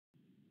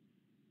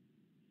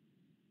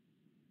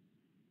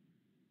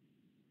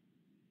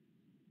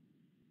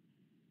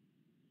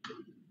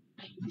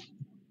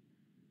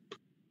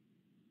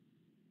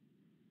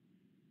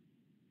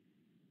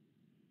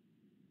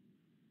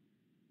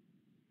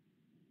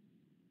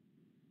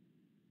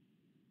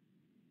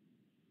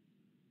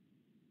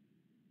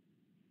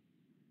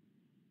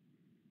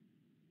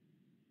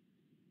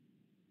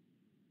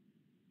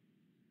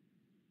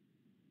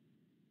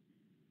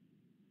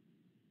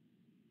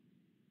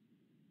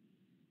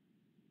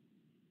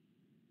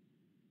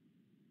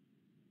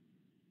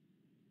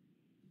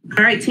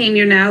All right, team,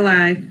 you're now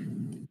live.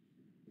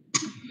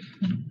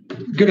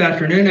 Good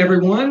afternoon,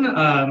 everyone.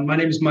 My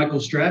name is Michael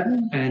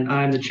Stratton, and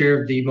I'm the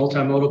chair of the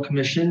Multimodal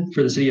Commission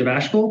for the City of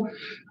Asheville.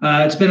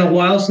 It's been a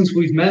while since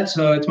we've met,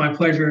 so it's my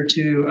pleasure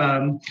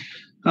to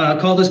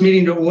call this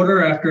meeting to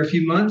order after a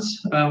few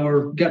months.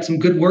 We've got some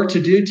good work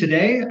to do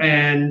today,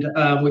 and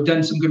we've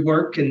done some good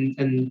work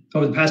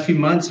over the past few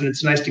months, and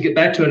it's nice to get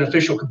back to an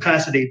official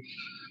capacity.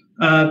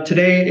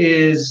 Today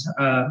is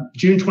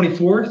June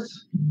 24th,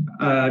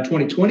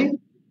 2020,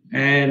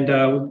 and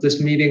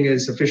this meeting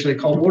is officially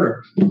called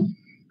order.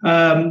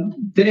 The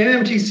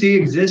MMTC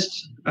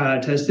exists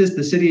to assist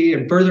the city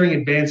in furthering,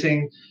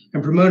 advancing,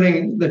 and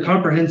promoting the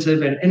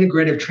comprehensive and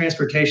integrative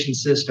transportation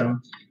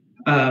system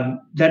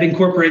that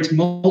incorporates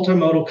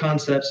multimodal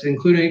concepts,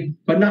 including,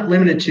 but not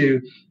limited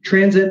to,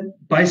 transit,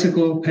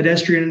 bicycle,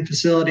 pedestrian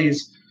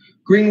facilities,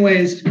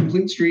 greenways,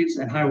 complete streets,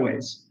 and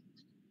highways.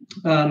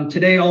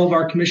 Today, all of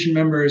our commission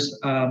members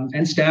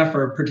and staff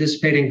are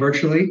participating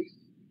virtually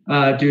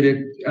due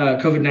to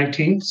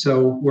COVID-19,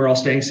 so we're all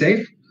staying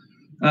safe.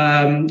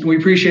 We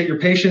appreciate your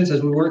patience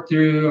as we work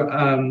through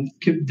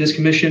this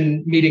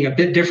commission meeting a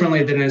bit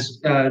differently than is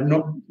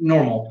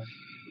normal.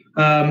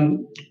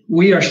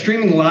 We are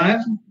streaming live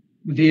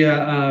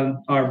via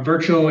our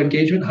virtual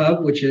engagement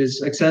hub, which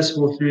is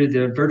accessible through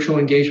the virtual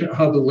engagement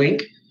hub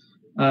link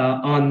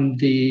on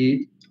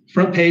the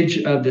front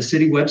page of the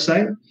city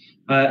website.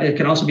 It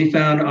can also be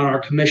found on our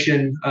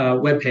commission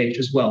webpage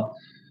as well.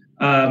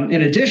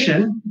 In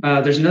addition,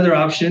 there's another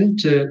option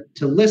to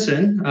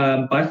listen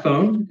by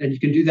phone, and you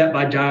can do that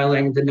by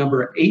dialing the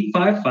number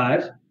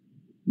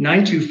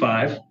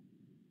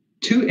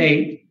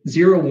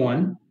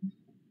 855-925-2801,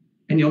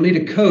 and you'll need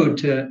a code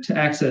to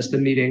access the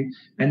meeting,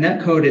 and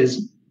that code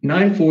is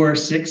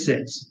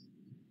 9466.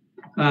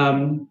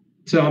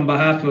 So on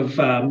behalf of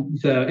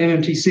the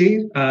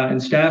MMTC and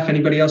staff,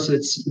 anybody else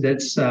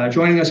that's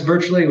joining us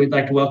virtually, we'd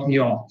like to welcome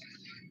you all.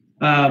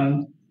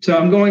 So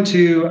I'm going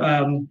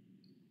to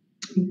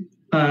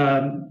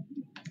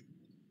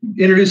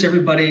introduce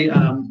everybody.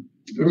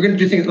 We're going to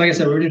do things, like I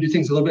said, we're going to do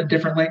things a little bit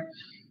differently.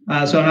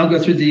 So I'll go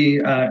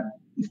through and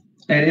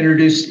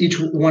introduce each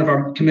one of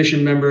our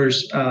commission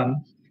members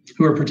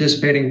who are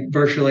participating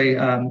virtually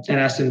and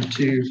ask them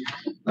to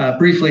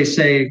briefly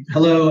say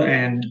hello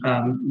and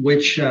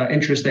which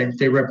interest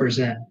they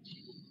represent.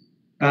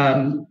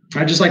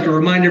 I'd just like to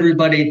remind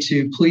everybody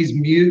to please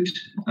mute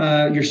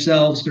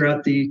yourselves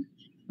throughout the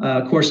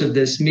course of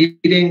this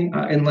meeting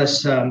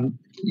unless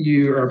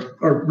you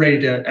are ready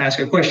to ask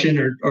a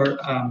question, or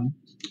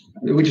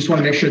we just want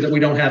to make sure that we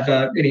don't have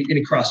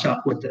any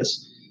crosstalk with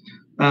this.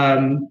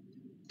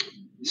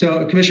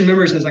 So commission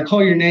members, as I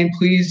call your name,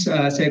 please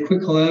say a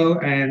quick hello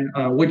and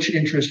which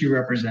interest you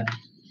represent.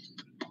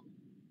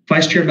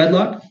 Vice Chair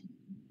Medlock.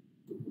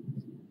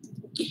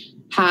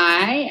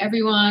 Hi,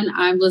 everyone.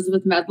 I'm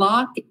Elizabeth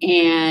Medlock,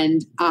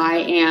 and I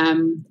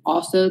am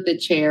also the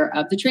chair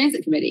of the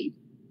Transit Committee.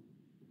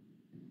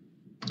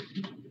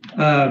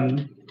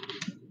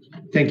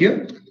 Thank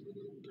you.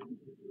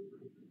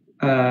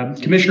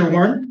 Commissioner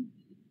Warren.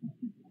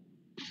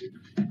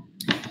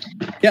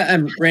 Yeah,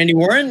 I'm Randy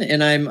Warren,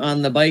 and I'm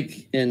on the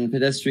Bike and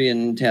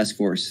Pedestrian Task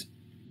Force.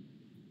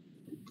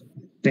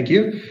 Thank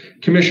you.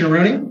 Commissioner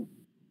Roney.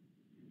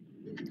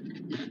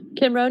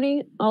 Kim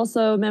Roney,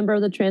 also a member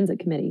of the Transit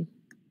Committee.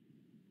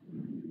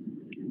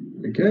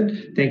 Very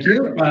good. Thank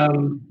you.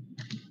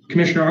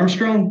 Commissioner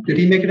Armstrong, did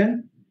he make it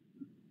in?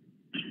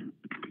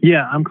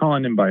 Yeah, I'm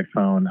calling in by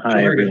phone.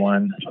 Hi,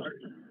 everyone.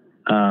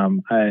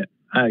 I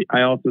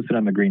also sit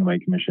on the Greenway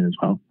Commission as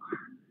well.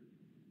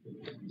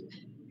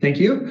 Thank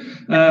you.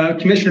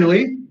 Commissioner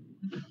Lee.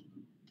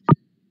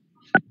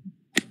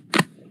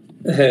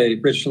 Hey,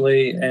 Rich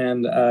Lee,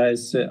 and I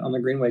sit on the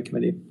Greenway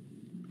Committee.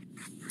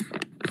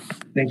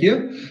 Thank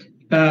you.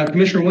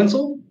 Commissioner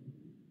Wenzel.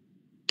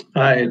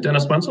 Hi,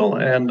 Dennis Wenzel,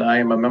 and I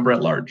am a member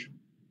at large.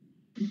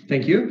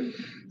 Thank you.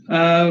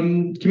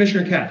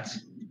 Commissioner Katz.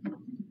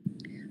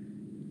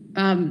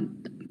 I'm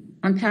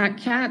Pat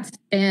Katz,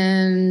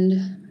 and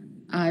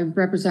I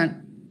represent,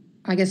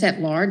 I guess,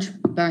 at large.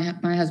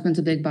 My husband's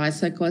a big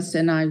bicyclist,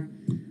 and I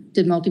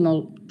did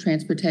multimodal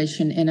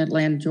transportation in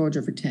Atlanta,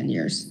 Georgia for 10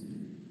 years.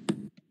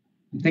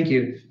 Thank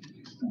you.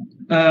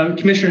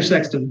 Commissioner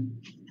Sexton.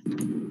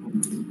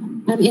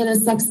 I'm Anna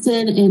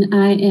Sexton, and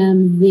I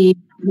am the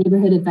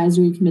Neighborhood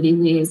Advisory Committee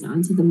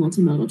liaison to the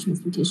Multimodal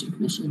Transportation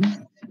Commission.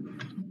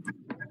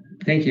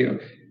 Thank you.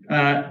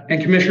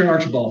 And Commissioner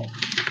Archibald.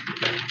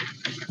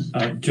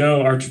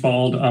 Joe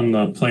Archibald, I'm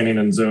the Planning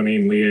and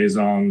Zoning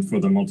Liaison for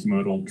the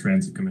Multimodal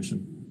Transit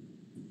Commission.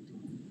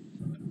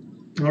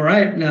 All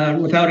right,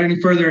 without any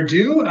further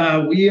ado,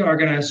 we are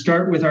going to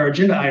start with our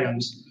agenda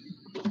items.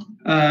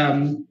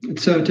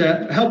 So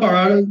to help our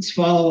audience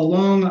follow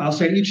along, I'll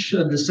say each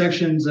of the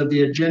sections of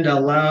the agenda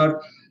aloud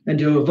and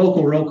do a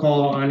vocal roll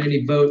call on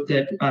any vote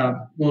that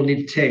we'll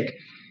need to take.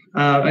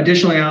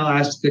 Additionally, I'll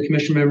ask the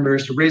commission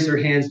members to raise their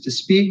hands to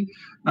speak,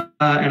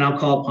 and I'll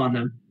call upon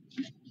them.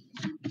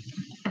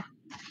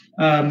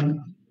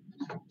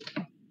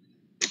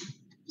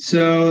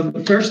 So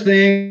the first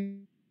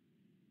thing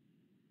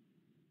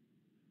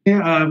We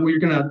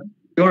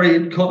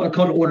already called a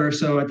call to order,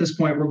 so at this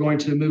point we're going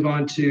to move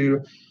on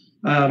to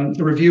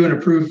review and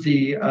approve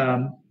the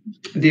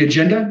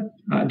agenda.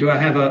 Do I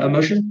have a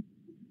motion?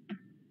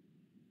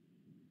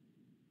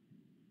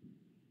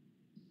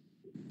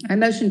 I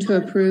motion to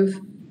approve.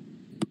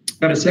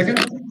 Got a second?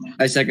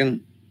 I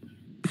second.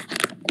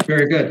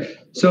 Very good.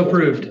 So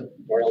approved.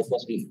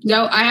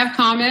 No, I have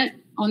comment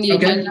on the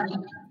agenda.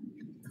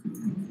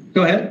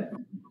 Go ahead.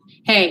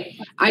 Hey,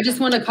 I just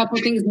want a couple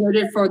things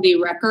noted for the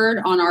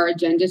record on our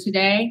agenda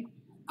today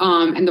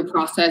and the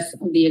process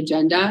of the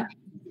agenda.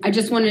 I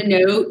just want to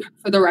note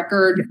for the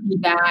record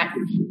that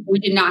we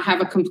did not have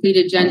a complete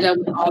agenda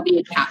with all the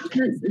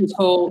attachments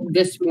until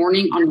this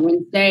morning on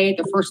Wednesday.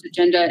 The first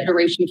agenda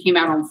iteration came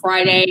out on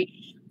Friday.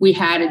 We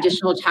had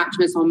additional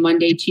attachments on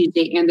Monday,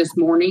 Tuesday, and this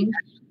morning,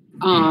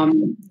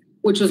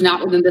 which was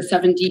not within the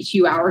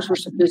 72 hours we're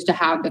supposed to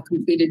have the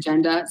complete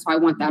agenda. So I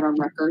want that on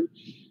record.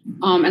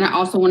 And I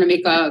also want to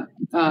make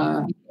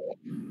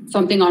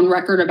something on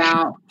record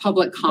about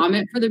public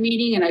comment for the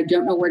meeting, and I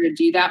don't know where to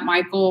do that,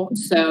 Michael.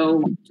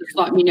 So just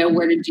let me know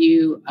where to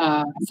do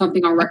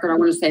something on record I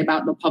want to say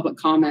about the public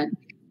comment.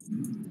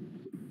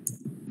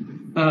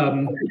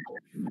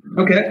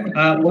 Okay.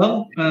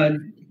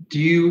 Do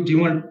you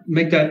want to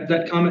make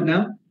that comment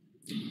now?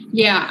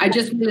 Yeah, I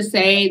just want to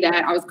say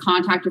that I was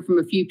contacted from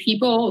a few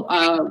people.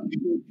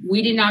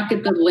 We did not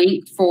get the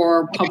link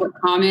for public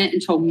comment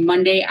until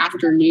Monday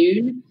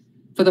afternoon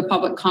for the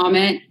public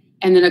comment.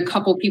 And then a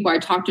couple of people I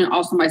talked to, and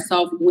also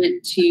myself,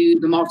 went to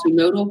the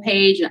multimodal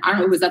page. And I don't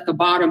know, it was at the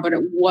bottom, but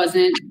it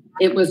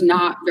was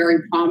not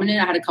very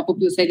prominent. I had a couple of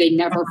people say they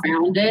never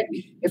found it.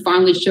 It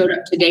finally showed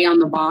up today on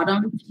the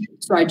bottom.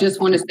 So I just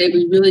want to say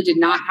we really did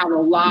not have a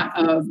lot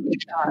of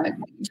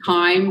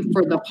time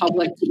for the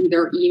public to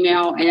either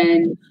email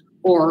in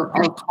or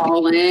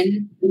call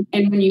in.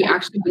 And when you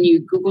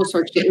Google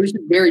searched it, it was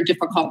very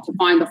difficult to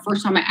find. The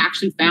first time I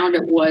actually found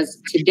it was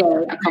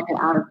today, a couple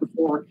hours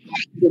before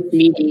this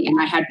meeting.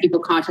 And I had people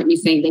contact me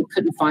saying they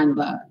couldn't find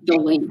the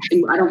link.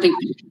 And I don't think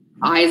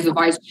I, as the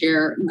vice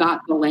chair,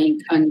 got the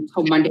link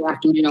until Monday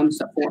afternoon,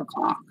 almost at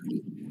 4:00.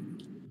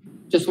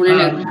 Just want to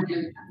know.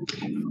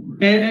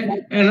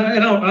 And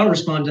I'll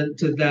respond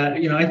to that.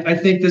 I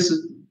think this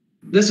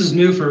is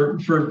new for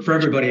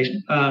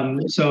everybody.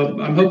 So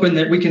I'm hoping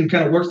that we can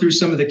kind of work through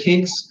some of the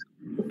kinks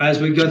as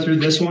we go through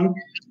this one.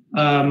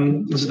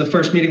 This is the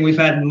first meeting we've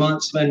had in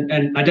months,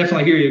 and I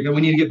definitely hear you.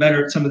 We need to get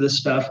better at some of this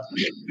stuff.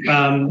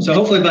 So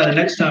hopefully by the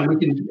next time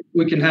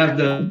we can have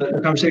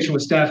the conversation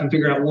with staff and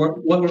figure out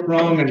what went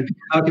wrong and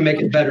how we can make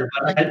it better.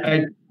 But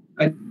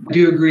I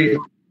do agree.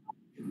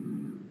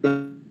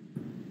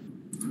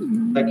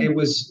 Like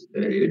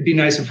it'd be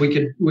nice if we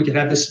could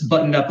have this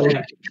buttoned up a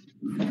little.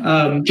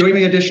 Do we have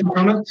any additional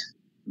comments?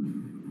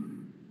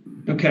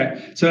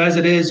 Okay, so as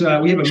it is,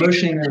 we have a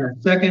motion and a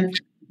second.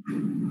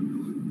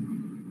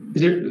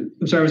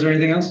 I'm sorry, was there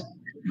anything else?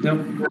 No?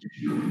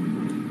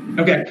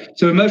 Okay,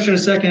 so a motion and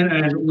a second,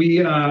 and we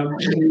have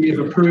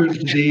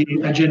approved the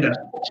agenda.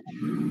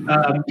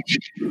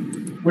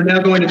 We're now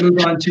going to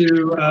move on to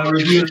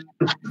review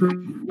and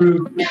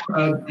approve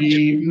of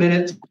the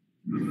minutes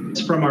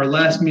from our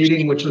last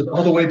meeting, which was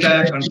all the way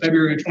back on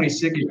February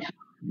 26th.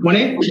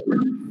 20?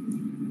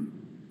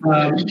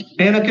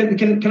 Anna,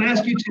 can I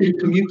ask you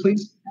to mute,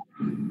 please?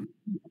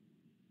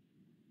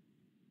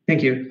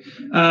 Thank you.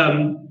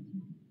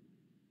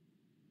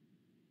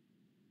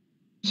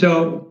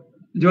 So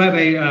do I have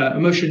a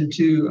motion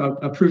to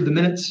approve the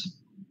minutes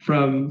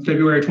from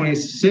February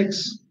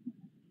 26th?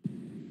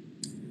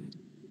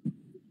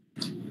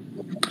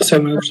 So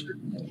moved.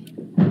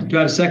 Do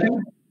I have a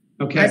second?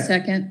 Okay. I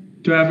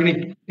second. Do I have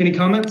any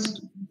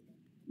comments?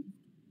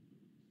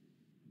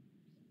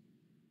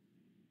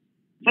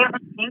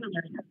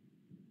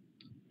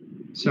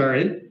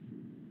 Sorry.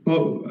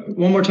 Well,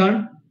 one more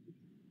time.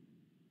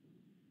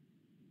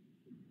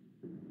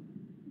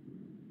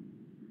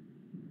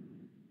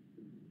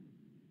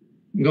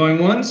 Going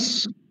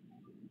once.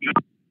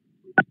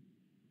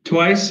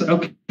 Twice.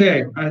 Okay.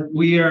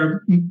 We've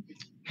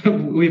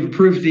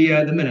approved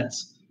the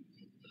minutes.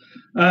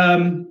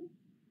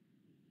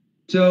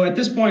 So at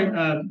this point,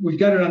 we've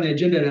got it on the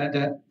agenda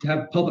to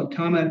have public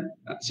comment.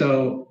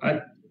 So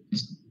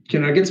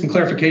can I get some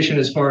clarification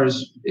as far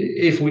as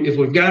if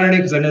we've got any?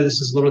 Because I know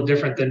this is a little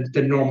different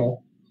than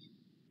normal.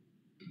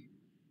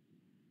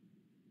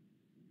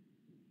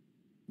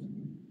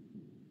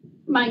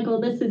 Michael,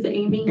 this is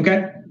Amy.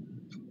 Okay.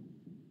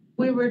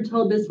 We were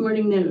told this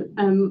morning that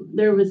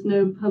there was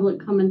no public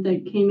comment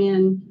that came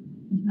in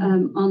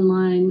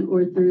online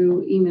or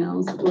through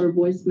emails or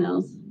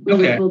voicemails. We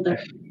were told that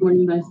this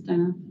morning by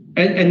staff.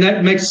 And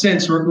that makes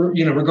sense,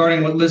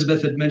 regarding what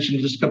Elizabeth had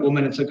mentioned just a couple of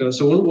minutes ago.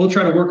 So we'll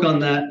try to work on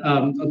that.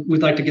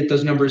 We'd like to get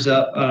those numbers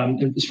up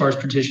as far as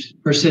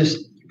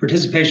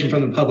participation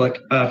from the public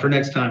for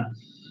next time.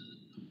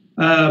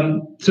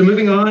 So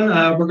moving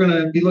on, we're going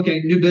to be looking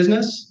at new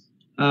business.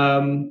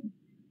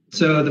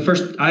 So the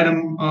first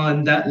item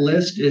on that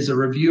list is a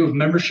review of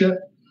membership.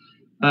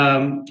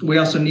 We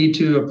also need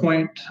to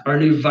appoint our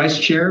new vice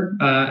chair,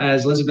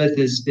 as Elizabeth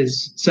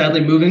is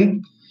sadly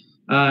moving.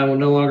 will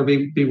no longer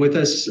be with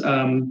us.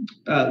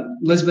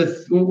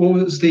 Elizabeth, what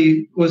was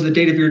the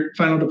date of your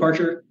final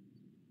departure?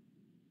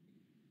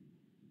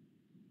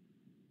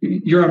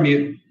 You're on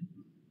mute.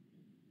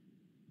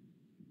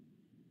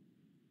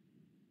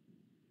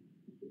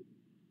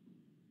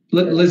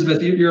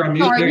 Elizabeth, you're on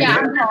mute. Sorry,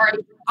 I'm sorry.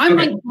 I'm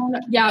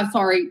okay.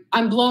 Sorry.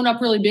 I'm blown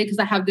up really big because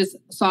I have this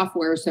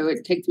software, so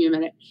it takes me a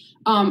minute.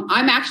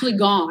 I'm actually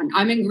gone.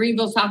 I'm in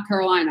Greenville, South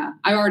Carolina.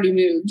 I already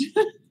moved.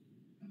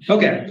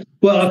 Okay.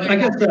 Well, I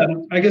guess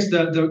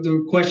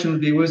the question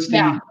would be, what's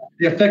the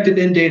effective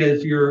end date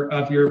of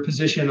your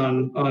position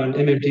on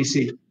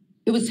MMTC?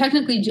 It was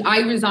technically, I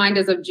resigned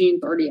as of June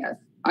 30th.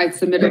 I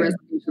submitted a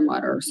resignation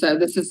letter. So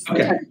this is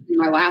technically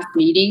my last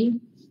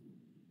meeting.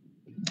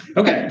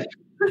 Okay.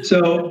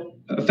 So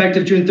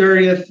effective June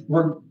 30th,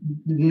 we're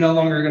no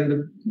longer going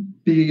to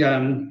be,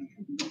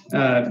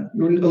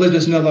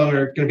 Elizabeth's no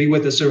longer going to be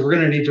with us. So we're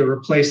going to need to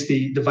replace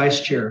the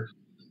vice chair.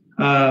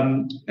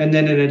 And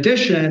then in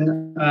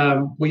addition,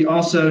 we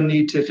also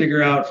need to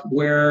figure out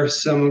where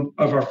some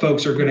of our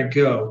folks are going to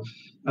go.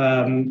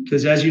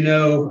 Because as you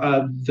know,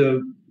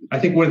 I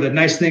think one of the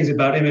nice things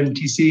about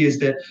MMTC is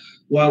that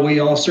while we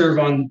all serve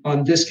on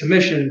this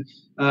commission,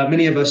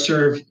 many of us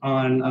serve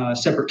on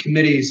separate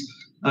committees,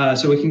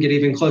 so we can get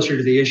even closer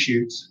to the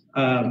issues.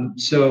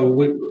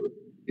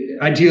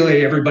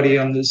 Ideally, everybody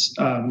on this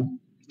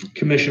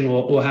commission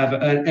will have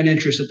an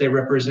interest that they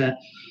represent.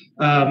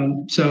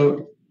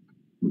 So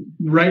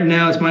right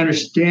now, it's my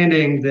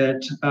understanding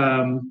that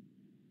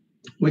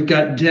we've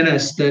got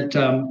Dennis, that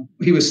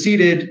he was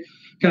seated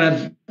kind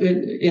of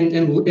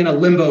in a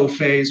limbo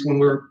phase when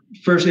we were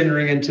first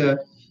entering into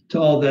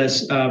all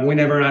this. We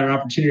never had an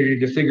opportunity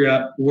to figure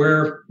out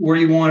where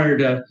you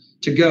wanted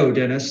to go,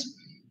 Dennis.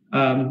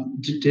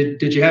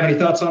 Did you have any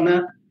thoughts on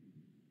that?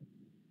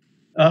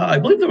 I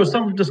believe there was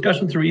some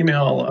discussion through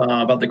email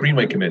about the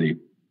Greenway Committee.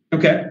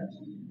 Okay,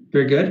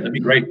 very good. That'd be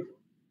great.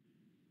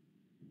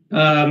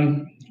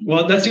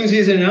 Well, that seems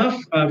easy enough.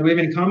 Do we have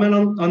any comment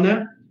on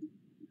that?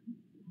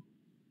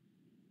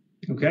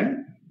 Okay.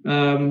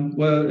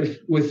 Well,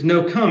 with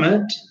no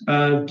comment,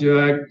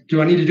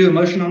 do I need to do a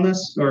motion on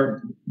this,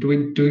 or do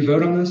we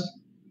vote on this?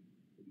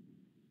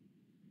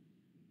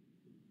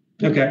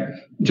 Okay.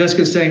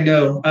 Jessica's saying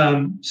no.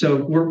 So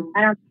we're.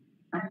 I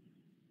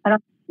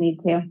don't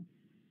need to.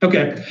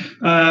 Okay.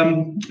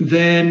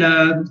 Then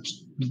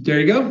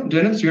there you go,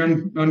 Dennis. You're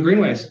on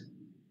Greenways.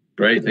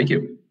 Great. Thank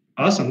you.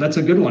 Awesome. That's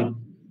a good one.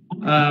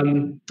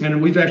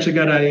 And we've actually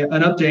got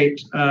an update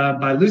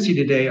by Lucy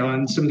today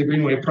on some of the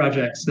Greenway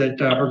projects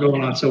that are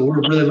going on. So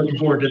we're really looking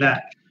forward to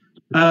that.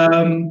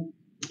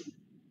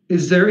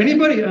 Is there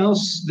anybody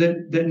else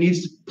that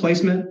needs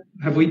placement?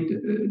 Have we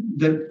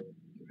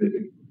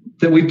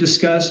that we've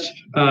discussed?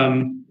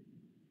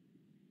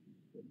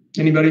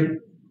 Anybody?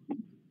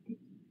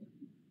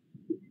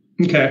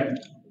 Okay.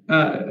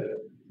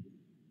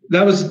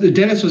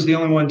 Dennis was the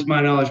only one to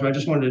my knowledge, but I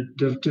just wanted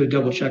to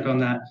double check on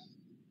that.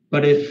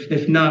 But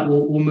if not,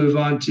 we'll move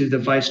on to the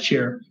vice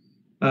chair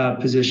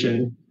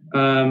position.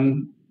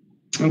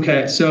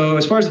 Okay, so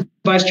as far as the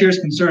vice chair is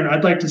concerned,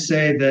 I'd like to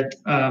say that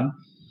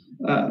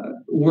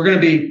we're going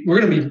to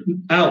be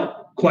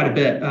out quite a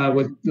bit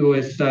with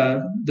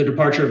the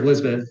departure of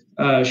Elizabeth.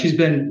 She's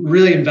been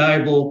really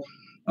invaluable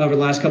over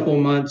the last couple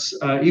of months,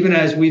 even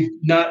as we've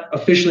not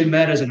officially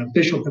met as an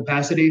official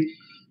capacity.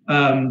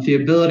 The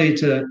ability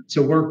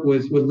to work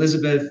with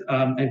Elizabeth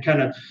and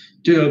kind of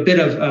do a bit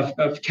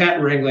of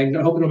cat wrangling.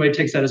 I hope nobody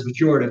takes that as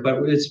pejorative,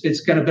 but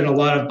it's kind of been a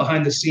lot of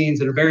behind the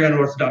scenes in a very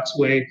unorthodox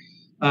way.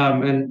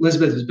 And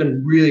Elizabeth has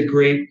been really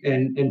great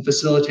in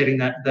facilitating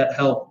that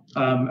help.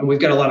 And we've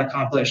got a lot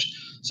accomplished.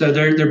 So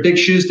they're big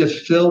shoes to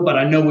fill, but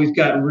I know we've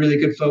got really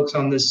good folks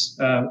on this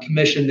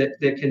commission that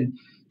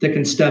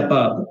can step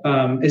up.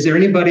 Is there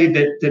anybody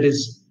that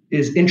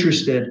is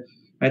interested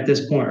at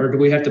this point, or do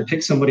we have to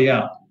pick somebody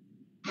out?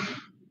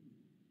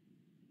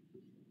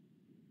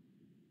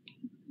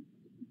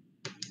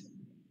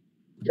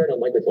 Turn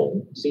on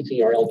microphone.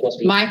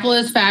 CTRL+V. Michael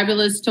is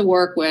fabulous to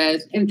work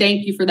with, and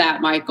thank you for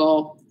that,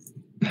 Michael.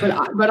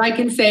 But I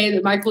can say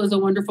that Michael is a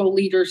wonderful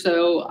leader.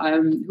 So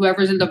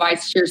whoever's in the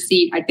vice chair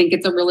seat, I think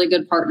it's a really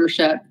good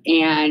partnership,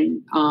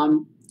 and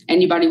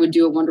anybody would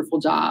do a wonderful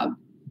job.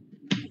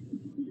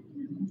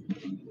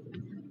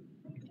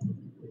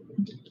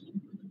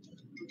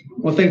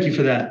 Well, thank you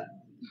for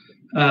that.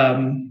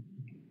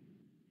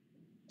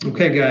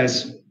 Okay,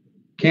 guys,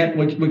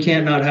 we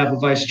can't not have a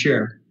vice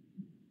chair.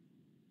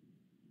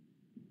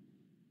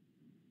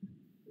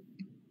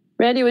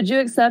 Randy, would you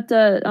accept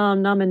a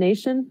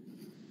nomination?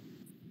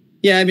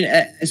 Yeah, I mean,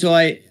 so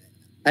I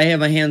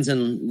have my hands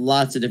in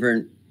lots of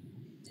different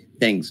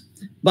things,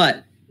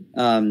 but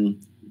if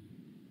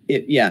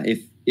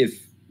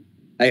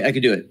I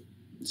could do it.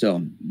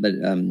 So, but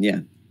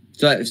yeah.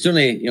 So I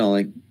certainly,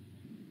 like,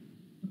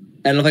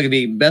 I don't know if I could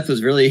be. Beth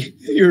was really,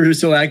 you were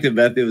so active,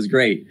 Beth. It was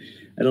great.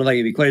 I don't know if I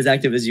could be quite as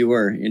active as you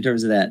were in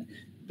terms of that,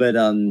 but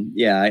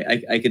yeah,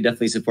 I could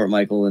definitely support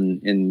Michael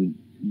and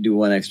do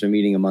one extra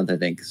meeting a month, I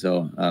think.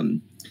 So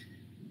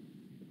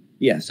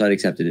yeah, so I'd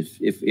accept it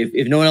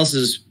if no one else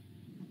is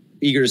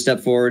eager to step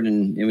forward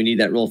and we need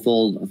that role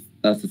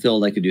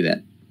fulfilled, I could do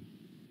that.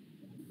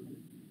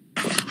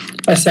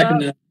 I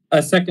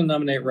second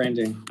nominate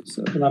Randy.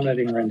 So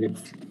nominating Randy.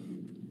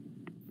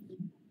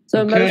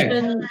 So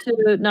motion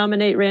to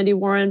nominate Randy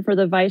Warren for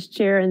the vice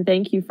chair, and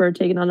thank you for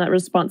taking on that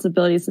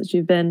responsibility since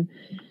you'll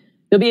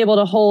be able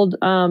to hold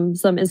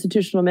some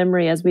institutional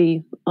memory as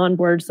we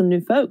onboard some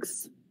new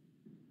folks.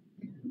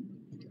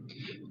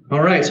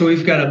 All right, so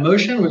we've got a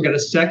motion, we've got a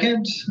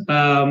second.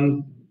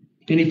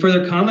 Any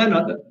further comment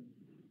on that?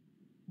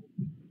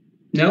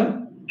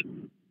 No?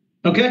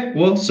 Okay,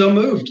 well, so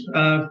moved.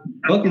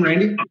 Welcome,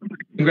 Randy.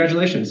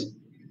 Congratulations.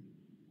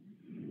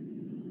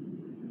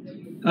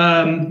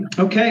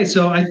 Okay,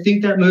 so I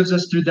think that moves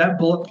us through that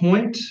bullet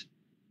point.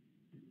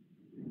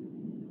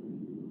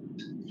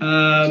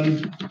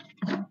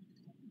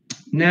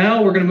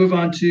 Now we're going to move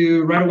on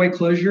to right-of-way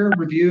closure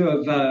review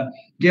of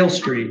Gale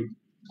Street.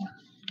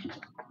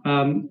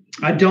 I'm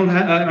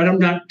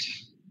not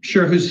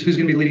sure who's going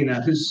to be leading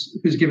that.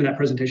 Who's giving that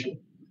presentation?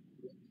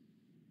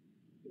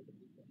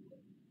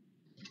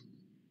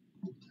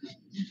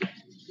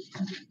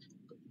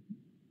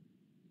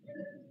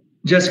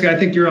 Jessica, I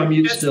think you're on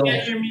mute still.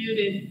 Jessica, you're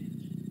muted.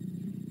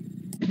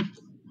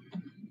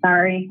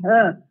 Sorry.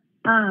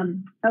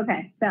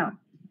 Okay, so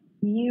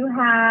you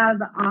have,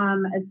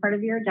 as part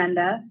of your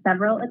agenda,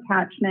 several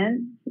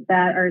attachments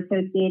that are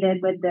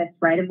associated with this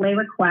right-of-way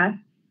request.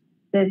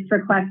 This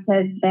request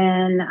has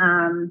been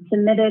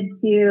submitted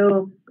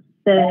to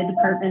the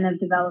Department of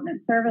Development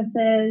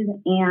Services,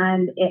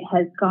 and it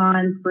has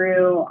gone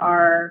through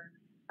our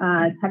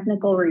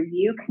technical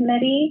review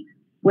committee,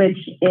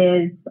 which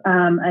is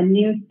a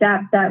new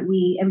step that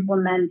we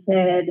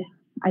implemented,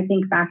 I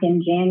think, back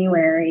in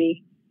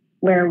January,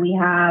 where we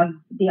have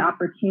the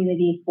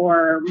opportunity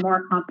for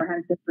more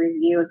comprehensive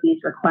review of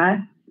these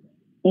requests.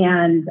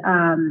 And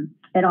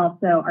it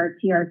also, our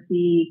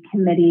TRC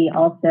committee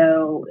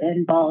also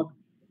involves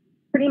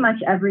pretty much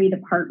every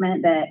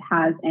department that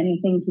has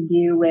anything to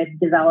do with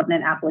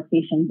development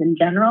applications in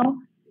general.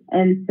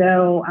 And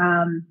so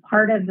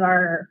part of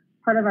our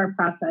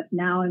process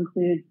now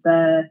includes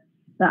the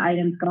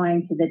items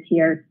going to the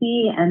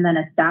TRC, and then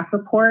a staff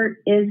report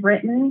is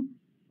written.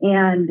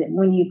 And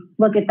when you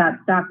look at that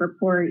staff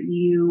report,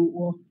 you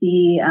will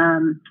see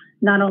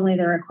not only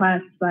the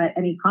request, but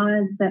any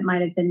comments that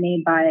might have been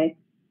made by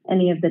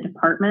any of the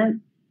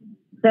departments.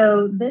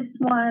 So this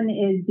one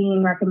is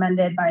being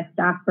recommended by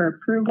staff for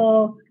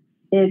approval.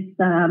 It's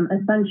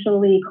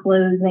essentially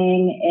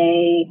closing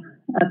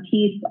a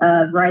piece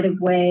of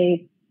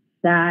right-of-way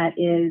that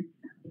is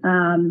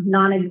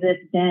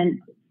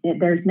non-existent.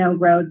 There's no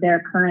road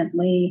there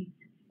currently.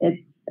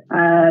 It's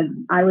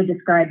I would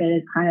describe it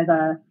as kind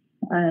of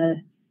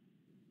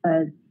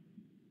a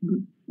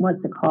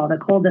what's it called? A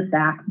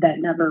cul-de-sac that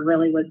never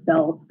really was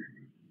built.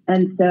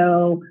 And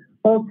so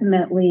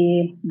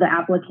ultimately the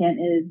applicant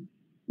is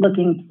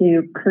looking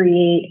to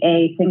create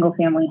a single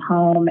family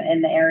home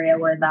in the area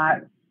where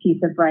that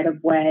piece of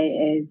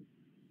right-of-way is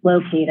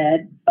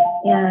located.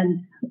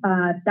 And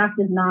staff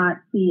does not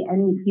see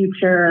any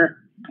future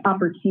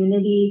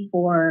opportunity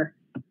for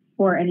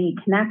any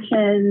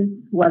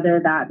connections, whether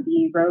that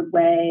be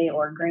roadway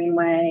or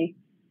greenway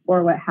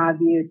or what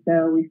have you.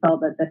 So we felt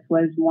that this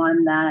was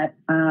one that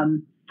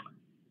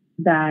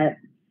that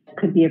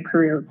could be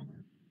approved.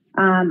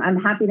 I'm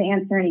happy to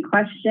answer any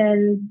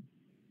questions.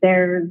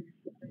 There's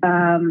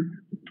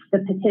the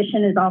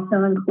petition is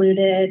also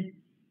included,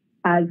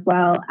 as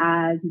well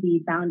as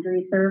the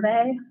boundary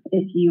survey,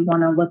 if you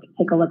want to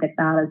take a look at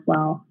that as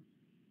well.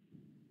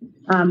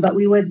 But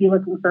we would be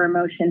looking for a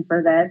motion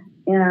for this.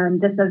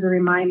 And just as a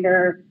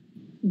reminder,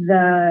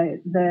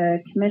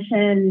 the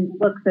commission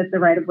looks at the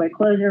right-of-way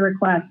closure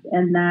request,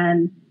 and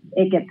then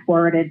it gets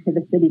forwarded to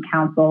the city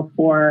council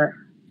for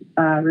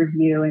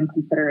review and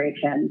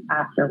consideration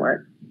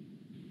afterwards.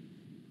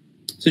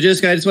 So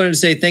Jessica, I just wanted to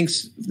say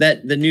thanks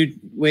that the new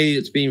way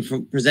it's being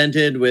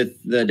presented with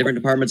the different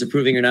departments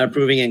approving or not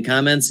approving and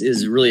comments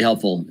is really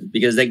helpful,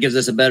 because that gives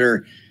us a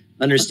better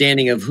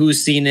understanding of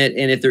who's seen it,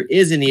 and if there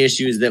is any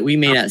issues that we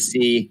may not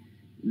see,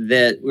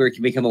 that we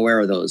can become aware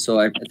of those.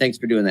 So thanks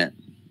for doing that.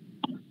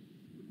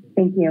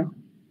 Thank you.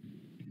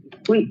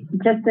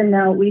 Just a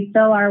note, we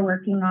still are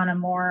working on a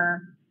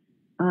more,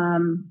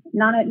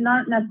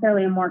 not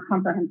necessarily a more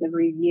comprehensive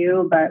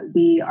review, but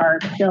we are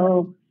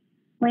still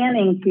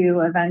planning to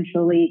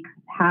eventually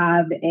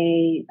have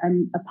a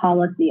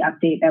policy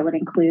update that would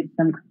include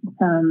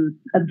some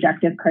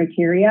objective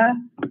criteria.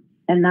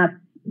 And that's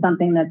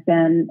something that's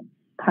been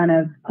kind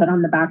of put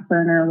on the back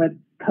burner with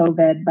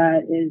COVID,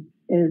 but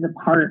is a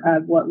part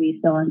of what we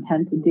still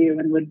intend to do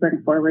and would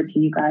bring forward to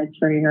you guys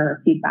for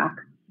your feedback.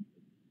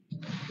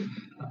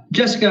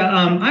 Jessica,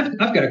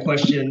 I've got a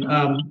question.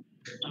 I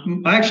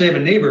actually have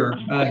a neighbor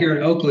here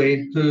in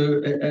Oakley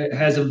who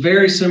has a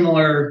very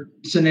similar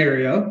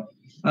scenario.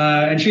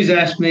 And she's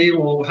asked me,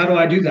 well, how do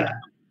I do that?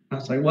 I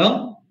was like,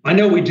 well, I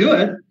know we do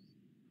it,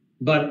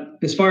 but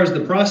as far as the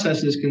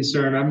process is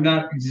concerned, I'm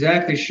not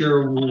exactly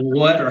sure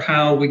what or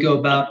how we go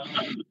about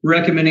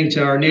recommending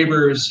to our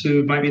neighbors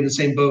who might be in the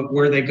same boat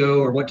where they go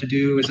or what to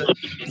do. Is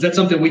that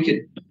something we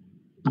could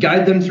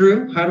guide them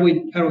through? How do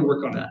we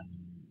work on that?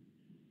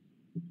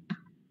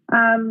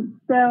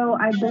 So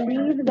I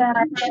believe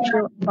that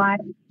to apply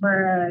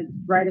for a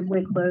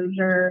right-of-way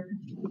closure,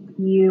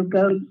 you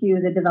go to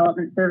the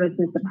Development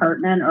Services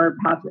Department or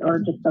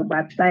just the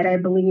website, I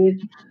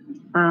believe.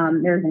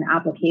 There's an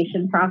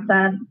application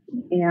process,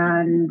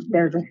 and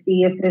there's a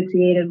fee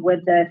associated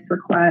with these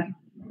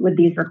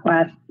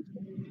requests.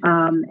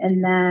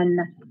 And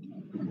then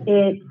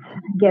it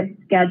gets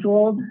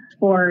scheduled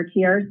for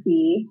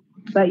TRC,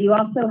 but you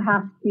also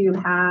have to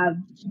have,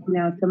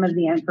 some of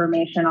the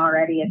information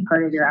already as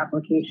part of your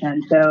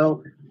application.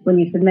 So when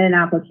you submit an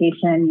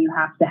application, you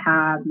have to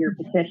have your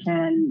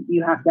petition,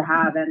 you have to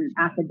have an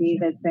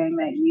affidavit saying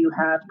that you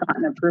have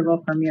gotten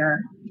approval from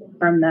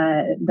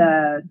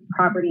the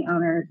property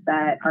owners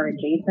that are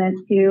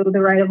adjacent to the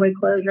right-of-way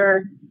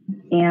closure.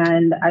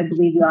 And I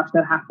believe you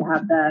also have to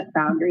have the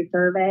boundary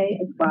survey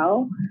as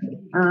well.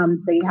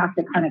 So you have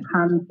to kind of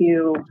come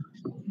to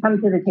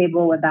the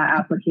table with that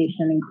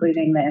application,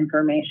 including the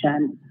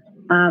information.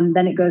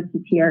 Then it goes to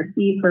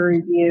TRC for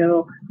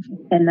review,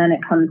 and then it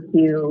comes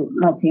to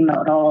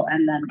multimodal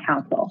and then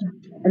council.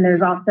 And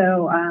there's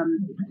also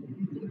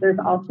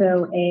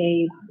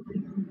a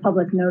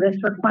public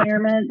notice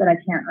requirement that I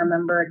can't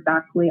remember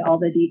exactly all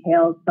the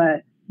details,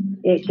 but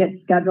it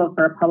gets scheduled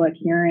for a public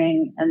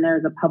hearing, and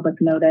there's a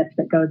public notice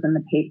that goes in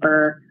the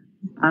paper.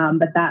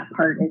 But that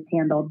part is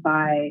handled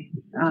by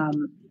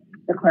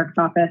the clerk's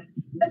office.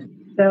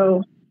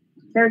 So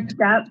there's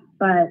steps,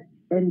 but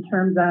in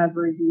terms of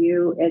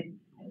review,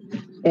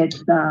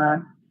 it's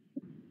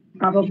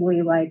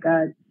probably like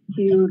a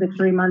 2 to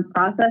 3 month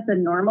process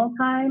in normal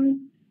times,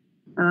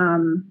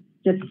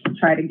 just to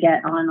try to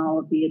get on all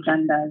of the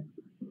agendas.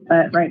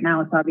 But right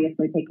now, it's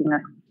obviously taking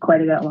us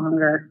quite a bit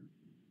longer.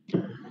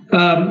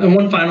 And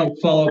one final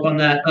follow-up on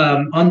that.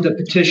 On the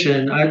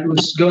petition, I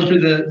was going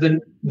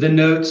through the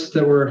notes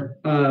that were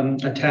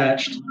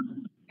attached.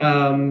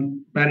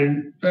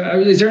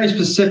 Is there any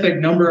specific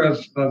number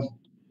of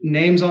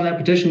names on that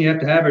petition you have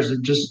to have, or is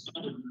it just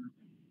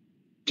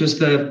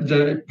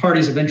the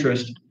parties of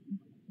interest?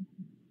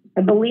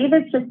 I believe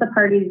it's just the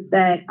parties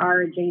that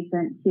are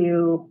adjacent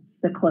to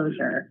the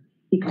closure,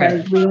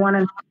 because we want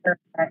to make sure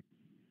that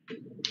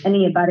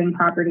any abutting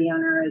property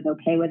owner is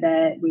okay with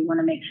it. We want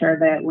to make sure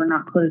that we're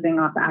not closing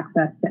off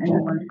access to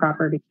anyone's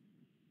property.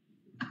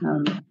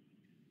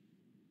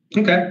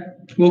 Okay.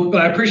 Well,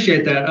 I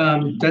appreciate that.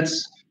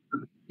 That's,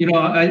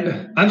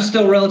 I'm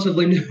still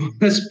relatively new on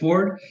this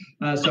board,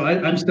 so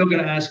I'm still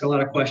going to ask a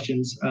lot of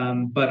questions.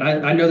 But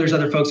I know there's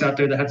other folks out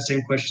there that have the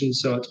same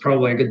questions, so it's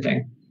probably a good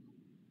thing.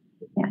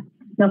 Yeah,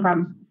 no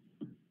problem.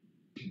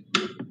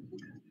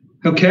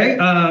 Okay.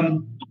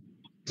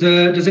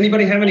 Does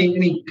anybody have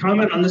any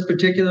comment on this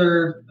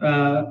particular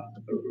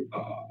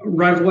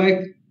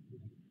right-of-way?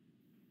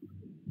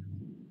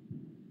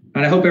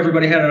 And I hope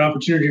everybody had an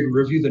opportunity to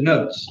review the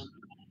notes.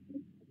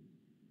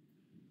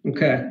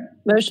 Okay.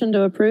 Motion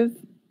to approve.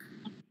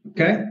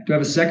 Okay. Do I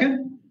have a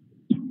second?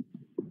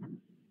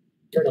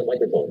 Turn on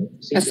microphone.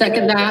 I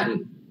second that.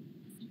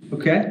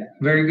 Okay.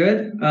 Very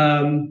good.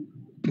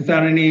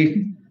 Without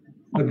any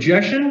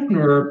objection,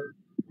 or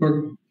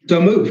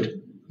so moved.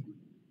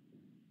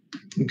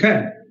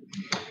 Okay.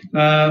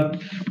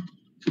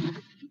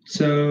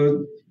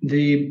 So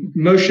the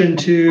motion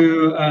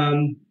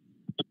to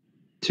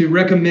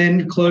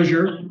recommend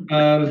closure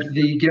of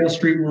the Gale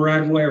Street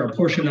right-of-way, or a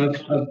portion of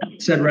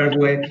said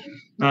right-of-way,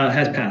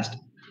 has passed.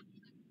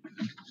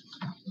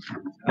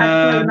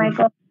 Actually,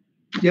 Michael.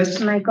 Yes.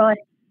 Michael, I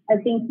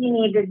think you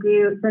need to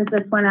do, since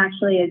this one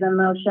actually is a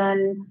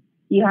motion,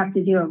 you have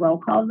to do a roll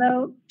call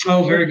vote.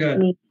 Oh, very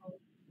good.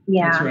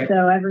 Yeah, right.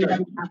 So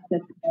everybody has to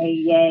say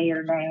yay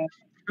or nay.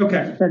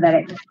 Okay. So that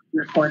it can be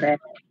recorded.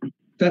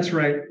 That's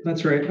right.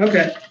 That's right.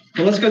 Okay.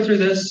 Well, let's go through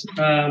this.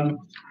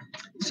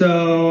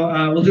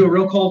 So we'll do a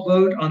roll call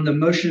vote on the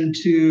motion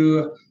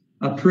to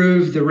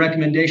approve the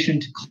recommendation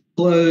to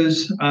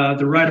close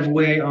the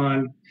right-of-way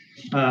on,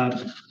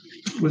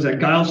 was that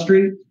Gale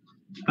Street?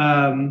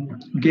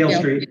 Gale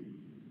Street.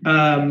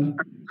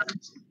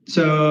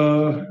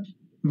 So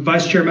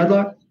Vice Chair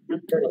Medlock?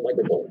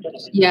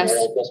 Yes.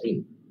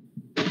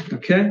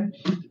 Okay.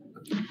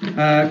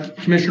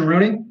 Commissioner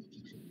Roney?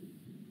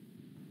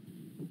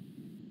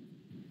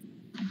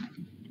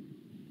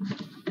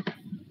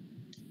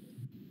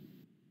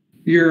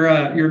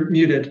 You're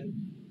muted.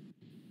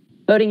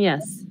 Voting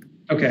yes.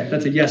 Okay,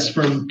 that's a yes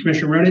from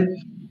Commissioner Roney.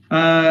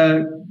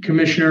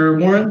 Commissioner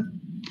Warren?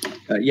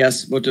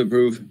 Yes, vote to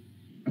approve.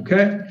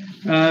 Okay.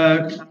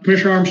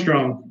 Commissioner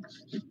Armstrong?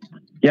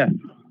 Yes.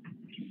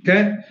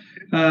 Okay.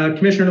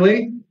 Commissioner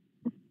Lee?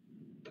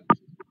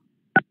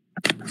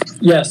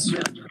 Yes.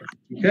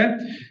 Okay.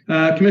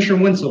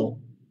 Commissioner Winsel?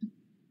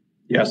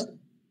 Yes.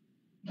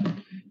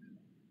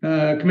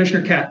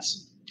 Commissioner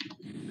Katz?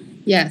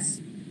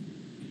 Yes.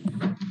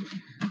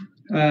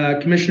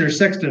 Commissioner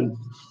Sexton?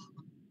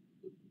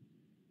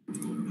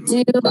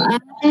 Do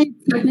I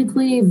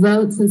technically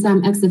vote since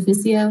I'm ex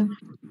officio?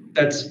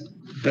 That's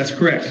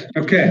correct.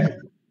 Okay.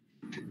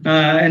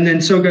 And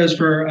then so goes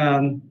for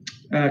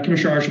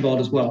Commissioner Archibald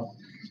as well.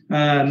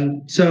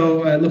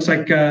 So it looks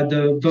like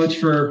the votes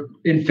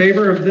in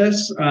favor of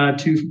this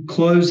to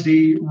close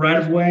the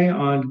right-of-way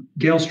on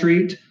Gale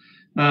Street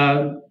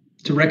to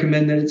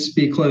recommend that it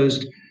be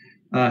closed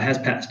has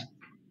passed.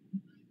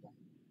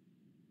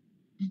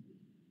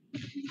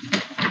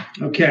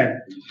 Okay.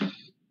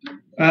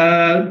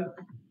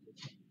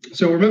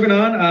 So we're moving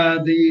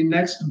on. The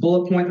next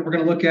bullet point that we're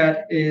going to look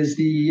at is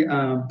the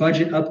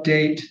budget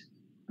update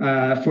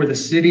for the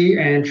city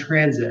and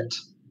transit.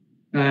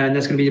 And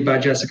that's going to be by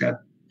Jessica.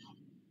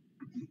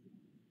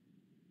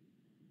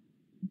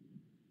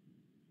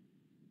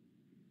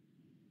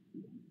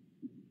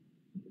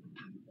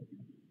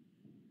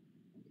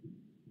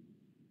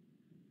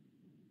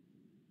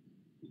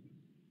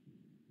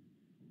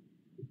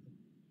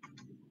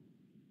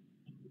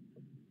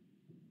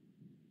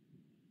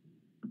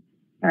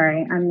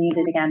 Sorry, I'm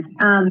muted again.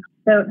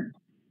 So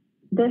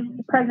this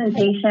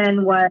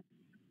presentation was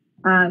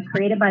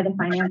created by the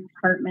finance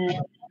department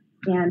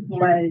and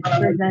was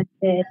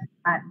presented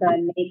at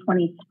the May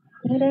 20th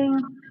meeting.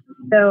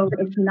 So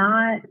it's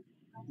not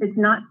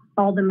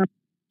all the most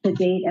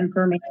up-to-date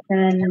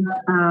information.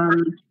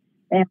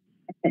 And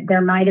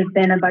there might have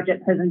been a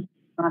budget presentation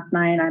last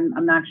night.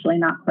 I'm actually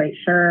not quite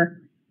sure,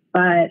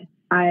 but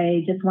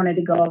I just wanted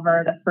to go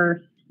over the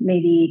first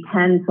maybe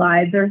 10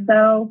 slides or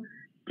so,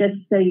 just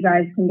so you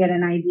guys can get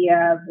an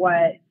idea of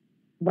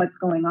what's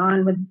going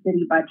on with the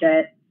city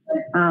budget.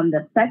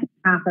 The second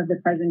half of the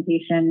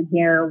presentation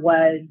here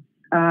was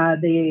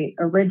the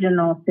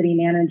original city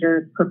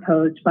manager's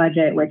proposed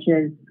budget, which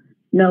is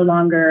no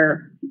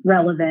longer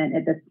relevant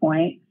at this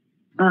point.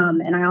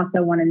 And I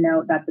also want to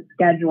note that the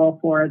schedule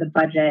for the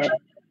budget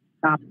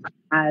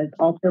has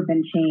also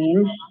been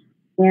changed.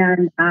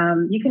 And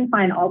you can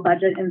find all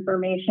budget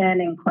information,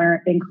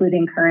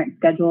 including current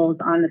schedules,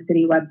 on the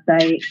city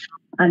website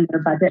under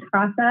budget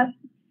process.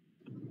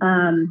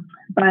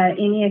 But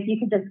Amy, if you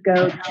could just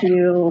go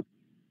to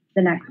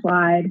the next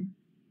slide.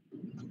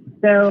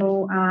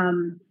 So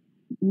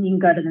you can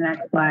go to the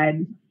next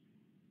slide.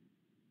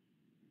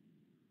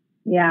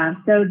 Yeah,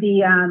 so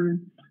the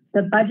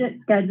budget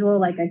schedule,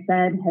 like I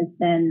said, has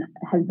been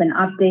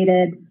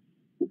updated.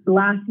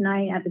 Last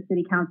night at the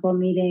city council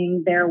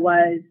meeting, there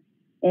was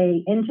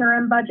an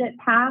interim budget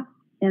passed,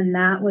 and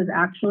that was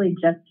actually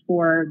just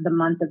for the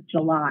month of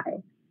July.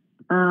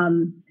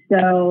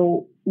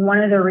 So one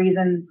of the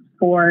reasons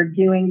for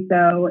doing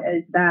so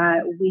is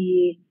that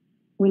we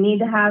need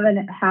to have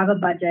a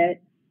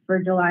budget for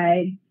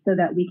July so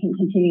that we can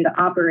continue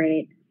to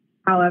operate.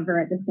 However,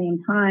 at the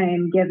same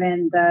time,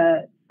 given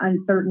the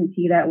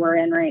uncertainty that we're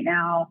in right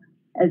now,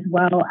 as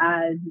well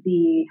as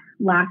the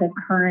lack of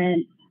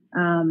current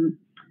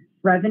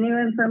revenue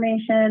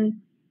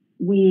information,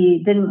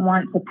 we didn't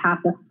want to pass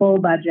a full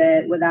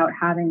budget without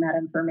having that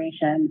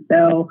information.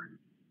 So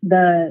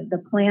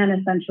the plan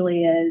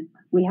essentially is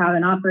we have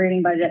an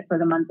operating budget for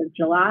the month of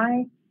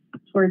July.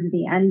 Towards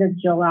the end of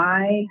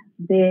July,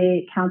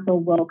 the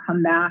council will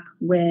come back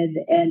with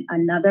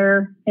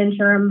another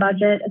interim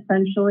budget,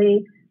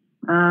 essentially.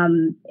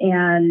 And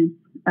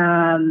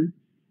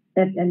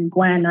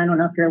Gwen, I don't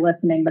know if you're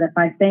listening, but if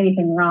I say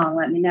anything wrong,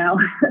 let me know.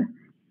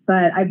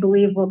 But I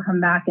believe we'll come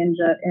back in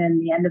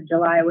the end of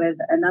July with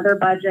another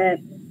budget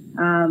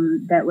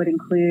that would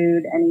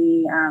include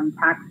any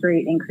tax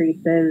rate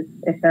increases,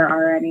 if there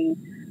are any.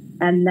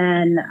 And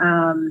then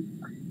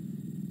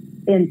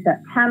in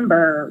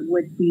September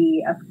would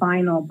be a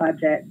final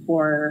budget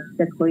for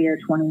fiscal year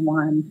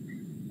 21.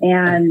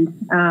 And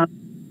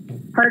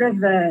part of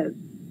the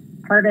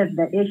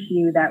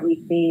issue that we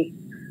face,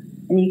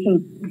 and you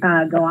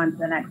can go on to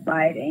the next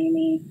slide,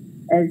 Amy,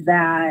 is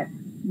that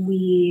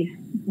we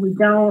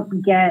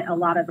don't get a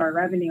lot of our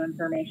revenue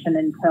information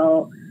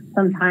until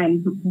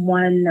sometimes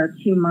 1 or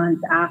 2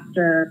 months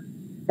after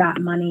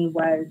that money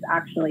was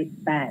actually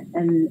spent.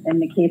 And in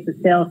the case of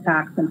sales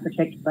tax in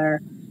particular,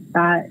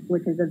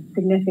 which is a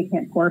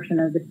significant portion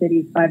of the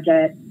city's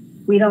budget,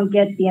 we don't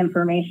get the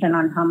information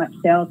on how much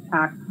sales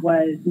tax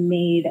was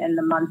made in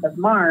the month of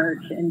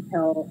March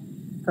until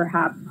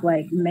perhaps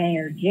like May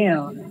or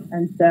June.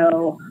 And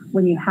so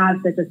when you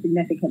have such a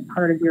significant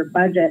part of your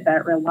budget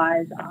that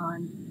relies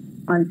on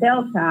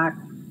sales tax,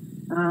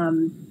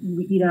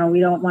 we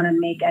don't want to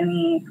make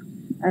any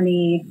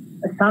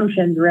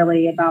assumptions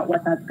really about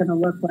what that's going to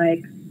look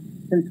like,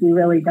 since we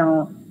really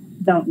don't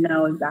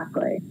know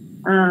exactly.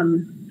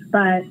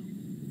 But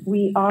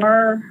we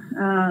are,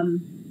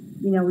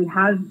 we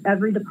have,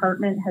 every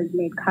department has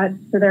made cuts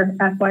to their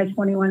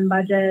FY21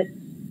 budget.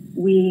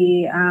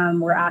 We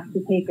were asked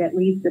to take at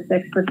least a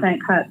 6%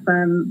 cut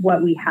from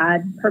what we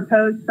had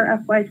proposed for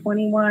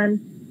FY21.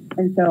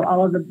 And so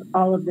all of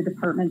the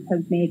departments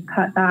have made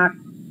cutbacks.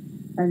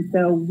 And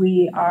so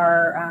we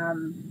are,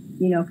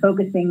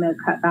 focusing those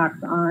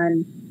cutbacks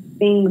on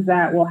things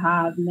that will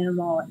have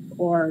minimal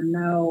or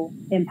no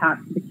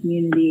impact to the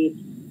community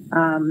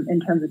in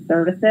terms of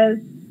services.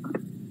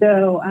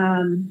 So,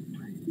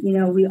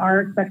 we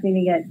are expecting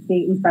to get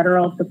state and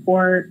federal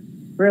support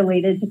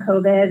related to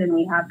COVID, and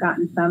we have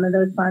gotten some of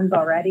those funds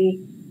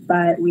already,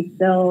 but we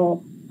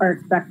still are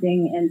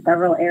expecting in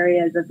several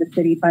areas of the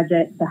city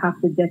budget to have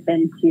to dip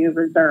into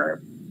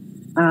reserve,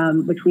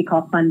 which we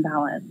call fund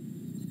balance.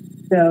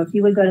 So if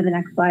you would go to the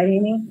next slide,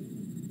 Amy.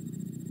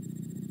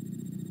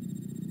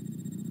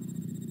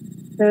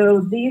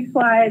 So these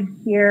slides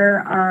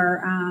here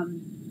are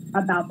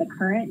about the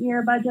current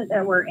year budget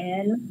that we're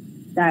in,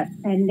 that's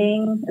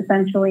ending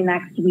essentially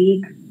next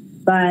week.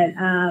 But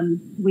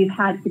we've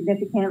had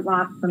significant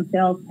loss from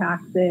sales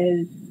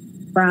taxes,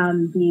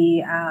 from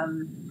the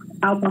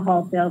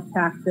alcohol sales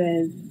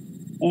taxes,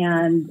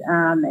 and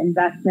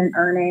investment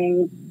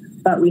earnings.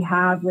 But we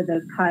have, with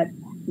those cuts,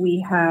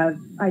 we have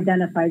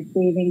identified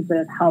savings that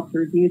have helped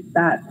reduce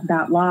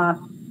that loss.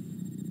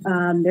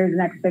 There's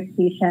an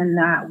expectation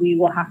that we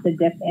will have to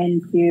dip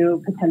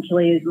into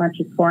potentially as much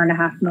as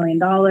 $4.5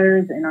 million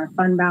in our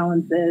fund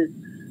balances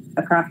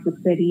across the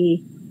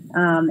city.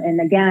 And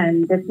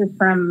again, this is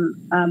from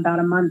about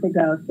a month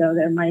ago, so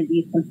there might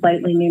be some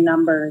slightly new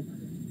numbers,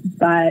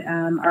 but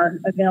our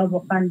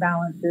available fund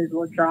balances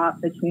will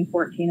drop between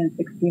 14 and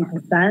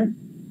 16%.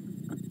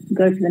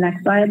 Go to the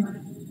next slide.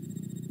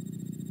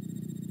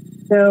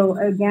 So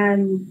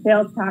again,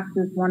 sales tax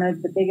is one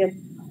of the biggest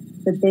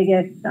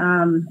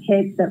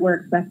hits that we're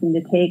expecting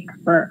to take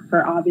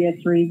for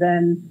obvious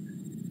reasons.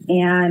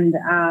 And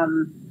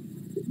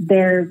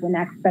there's an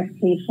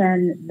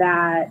expectation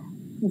that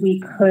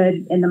we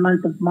could, in the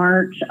month of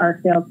March, our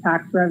sales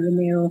tax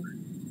revenue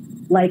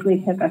likely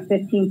took a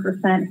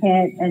 15%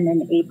 hit, and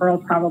in April,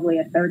 probably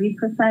a 30%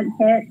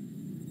 hit.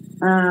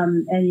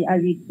 And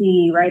as you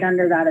see right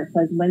under that, it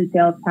says when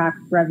sales tax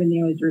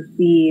revenue is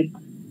received.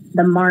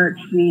 The March,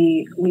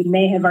 we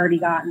may have already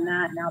gotten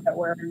that now that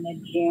we're in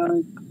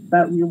mid-June,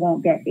 but we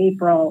won't get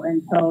April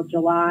until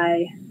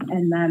July.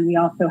 And then we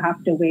also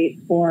have to wait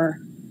for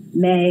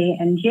May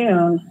and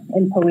June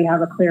until we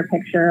have a clear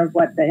picture of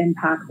what the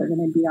impacts are going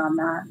to be on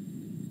that.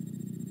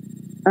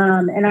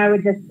 And I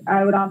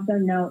would also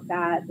note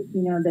that,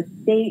 the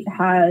state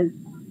has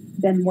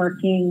been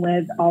working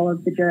with all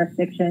of the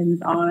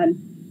jurisdictions on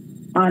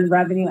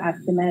revenue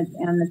estimates,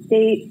 and the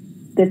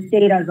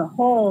state as a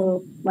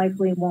whole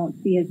likely won't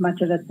see as much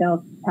of a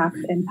sales tax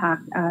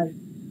impact as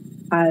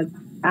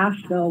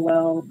Asheville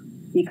will,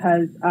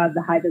 because of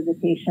the high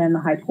visitation, the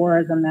high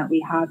tourism that we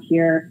have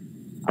here.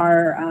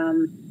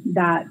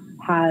 That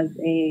has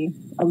a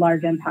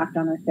large impact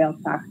on our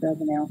sales tax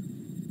revenue.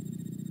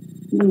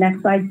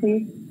 Next slide,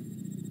 please.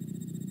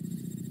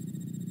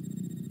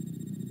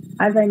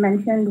 As I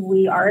mentioned,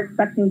 we are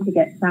expecting to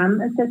get some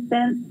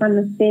assistance from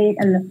the state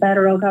and the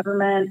federal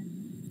government.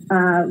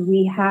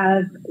 We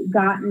have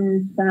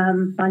gotten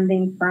some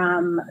funding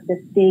from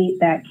the state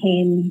that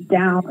came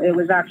down. It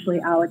was actually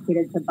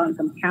allocated to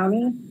Buncombe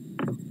County,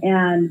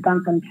 and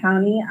Buncombe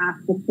County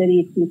asked the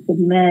city to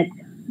submit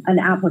an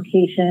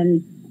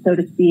application, so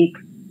to speak,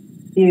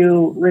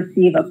 to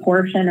receive a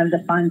portion of the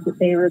funds that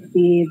they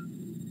received.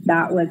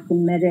 That was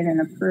submitted and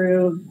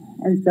approved.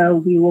 And so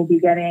we will be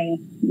getting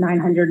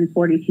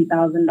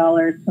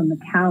 $942,000 from the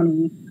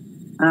county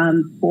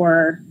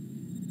for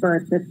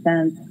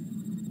assistance.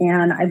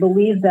 And I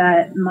believe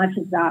that much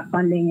of that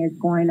funding is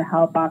going to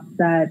help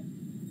offset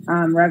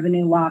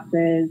revenue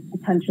losses,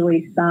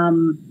 potentially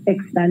some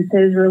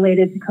expenses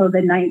related to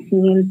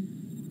COVID-19.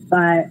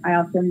 But I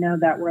also know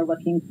that we're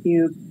looking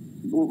to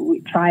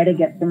try to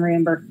get some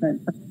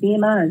reimbursement from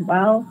FEMA as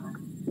well,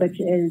 which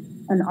is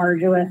an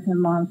arduous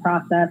and long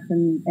process,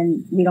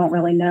 and we don't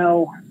really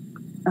know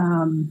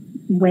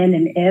when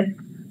and if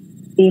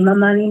FEMA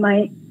money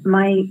might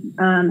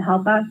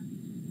help us,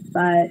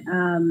 but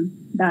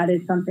that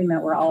is something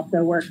that we're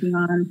also working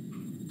on.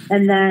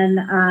 And then,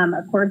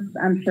 of course,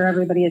 I'm sure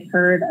everybody has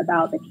heard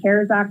about the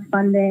CARES Act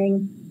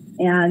funding,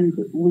 and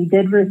we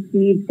did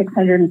receive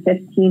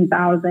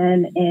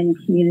 $615,000 in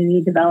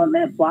community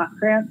development block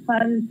grant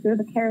funds through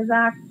the CARES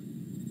Act,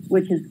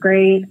 which is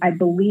great. I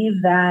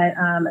believe that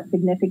a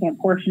significant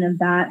portion of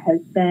that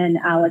has been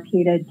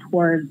allocated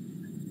towards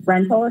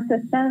rental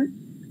assistance.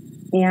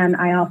 And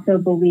I also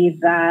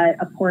believe that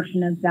a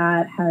portion of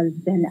that has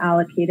been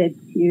allocated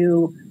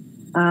to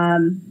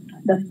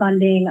the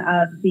funding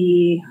of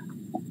the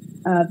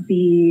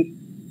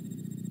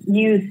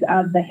use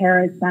of the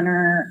Harris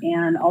Center,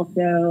 and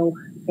also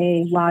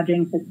a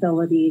lodging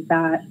facility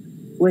that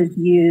was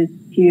used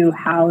to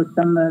house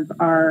some of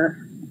our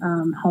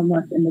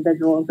homeless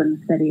individuals in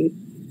the city.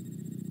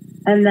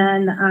 And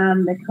then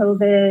the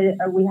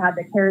COVID, we had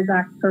the CARES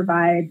Act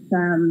provide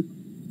some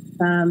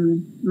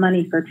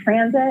money for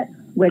transit,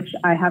 which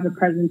I have a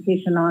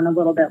presentation on a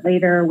little bit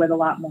later with a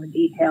lot more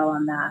detail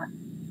on that.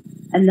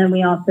 And then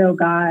we also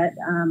got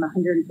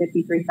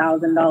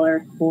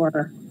 $153,000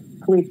 for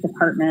police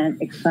department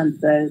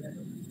expenses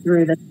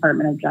through the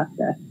Department of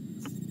Justice.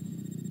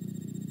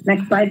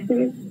 Next slide,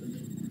 please.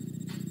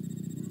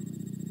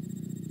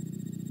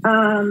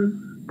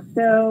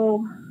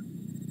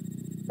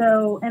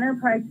 So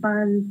enterprise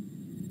funds,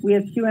 we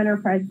have two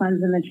enterprise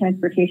funds in the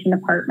transportation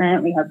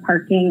department. We have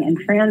parking and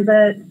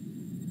transit.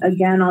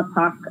 again, I'll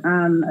talk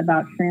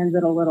about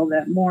transit a little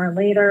bit more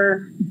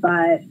later,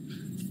 but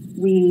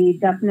we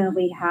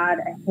definitely had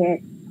a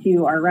hit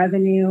to our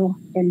revenue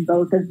in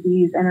both of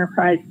these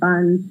enterprise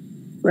funds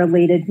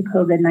related to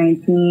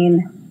COVID-19.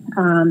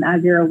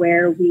 As you're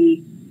aware,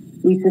 we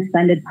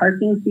suspended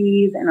parking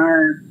fees in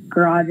our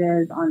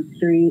garages on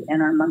street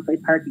and our monthly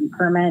parking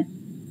permit.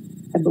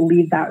 I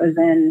believe that was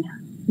in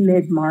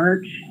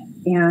mid-March.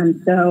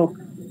 And so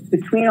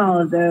between all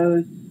of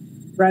those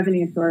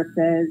revenue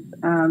sources,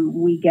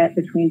 we get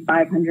between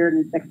 $500,000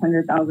 and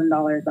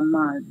 $600,000 a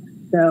month.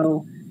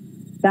 So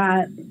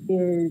that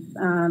is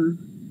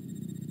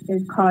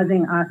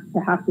causing us to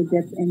have to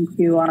dip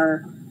into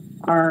our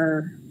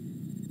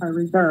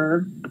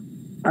reserves,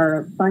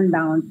 our fund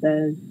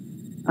balances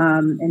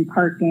in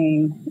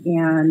parking,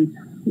 and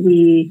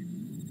we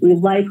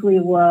likely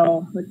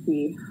will,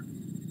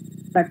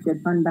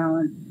 expected fund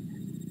balance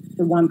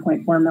to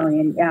 1.4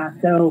 million. Yeah,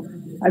 so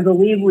I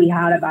believe we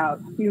had about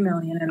 2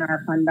 million in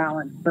our fund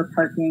balance for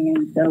parking,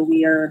 and so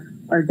we are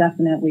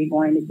definitely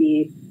going to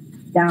be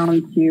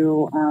down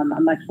to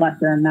a much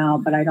lesser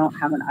amount, but I don't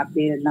have an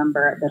updated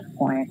number at this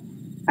point.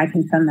 I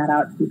can send that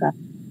out to you guys.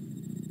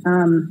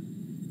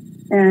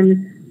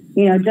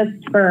 And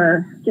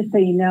just so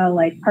you know,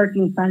 like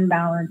parking fund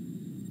balance,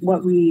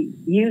 what we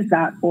use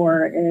that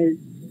for is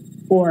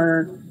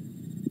for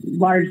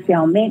large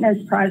scale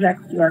maintenance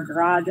projects to our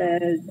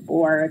garages,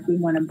 or if we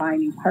want to buy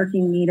new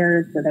parking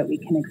meters so that we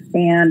can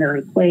expand or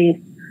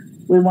replace,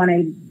 we want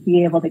to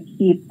be able to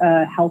keep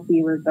a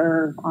healthy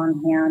reserve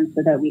on hand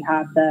so that we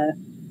have the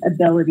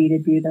ability to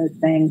do those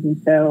things. And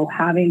so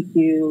having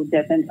to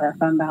dip into our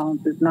fund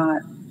balance is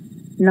not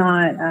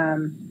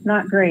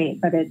great,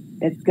 but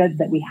it's good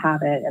that we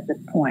have it at this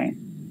point.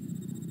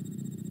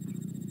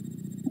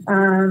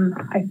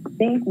 I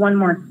think one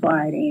more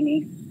slide,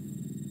 Amy.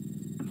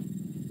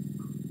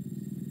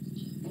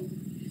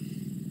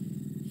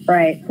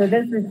 Right, so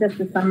this is just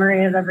a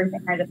summary of everything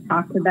I just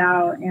talked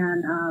about,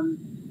 and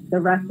the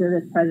rest of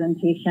this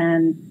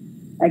presentation,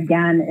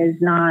 again,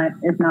 is not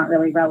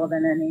really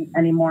relevant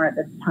anymore at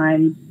this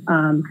time,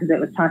 because it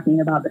was talking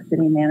about the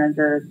city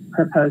manager's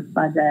proposed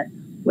budget,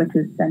 which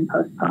has been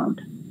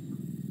postponed.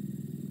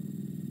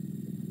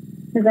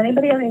 Does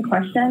anybody have any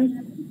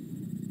questions?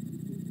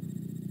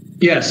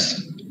 Yes,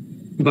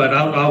 but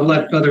I'll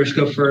let others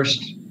go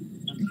first.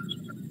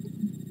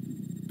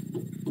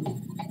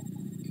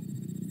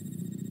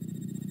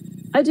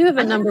 I do have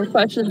a number of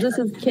questions. This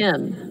is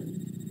Kim.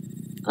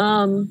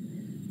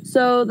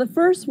 So the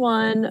first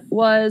one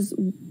was,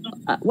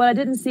 what I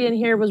didn't see in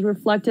here was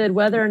reflected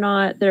whether or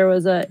not there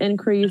was an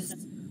increase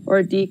or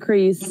a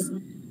decrease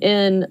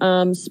in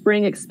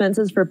spring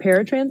expenses for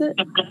paratransit.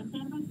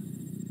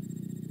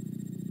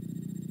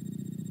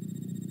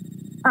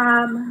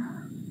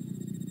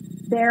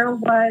 There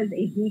was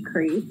a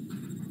decrease.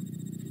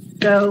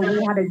 So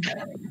we had a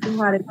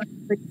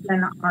decrease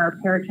in our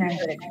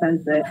paratransit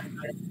expenses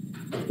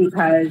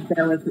because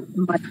there was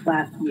much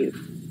less use.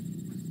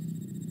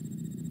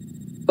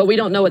 But we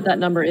don't know what that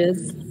number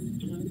is.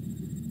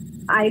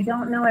 I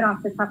don't know it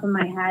off the top of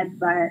my head,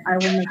 but I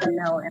will make a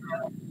note and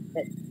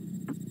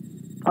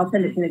I'll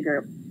send it to the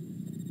group.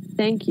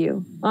 Thank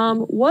you.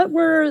 What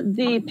were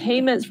the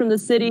payments from the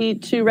city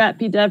to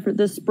RAPPDEV for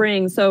this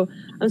spring? So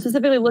I'm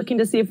specifically looking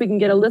to see if we can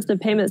get a list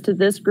of payments to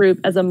this group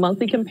as a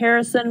monthly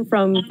comparison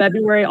from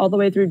February all the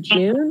way through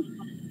June,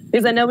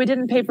 because I know we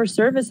didn't pay for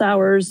service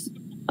hours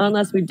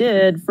unless we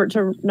did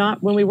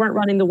when we weren't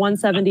running the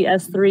 170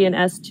 S3 and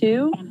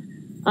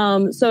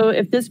S2. So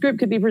if this group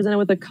could be presented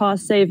with a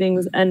cost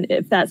savings, and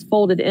if that's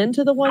folded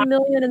into the 1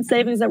 million in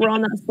savings that were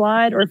on that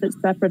slide, or if it's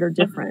separate or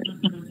different.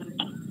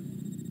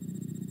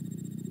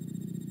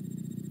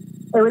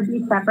 It would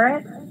be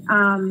separate.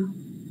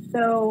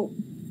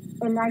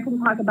 And I can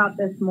talk about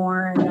this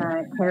more in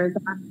the CARES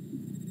Act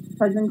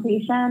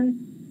presentation,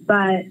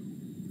 but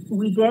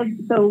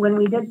when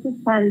we did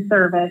suspend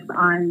service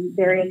on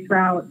various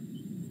routes,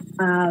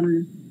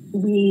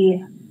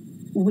 we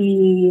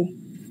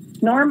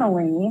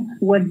normally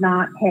would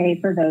not pay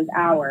for those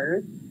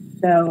hours.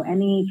 So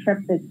any trip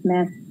that's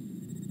missed,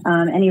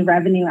 any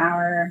revenue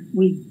hour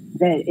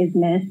that is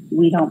missed,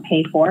 we don't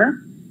pay for.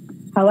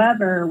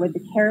 However, with the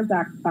CARES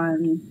Act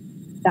funds,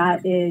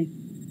 that's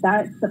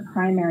the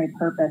primary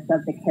purpose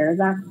of the CARES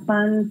Act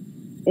funds,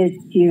 is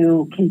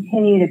to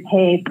continue to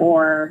pay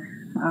for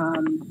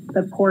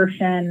the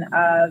portion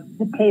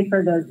to pay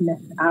for those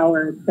missed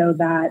hours, so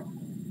that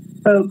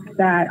folks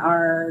that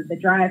are the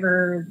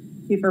drivers,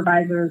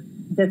 supervisors,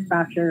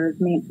 dispatchers,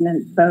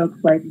 maintenance folks,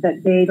 like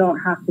that, they don't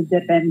have to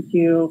dip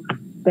into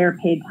their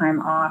paid time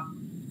off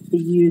to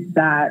use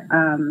that,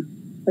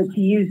 but to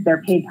use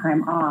their paid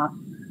time off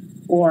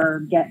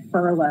or get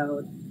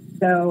furloughed.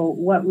 So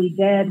what we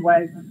did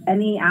was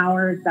any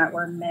hours that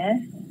were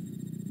missed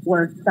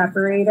were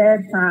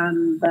separated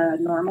from the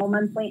normal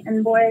monthly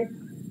invoice,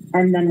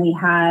 and then we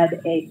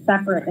had a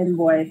separate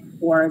invoice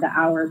for the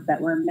hours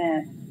that were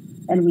missed.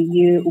 And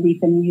we've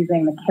been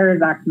using the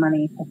CARES Act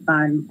money to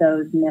fund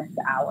those missed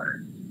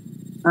hours.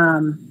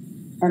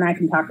 And I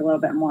can talk a little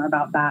bit more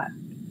about that.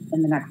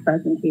 in the next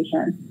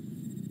presentation.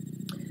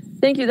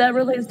 Thank you. That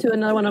relates to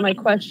another one of my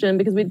questions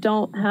because we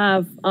don't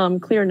have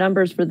clear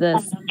numbers for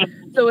this.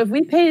 So if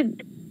we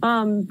paid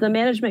the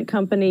management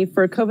company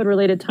for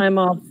COVID-related time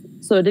off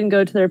so it didn't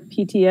go to their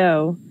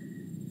PTO,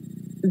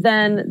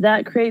 then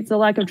that creates a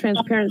lack of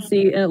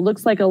transparency, and it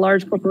looks like a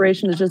large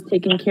corporation is just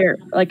taking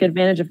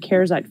advantage of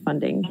CARES Act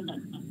funding.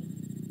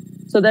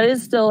 So that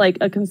is still like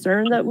a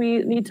concern that we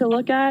need to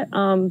look at.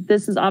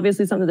 This is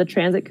obviously something the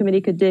Transit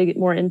Committee could dig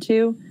more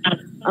into.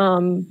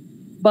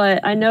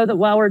 But I know that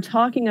while we're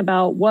talking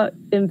about what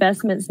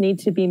investments need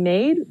to be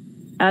made,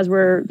 as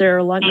there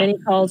are many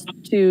calls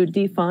to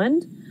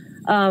defund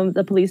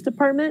the police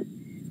department,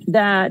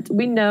 that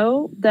we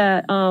know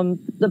that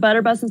the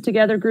Better Buses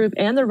Together group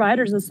and the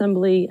Riders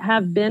Assembly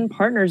have been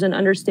partners in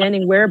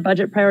understanding where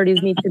budget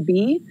priorities need to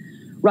be.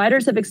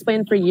 Riders have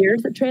explained for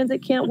years that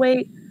transit can't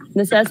wait.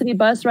 Necessity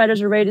bus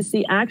riders are ready to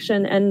see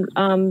action. And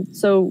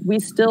so we're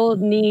still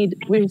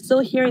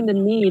hearing the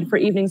need for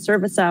evening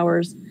service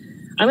hours.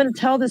 I'm going to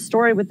tell this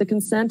story with the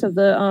consent of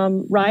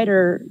the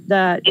rider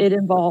that it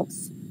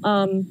involves.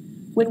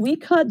 When we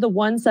cut the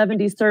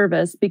 170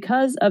 service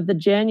because of the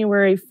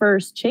January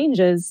 1st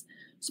changes,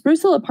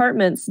 Spruce Hill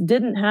Apartments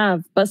didn't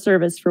have bus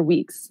service for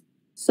weeks.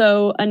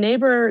 So a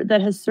neighbor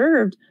that has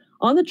served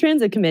on the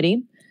transit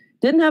committee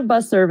didn't have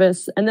bus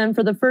service, and then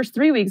for the first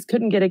 3 weeks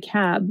couldn't get a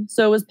cab.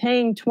 So was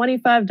paying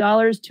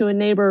 $25 to a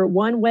neighbor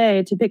one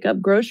way to pick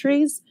up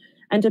groceries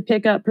and to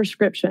pick up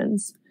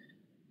prescriptions.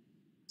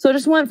 So I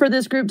just want for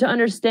this group to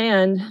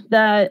understand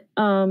that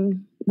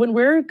when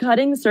we're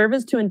cutting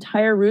service to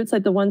entire routes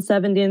like the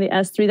 170 and the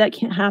S3, that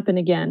can't happen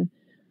again.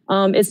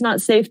 It's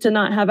not safe to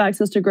not have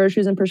access to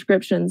groceries and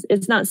prescriptions.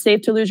 It's not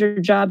safe to lose your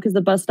job because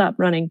the bus stopped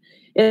running.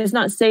 It's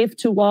not safe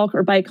to walk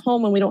or bike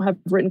home when we don't have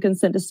written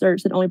consent to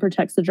search that only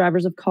protects the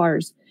drivers of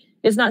cars.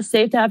 It's not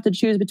safe to have to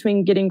choose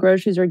between getting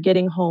groceries or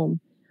getting home.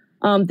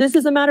 This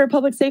is a matter of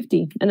public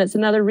safety, and it's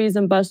another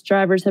reason bus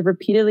drivers have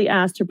repeatedly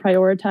asked to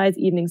prioritize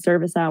evening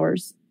service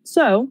hours.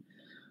 So,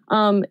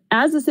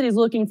 as the city is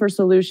looking for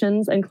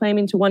solutions and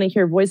claiming to want to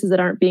hear voices that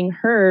aren't being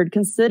heard,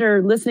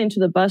 consider listening to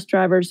the bus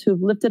drivers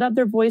who've lifted up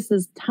their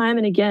voices time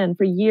and again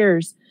for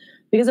years.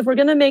 Because if we're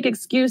going to make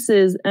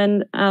excuses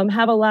and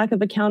have a lack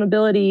of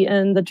accountability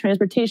in the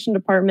transportation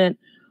department,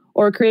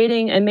 or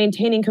creating and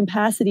maintaining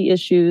capacity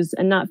issues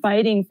and not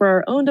fighting for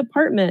our own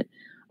department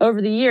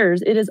over the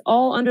years, it is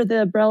all under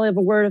the umbrella of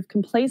a word of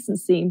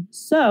complacency.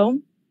 So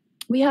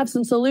we have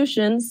some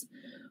solutions: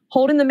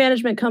 holding the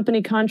management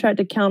company contract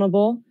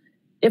accountable.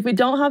 If we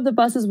don't have the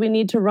buses, we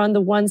need to run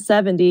the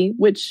 170,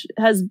 which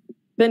has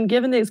been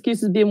given the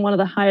excuse of being one of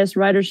the highest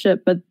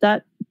ridership, but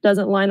that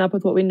doesn't line up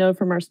with what we know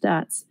from our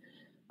stats.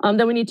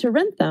 Then we need to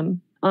rent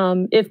them.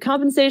 If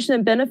compensation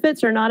and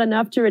benefits are not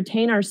enough to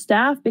retain our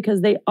staff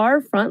because they are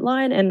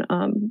frontline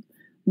and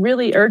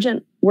really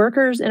urgent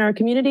workers in our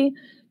community,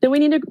 then we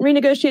need to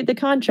renegotiate the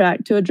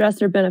contract to address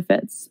their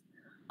benefits.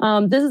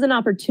 This is an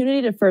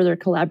opportunity to further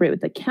collaborate with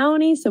the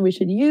county, so we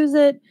should use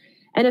it.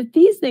 And if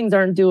these things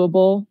aren't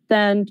doable,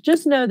 then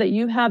just know that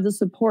you have the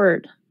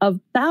support of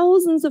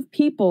thousands of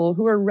people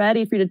who are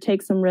ready for you to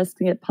take some risks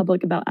and get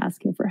public about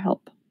asking for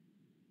help.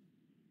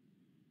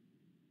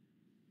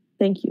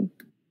 Thank you.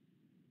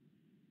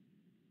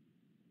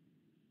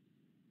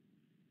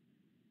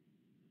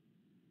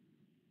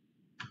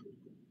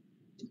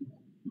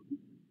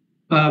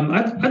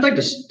 I'd like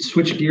to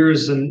switch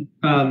gears and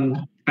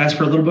ask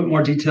for a little bit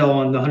more detail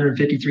on the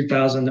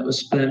 $153,000 that was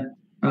spent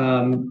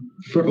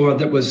or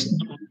that was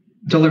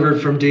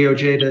delivered from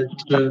DOJ to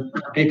the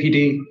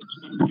APD.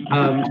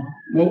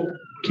 Well,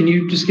 can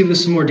you just give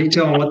us some more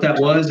detail on what that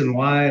was and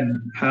why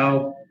and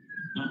how?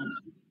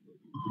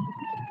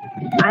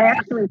 I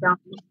actually don't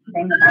know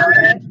anything about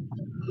it.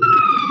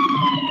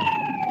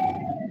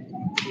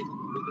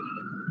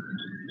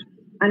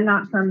 I'm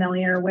not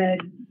familiar with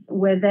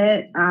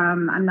it.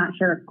 I'm not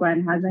sure if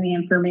Gwen has any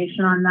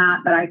information on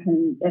that, but I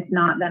can, if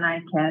not, then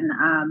I can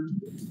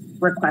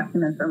request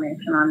some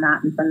information on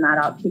that and send that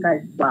out to you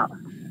guys as well.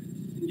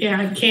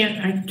 Yeah, I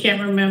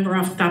can't remember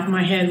off the top of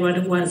my head what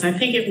it was. I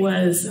think it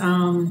was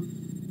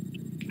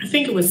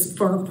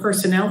for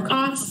personnel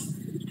costs.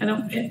 I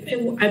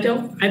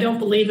don't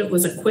believe it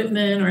was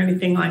equipment or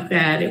anything like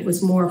that. It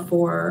was more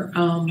for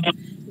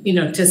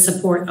to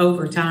support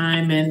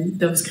overtime and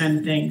those kind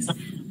of things.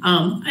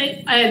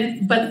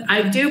 But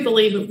I do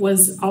believe it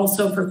was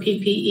also for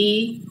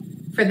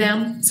PPE for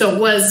them. So it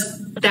was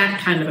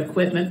that kind of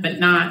equipment, but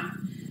not,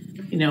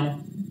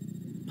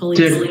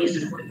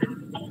 police.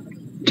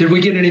 Did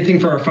we get anything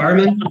for our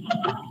firemen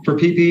for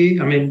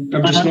PPE? I mean,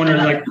 I'm just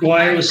wondering,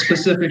 why it was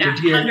specific to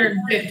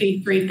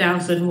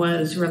 $153,000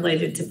 was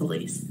related to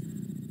police.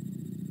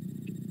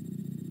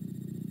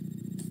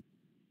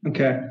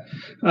 Okay.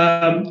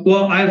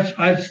 Well,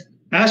 I've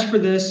asked for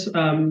this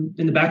in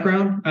the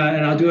background,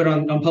 and I'll do it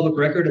on public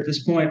record at this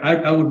point.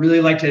 I would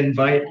really like to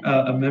invite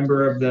a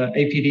member of the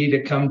APD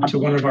to come to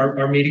one of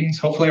our meetings,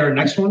 hopefully our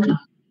next one.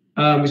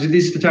 So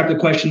these are the type of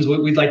questions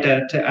we'd like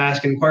to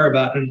ask and inquire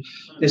about. And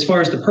as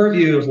far as the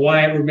purview of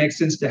why it would make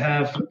sense to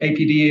have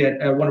APD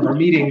at one of our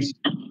meetings,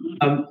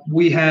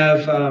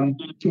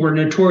 we're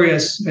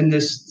notorious in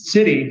this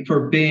city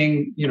for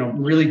being,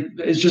 really,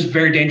 it's just a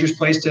very dangerous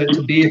place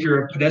to be if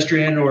you're a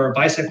pedestrian or a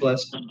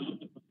bicyclist.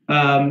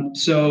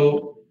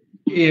 So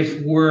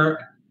if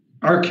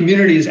our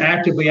community is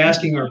actively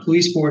asking our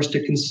police force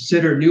to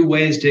consider new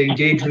ways to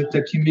engage with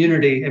the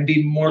community and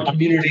be more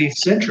community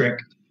centric,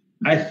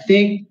 I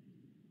think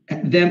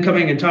them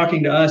coming and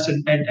talking to us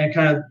and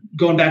kind of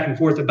going back and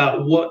forth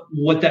about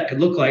what that could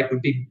look like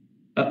would be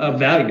of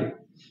value.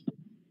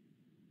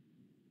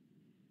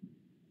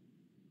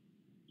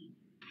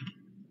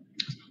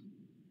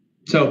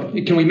 So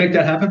can we make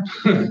that happen?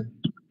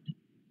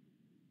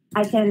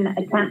 I can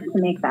attempt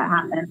to make that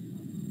happen.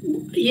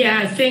 Yeah,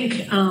 I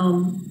think,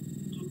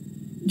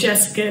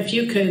 Jessica, if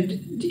you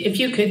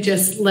could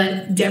just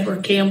let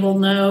Deborah Campbell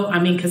know,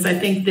 because I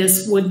think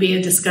this would be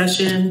a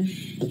discussion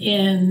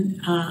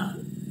in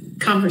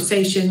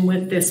conversation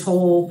with this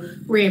whole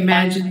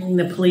reimagining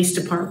the police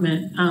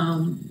department,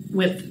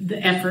 with the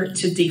effort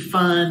to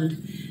defund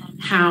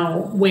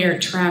where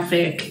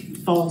traffic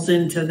falls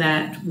into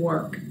that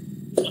work.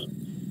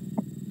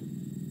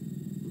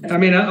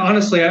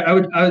 Honestly,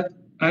 I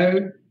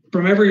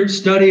from every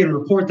study and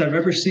report that I've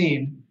ever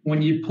seen,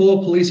 when you pull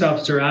a police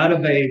officer out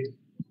of a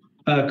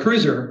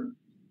cruiser,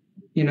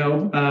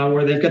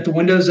 where they've got the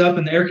windows up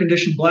and the air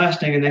conditioned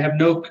blasting and they have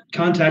no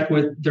contact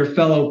with their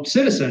fellow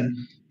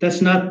citizen,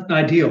 that's not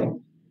ideal.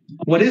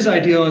 What is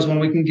ideal is when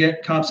we can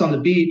get cops on the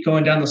beat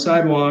going down the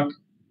sidewalk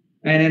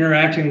and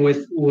interacting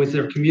with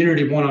their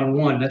community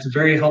one-on-one. That's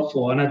very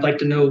helpful. And I'd like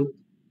to know,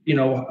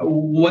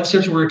 what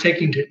steps we're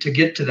taking to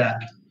get to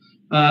that.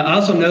 I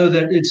also know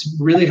that it's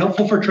really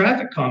helpful for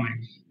traffic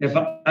calming. And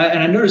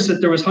I noticed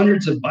that there was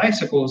hundreds of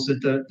bicycles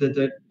that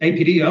the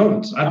APD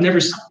owns. I've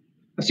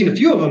seen a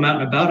few of them out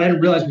and about. I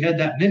didn't realize we had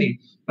that many.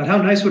 But how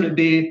nice would it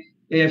be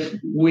if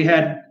we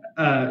had,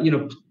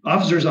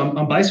 officers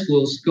on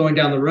bicycles going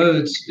down the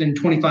roads in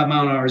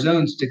 25-mile-an-hour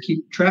zones to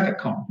keep traffic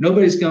calm?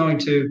 Nobody's going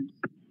to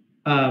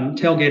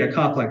tailgate a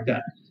cop like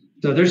that.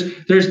 So there's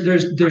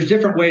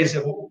different ways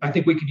that I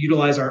think we could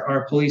utilize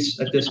our police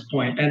at this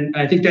point, and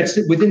I think that's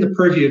within the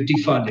purview of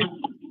defunding.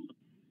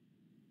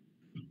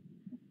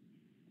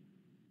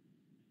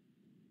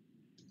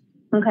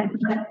 Okay.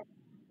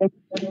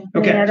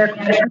 Okay. Any other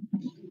questions?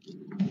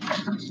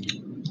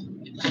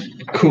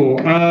 Cool.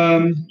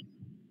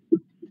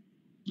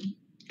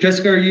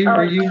 Jessica,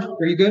 are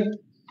you good?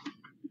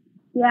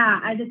 Yeah,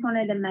 I just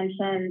wanted to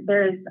mention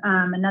there's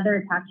another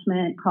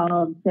attachment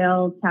called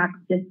sales tax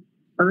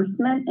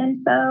disbursement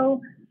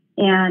info,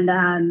 and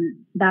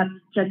that's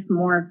just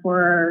more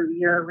for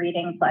your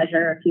reading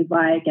pleasure if you'd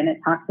like, and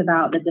it talks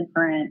about the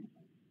different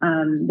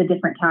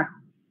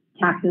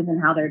taxes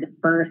and how they're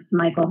dispersed.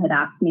 Michael had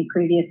asked me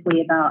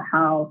previously about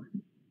how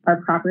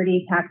our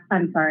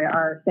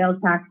our sales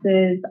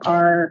taxes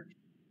are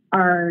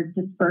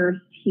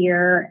dispersed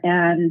here,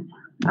 and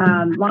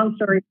long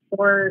story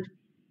short,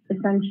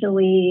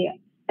 essentially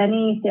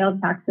any sales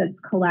tax that's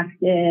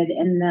collected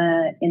in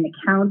the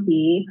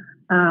county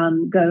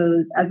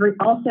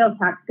all sales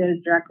tax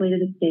goes directly to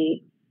the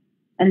state,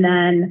 and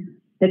then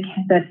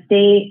the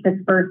state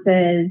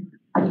disperses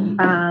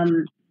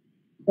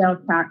sales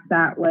tax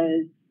that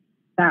was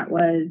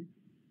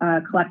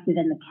collected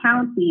in the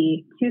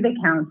county to the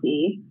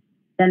county.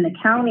 Then the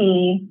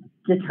county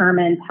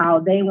determines how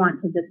they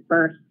want to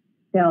disperse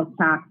sales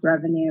tax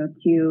revenue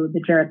to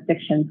the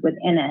jurisdictions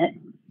within it.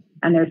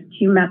 And there's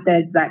two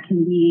methods that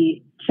can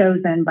be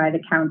chosen by the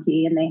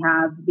county, and they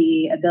have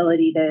the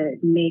ability to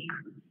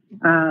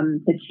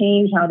to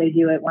change how they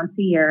do it once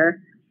a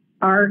year.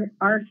 Our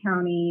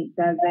county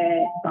does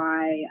it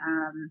by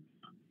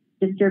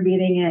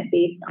distributing it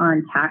based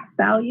on tax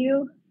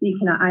value. You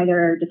can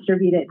either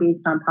distribute it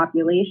based on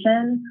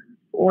population,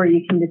 or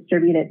you can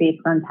distribute it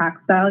based on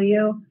tax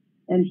value.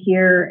 And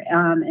here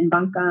in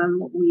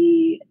Buncombe,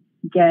 we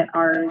get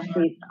ours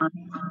based on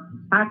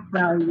tax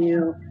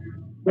value,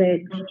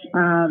 which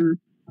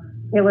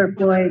Taylor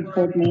Floyd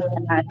told me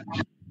that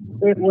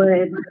it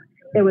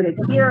would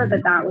appear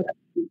that would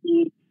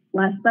be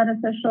less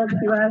beneficial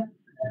to us,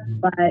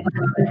 but I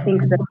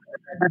think that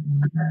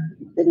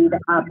to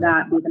have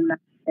that be the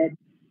method,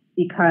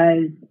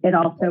 because it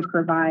also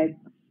provides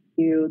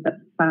to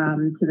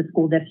the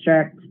school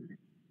district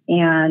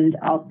and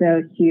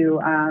also to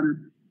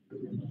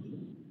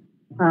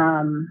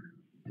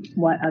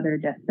what other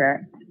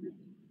district?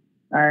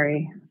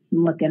 Sorry,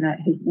 I'm looking at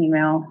his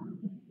email.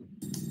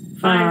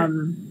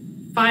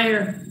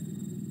 Fire,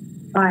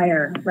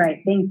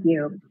 right, thank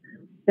you.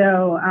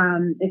 So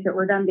if it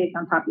were done based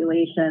on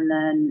population,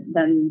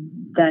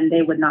 then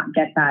they would not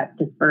get that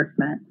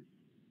disbursement.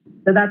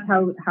 So that's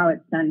how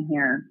it's done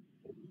here.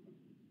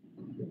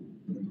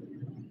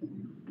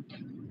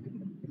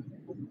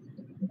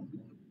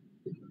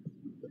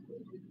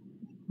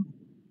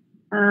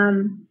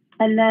 And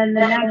then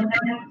the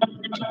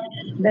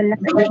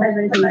next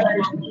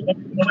presentation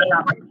is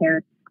about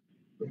repairs.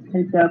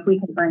 And so if we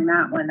could bring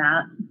that one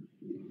up.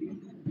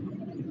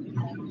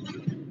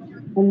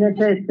 And this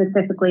is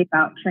specifically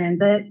about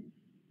transit,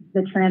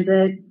 the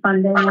transit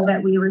funding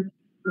that we received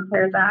from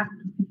CARES Act.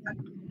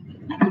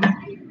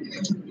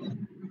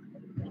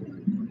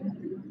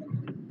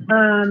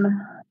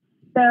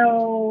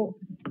 So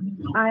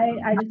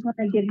I just want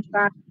to give you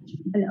guys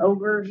an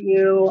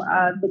overview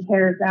of the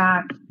CARES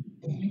Act,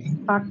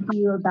 talk to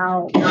you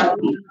about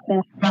what we've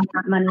spent on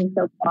that money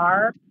so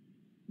far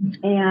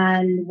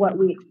and what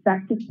we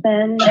expect to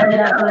spend on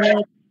that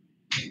money.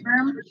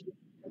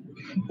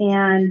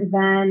 And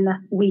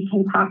then we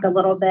can talk a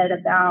little bit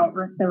about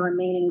the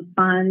remaining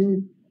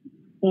funds.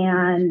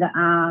 And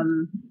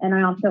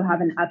I also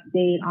have an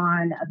update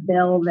on a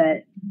bill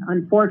that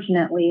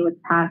unfortunately was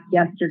passed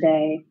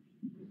yesterday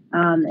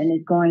and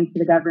is going to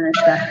the governor's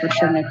desk for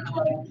signature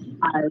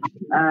as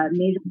a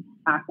major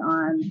impact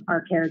on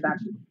our CARES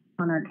Act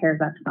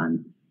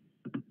funds.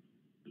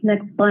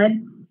 Next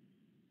slide.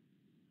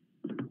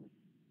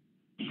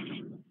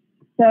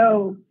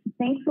 So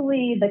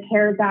thankfully, the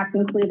CARES Act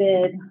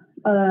included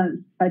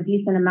a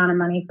decent amount of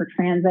money for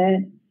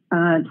transit,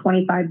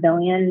 $25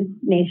 billion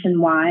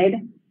nationwide,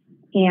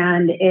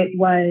 and it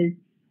was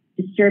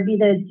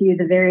distributed to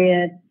the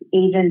various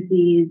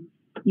agencies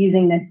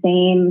using the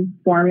same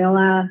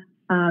formula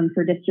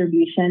for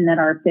distribution that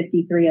our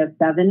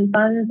 5307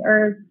 funds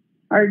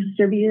are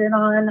distributed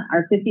on.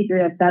 Our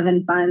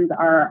 5307 funds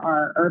are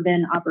our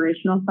urban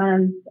operational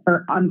funds,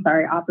 or I'm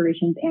sorry,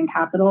 operations and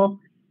capital.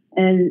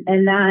 And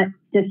that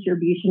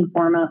distribution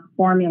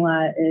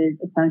formula is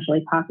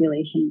essentially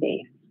population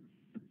based.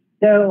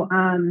 So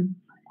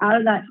out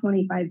of that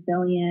 25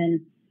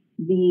 billion,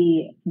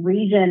 the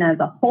region as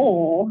a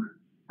whole,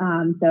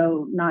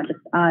 so not just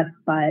us,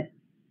 but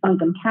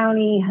Buncombe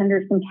County,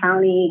 Henderson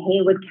County,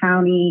 Haywood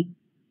County,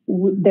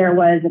 there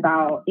was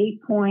about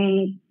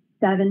 $8.7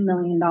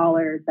 million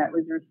that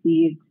was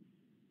received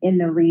in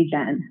the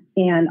region.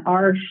 And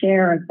our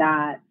share of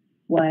that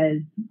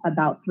was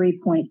about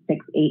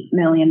 $3.68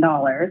 million.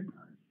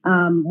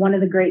 One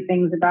of the great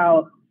things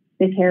about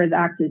the CARES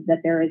Act is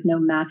that there is no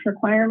match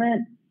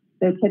requirement.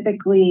 So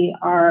typically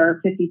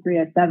our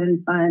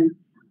 5307 funds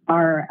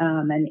are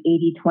an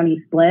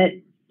 80-20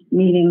 split,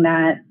 meaning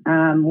that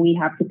we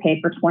have to pay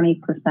for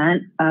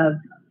 20%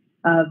 of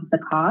the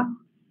cost.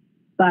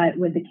 But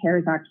with the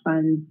CARES Act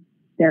funds,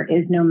 there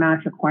is no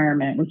match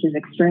requirement, which is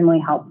extremely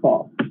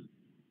helpful.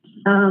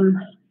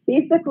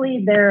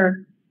 Basically,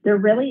 there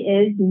really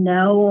is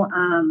no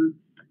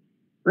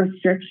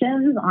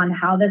restrictions on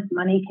how this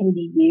money can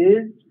be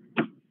used,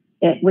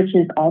 which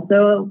is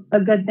also a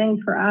good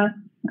thing for us.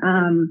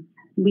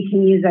 We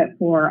can use it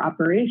for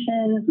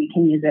operations. We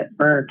can use it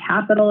for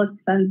capital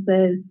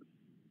expenses.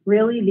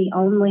 Really, the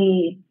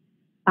only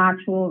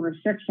actual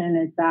restriction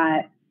is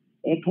that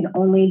it can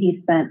only be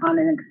spent on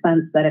an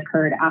expense that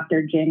occurred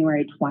after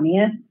January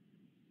 20th.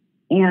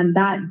 And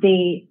that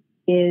date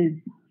is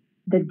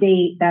the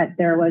date that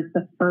there was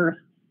the first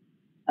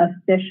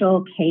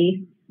official case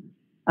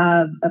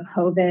of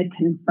COVID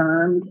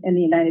confirmed in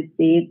the United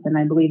States, and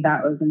I believe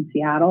that was in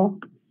Seattle.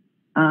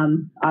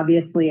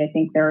 Obviously, I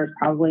think there was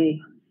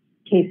probably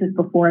cases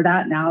before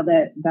that now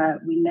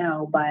that we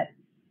know, but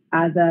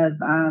as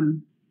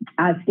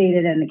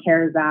stated in the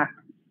CARES Act,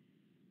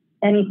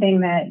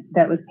 anything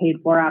that was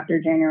paid for after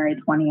January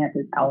 20th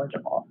is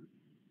eligible.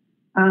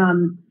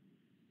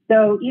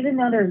 So even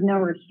though there's no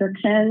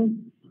restrictions,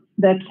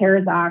 the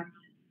CARES Act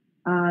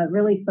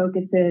really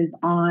focuses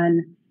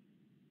on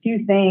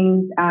two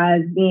things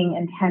as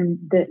being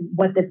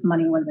what this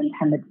money was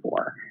intended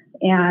for.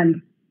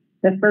 And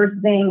the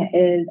first thing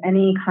is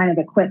any kind of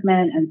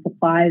equipment and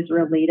supplies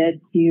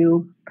related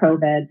to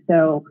COVID.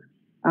 So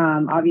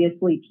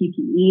obviously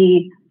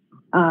PPE,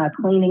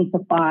 cleaning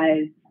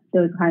supplies,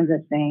 those kinds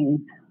of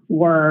things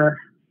were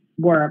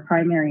a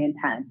primary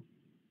intent.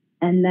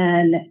 And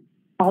then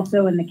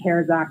also in the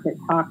CARES Act, it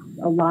talks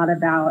a lot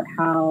about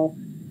how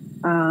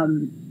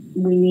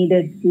we need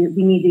to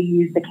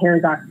use the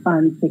CARES Act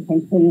funds to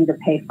continue to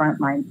pay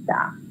frontline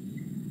staff.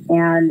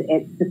 And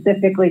it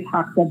specifically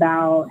talks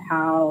about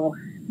how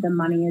the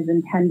money is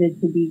intended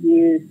to be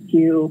used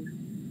to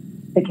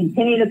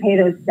continue to pay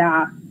those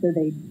staff so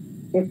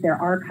if there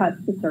are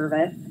cuts to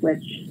service,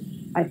 which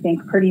I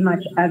think pretty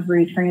much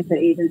every transit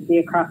agency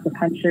across the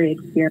country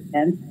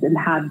experienced and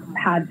had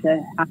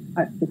to have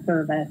cuts to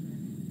service,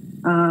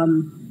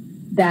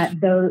 that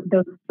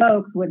those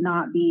folks would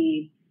not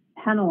be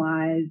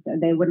penalized.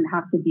 They wouldn't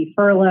have to be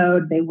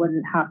furloughed. They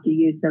wouldn't have to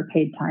use their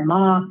paid time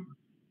off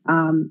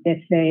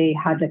if they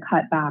had to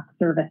cut back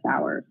service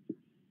hours.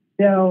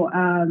 So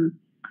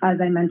as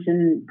I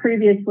mentioned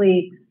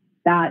previously,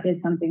 that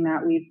is something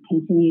that we've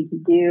continued to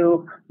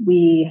do.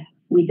 We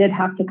did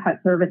have to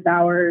cut service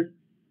hours,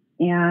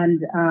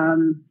 and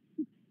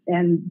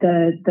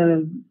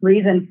the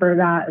reason for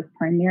that is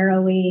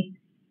primarily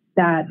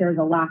that there's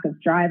a lack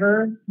of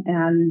drivers,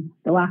 and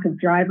the lack of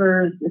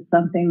drivers is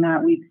something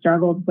that we've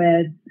struggled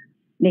with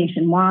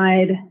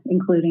nationwide,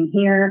 including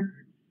here.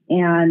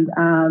 And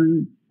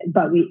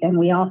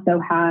we also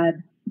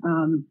had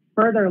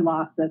further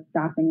loss of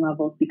staffing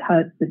levels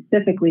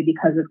specifically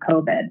because of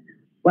COVID,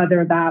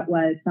 whether that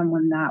was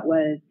someone that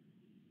was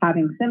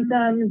having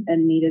symptoms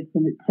and needed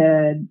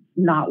to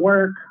not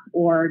work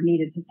or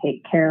needed to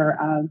take care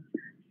of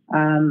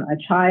a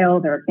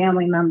child or a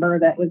family member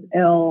that was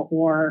ill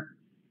or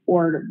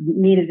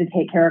needed to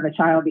take care of a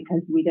child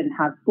because we didn't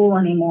have school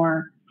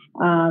anymore.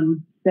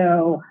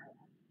 So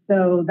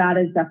that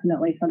is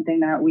definitely something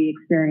that we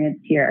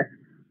experienced here.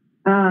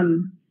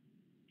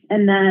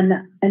 And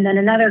then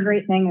another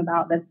great thing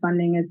about this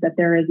funding is that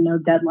there is no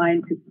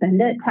deadline to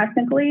spend it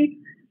technically,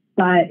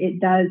 but it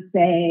does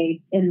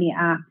say in the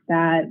act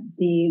that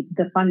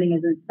the funding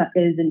is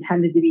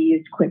intended to be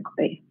used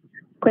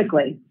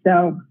quickly.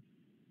 So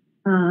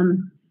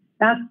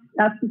that's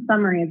the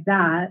summary of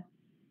that.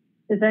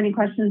 Is there any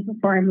questions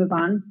before I move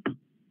on?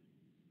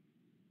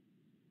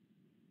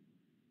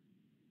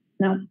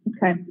 No?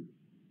 Okay.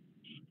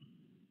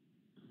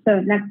 So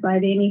next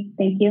slide, Amy.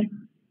 Thank you.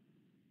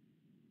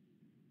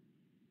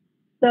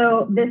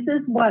 So this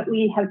is what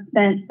we have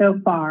spent so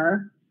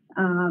far.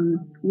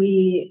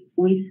 We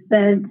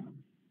spent,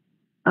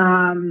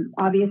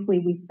 obviously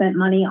we spent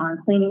money on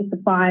cleaning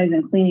supplies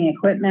and cleaning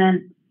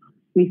equipment.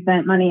 We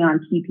spent money on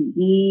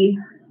PPE,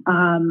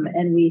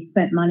 and we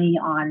spent money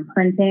on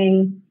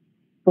printing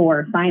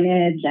for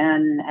signage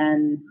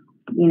and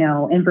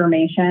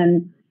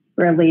information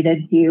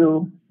related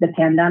to the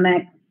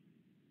pandemic.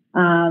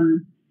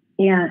 And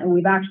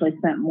we've actually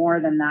spent more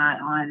than that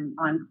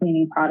on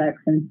cleaning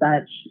products and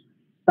such.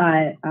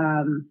 But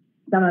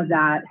some of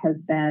that has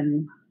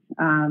been,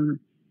 some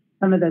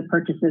of those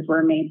purchases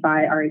were made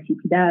by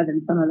RATP Dev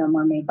and some of them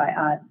were made by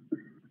us.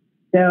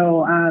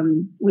 So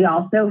we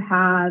also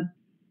have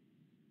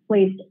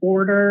placed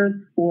orders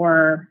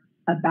for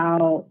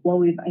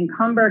we've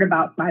encumbered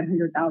about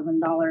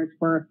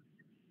 $500,000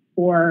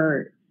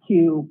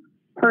 to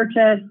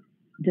purchase,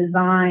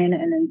 design,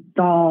 and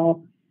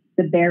install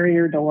the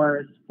barrier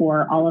doors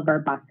for all of our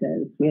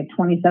buses. We have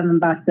 27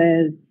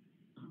 buses,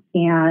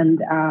 and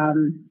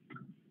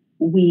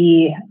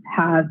we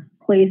have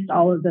placed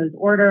all of those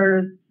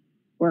orders.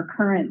 We're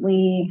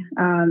currently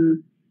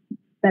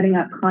setting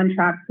up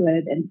contracts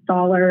with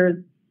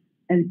installers.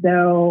 And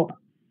so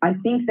I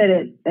think that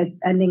it's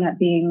ending up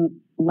being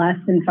less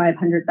than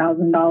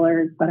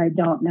 $500,000, but I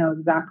don't know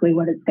exactly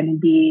what it's going to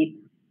be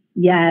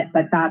yet.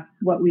 But that's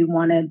what we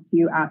wanted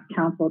to ask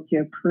council to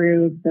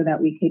approve so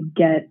that we could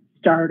get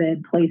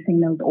started placing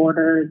those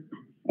orders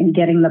and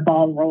getting the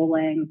ball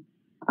rolling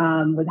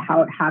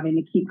without having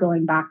to keep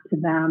going back to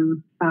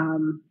them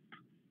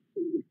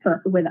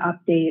with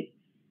updates.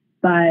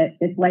 But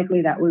it's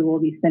likely that we will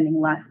be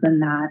spending less than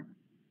that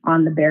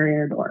on the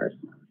barrier doors.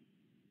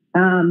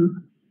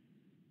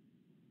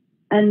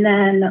 And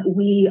then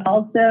we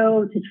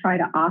also, to try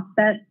to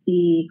offset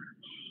the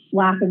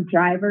lack of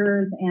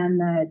drivers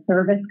and the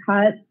service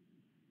cuts,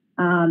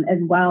 as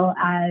well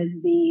as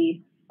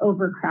the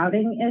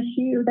overcrowding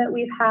issue that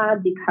we've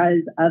had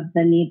because of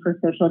the need for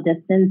social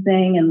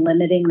distancing and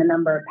limiting the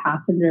number of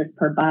passengers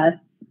per bus,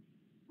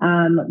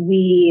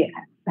 we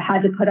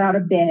had to put out a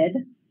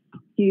bid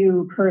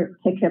to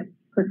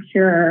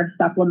procure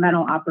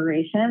supplemental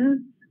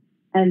operations.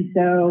 And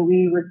so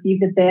we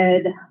received a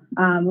bid.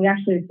 We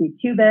actually received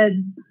two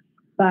bids,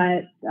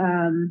 but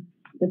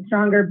the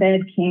stronger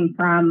bid came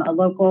from a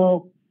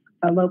local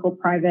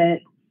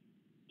private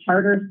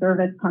charter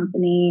service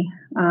company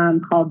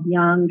called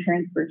Young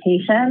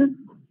Transportation.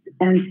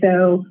 And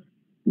so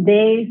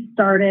they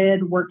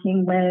started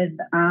working with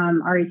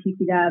RATP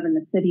Dev and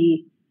the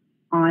city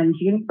on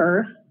June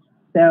 1st.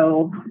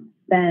 So it's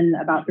been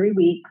about 3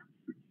 weeks.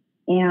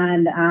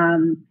 And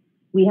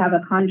we have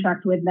a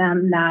contract with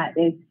them that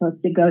is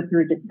supposed to go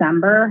through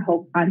December.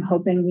 I'm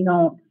hoping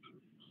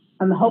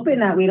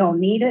that we don't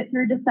need it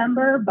through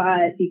December,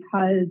 but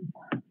because,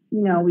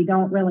 we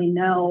don't really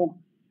know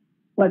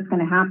what's going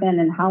to happen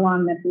and how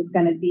long this is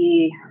going to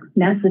be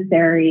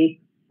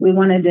necessary, we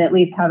wanted to at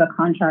least have a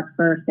contract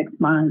for 6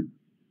 months.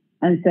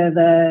 And so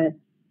the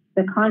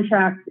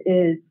contract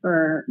is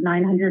for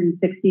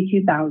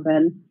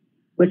 $962,000,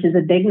 which is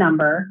a big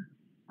number.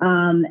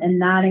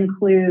 And that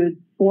includes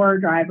 4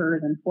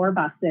 drivers and 4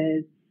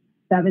 buses,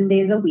 7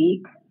 days a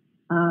week.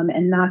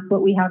 And that's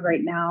what we have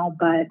right now.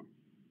 But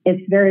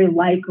it's very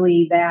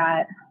likely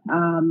that,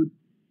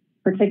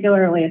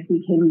 particularly if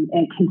we can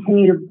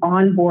continue to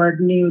onboard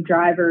new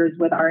drivers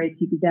with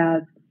RATP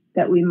Dev,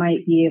 that we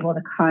might be able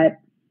to cut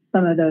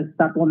some of those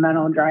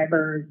supplemental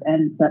drivers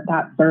and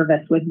that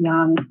service with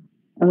Young.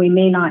 And we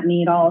may not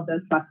need all of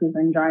those buses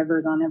and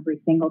drivers on every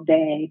single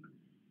day.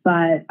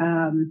 But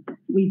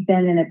we've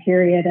been in a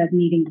period of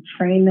needing to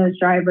train those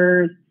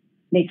drivers,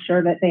 make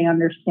sure that they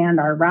understand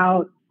our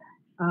routes,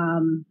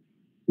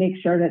 make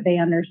sure that they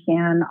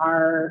understand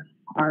our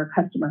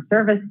customer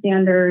service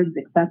standards,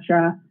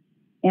 etc.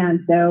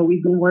 And so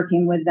we've been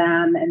working with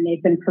them, and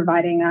they've been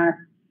providing us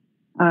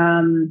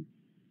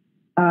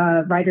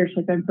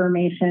ridership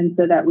information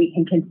so that we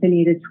can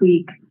continue to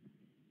tweak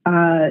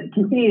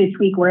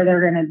where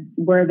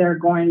they're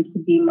going to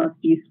be most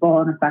useful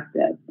and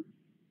effective.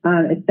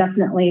 It's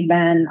definitely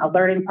been a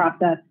learning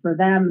process for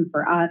them,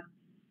 for us,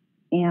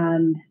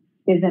 and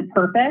isn't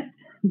perfect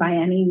by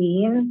any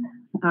means.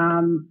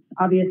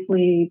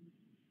 Obviously,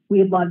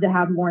 we'd love to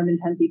have more than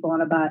 10 people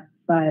on a bus,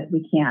 but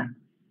we can't.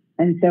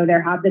 And so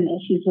there have been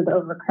issues with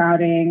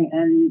overcrowding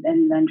and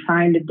then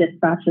trying to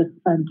dispatch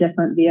a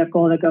different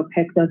vehicle to go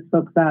pick those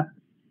folks up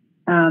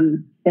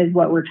is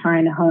what we're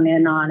trying to hone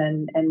in on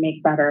and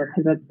make better,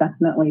 because it's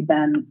definitely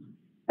been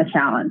a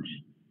challenge.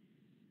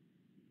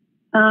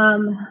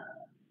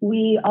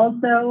 We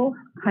also,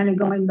 kind of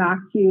going back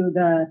to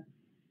the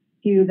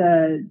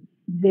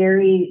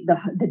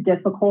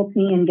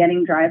difficulty in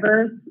getting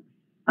drivers,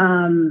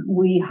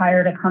 we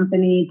hired a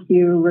company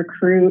to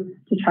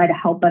try to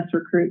help us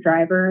recruit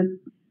drivers.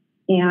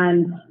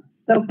 And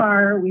so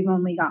far, we've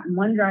only gotten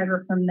one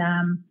driver from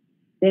them.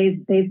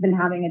 They've been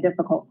having a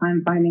difficult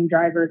time finding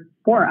drivers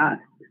for us.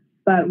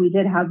 But we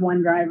did have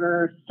one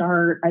driver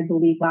start, I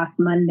believe, last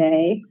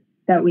Monday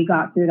that we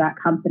got through that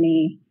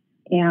company.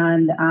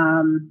 And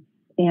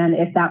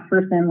if that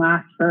person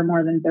lasts for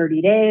more than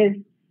 30 days,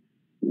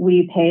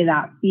 we pay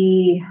that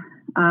fee.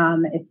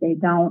 If they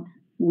don't,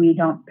 we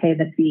don't pay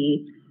the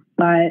fee.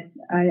 But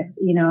I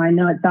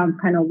know it sounds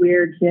kind of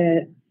weird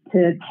to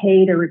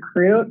pay to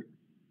recruit,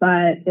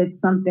 but it's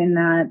something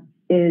that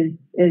is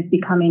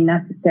becoming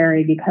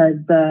necessary because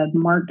the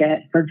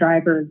market for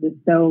drivers is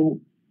so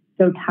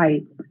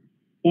tight.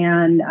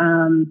 And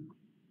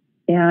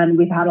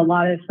we've had a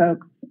lot of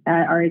folks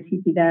at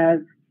RATC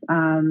Dev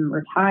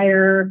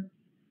retire,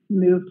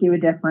 move to a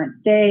different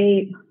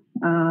state.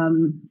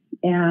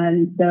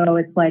 And so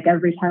it's like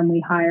every time we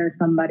hire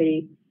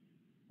somebody,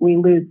 we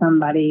lose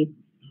somebody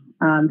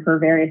for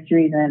various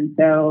reasons.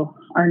 So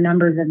our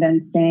numbers have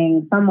been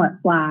staying somewhat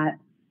flat,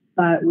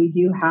 but we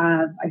do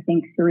have, I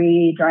think,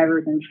 3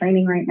 drivers in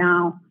training right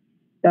now.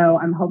 So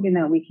I'm hoping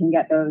that we can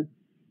get those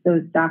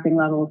staffing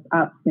levels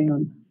up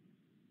soon.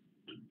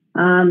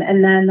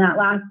 And then that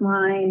last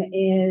line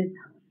is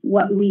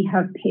what we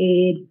have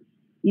paid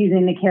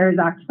using the CARES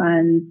Act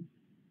funds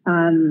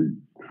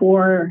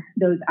for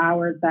those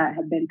hours that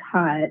have been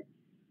cut.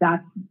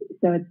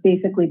 So it's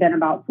basically been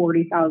about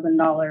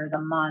 $40,000 a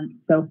month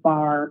so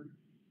far,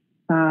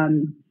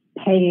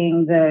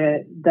 paying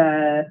the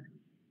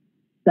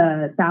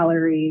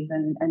salaries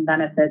and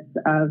benefits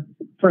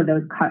for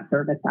those cut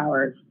service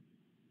hours.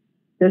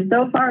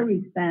 So far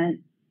we've spent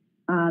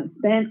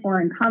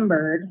or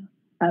encumbered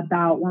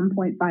about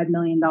 $1.5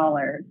 million.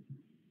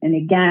 And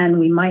again,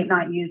 we might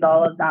not use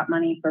all of that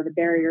money for the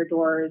barrier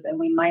doors, and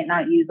we might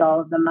not use all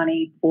of the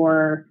money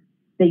for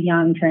the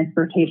young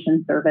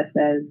transportation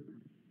services,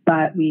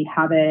 but we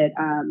have it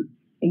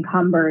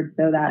encumbered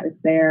so that it's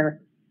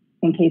there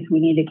in case we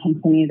need to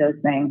continue those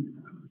things.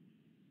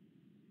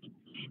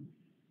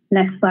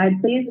 Next slide,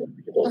 please.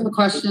 I have a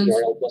question.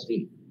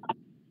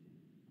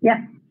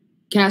 Yeah.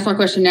 Can I ask my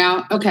question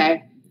now?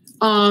 Okay.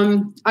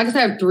 I guess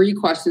I have 3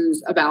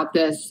 questions about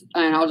this,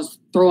 and I'll just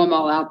throw them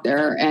all out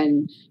there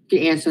and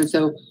get answers.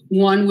 So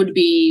one would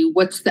be,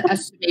 what's the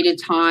estimated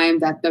time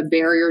that the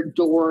barrier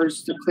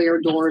doors, the clear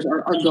doors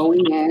are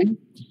going in?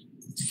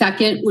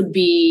 Second would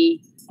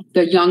be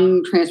the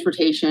young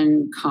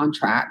transportation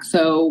contract.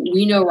 So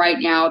we know right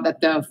now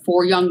that the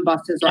 4 young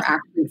buses are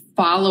actually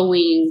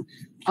following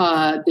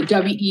the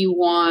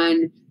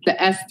WE1, the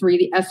S3,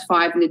 the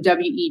S5, and the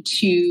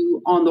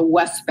WE2 on the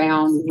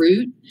westbound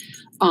route.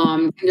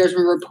 And there's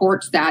been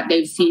reports that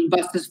they've seen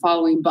buses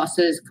following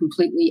buses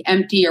completely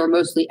empty or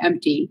mostly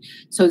empty.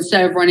 So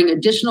instead of running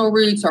additional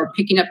routes or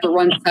picking up the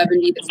Run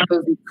 70 that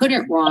supposedly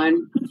couldn't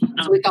run,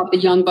 so we thought the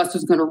young bus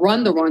was going to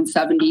run the Run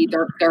 70.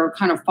 They're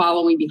kind of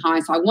following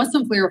behind. So I want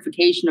some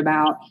clarification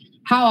about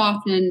how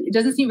often. It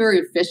doesn't seem very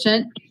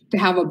efficient to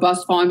have a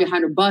bus falling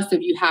behind a bus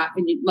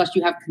unless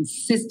you have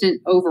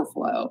consistent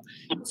overflow.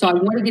 So I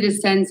want to get a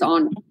sense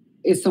on,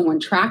 is someone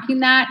tracking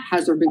that?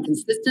 Has there been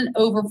consistent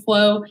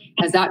overflow?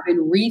 Has that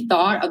been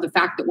rethought of the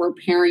fact that we're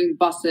pairing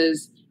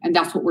buses, and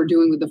that's what we're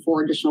doing with the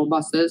 4 additional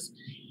buses?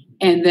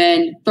 And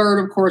then third,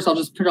 of course, I'll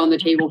just put it on the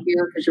table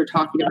here because you're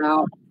talking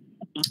about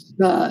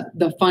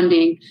the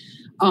funding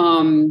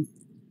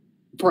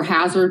for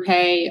hazard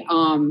pay.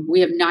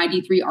 We have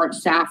 93 art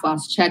staff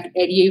last check.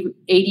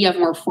 80 of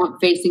them are front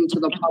facing to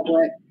the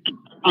public.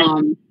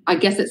 I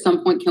guess at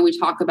some point, can we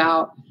talk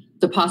about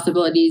the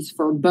possibilities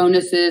for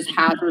bonuses,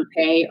 hazard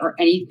pay, or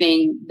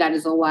anything that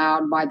is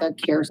allowed by the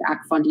CARES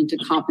Act funding to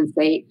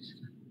compensate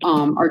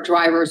our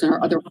drivers and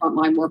our other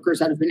frontline workers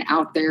that have been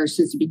out there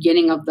since the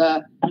beginning of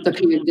the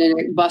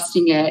pandemic,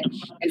 busting it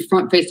and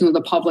front-facing with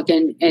the public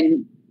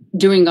and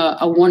doing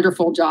a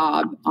wonderful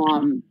job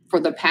for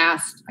the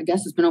past, I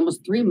guess it's been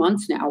almost 3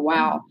 months now,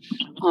 wow,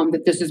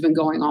 that this has been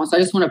going on. So I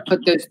just want to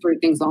put those 3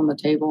 things on the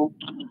table.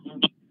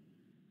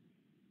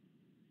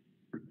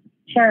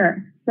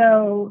 Sure.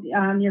 So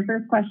your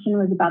first question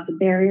was about the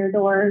barrier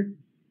doors.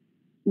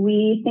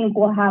 We think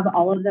we'll have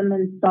all of them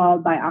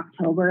installed by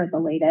October at the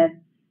latest.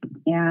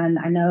 And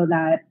I know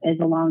that is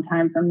a long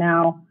time from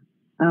now.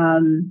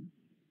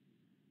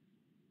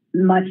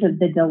 Much of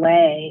the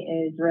delay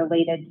is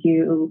related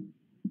to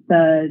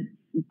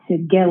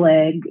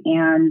Gillig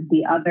and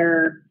the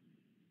other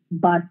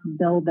bus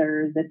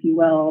builders, if you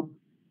will,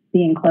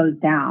 being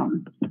closed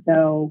down.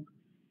 So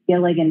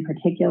Gillig in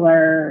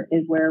particular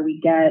is where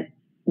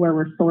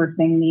we're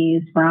sourcing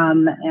these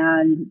from,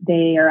 and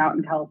they are out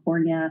in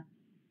California.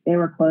 they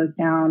were closed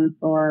down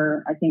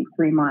for, I think,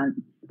 3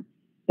 months.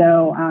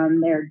 So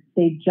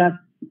they just,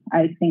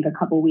 I think a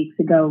couple weeks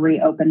ago,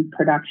 reopened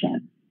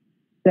production.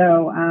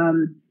 So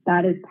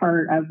that is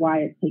part of why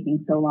it's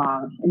taking so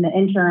long. In the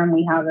interim,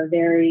 we have a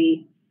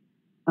very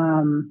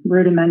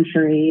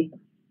rudimentary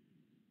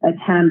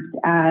attempt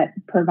at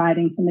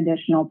providing some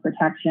additional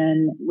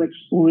protection, which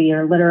we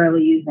are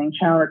literally using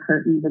shower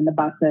curtains in the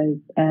buses,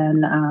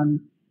 and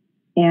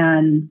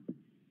and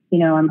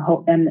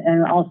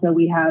also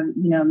we have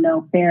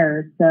no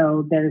fares,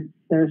 so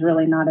there's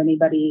really not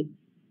anybody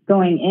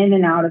going in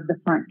and out of the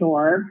front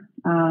door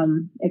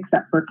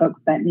except for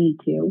folks that need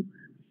to.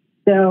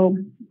 So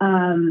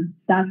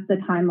that's the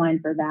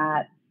timeline for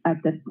that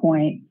at this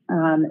point,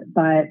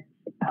 but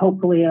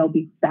hopefully it'll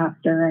be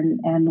faster.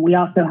 And we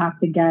also have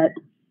to get,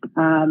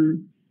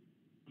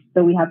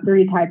 so we have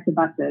 3 types of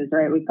buses,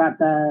 right? We've got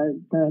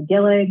the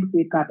Gilligs,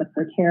 we've got the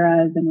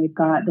Proteras, and we've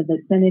got the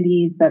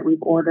Vicinities that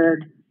we've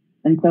ordered.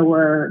 And so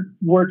we're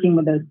working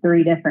with those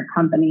 3 different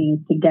companies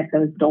to get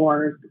those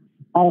doors.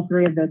 All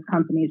 3 of those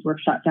companies were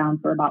shut down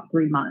for about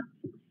 3 months.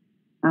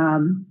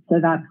 So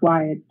that's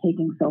why it's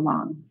taking so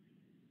long.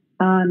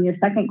 Your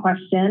second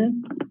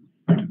question.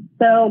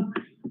 So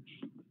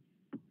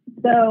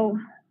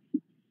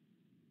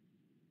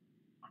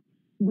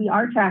we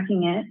are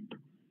tracking it.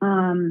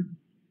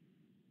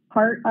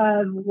 Part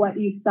of what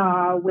you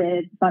saw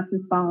with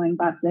buses following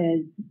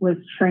buses was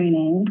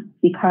training,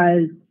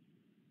 because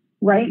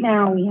right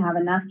now we have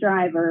enough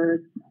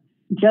drivers,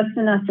 just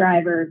enough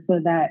drivers so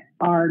that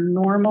our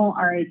normal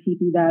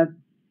RATP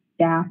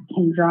staff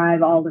can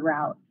drive all the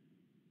routes.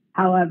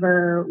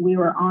 However, we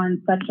were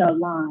on such a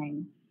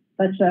line,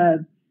 such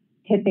a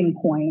tipping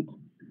point,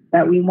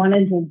 that we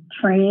wanted to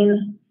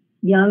train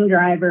young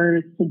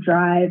drivers to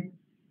drive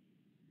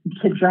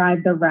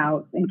the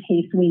routes in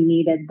case we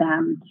needed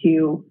them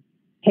to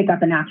pick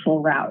up an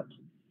actual route.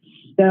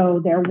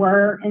 So there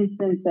were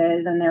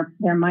instances, and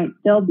there might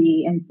still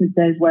be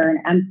instances, where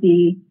an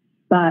empty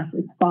bus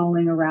is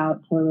following a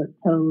route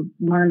to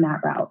learn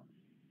that route.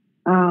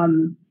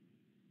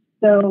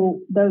 So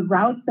the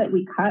routes that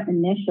we cut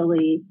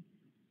initially,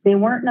 they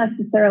weren't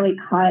necessarily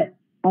cut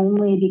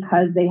only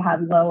because they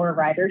had lower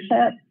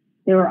ridership.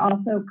 They were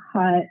also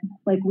cut,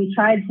 like, we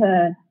tried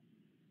to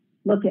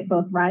look at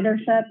both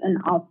ridership and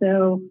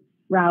also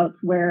routes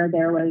where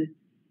there was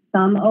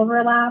some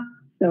overlap.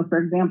 So for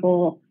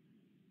example,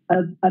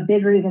 a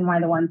big reason why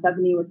the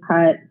 170 was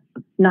cut,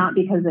 not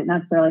because it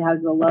necessarily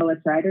has the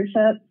lowest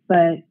ridership,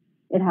 but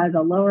it has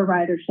a lower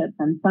ridership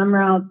than some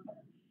routes.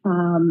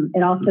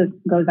 It also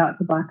goes out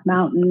to Black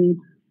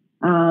Mountain.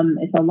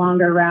 It's a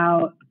longer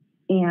route,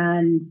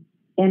 and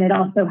it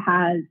also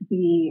has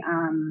the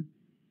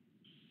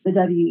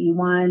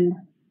WE1,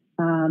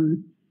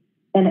 and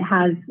it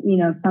has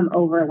some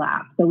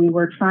overlap. So we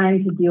were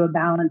trying to do a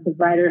balance of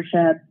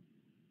ridership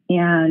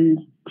and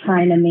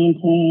trying to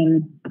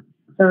maintain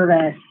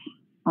service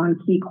on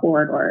key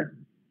corridors.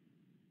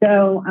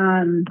 So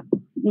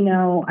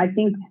I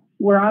think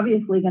we're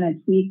obviously going to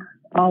tweak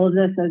all of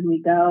this as we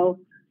go,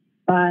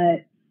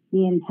 but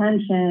the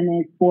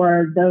intention is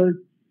for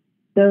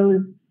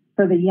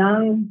for the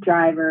young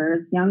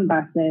drivers, young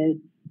buses,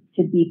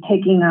 to be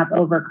picking up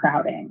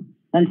overcrowding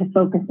and to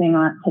focus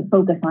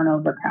on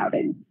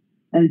overcrowding.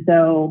 And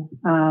so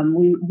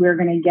we're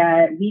going to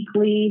get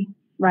weekly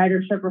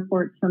ridership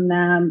reports from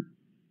them,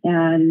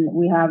 and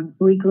we have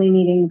weekly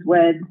meetings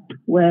with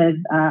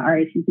our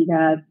ATP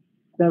guys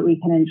so that we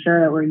can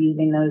ensure that we're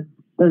using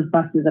those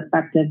buses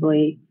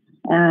effectively.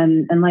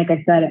 And like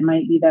I said, it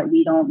might be that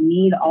we don't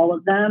need all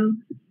of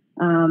them,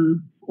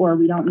 or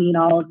we don't need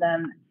all of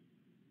them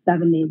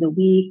 7 days a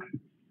week.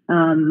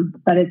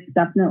 But it's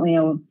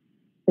definitely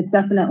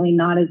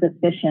not as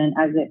efficient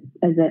as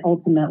it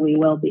ultimately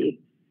will be.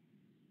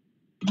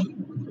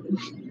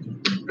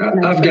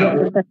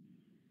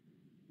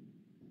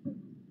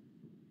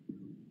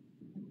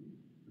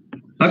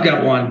 I've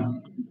got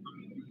one.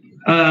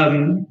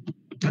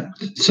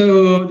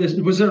 So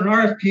was there an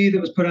RFP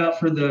that was put out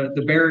for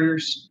the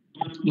barriers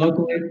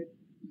locally?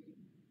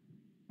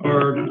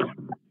 Or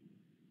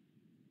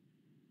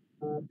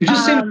it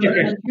just seems like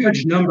a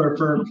huge number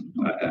for,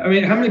 I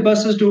mean, how many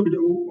buses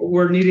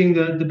were needing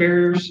the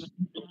barriers?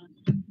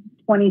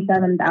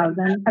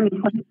 27,000. I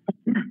mean, 20.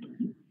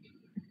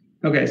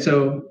 Okay,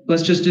 so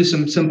let's just do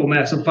some simple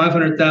math. So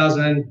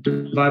 500,000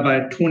 divided by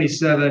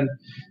 27,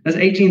 that's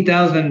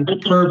 18,000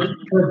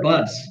 per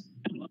bus.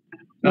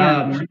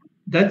 Yeah.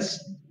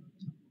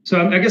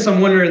 So I guess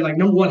I'm wondering, like,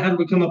 number one, how did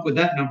we come up with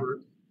that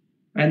number?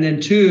 And then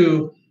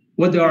two,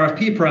 what the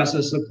RFP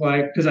process looked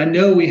like? Because I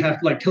know we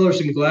have like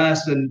Tillerson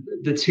Glass and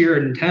that's here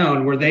in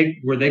town. Were they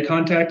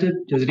contacted?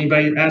 Does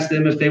anybody ask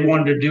them if they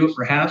wanted to do it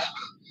for half,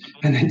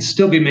 and they'd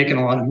still be making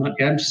a lot of money?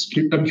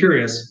 I'm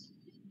curious.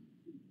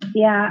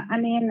 Yeah, I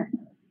mean,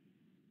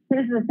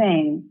 here's the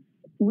thing.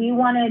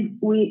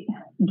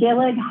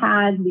 Gillig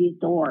had these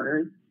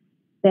doors.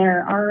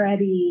 They're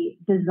already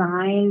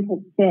designed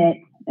to fit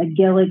a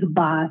Gillig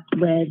bus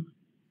with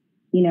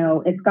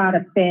it's got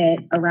to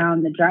fit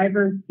around the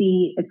driver's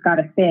seat. It's got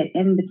to fit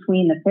in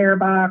between the fare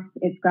box.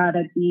 It's got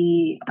to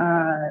be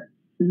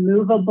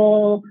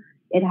movable.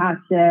 It has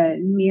to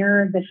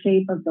mirror the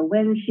shape of the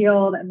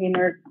windshield. I mean,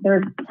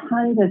 there's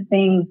tons of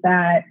things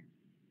that,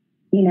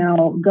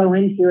 go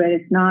into it.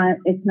 It's not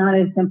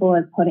as simple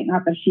as putting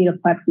up a sheet of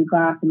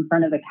plexiglass in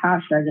front of the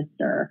cash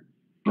register.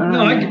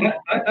 No,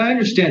 I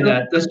understand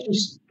that.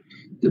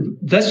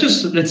 That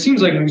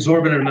seems like an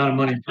exorbitant amount of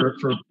money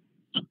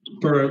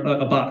for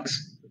a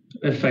box,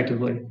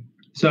 effectively.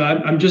 So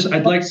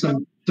I'd like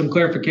some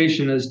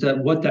clarification as to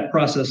what that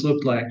process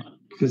looked like,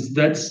 because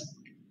we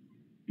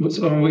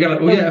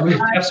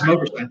have some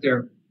oversight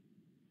there.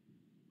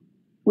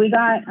 We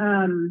got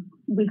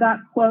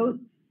quotes.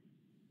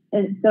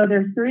 And so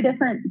there's 3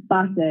 different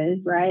buses,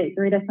 right?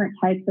 3 different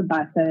types of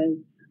buses.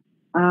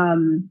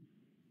 And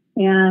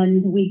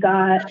we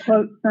got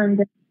quotes from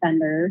different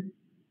vendors,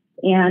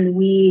 and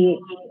we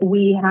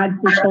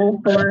had to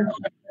sole source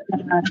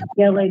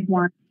Gillig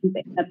ones and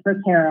the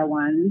Proterra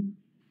ones.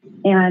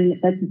 And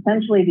that's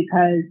essentially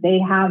because they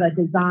have a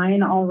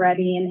design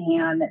already in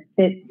hand that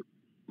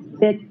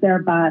fits their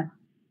bus,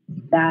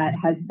 that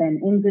has been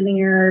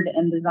engineered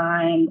and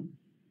designed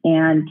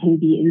and can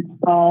be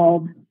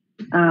installed,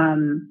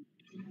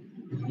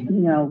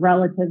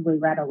 relatively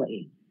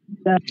readily.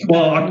 So,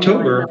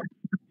 October.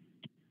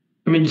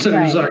 I mean, you said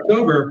it was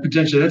October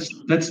potentially.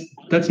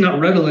 That's not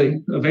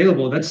readily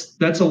available.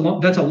 That's a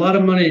lot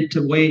of money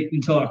to wait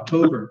until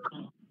October.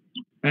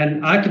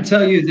 And I can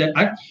tell you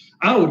that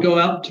I would go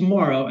out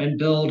tomorrow and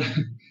build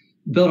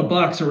a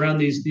box around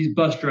these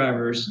bus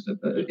drivers,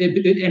 and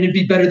it'd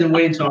be better than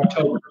waiting until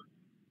October.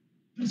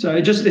 So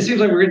it seems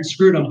like we're getting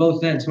screwed on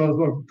both ends,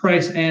 both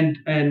price and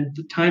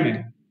the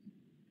timing.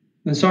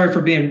 And sorry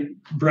for being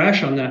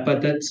brash on that,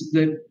 but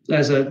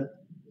as a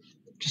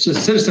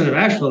citizen of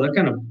Asheville, that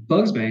kind of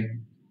bugs me.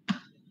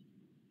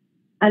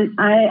 And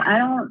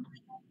I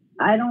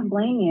don't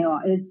blame you.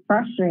 It's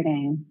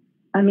frustrating.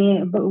 I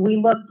mean, but we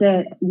looked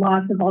at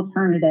lots of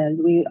alternatives.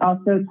 We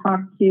also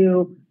talked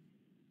to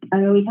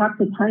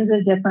tons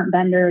of different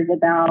vendors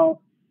about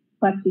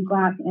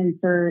plexiglass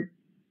inserts,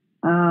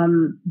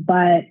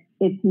 but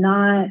it's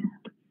not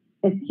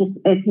as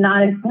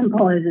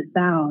simple as it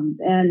sounds.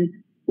 And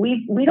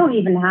we don't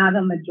even have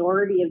a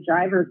majority of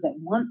drivers that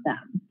want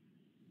them.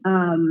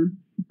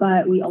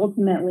 But we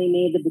ultimately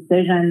made the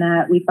decision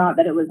that we thought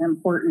that it was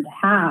important to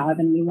have,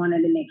 and we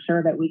wanted to make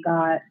sure that we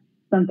got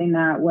something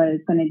that was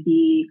going to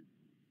be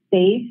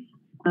safe,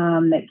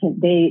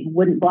 they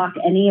wouldn't block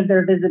any of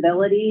their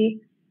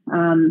visibility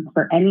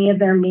for any of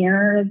their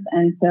mirrors.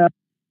 And so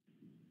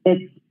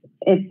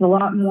it's a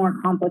lot more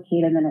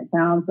complicated than it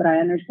sounds, but I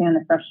understand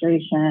the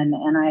frustration,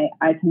 and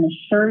I can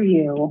assure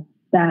you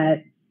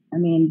that, I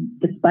mean,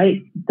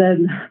 despite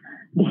the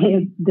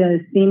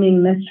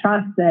seeming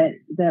mistrust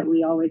that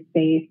we always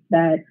face,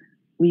 that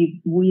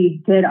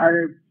we did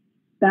our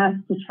best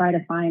to try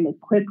to find as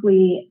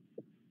quickly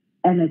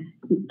and as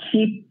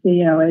cheap,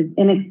 as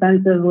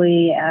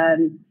inexpensively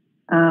and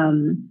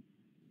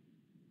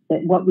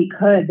what we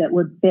could that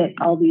would fit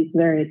all these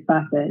various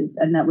buses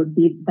and that would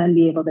then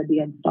be able to be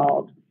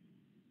installed.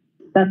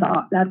 That's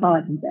all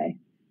I can say.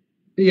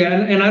 Yeah,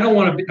 and I don't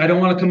want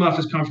to come off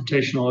as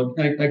confrontational.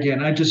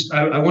 Again, I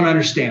want to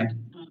understand.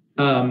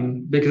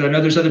 Because I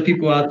know there's other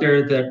people out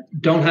there that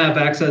don't have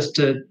access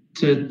to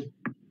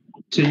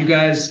you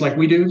guys like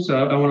we do.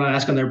 So I want to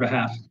ask on their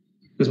behalf,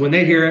 because when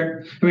they hear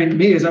it,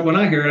 when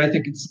I hear it, I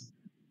think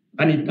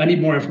I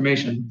need more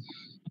information.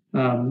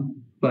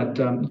 But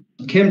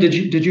Kim,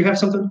 did you have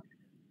something?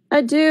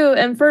 I do.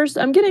 And first,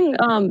 I'm getting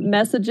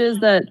messages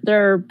that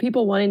there are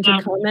people wanting to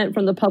comment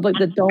from the public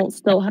that don't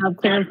still have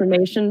clear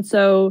information.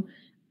 So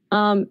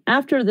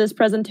after this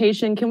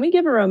presentation, can we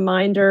give a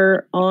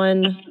reminder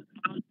on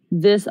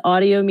this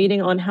audio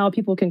meeting on how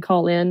people can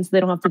call in so they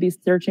don't have to be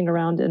searching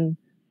around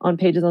on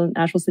pages on the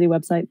Asheville City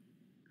website?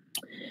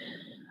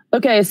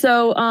 Okay,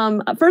 so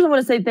first I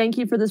want to say thank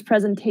you for this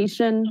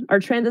presentation. Our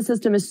transit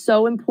system is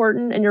so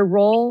important, and your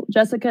role,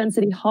 Jessica, and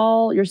City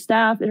Hall, your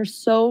staff, are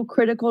so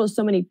critical to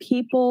so many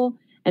people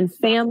and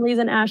families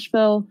in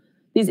Asheville.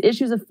 These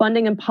issues of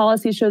funding and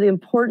policy show the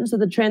importance of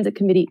the Transit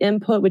Committee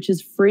input, which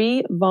is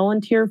free,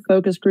 volunteer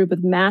focus group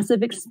with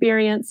massive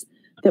experience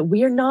that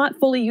we are not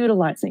fully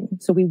utilizing.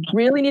 So we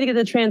really need to get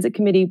the Transit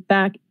Committee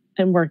back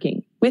and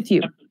working with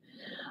you.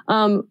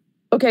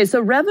 Okay,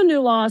 so revenue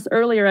loss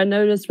earlier I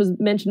noticed was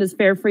mentioned as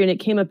fare free, and it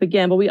came up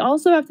again, but we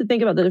also have to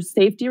think about the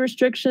safety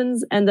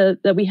restrictions and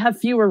that we have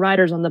fewer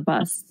riders on the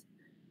bus.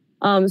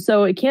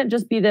 So it can't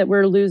just be that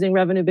we're losing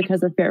revenue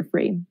because of fare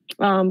free,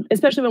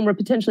 especially when we're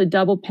potentially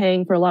double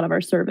paying for a lot of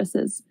our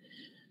services.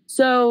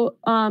 So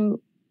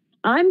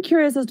I'm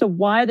curious as to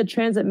why the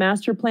Transit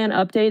Master Plan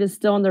update is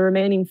still on the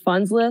remaining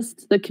funds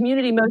list. The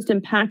community most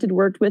impacted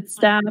worked with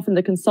staff and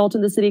the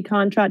consultant the city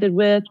contracted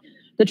with.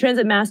 The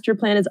Transit Master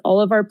Plan is all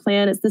of our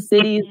plan. It's the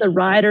cities, the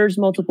riders,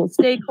 multiple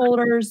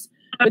stakeholders.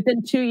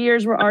 Within 2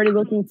 years, we're already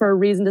looking for a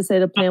reason to say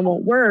the plan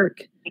won't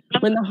work,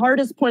 when the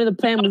hardest point of the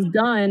plan was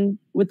done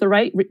with the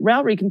right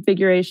route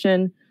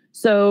reconfiguration.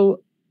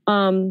 So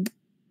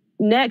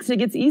next it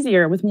gets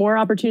easier with more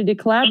opportunity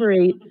to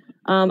collaborate.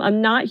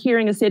 I'm not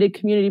hearing a stated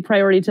community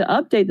priority to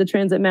update the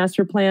transit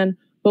master plan,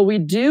 but we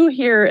do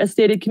hear a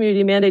stated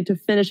community mandate to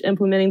finish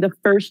implementing the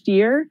first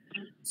year.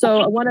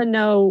 So I want to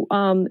know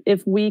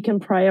if we can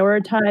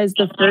prioritize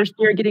the first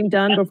year getting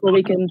done before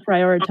we can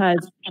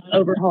prioritize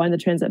overhauling the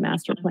transit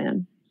master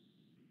plan.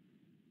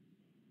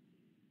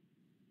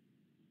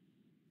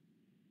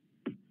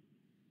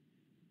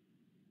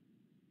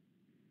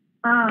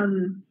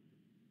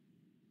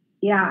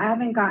 Yeah, I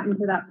haven't gotten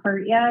to that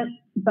part yet,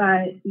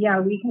 but yeah,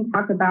 we can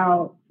talk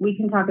about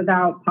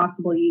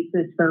possible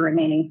uses for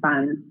remaining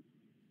funds.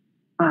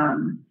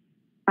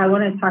 I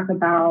want to talk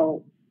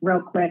about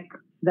real quick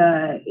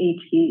the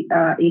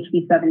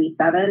HB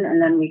 77,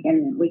 and then we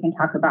can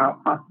talk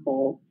about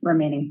possible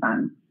remaining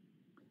funds.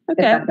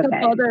 Okay, a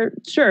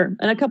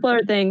couple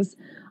other things.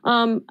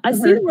 I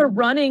see that we're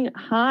running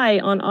high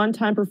on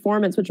on-time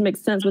performance, which makes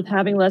sense with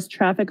having less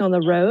traffic on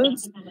the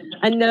roads.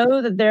 I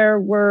know that there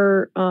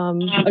were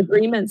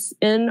agreements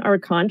in our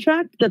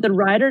contract that the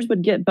riders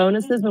would get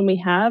bonuses when we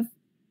have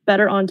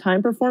better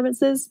on-time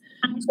performances.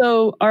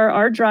 So are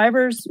our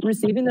drivers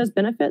receiving those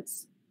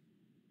benefits?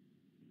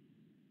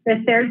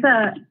 If there's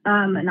an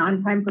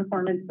on-time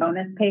performance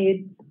bonus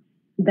paid,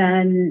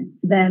 then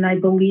I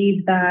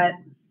believe that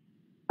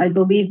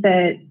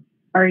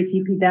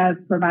RATP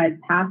Dev provides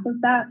half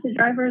of that to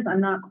drivers. I'm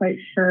not quite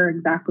sure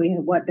exactly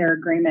what their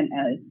agreement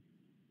is.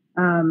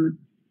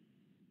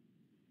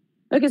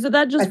 Okay, so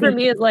that just for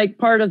me is like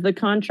part of the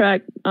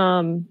contract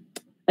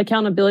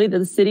accountability that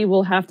the city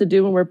will have to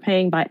do when we're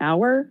paying by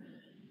hour.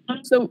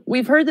 So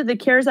we've heard that the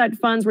CARES Act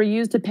funds were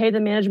used to pay the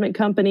management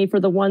company for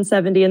the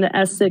 170 and the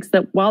S6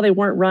 that while they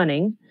weren't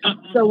running.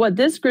 So what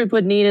this group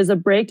would need is a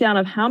breakdown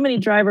of how many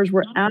drivers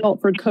were out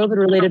for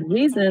COVID-related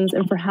reasons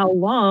and for how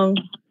long.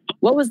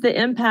 What was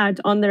the impact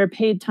on their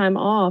paid time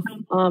off?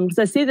 Because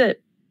I see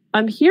that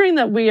I'm hearing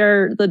that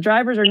the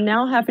drivers are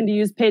now having to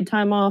use paid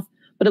time off,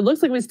 but it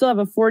looks like we still have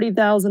a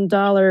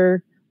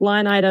 $40,000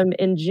 line item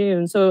in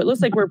June. So it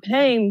looks like we're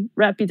paying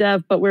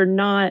RATP-Dev, but we're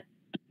not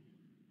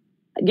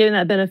giving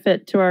that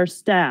benefit to our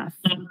staff.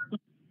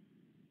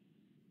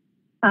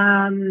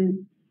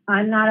 I'm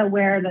not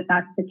aware that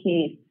that's the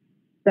case.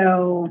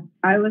 So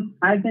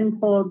I've been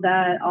told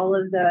that all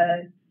of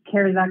the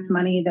CARES Act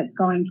money that's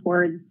going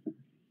towards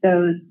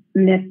those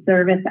missed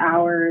service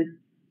hours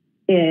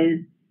is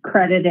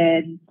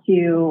credited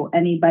to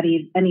any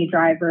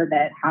driver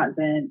that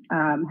hasn't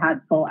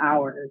had full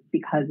hours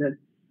because of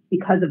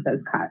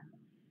those cuts.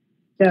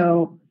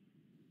 So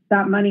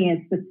that money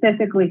is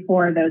specifically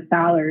for those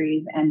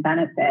salaries and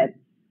benefits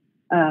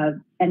of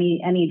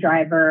any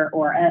driver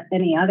or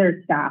any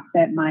other staff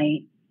that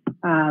might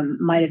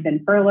have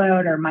been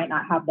furloughed or might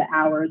not have the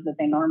hours that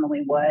they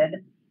normally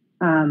would.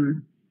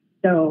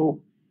 So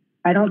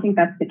I don't think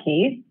that's the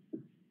case.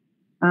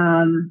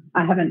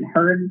 I haven't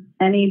heard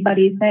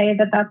anybody say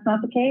that that's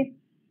not the case.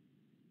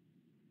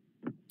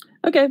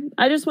 Okay,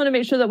 I just want to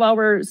make sure that while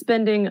we're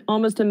spending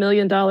almost $1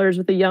 million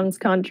with the Young's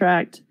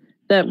contract,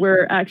 that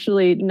we're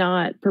actually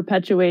not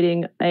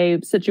perpetuating a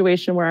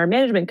situation where our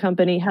management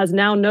company has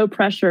now no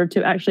pressure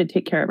to actually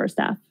take care of our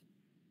staff.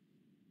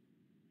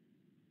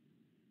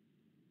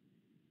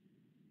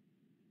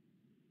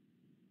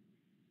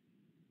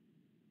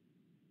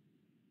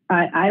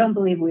 I don't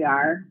believe we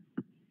are.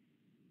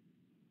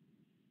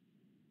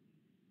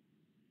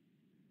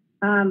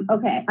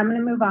 Okay, I'm going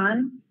to move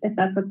on if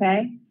that's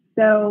okay.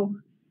 So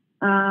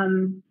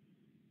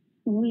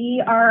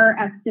we are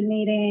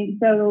estimating,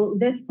 so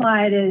this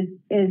slide is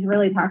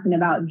really talking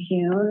about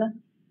June,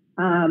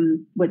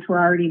 which we're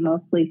already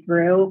mostly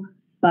through,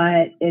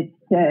 but it's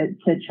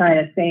to try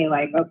to say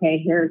like, okay,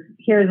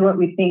 here's what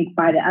we think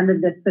by the end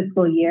of this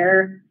fiscal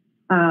year,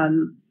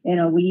 in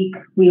a week,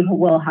 we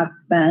will have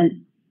spent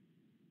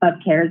of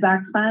CARES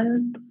Act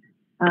funds.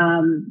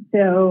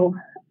 So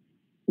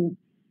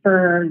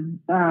for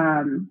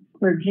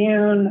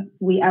June,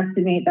 we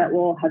estimate that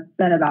we'll have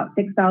spent about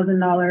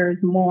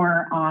 $6,000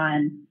 more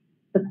on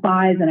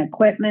supplies and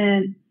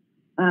equipment.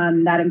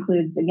 That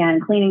includes, again,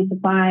 cleaning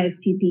supplies,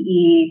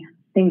 PPE,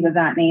 things of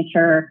that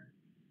nature.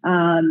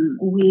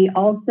 We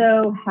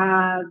also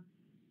have,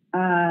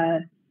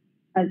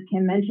 as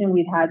Kim mentioned,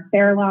 we've had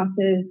fare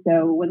losses.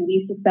 So when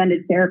we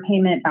suspended fare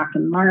payment back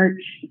in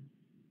March,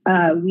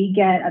 we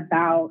get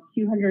about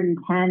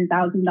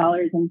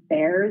 $210,000 in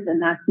fares, and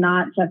that's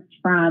not just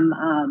from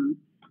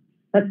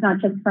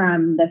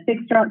the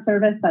fixed route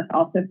service. That's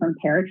also from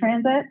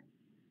paratransit.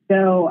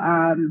 So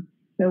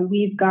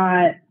we've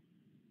got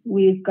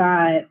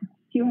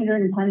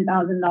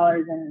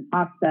 $210,000 in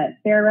offset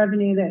fare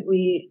revenue that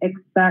we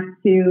expect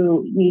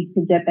to need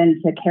to dip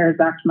into CARES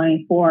Act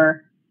money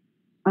for.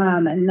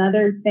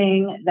 Another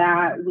thing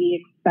that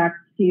we expect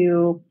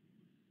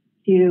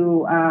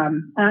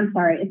I'm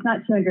sorry, it's not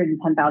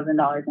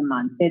 $210,000 a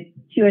month. It's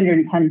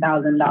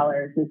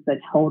 $210,000 is the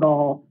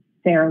total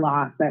fare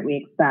loss that we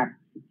expect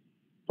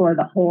for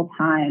the whole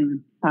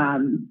time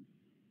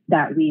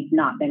that we've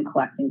not been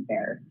collecting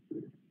fares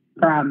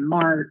from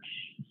March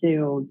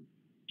to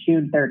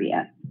June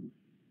 30th.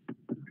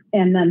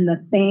 And then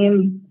the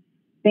same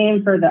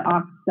same for the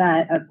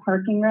offset of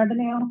parking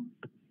revenue.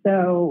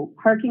 So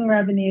parking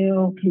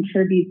revenue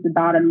contributes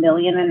about $1.5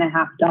 million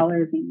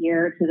a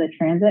year to the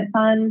transit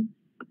fund.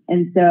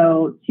 And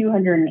so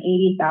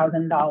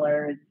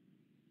 $280,000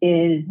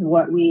 is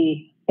what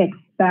we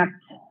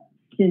expect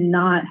to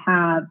not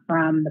have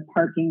from the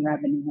parking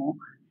revenue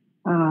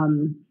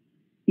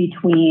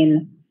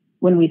between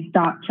when we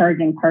stop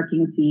charging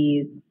parking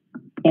fees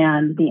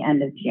and the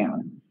end of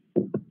June.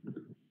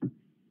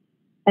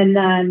 And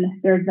then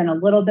there's been a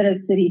little bit of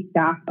city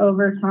staff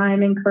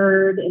overtime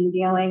incurred in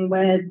dealing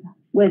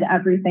with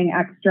everything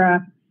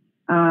extra.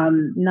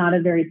 Not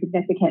a very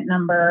significant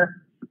number,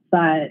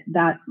 but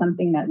that's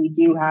something that we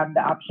do have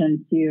the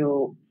option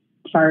to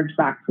charge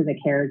back to the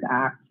CARES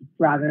Act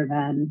rather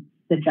than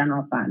the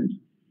general fund.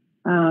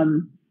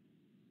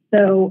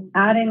 So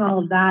adding all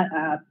of that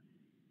up,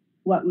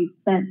 what we've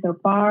spent so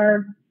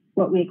far,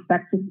 what we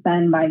expect to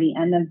spend by the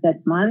end of this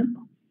month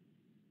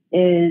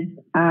is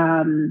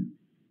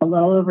a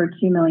little over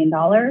 $2 million,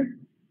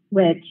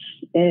 which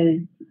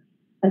is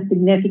a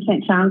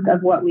significant chunk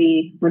of what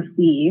we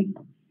received.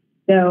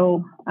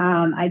 So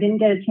I didn't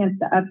get a chance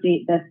to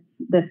update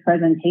this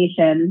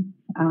presentation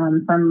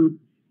from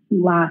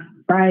last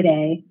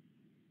Friday,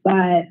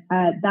 but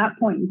at that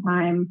point in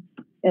time,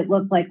 it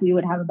looked like we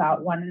would have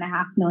about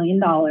 $1.5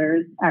 million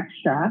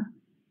extra.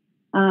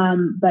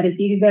 But if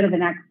you could go to the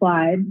next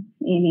slide,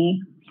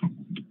 Amy.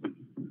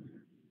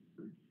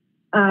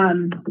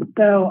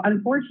 So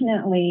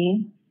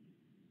unfortunately,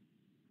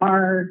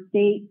 our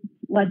state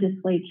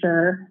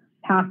legislature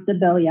passed a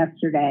bill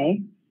yesterday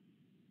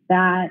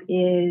that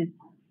is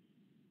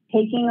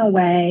taking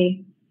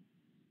away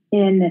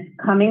in this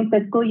coming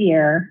fiscal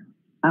year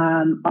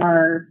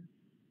our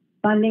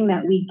funding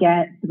that we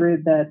get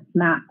through the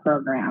SMAP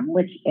program,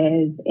 which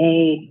is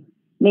a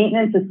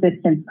maintenance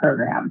assistance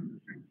program.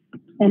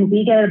 And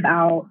we get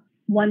about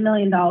 $1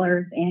 million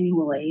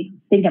annually. I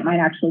think it might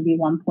actually be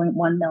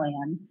 1.1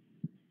 million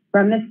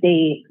from the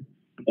state.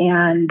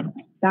 And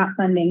that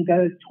funding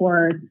goes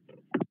towards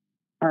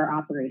our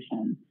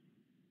operations.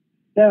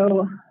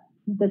 So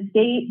the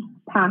state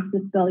passed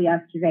this bill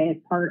yesterday as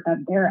part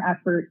of their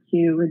effort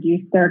to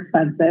reduce their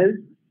expenses.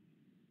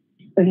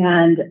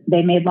 And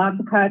they made lots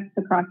of cuts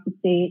across the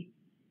state,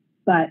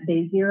 but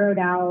they zeroed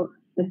out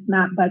the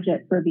SMAP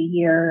budget for the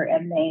year,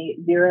 and they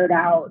zeroed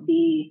out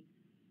the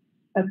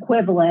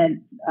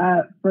equivalent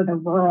for the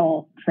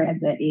rural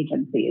transit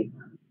agencies.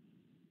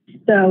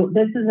 So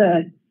this is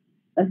a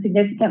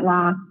significant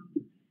loss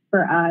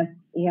for us,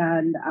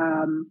 and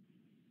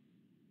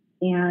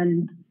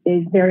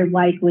is very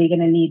likely going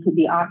to need to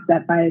be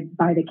offset by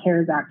the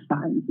CARES Act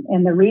funds.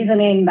 And the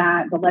reasoning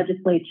that the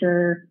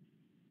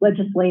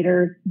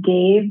legislators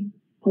gave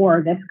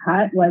for this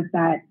cut was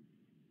that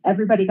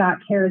everybody got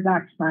CARES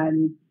Act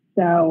funds,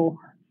 so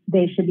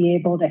they should be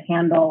able to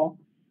handle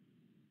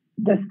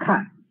this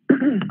cut.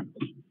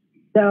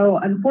 So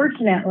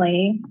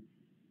unfortunately,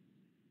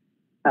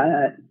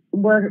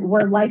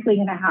 we're likely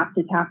going to have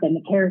to tap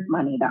into CARES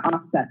money to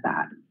offset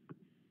that.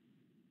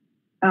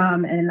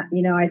 And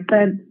you know,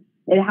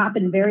 it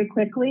happened very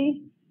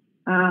quickly.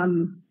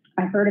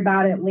 I heard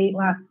about it late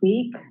last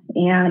week,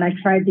 and I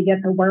tried to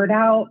get the word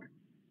out.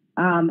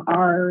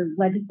 Our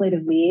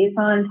legislative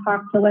liaison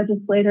talked to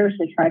legislators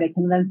to try to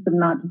convince them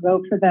not to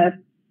vote for this.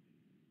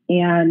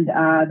 And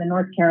the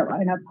North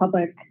Carolina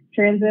Public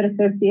Transit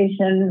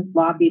Association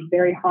lobbied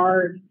very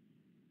hard,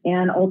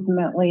 and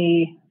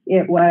ultimately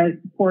it was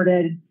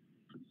supported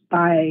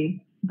by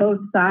both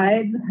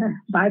sides,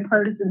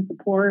 bipartisan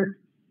support,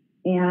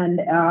 and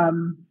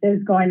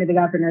is going to the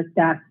governor's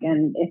desk,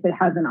 and if it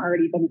hasn't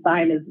already been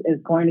signed, is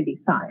going to be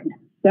signed.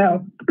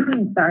 So,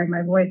 sorry,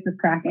 my voice is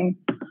cracking.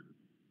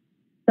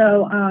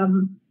 So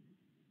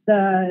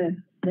the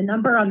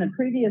number on the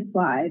previous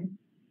slide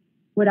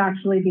would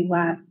actually be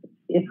less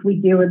if we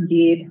do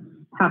indeed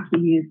have to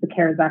use the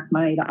CARES Act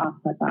money to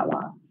offset that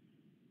loss,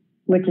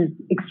 which is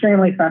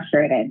extremely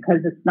frustrating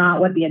because it's not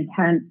what the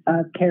intent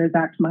of CARES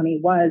Act money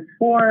was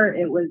for.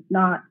 It was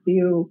not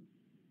to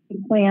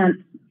plant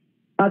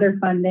other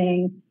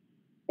funding.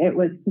 It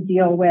was to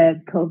deal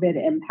with COVID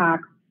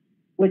impacts,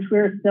 which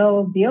we're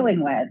still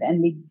dealing with,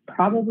 and we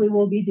probably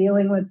will be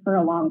dealing with for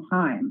a long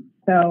time.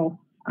 So,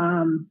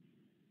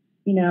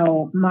 you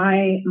know,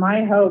 my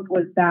hope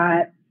was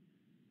that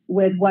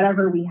with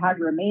whatever we had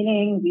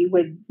remaining, we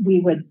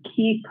would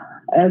keep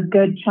a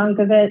good chunk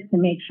of it to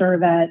make sure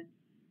that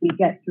we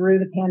get through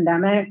the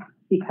pandemic,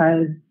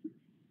 because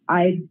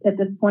at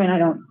this point, I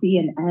don't see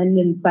an end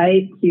in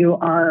sight to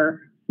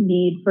our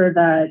need for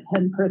the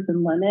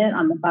 10-person limit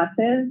on the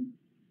buses.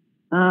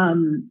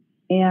 And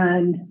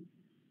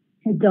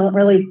I don't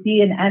really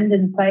see an end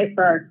in sight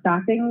for our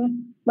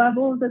staffing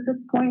levels at this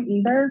point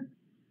either.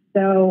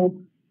 So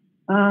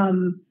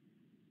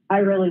I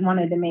really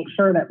wanted to make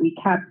sure that we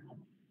kept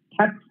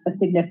a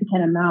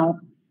significant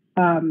amount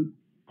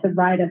to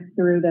ride us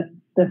through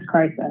this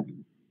crisis.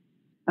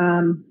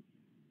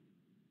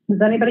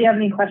 Does anybody have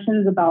any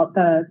questions about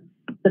the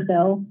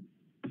bill,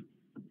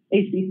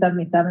 HB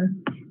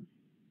 77?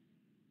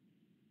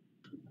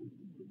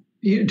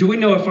 Do we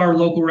know if our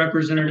local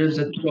representatives,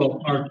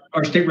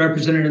 our state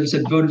representatives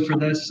had voted for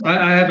this?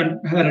 I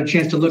haven't had a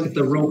chance to look at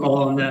the roll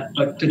call on that,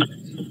 but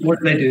what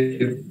did they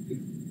do?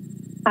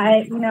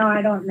 I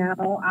don't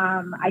know.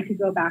 I could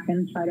go back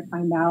and try to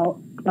find out,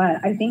 but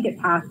I think it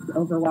passed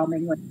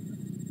overwhelmingly.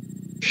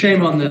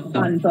 Shame on them.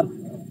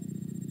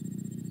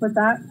 What's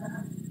that?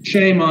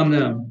 Shame on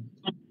them.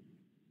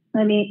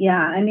 I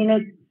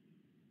mean,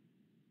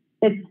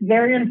 it's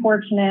very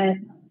unfortunate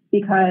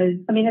because,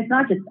 it's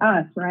not just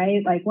us,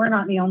 right? Like, we're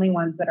not the only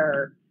ones that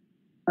are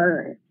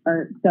so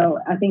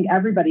I think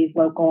everybody's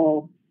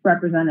local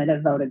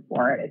representative voted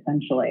for it,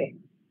 essentially.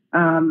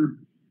 And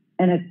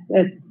it's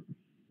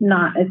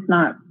not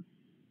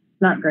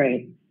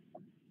great.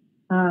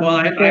 Well,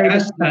 I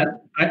asked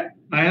that. I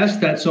asked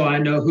that so I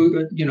know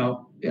who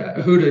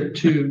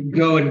to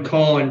go and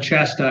call and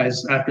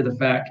chastise after the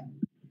fact.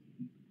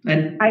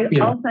 And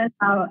I'll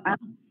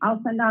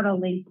send out a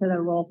link to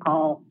the roll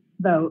call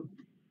vote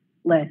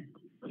list.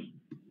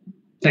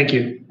 Thank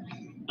you.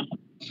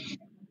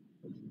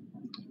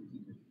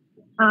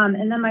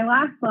 And then my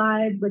last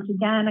slide, which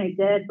again I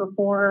did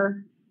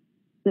before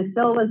the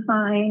bill was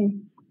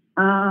signed.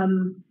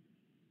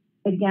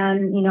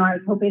 Again, I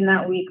was hoping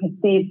that we could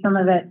save some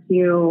of it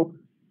to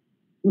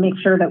make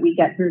sure that we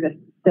get through this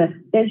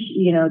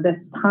issue, this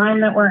time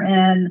that we're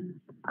in.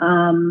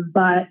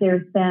 But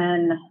there's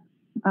been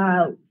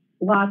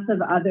lots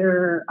of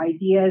other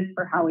ideas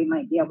for how we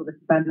might be able to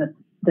spend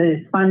this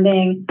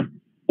funding.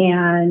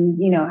 And,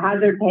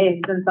 hazard pay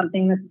has been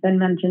something that's been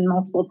mentioned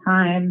multiple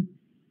times.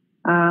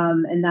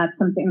 And that's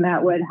something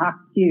that would have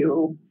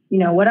to,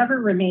 whatever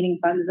remaining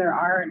funds there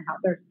are and how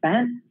they're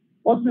spent,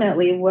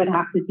 ultimately would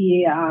have to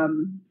be a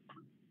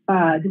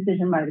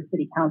decision by the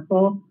city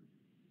council.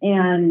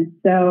 And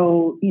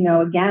so,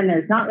 again,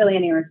 there's not really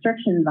any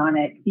restrictions on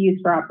it. It could be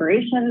used for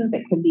operations.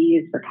 It could be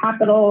used for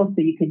capital.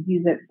 So you could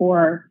use it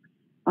for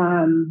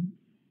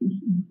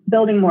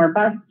building more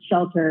bus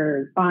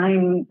shelters,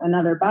 buying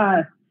another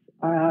bus,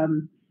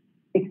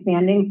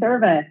 expanding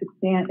service,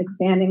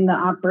 expanding the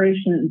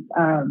operations,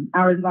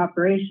 hours of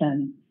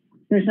operation.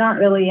 There's not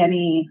really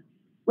any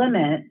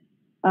limit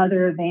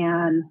other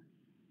than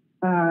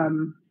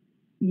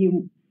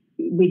we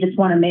just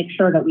want to make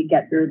sure that we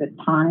get through this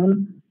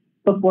time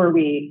before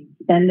we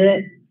spend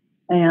it.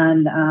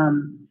 And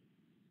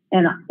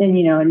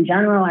in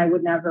general, I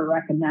would never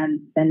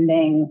recommend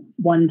spending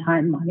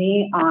one-time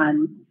money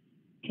on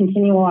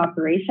continual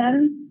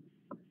operations,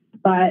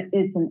 but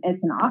it's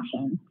an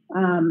option.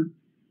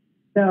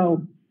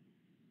 So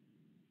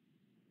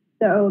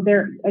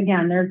there,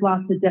 again, there's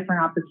lots of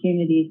different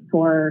opportunities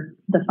for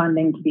the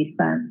funding to be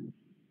spent.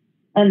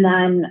 And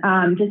then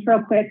just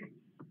real quick,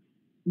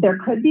 there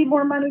could be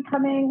more money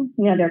coming.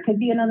 There could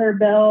be another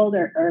bill,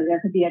 or there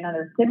could be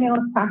another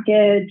stimulus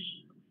package.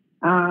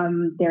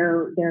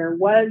 There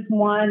was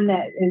one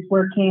that is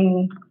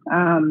working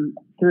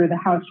through the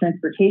House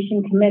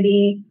Transportation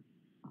Committee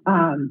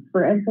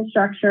for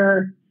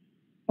infrastructure,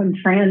 some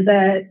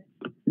transit,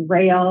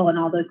 rail, and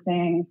all those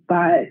things.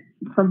 But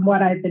from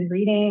what I've been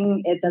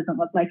reading, it doesn't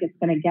look like it's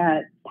going to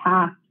get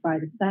passed by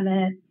the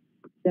Senate.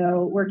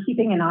 So we're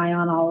keeping an eye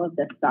on all of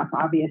this stuff,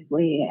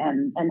 obviously,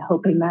 and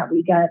hoping that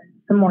we get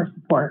some more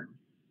support.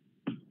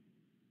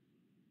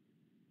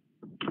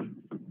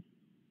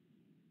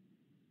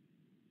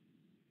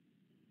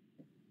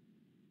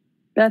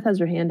 Beth has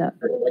her hand up.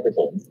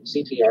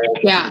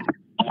 Yeah,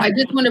 I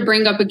just want to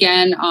bring up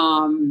again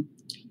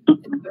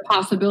the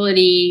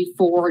possibility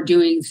for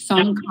doing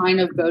some kind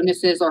of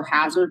bonuses or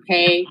hazard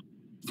pay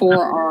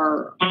for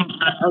our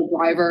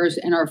drivers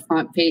and our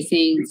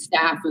front-facing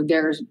staff. If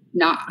there's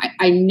not,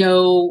 I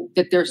know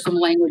that there's some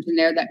language in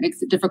there that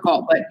makes it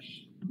difficult, but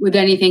with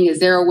anything, is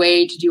there a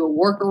way to do a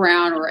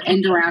workaround or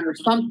end around or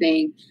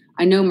something?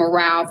 I know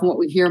morale, from what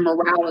we hear,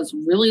 morale is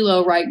really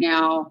low right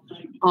now.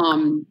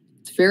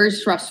 It's very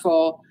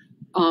stressful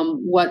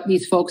what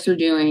these folks are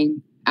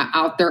doing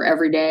out there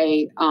every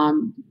day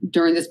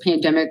during this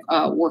pandemic,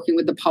 working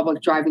with the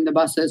public, driving the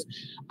buses.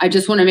 I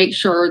just want to make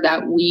sure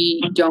that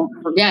we don't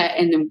forget.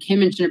 And then Kim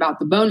mentioned about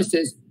the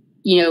bonuses,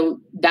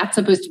 that's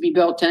supposed to be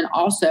built in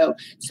also.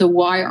 So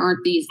why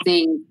aren't these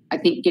things, I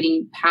think,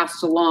 getting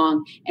passed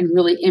along and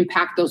really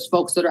impact those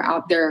folks that are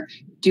out there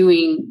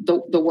doing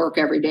the work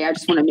every day? I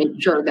just want to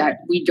make sure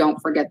that we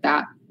don't forget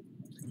that.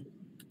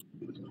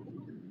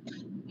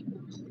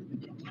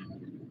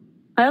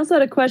 I also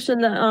had a question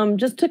that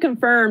just to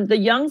confirm, the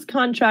Young's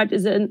contract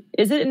is it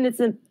in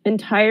its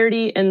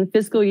entirety in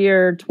fiscal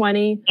year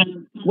 20,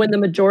 when the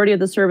majority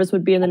of the service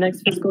would be in the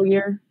next fiscal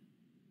year?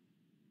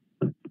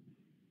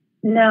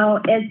 No,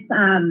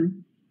 the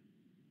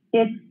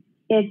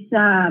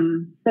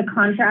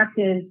contract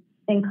is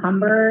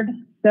encumbered,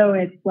 so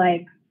it's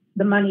like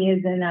the money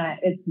is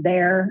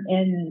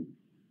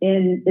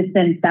it's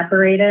been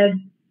separated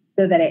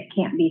so that it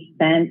can't be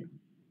spent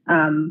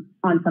on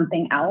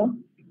something else.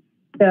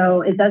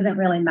 So it doesn't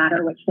really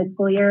matter which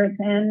fiscal year it's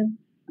in.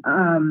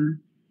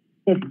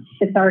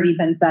 It's already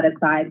been set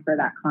aside for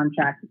that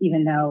contract,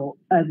 even though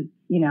it's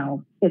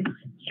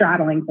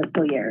straddling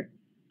fiscal years.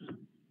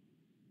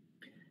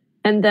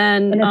 And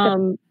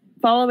then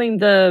following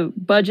the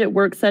budget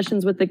work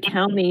sessions with the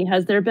county,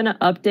 has there been an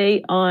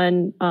update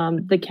on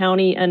the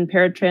county and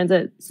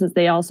paratransit since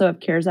they also have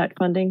CARES Act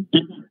funding?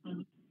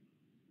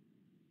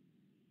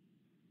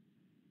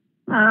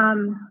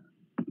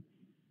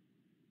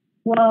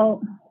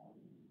 Well,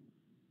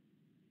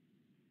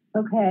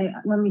 okay,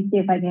 let me see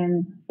if I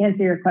can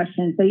answer your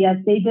question. So yes,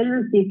 they did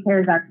receive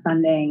CARES Act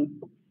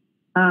funding,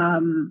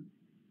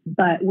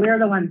 but we're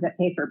the ones that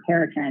pay for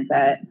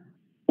paratransit.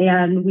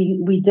 And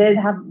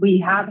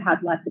we have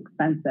had less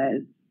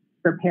expenses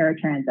for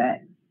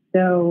paratransit.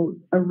 So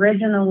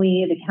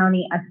originally the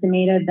county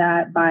estimated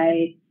that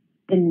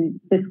in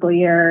fiscal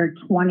year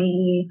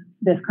 20,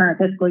 this current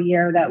fiscal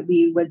year, that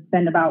we would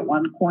spend about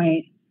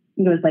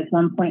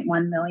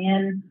 1.1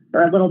 million,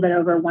 or a little bit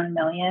over 1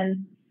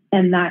 million.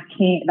 And that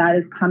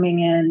is coming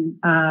in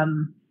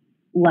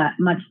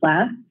much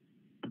less.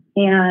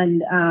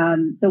 And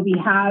so we've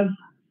had,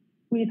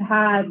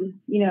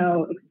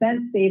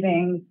 expense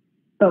savings,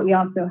 but we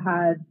also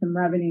had some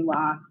revenue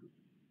loss.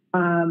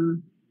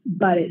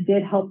 But it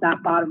did help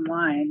that bottom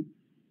line.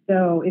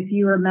 So if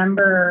you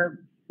remember,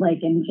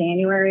 like in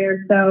January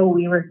or so,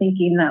 we were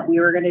thinking that we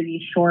were going to be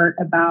short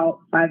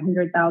about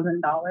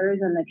 $500,000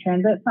 in the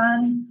transit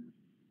fund.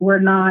 We're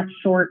not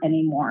short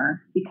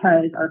anymore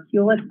because our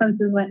fuel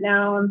expenses went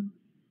down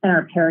and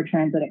our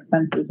paratransit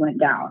expenses went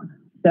down.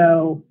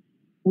 So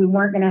we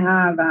weren't going to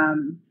have a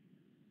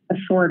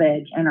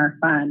shortage in our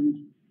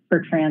fund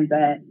for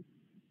transit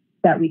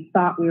that we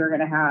thought we were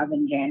going to have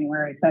in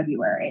January,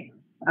 February.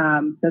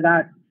 So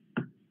that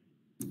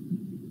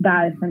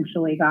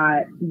essentially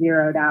got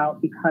zeroed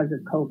out because of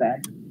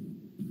COVID.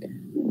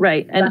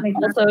 Right. And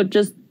also,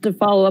 just to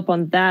follow up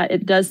on that,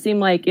 it does seem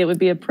like it would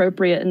be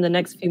appropriate in the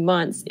next few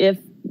months,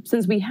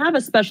 since we have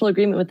a special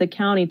agreement with the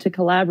county to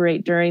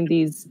collaborate during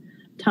these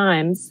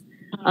times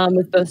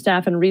with both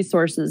staff and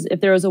resources,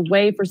 if there was a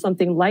way for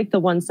something like the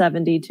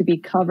 170 to be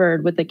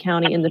covered with the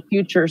county in the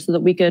future so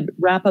that we could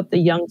wrap up the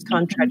Young's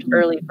contract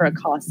early for a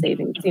cost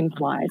saving, seems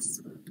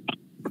wise.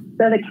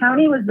 So the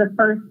county was the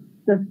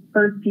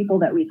first people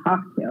that we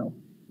talked to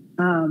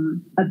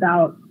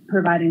about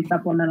providing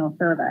supplemental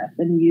service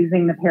and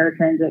using the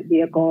paratransit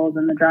vehicles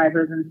and the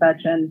drivers and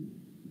such. And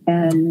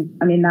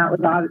I mean, that was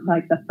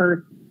like the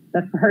first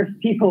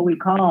people we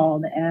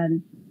called,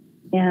 and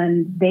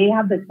they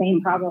have the same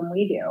problem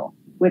we do,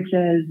 which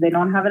is they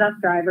don't have enough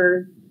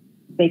drivers.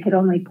 They could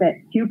only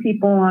fit 2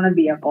 people on a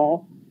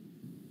vehicle.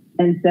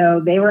 And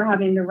so they were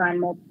having to run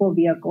multiple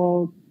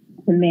vehicles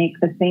to make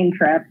the same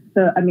trip.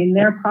 So, I mean,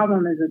 their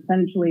problem is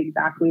essentially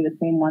exactly the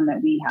same one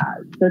that we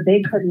had. So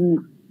they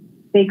couldn't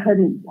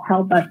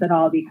help us at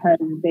all because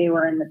they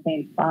were in the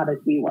same spot as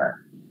we were.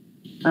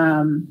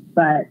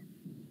 But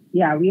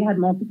yeah, we had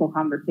multiple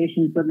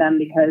conversations with them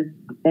because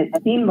it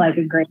seemed like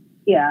a great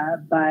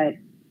idea, but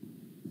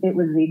it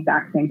was the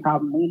exact same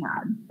problem we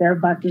had. Their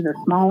buses are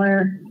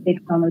smaller. They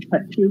could only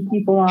put 2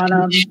 people on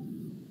them.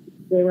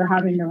 They were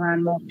having to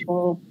run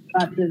multiple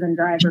buses and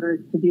drivers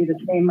to do the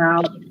same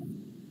route.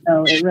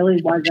 So it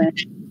really wasn't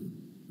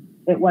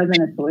a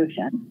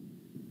solution.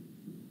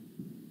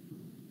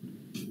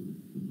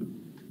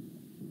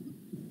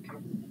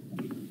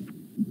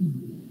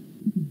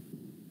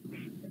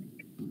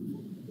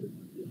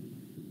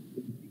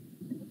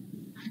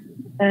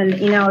 And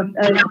on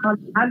the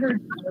hazard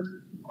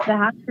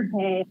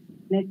pay,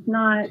 it's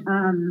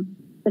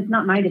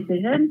not my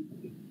decision.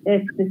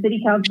 If the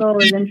city council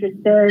is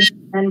interested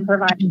in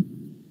providing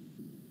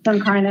some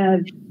kind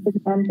of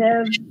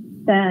incentive,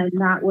 then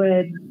that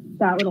would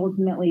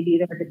ultimately be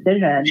their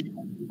decision.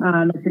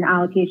 It's an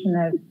allocation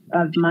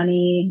of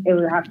money. It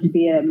would have to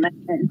be an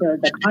amendment to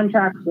the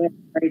contract with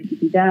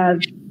ACP Dev.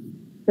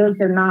 Those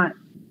are not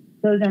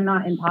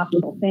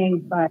impossible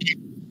things, but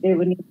it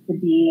would need to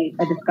be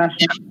a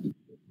discussion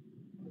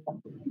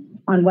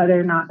on whether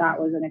or not that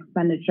was an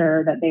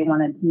expenditure that they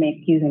wanted to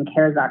make using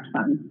CARES Act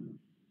funds.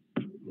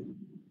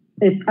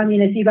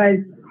 If you guys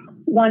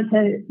want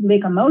to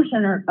make a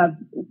motion or of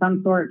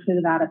some sort to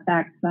that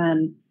effect,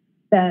 then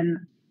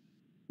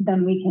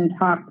we can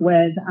talk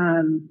with,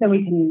 then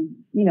we can,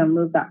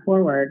 move that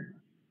forward.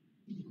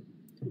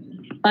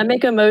 I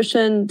make a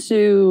motion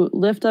to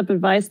lift up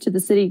advice to the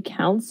city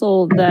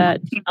council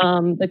that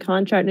the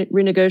contract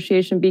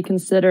renegotiation be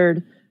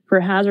considered for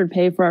hazard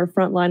pay for our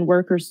frontline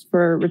workers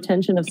for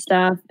retention of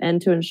staff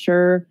and to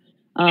ensure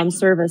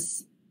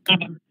service.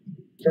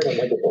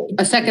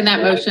 I second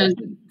that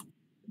motion.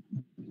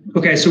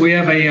 Okay, so we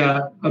have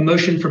a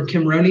motion from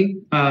Kim Roney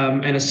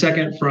and a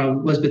second from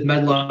Elizabeth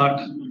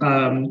Medlock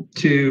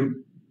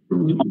to,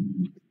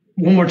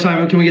 one more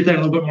time, can we get that a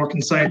little bit more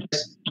concise?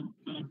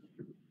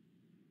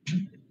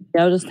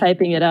 Yeah, I was just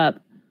typing it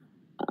up.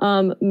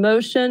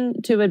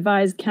 Motion to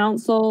advise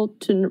council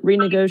to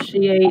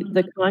renegotiate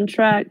the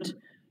contract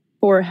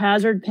for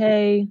hazard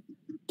pay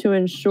to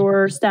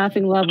ensure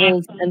staffing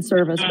levels and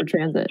service for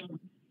transit.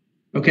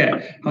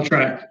 Okay, I'll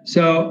try.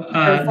 So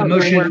the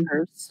motion...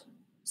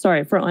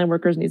 Frontline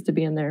workers needs to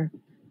be in there.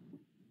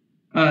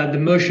 The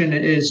motion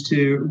is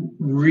to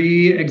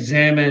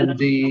re-examine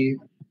the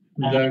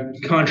the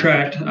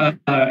contract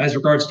as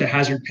regards to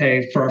hazard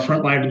pay for our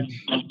frontline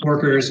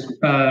workers,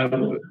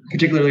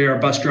 particularly our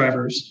bus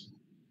drivers.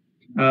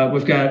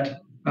 We've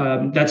got,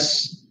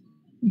 that's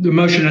the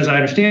motion as I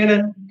understand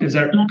it. Is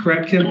that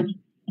correct, Kim?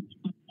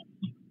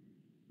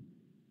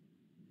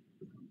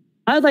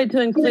 I would like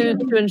to include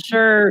to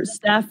ensure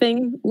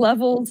staffing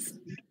levels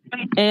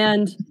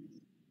and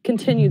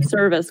continued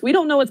service. We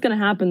don't know what's going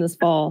to happen this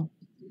fall.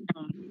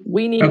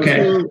 We need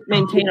to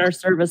maintain our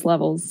service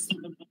levels.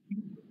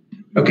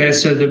 Okay,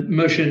 so the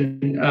motion,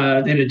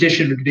 in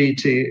addition, would be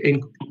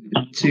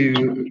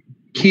to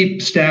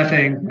keep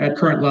staffing at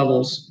current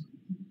levels.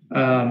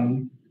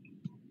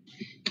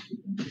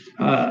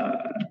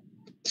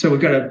 So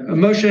we've got a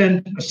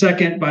motion, a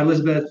second by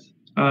Elizabeth.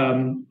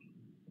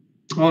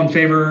 All in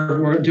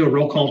favor? We'll do a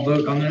roll call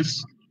vote on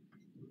this.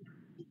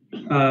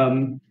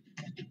 So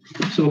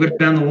we'll go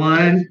down the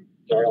line.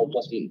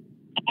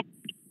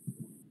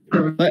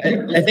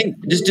 I think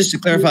just to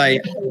clarify,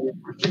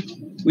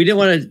 we didn't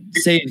want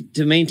to say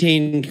to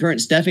maintain current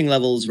staffing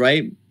levels,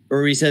 right?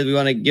 Or we said we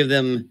want to give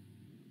them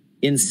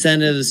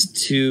incentives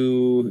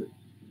to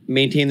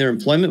maintain their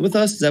employment with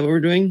us. Is that what we're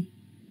doing?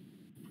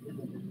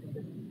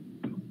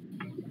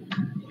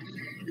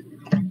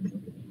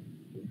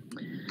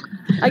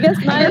 I guess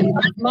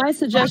my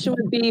suggestion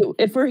would be,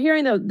 if we're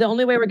hearing the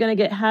only way we're going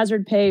to get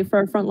hazard pay for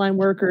our frontline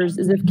workers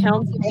is if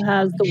council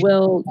has the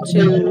will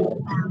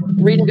to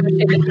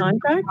renegotiate the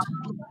contract.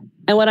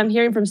 And what I'm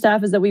hearing from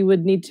staff is that we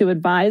would need to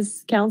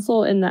advise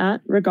council in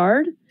that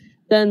regard.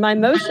 Then my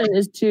motion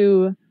is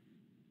to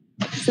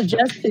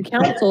suggest to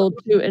council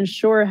to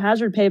ensure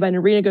hazard pay by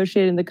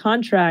renegotiating the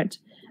contract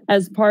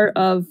as part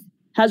of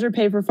hazard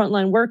pay for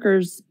frontline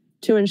workers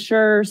to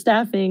ensure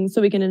staffing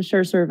so we can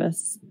ensure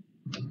service.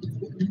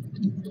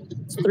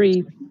 It's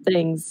 3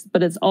 things,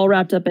 but it's all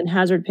wrapped up in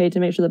hazard pay to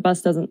make sure the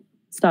bus doesn't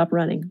stop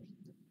running.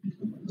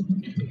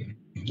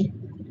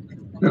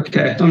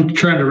 Okay, I'm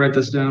trying to write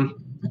this down.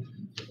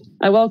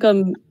 I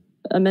welcome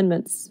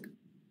amendments.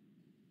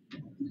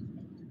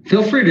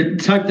 Feel free to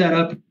type that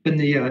up in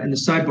the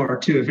sidebar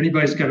too. If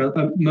anybody's got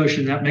a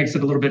motion, that makes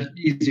it a little bit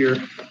easier.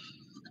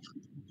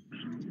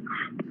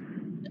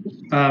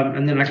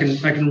 And then I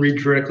can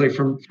read directly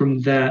from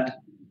that.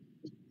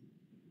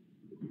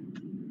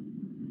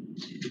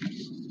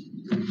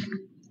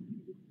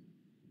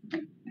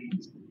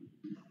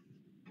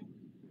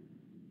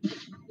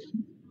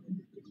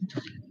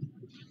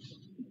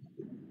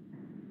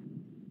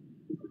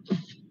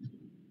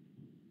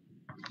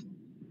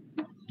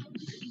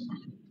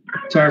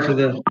 Sorry for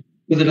the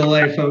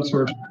delay, folks.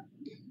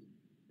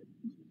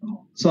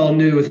 It's all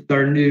new with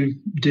our new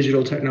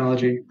digital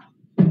technology.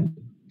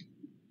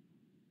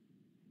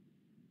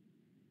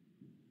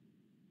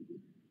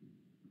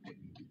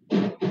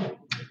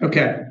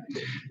 Okay.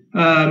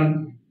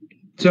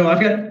 So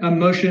I've got a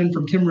motion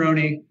from Kim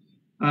Roney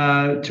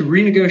to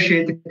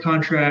renegotiate the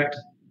contract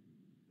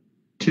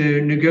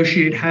to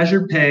negotiate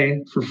hazard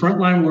pay for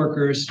frontline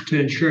workers to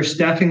ensure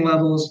staffing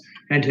levels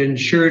and to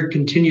ensure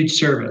continued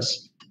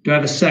service. Do I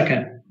have a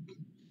second?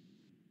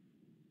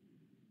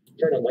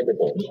 Turn on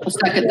microphone. I'll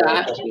second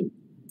that.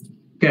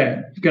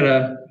 Okay, we've got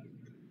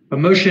a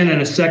motion and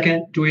a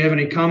second. Do we have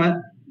any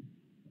comment?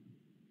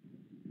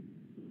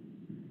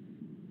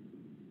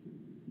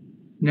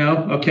 No?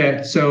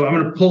 Okay, so I'm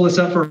going to pull this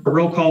up for a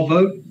roll call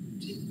vote,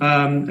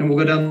 and we'll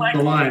go down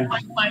the line.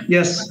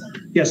 Yes,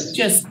 yes.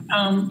 Just,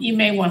 you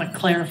may want to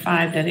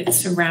clarify that it's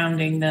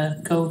surrounding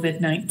the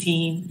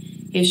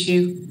COVID-19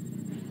 issue.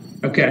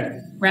 Okay.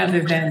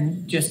 Rather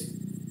than just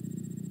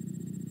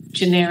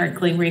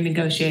generically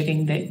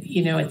renegotiating that,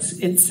 you know,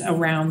 it's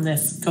around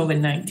this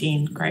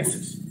COVID-19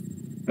 crisis.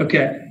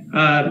 Okay.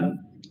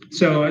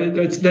 So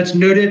that's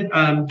noted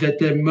that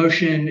the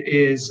motion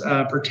is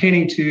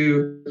pertaining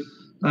to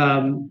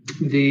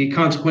the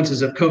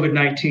consequences of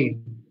COVID-19.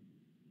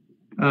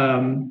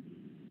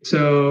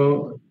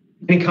 So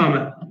any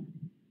comment?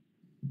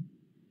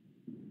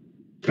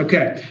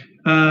 Okay.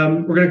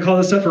 We're going to call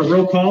this up for a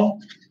roll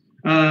call.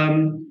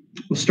 We'll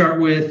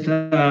start with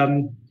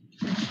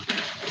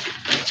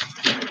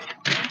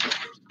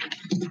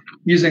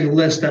using a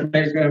list that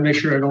make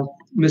sure I don't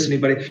miss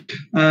anybody.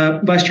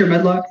 Vice Chair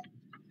Medlock?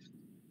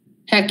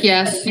 Heck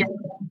yes.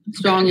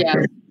 Strong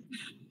yes.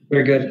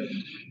 Very good.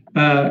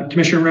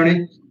 Commissioner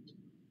Roney?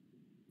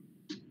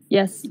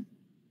 Yes.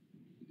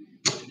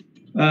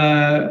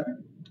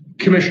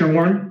 Commissioner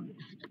Warren?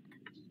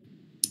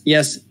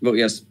 Yes. Vote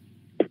yes.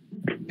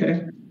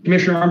 Okay.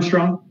 Commissioner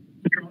Armstrong?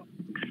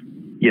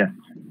 Yes.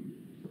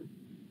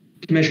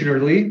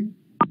 Commissioner Lee?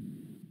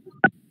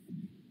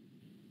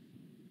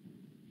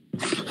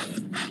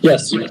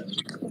 Yes.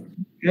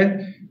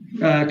 Okay.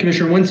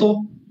 Commissioner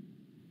Winsel?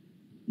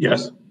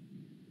 Yes.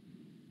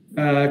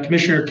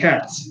 Commissioner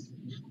Katz?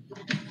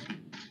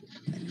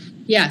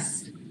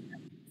 Yes.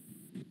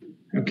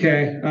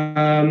 Okay.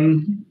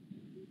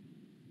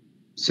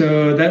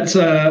 So that's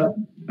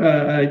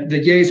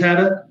the yeas have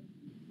it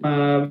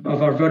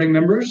of our voting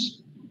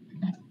members.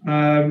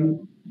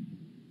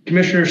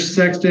 Commissioner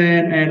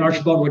Sexton and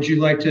Archibald, would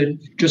you like to,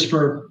 just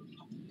for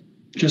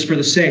just for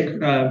the sake,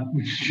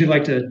 would you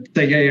like to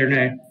say yay or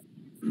nay?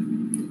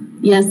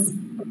 Yes.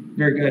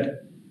 Very good.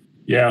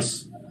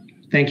 Yes.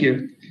 Thank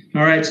you.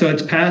 All right, so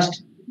it's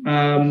passed.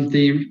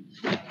 The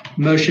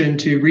motion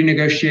to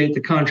renegotiate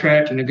the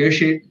contract and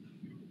negotiate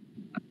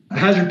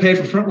hazard pay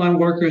for frontline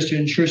workers to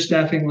ensure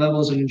staffing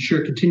levels and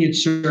ensure continued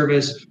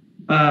service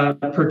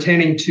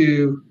pertaining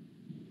to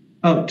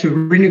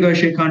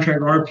renegotiate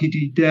contract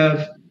RPD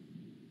Dev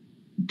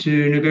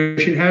to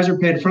negotiate hazard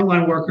pay to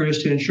frontline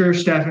workers to ensure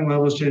staffing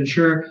levels to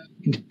ensure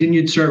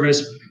continued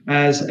service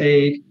as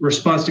a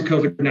response to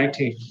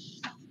COVID-19.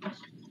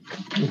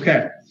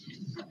 Okay,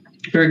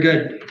 very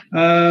good.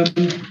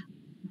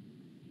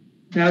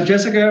 Now,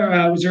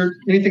 Jessica, was there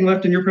anything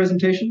left in your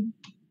presentation?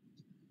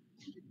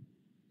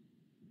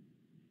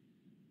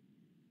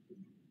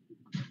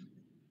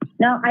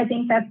 No, I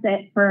think that's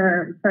it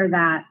for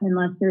that,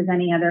 unless there's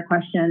any other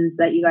questions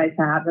that you guys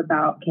have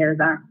about CARES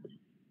Act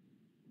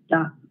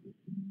stuff.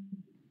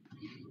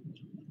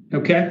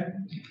 Okay.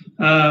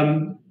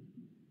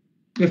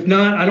 If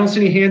not, I don't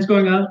see any hands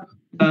going up,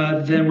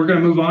 then we're going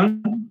to move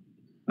on.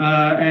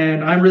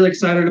 And I'm really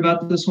excited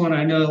about this one.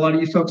 I know a lot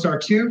of you folks are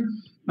too.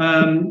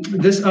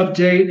 This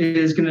update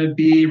is going to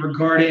be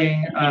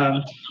regarding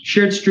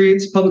shared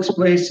streets, public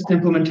space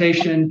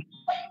implementation,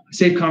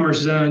 safe commerce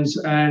zones,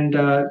 and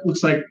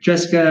looks like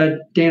Jessica,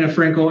 Dana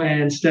Frankel,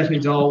 and Stephanie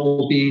Dahl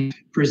will be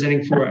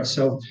presenting for us.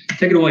 So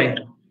take it away.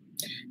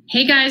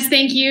 Hey guys,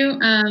 thank you.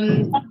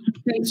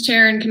 Thanks,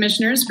 Chair and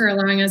Commissioners, for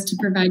allowing us to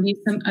provide you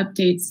some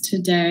updates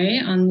today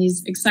on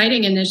these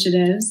exciting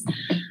initiatives.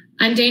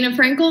 I'm Dana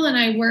Frankel, and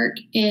I work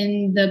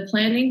in the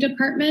Planning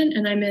Department,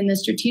 and I'm in the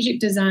Strategic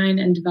Design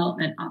and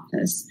Development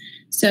Office.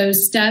 So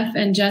Steph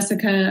and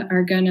Jessica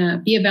are going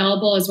to be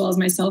available, as well as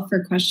myself,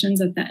 for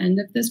questions at the end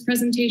of this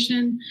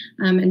presentation.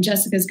 And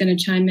Jessica's going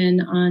to chime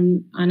in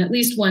on at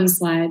least one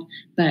slide,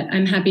 but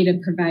I'm happy to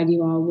provide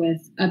you all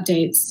with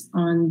updates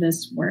on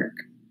this work.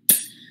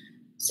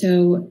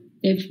 So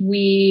if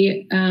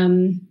we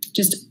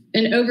just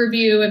an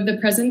overview of the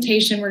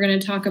presentation, we're going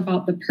to talk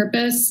about the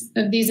purpose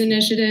of these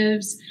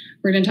initiatives.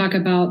 We're going to talk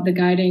about the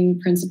guiding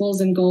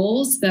principles and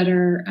goals that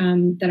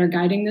are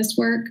guiding this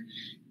work,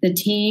 the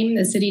team,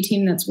 the city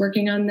team that's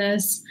working on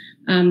this.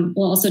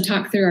 We'll also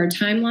talk through our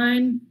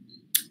timeline,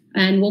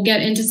 and we'll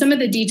get into some of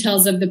the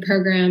details of the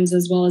programs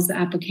as well as the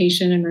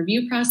application and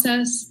review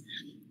process.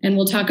 And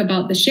we'll talk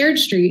about the shared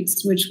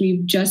streets, which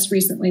we've just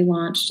recently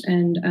launched,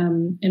 and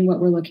what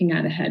we're looking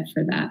at ahead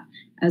for that,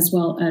 as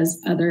well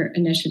as other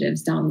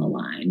initiatives down the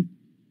line.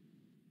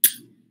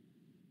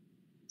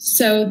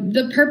 So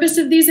the purpose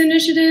of these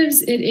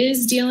initiatives, it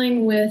is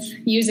dealing with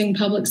using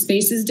public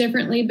spaces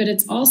differently, but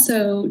it's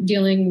also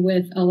dealing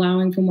with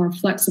allowing for more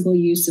flexible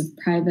use of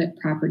private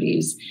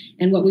properties.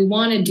 And what we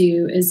want to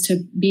do is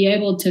to be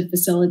able to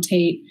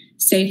facilitate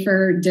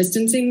safer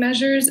distancing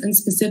measures and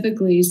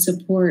specifically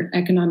support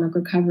economic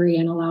recovery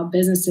and allow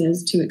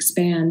businesses to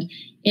expand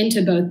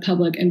into both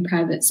public and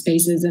private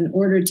spaces in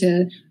order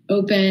to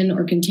open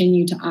or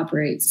continue to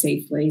operate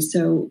safely.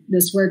 So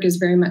this work is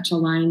very much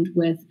aligned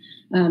with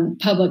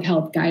public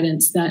health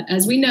guidance that,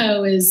 as we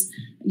know, is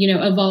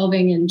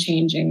evolving and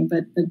changing,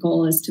 but the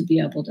goal is to be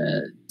able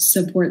to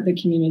support the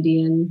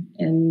community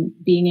and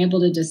being able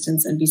to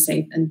distance and be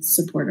safe and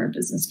support our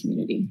business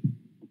community.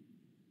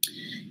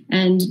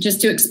 And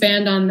just to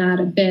expand on that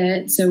a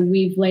bit, so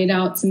we've laid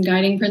out some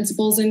guiding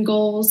principles and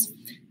goals.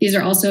 These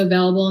are also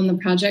available on the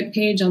project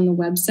page on the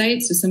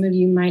website. So some of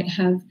you might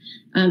have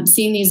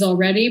seen these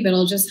already, but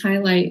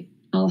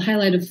I'll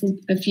highlight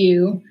a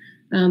few.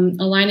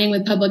 Aligning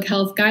with public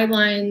health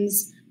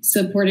guidelines,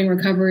 supporting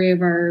recovery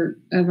of our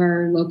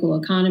local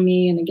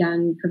economy, and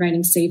again,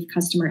 providing safe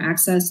customer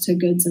access to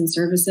goods and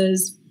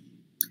services.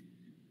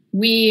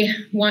 We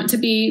want to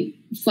be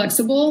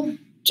flexible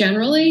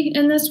generally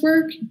in this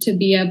work to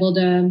be able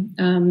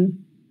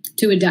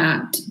to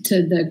adapt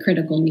to the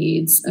critical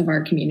needs of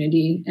our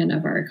community and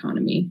of our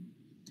economy.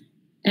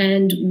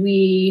 And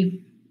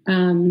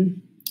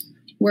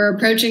we're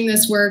approaching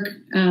this work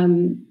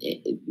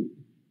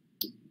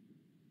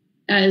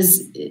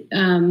as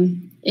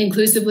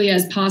inclusively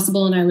as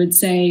possible. And I would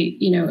say,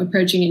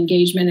 approaching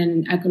engagement in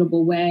an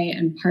equitable way.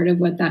 And part of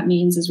what that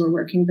means is we're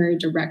working very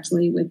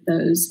directly with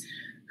those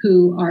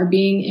who are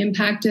being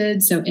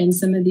impacted. So in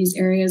some of these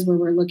areas where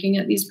we're looking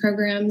at these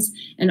programs,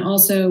 and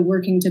also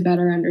working to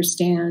better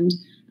understand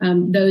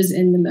those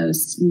in the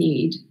most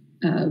need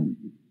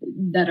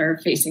that are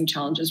facing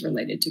challenges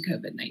related to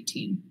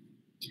COVID-19.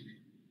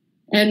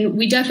 And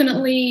we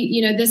definitely,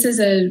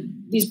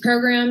 these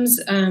programs,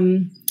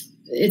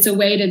 it's a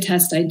way to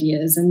test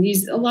ideas. And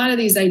a lot of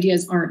these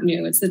ideas aren't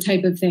new. It's the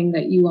type of thing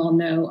that you all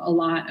know a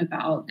lot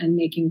about, and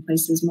making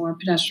places more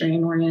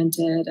pedestrian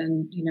oriented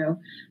and,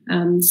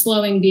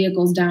 slowing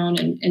vehicles down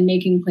and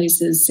making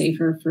places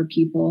safer for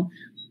people.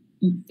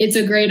 It's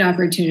a great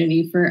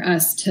opportunity for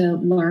us to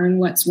learn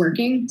what's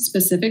working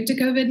specific to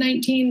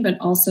COVID-19, but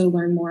also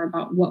learn more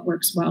about what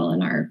works well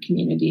in our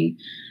community,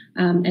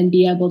 and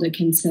be able to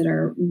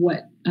consider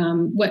what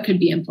what could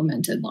be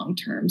implemented long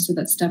term. So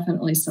that's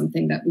definitely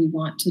something that we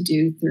want to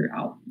do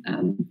throughout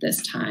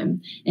this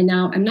time. And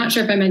now I'm not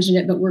sure if I mentioned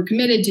it, but we're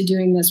committed to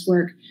doing this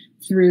work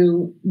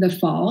through the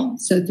fall,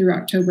 so through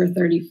October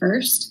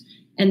 31st.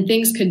 And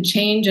things could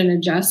change and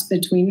adjust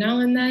between now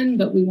and then,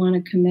 but we want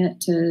to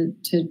commit to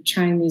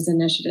trying these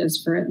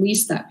initiatives for at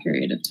least that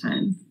period of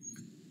time.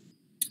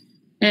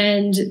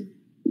 And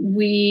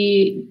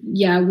we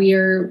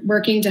are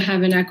working to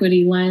have an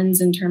equity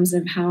lens in terms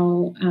of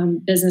how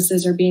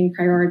businesses are being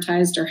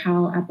prioritized or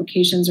how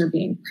applications are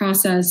being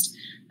processed.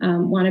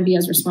 Want to be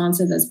as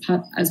responsive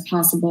as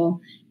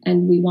possible,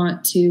 and we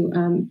want to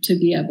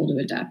be able to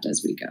adapt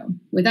as we go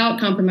without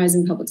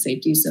compromising public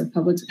safety. So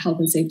public health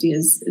and safety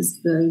is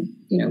the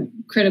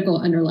critical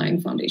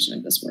underlying foundation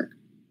of this work.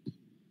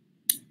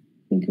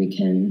 I think we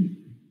can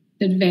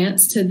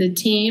advance to the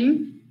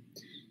team.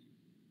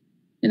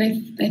 And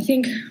I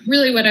think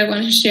really what I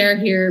want to share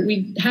here,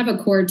 we have a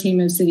core team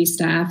of city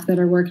staff that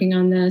are working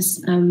on this,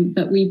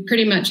 but we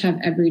pretty much have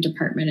every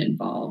department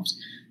involved.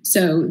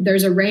 So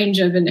there's a range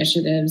of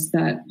initiatives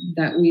that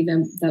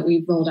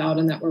we've rolled out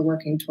and that we're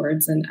working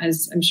towards. And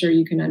as I'm sure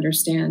you can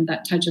understand,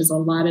 that touches a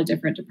lot of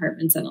different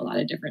departments and a lot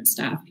of different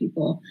staff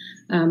people.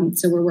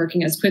 So we're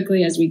working as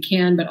quickly as we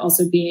can, but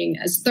also being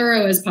as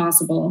thorough as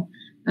possible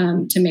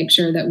to make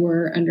sure that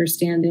we're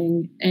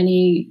understanding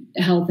any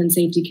health and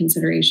safety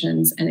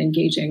considerations and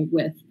engaging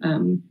with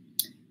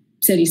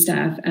city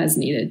staff as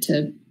needed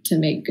to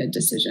make good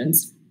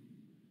decisions.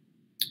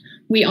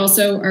 We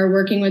also are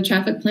working with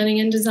traffic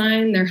planning and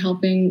design. They're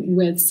helping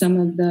with some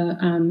of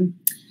the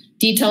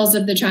details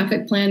of the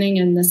traffic planning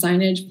and the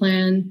signage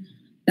plan.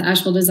 The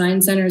Asheville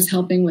Design Center is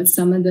helping with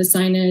some of the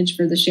signage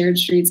for the shared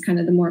streets, kind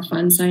of the more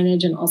fun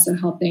signage, and also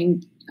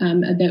helping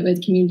a bit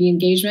with community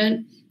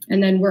engagement.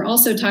 And then we're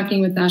also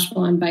talking with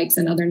Asheville on Bikes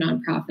and other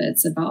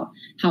nonprofits about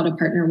how to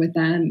partner with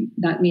them.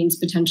 That means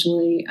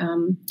potentially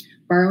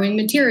borrowing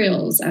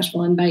materials.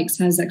 Asheville on Bikes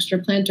has extra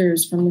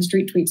planters from the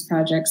Street Tweets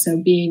project,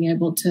 so being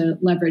able to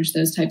leverage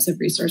those types of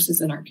resources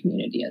in our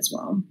community as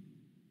well.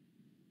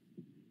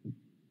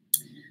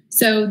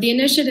 So the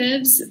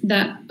initiatives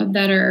that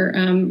are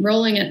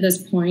rolling at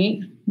this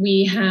point,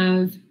 we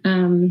have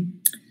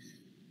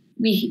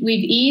we've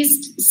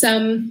eased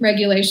some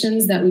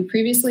regulations that we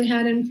previously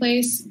had in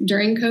place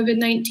during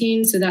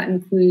COVID-19. So that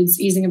includes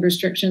easing of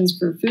restrictions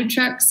for food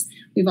trucks.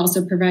 We've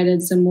also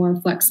provided some more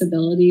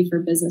flexibility for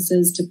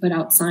businesses to put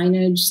out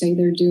signage. Say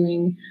they're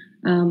doing,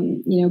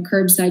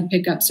 curbside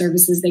pickup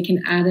services. They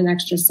can add an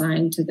extra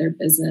sign to their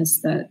business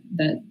that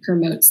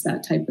promotes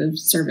that type of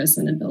service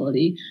and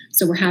ability.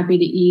 So we're happy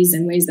to ease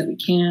in ways that we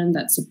can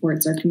that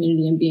supports our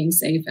community and being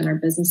safe and our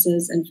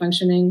businesses and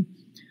functioning.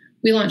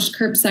 We launched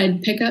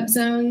curbside pickup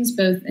zones,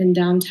 both in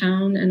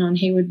downtown and on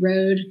Haywood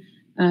Road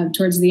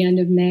towards the end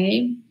of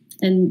May.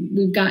 And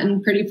we've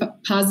gotten pretty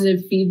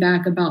positive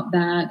feedback about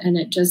that. And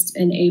it just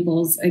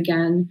enables,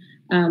 again,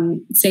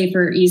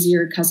 safer,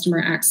 easier customer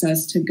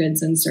access to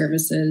goods and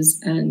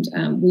services. And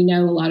we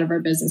know a lot of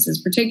our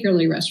businesses,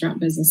 particularly restaurant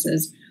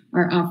businesses,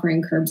 are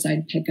offering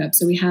curbside pickup.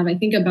 So we have, I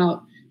think,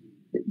 about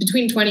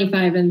between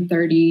 25 and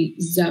 30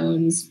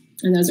 zones.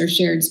 And those are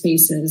shared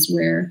spaces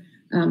where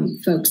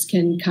folks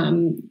can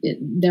come.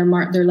 They're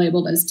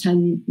labeled as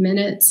 10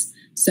 minutes.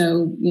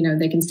 So,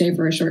 they can stay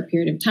for a short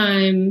period of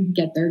time,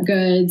 get their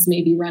goods,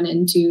 maybe run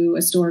into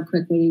a store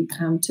quickly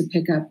to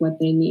pick up what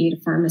they need,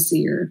 a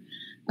pharmacy or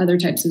other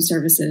types of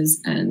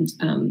services, and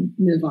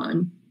move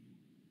on.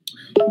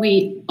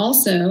 We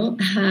also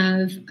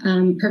have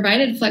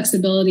provided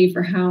flexibility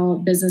for how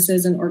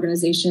businesses and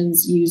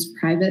organizations use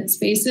private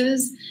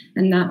spaces.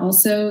 And that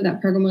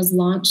program was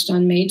launched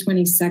on May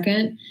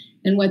 22nd.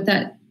 And what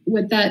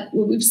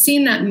we've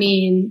seen that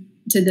mean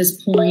to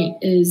this point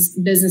is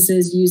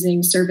businesses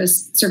using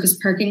service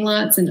parking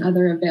lots and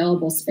other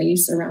available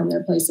space around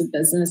their place of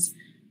business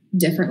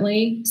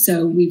differently.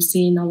 So we've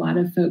seen a lot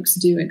of folks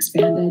do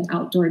expanded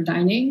outdoor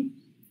dining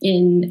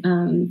in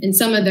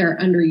some of their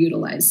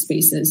underutilized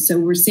spaces. So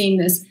we're seeing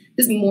this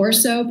more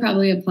so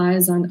probably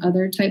applies on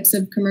other types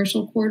of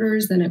commercial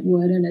corridors than it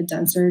would in a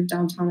denser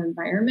downtown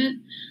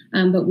environment.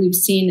 But we've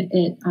seen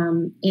it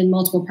in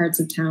multiple parts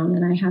of town.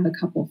 And I have a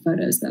couple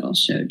photos that I'll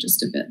show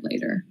just a bit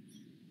later.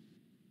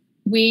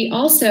 We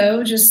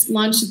also just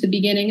launched at the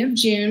beginning of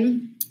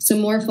June some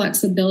more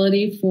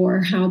flexibility for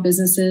how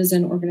businesses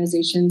and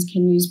organizations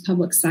can use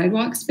public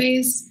sidewalk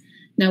space.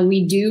 Now,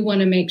 we do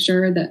want to make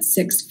sure that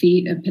 6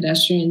 feet of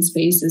pedestrian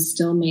space is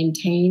still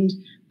maintained,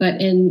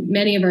 but in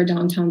many of our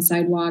downtown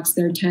sidewalks,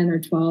 they're 10 or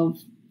 12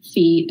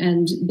 feet,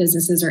 and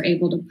businesses are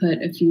able to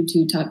put a few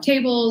two-top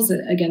tables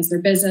against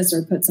their business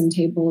or put some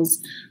tables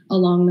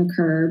along the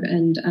curb,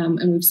 and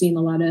we've seen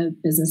a lot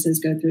of businesses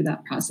go through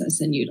that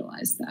process and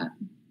utilize that.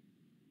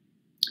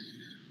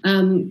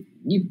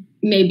 You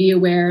may be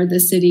aware the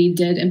city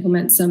did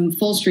implement some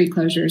full street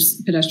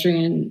closures,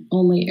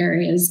 pedestrian-only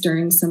areas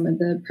during some of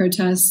the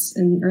protests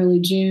in early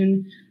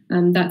June.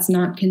 That's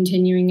not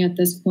continuing at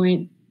this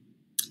point.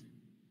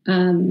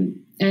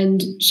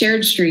 And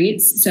shared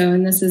streets.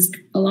 And this is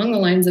along the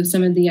lines of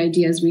some of the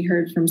ideas we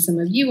heard from some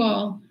of you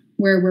all.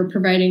 where we're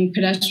providing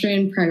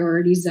pedestrian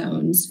priority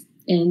zones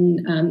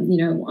in,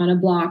 on a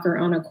block or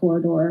on a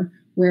corridor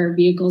where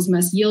vehicles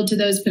must yield to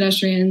those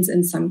pedestrians,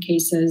 in some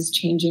cases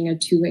changing a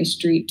two-way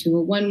street to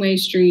a one-way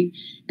street,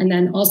 and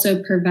then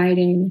also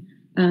providing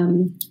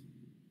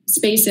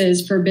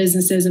spaces for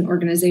businesses and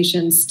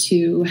organizations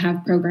to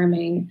have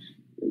programming,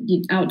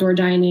 outdoor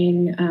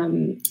dining,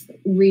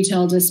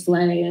 retail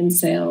display and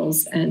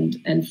sales,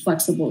 and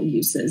flexible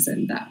uses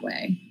in that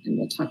way. And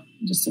we'll talk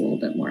just a little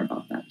bit more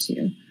about that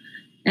too.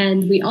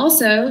 And we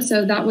also,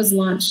 so that was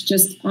launched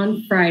just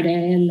on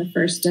Friday in the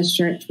first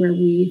district, where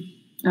we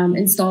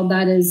installed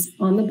that is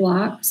on the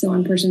block, so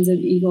on portions of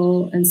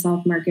Eagle and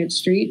South Market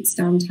Streets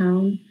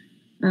downtown.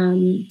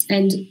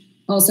 And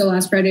also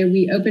last Friday,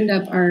 we opened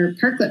up our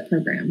Parklet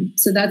program.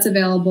 So that's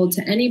available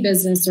to any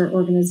business or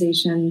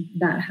organization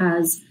that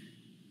has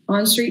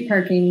on-street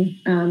parking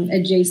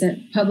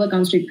public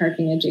on-street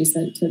parking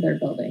adjacent to their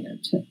building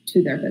or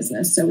to their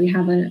business. So we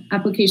have an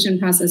application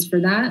process for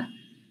that.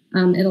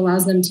 It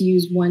allows them to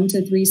use 1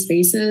 to 3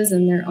 spaces,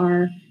 and there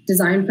are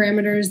design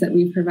parameters that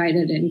we've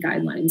provided in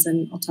guidelines.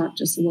 And I'll talk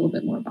just a little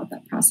bit more about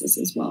that process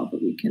as well,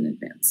 but we can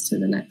advance to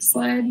the next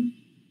slide.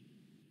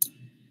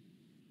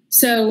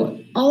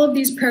 So all of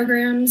these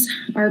programs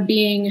are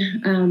being,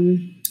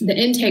 the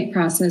intake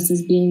process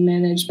is being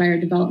managed by our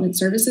Development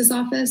Services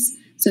Office.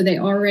 So they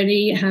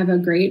already have a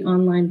great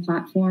online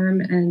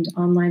platform and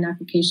online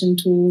application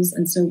tools.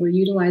 And so we're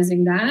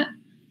utilizing that.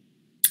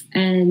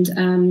 And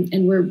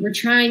we're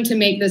trying to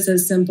make this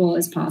as simple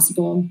as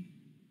possible.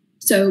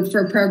 So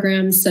for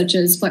programs such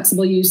as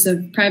flexible use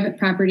of private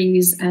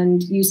properties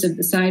and use of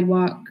the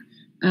sidewalk,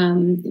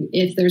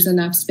 if there's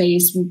enough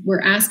space,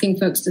 we're asking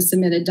folks to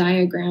submit a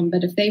diagram,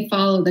 but if they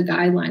follow the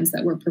guidelines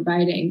that we're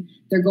providing,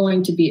 they're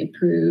going to be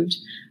approved.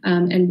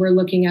 And we're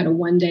looking at a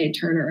 1-day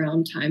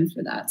turnaround time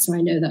for that. So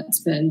I know that's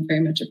been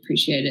very much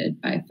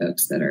appreciated by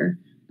folks that are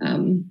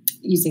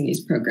using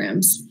these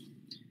programs.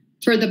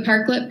 For the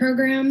Parklet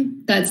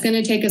program, that's going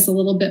to take us a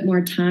little bit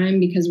more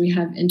time because we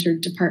have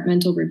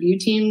interdepartmental review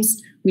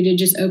teams. We did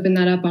just open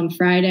that up on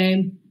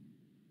Friday.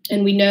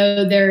 And we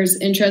know there's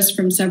interest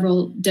from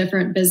several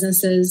different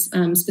businesses,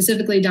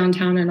 specifically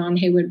downtown and on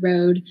Haywood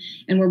Road.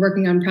 And we're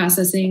working on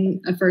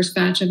processing a first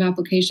batch of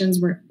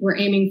applications. We're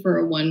aiming for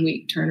a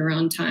 1-week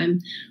turnaround time.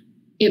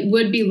 It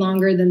would be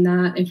longer than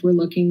that if we're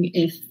looking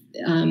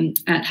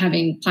at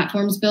having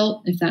platforms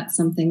built. If that's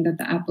something that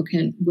the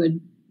applicant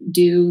would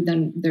do,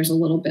 then there's a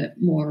little bit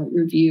more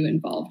review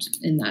involved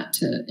in that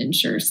to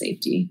ensure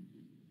safety.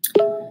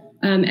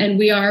 And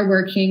we are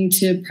working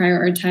to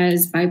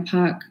prioritize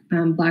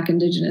BIPOC, Black,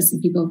 Indigenous,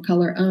 and people of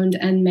color owned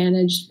and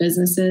managed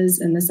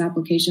businesses in this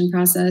application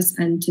process,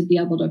 and to be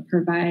able to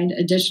provide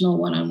additional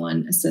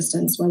one-on-one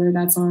assistance, whether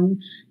that's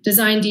on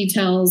design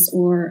details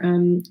or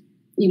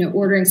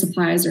ordering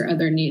supplies or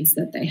other needs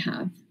that they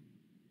have.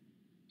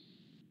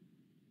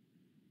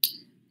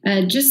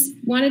 Just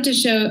wanted to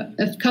show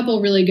a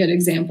couple really good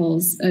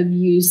examples of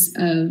use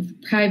of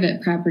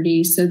private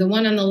property. So the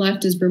one on the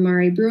left is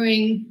Brumari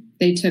Brewing.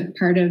 They took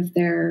part of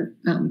their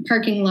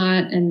parking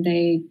lot and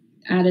they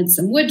added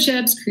some wood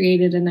chips,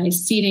 created a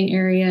nice seating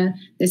area.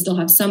 They still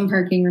have some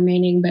parking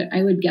remaining, but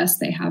I would guess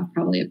they have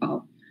probably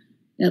about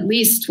at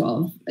least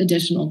 12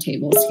 additional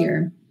tables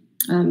here,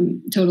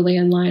 totally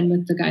in line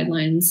with the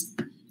guidelines.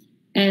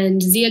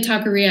 And Zia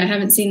Taqueria, I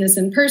haven't seen this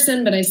in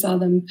person, but I saw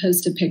them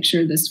post a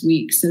picture this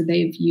week. So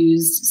they've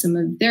used some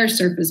of their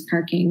surface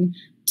parking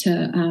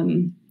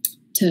to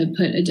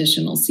put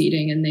additional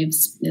seating, and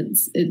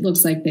it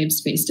looks like they've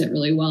spaced it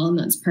really well, and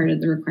that's part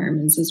of the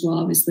requirements as well.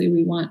 Obviously,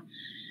 we want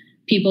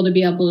people to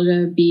be able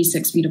to be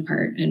 6 feet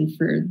apart and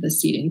for the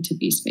seating to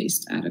be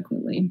spaced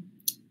adequately.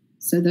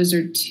 So those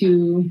are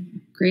 2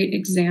 great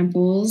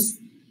examples.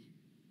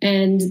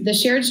 And the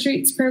Shared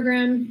Streets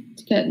program,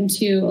 to get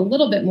into a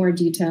little bit more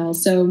detail.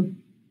 So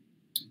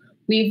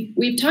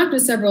we've talked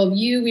with several of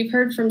you. We've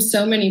heard from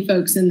so many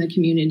folks in the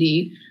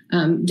community,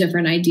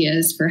 different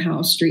ideas for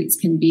how streets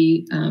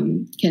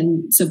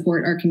can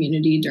support our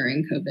community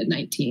during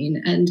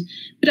COVID-19. And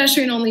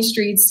pedestrian-only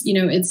streets,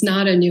 it's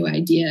not a new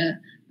idea.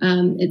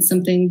 It's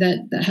something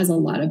that has a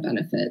lot of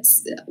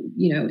benefits,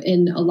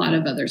 in a lot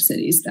of other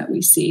cities that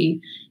we see.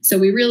 So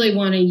we really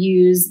want to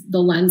use the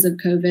lens of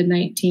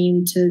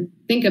COVID-19 to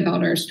think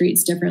about our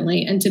streets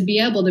differently and to be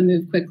able to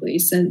move quickly,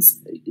 since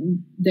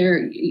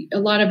a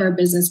lot of our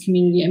business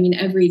community,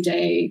 every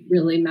day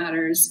really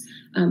matters,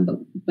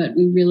 but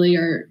we really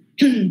are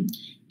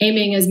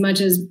aiming as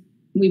much as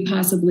we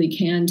possibly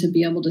can to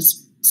be able to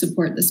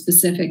support the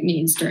specific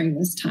needs during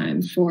this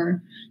time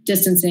for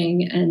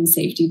distancing and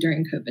safety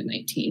during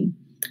COVID-19.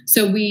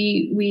 So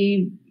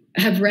we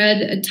have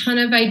read a ton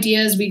of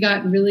ideas. We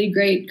got really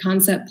great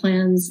concept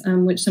plans,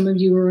 which some of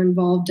you were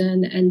involved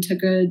in, and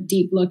took a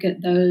deep look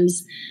at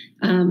those.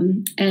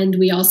 And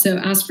we also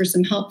asked for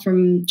some help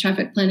from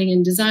traffic planning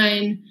and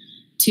design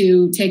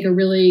to take a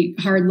really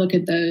hard look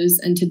at those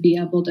and to be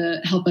able to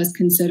help us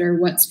consider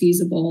what's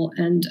feasible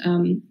and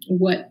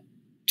what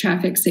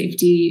traffic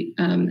safety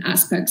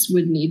aspects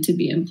would need to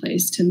be in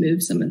place to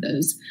move some of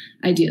those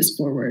ideas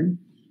forward.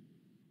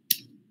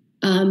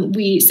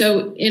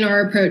 So in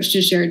our approach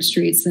to shared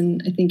streets,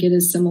 and I think it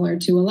is similar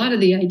to a lot of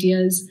the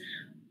ideas,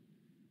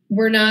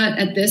 we're not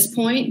at this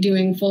point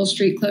doing full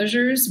street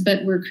closures,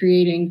 but we're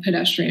creating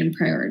pedestrian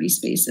priority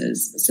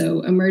spaces.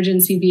 So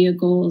emergency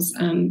vehicles,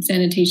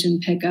 sanitation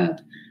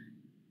pickup,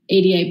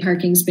 ADA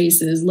parking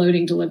spaces,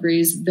 loading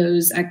deliveries,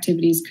 those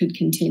activities could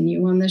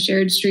continue on the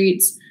shared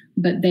streets,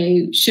 but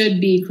they should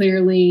be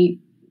clearly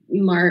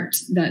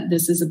marked that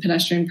this is a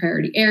pedestrian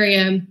priority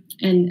area.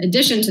 In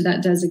addition to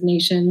that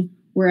designation,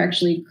 we're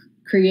actually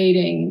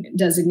creating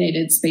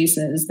designated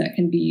spaces that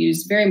can be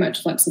used very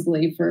much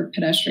flexibly for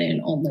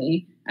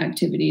pedestrian-only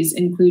activities,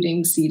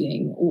 including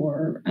seating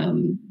or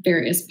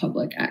various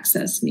public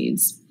access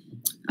needs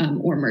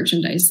or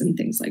merchandise and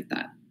things like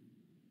that.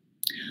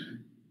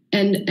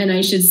 And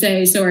I should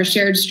say, so our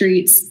shared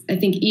streets, I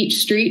think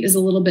each street is a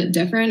little bit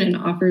different and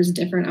offers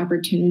different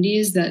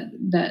opportunities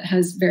that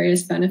has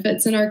various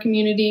benefits in our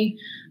community.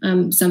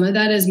 Some of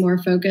that is more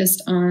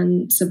focused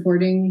on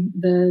supporting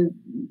the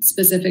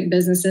specific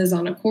businesses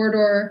on a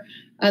corridor.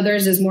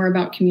 Others is more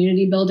about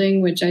community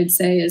building, which I'd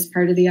say is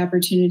part of the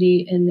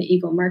opportunity in the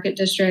Eagle Market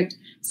District.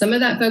 Some of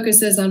that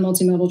focuses on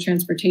multimodal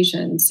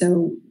transportation.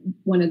 So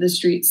one of the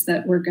streets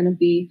that we're going to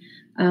be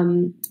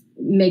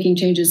making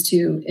changes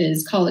to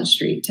is College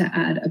Street to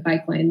add a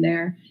bike lane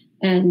there.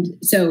 And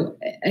so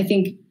I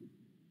think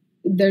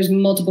there's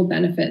multiple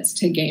benefits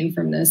to gain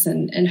from this,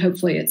 and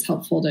hopefully it's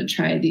helpful to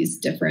try these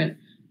different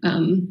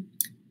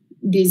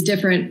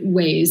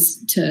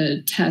ways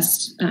to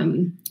test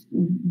the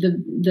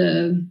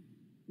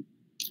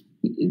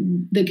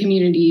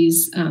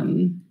community's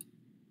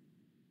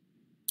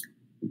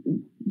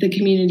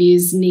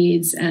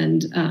needs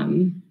and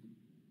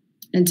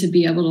to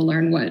be able to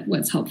learn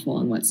what's helpful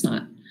and what's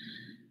not.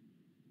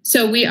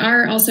 So we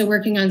are also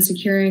working on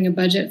securing a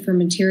budget for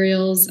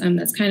materials.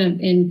 That's kind of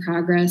in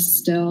progress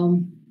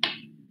still.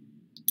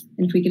 And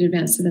if we could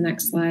advance to the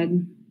next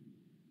slide.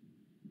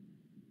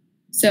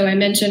 So I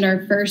mentioned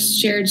our first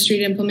shared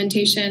street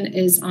implementation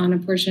is on a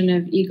portion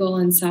of Eagle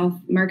and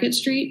South Market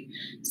Street.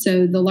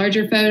 So the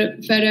larger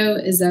photo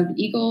is of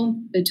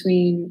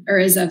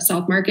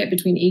South Market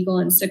between Eagle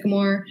and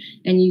Sycamore.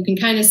 And you can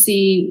kind of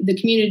see the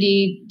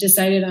community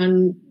decided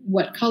on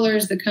what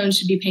colors the cones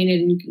should be painted,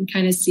 and you can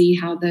kind of see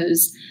how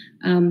those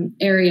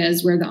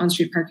areas where the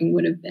on-street parking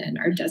would have been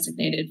are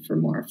designated for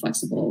more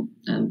flexible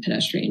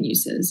pedestrian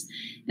uses.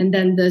 And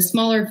then the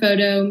smaller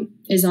photo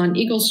is on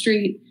Eagle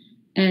Street,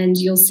 and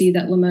you'll see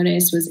that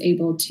Limones was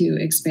able to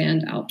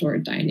expand outdoor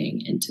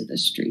dining into the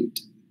street.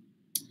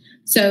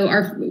 So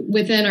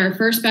within our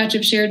first batch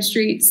of shared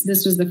streets,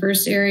 this was the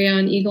first area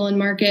on Eagle and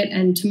Market,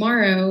 and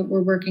tomorrow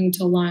we're working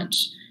to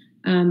launch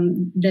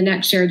the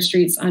next shared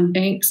streets on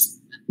Banks,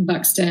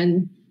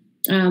 Buxton,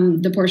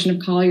 the portion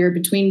of Collier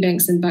between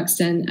Banks and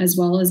Buxton, as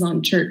well as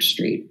on Church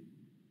Street.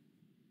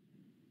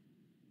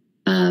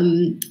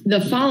 The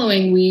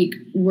following week,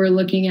 we're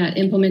looking at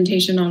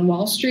implementation on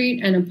Wall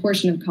Street and a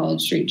portion of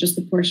College Street, just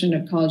the portion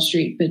of College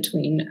Street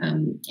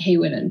between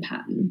Haywood and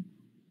Patton.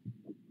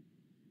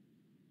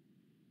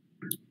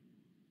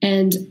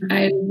 And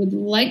I would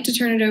like to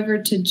turn it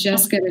over to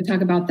Jessica to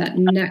talk about that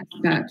next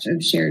batch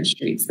of shared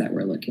streets that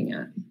we're looking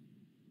at.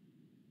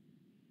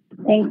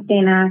 Thanks,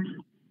 Dana.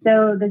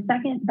 So the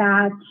second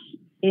batch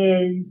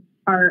is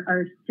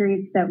our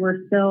streets that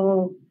we're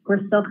still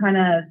kind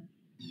of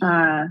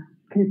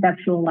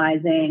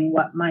conceptualizing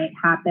what might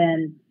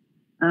happen.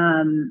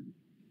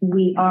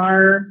 We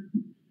are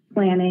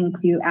planning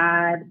to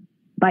add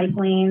bike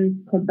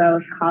lanes to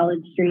both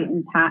College Street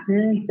and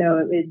Patton. So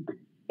it would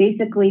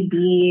basically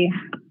be,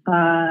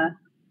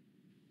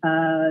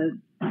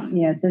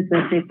 since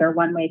those streets are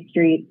one-way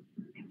streets,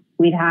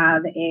 we'd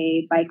have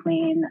a bike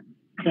lane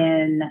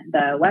in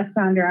the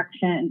westbound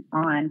direction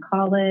on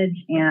College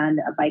and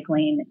a bike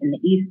lane in the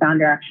eastbound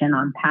direction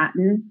on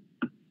Patton.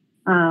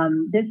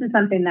 This is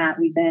something that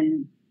we've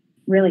been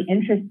really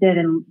interested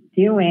in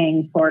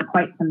doing for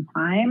quite some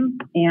time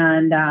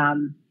and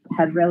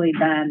had really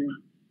been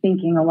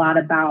thinking a lot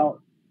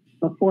about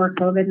before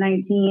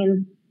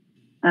COVID-19.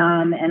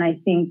 And I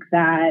think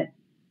that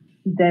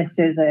this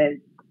is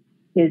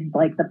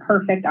like the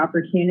perfect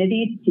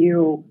opportunity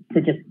to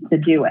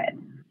do it.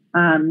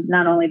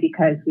 Not only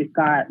because we've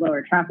got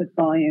lower traffic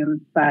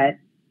volumes, but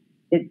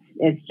it's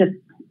just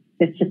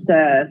as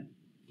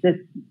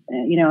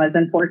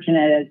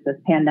unfortunate as this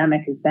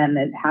pandemic has been,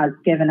 it has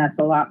given us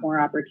a lot more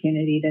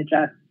opportunity to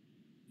just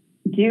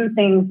do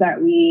things that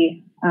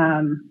we've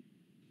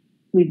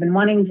been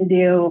wanting to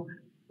do,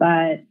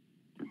 but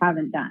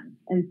haven't done.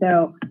 And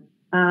so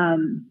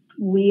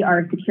we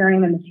are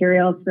securing the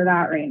materials for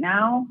that right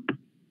now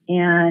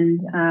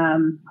and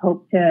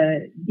hope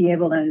to be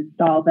able to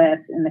install this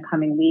in the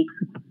coming weeks.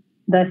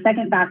 The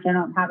second batch I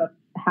don't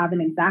have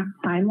an exact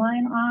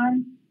timeline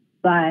on,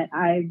 but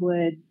I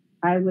would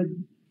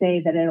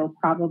say that it'll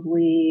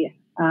probably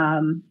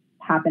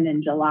happen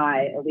in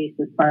July, at least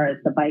as far as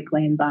the bike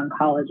lanes on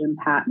College and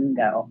Patton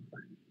go.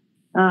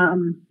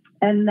 And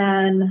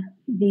then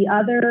the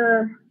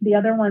other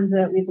ones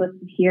that we've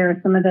listed here,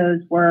 some of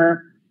those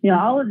were,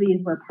 all of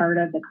these were part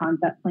of the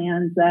concept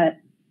plans that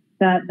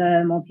that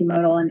the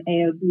Multimodal and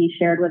AOB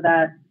shared with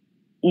us,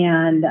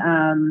 and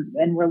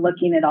we're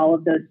looking at all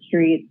of those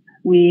streets.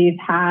 We've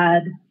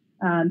had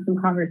some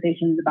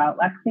conversations about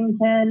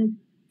Lexington,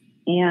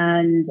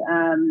 and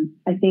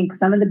I think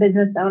some of the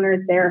business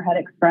owners there had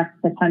expressed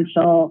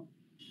potential,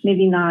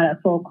 maybe not a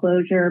full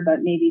closure,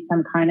 but maybe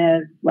some kind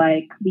of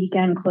like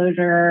weekend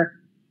closure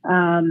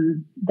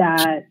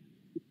that,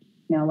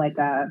 you know, like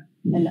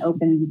an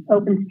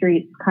open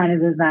streets kind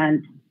of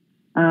event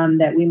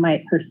that we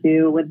might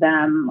pursue with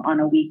them on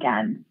a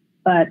weekend.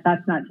 But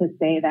that's not to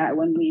say that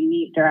when we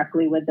meet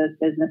directly with those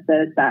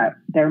businesses that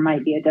there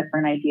might be a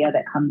different idea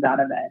that comes out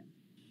of it.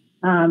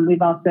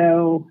 We've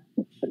also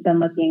been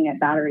looking at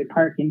Battery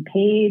Park and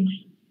Page,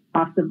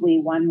 possibly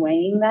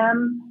one-waying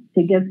them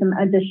to give some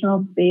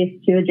additional space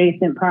to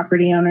adjacent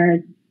property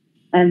owners,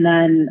 and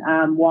then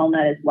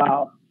Walnut as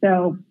well.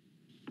 So,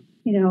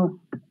 you know,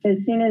 as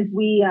soon as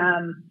we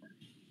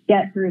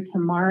get through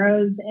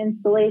tomorrow's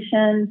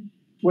installation,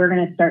 we're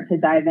going to start to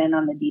dive in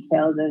on the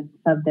details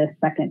of this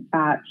second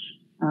batch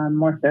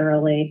more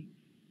thoroughly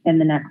in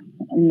the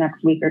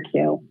next week or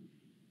two.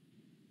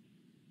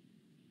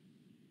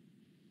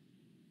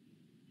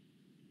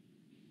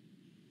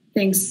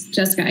 Thanks,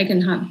 Jessica. I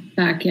can hop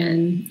back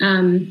in.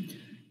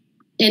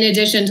 In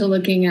addition to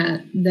looking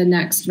at the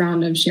next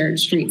round of shared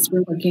streets,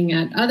 we're looking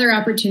at other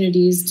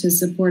opportunities to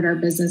support our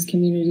business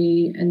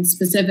community and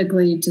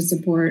specifically to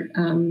support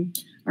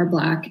our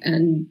Black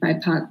and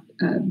BIPOC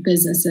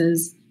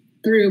businesses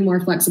through more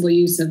flexible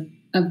use of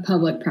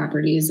public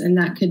properties. And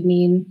that could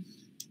mean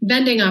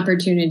vending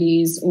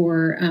opportunities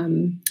or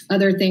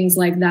other things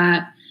like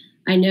that.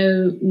 I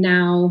know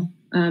now,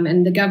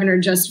 and the governor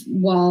just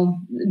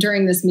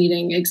during this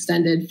meeting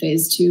extended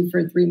phase 2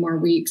 for 3 more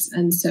weeks.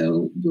 And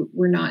so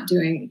we're not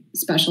doing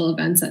special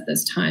events at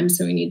this time.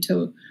 So we need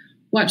to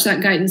watch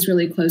that guidance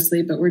really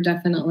closely, but we're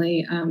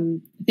definitely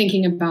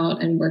thinking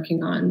about and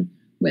working on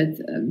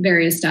with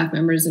various staff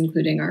members,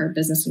 including our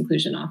business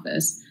inclusion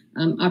office,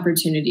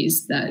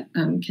 opportunities that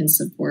can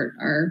support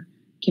our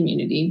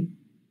community.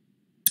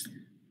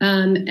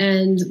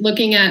 And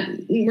looking at,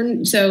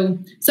 so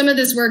some of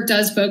this work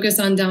does focus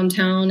on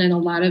downtown and a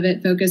lot of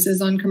it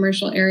focuses on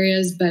commercial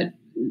areas, but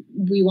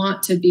we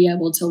want to be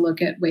able to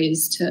look at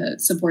ways to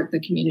support the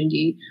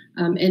community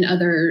in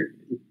other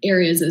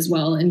areas as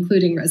well,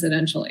 including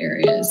residential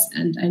areas.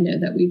 And I know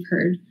that we've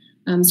heard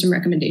some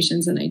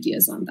recommendations and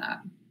ideas on that.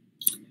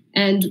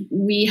 And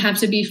we have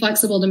to be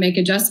flexible to make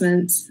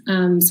adjustments.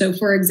 So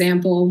for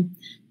example,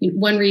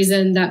 one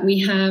reason that we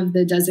have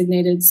the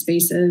designated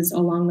spaces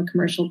along the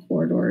commercial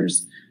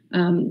corridors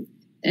and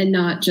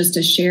not just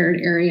a shared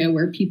area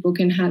where people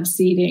can have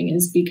seating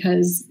is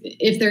because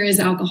if there is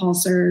alcohol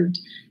served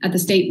at the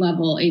state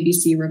level,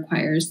 ABC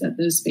requires that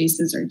those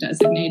spaces are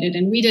designated.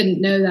 And we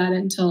didn't know that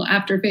until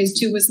after phase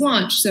 2 was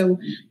launched. So,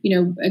 you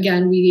know,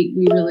 again, we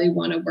really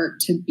want to work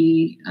to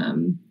be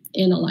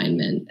in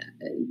alignment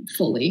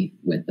fully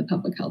with the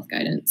public health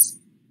guidance.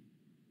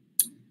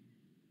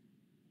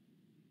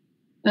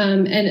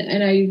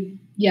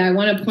 I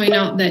want to point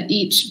out that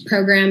each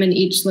program and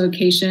each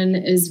location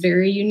is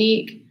very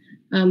unique.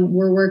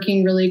 We're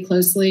working really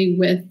closely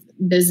with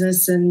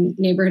business and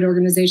neighborhood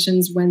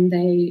organizations when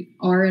they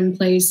are in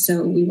place.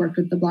 So we worked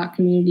with the Block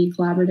Community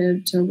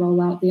Collaborative to roll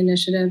out the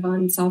initiative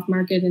on South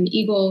Market and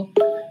Eagle.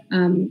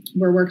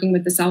 We're working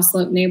with the South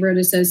Slope Neighborhood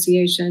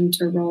Association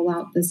to roll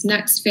out this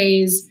next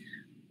phase.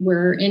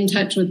 We're in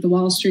touch with the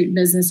Wall Street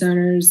business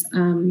owners,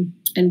 and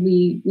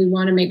we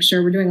want to make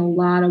sure we're doing a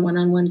lot of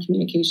one-on-one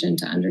communication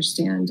to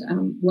understand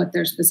what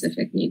their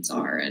specific needs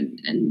are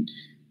and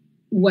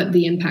what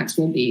the impacts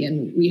will be.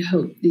 And we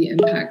hope the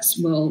impacts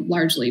will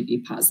largely be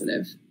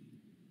positive.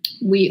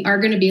 We are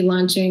going to be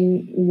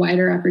launching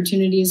wider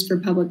opportunities for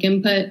public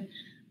input.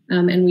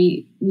 And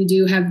we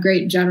do have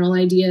great general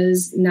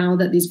ideas now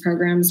that these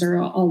programs are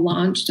all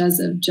launched as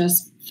of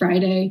just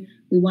Friday.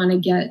 We want to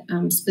get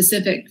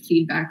specific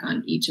feedback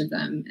on each of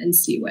them and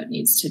see what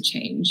needs to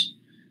change.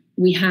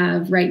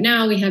 Right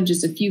now we have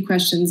just a few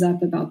questions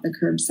up about the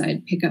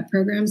curbside pickup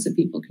program, so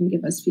people can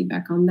give us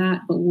feedback on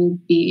that, but we'll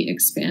be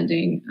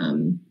expanding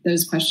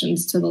those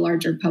questions to the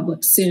larger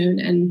public soon.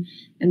 And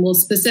we'll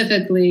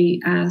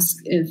specifically ask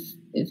if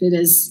it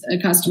is a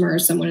customer or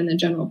someone in the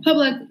general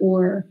public,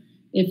 or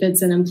if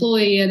it's an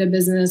employee at a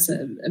business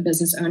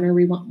owner,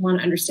 we want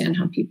to understand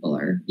how people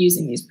are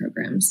using these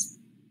programs.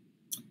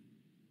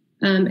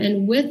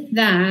 And with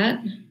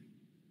that,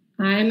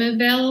 I'm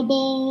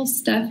available,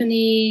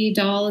 Stephanie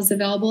Dahl is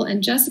available,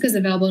 and Jessica's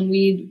available, and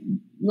we'd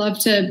love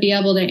to be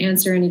able to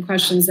answer any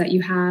questions that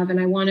you have. And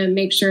I want to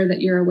make sure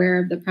that you're aware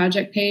of the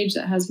project page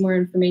that has more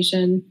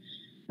information.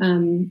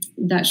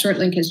 That short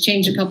link has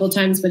changed a couple of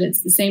times, but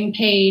it's the same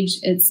page.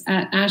 It's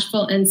at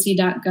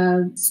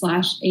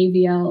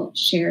asheville.nc.gov/AVL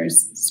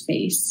shares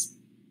space.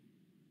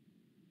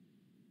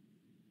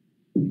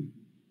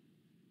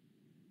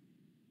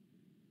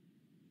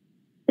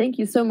 Thank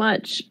you so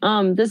much.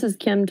 This is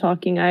Kim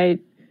talking. I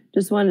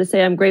just wanted to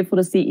say I'm grateful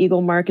to see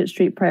Eagle Market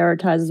Street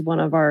prioritized as one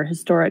of our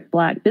historic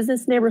Black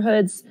business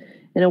neighborhoods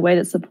in a way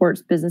that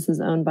supports businesses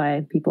owned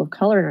by people of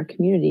color in our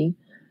community.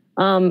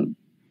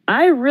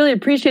 I really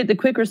appreciate the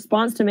quick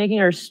response to making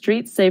our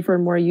streets safer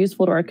and more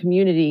useful to our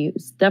community.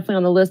 It's definitely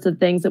on the list of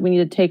things that we need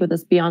to take with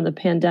us beyond the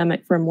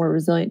pandemic for a more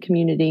resilient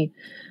community.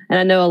 And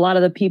I know a lot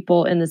of the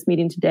people in this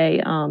meeting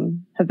today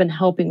have been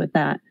helping with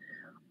that.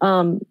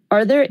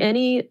 Are there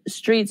any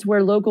streets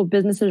where local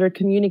businesses are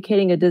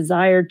communicating a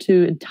desire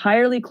to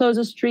entirely close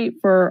a street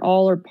for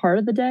all or part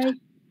of the day?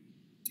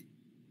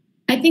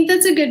 I think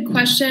that's a good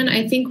question.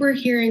 I think we're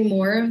hearing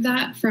more of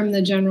that from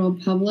the general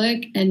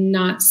public and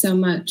not so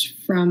much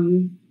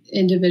from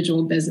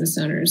individual business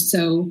owners.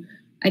 So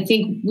I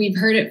think we've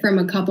heard it from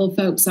a couple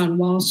folks on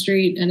Wall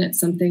Street, and it's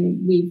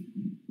something we've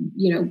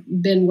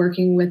been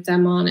working with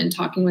them on and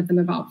talking with them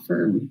about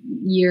for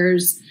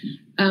years.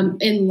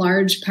 In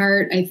large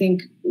part, I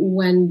think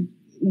when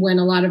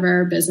a lot of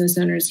our business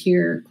owners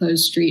hear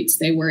closed streets,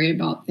 they worry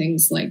about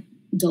things like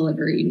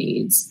delivery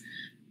needs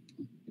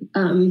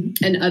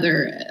and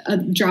other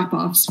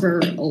drop-offs for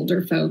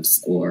older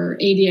folks or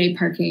ADA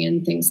parking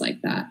and things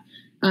like that.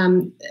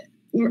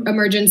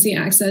 Emergency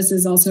access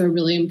is also a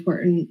really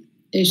important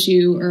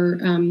issue or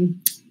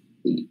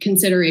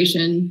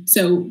consideration.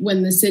 So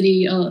when the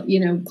city,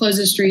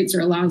 closes streets or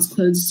allows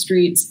closed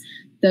streets,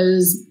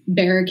 those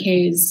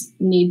barricades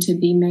need to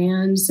be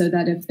manned so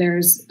that if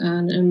there's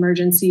an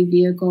emergency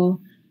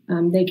vehicle,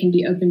 they can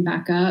be opened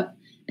back up.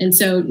 And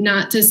so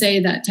not to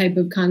say that type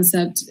of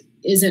concept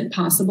isn't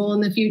possible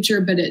in the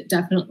future, but it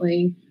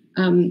definitely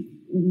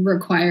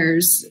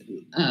requires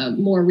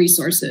more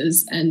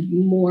resources and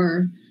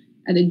more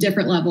at a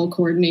different level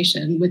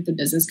coordination with the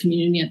business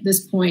community. At this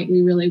point,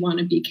 we really want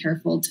to be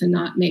careful to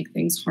not make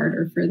things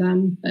harder for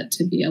them, but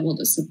to be able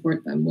to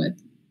support them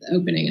with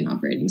opening and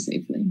operating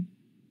safely.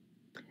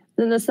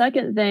 Then the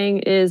second thing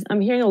is I'm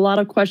hearing a lot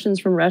of questions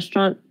from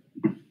restaurant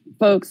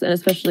folks, and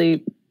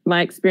especially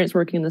my experience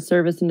working in the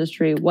service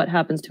industry, what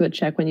happens to a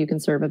check when you can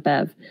serve a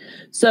bev?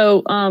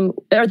 So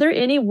are there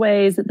any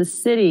ways that the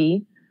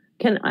city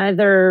can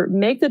either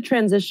make the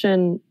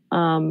transition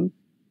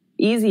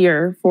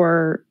easier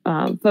for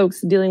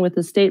folks dealing with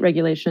the state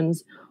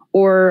regulations,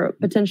 or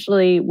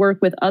potentially work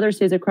with other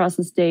states across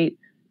the state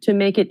to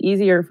make it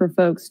easier for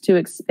folks to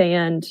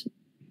expand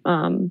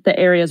the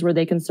areas where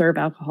they can serve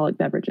alcoholic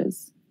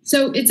beverages?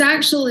 So it's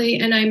actually,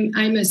 and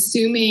I'm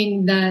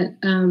assuming that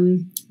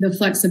the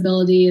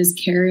flexibility is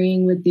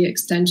carrying with the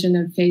extension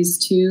of phase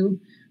 2,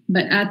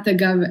 but at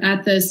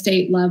the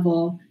state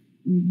level,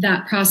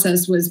 that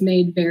process was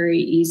made very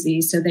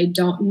easy. So they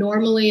don't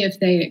normally, if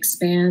they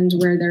expand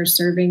where they're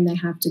serving, they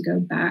have to go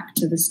back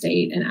to the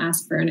state and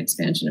ask for an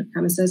expansion of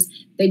premises.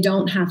 They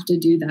don't have to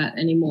do that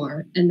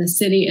anymore. And the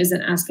city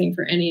isn't asking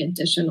for any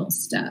additional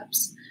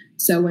steps.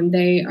 So when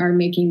they are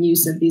making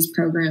use of these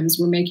programs,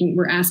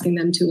 we're asking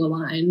them to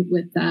align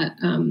with that,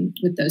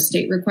 with those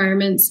state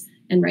requirements.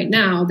 And right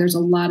now, there's a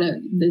lot of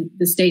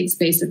the states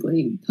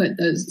basically put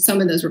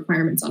some of those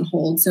requirements on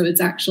hold. So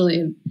it's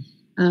actually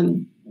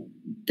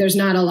there's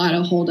not a lot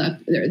of hold up.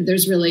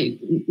 There's really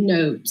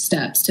no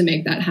steps to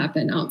make that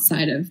happen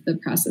outside of the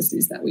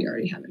processes that we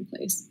already have in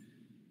place.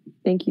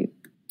 Thank you.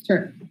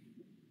 Sure.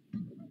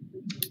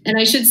 And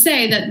I should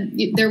say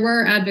that there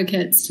were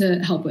advocates to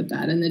help with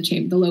that, and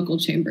the local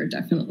chamber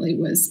definitely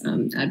was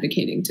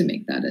advocating to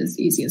make that as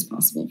easy as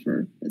possible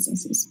for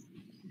businesses.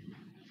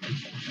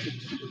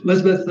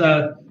 Elizabeth,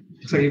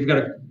 looks like you've got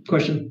a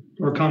question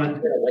or a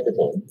comment.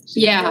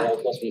 Yeah.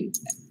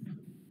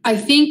 I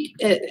think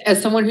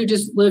as someone who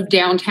just lived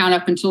downtown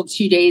up until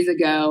 2 days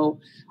ago,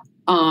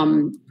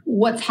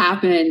 what's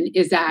happened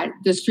is that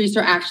the streets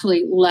are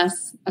actually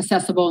less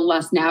accessible and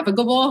less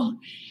navigable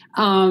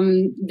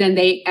than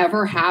they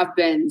ever have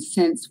been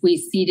since we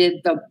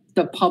ceded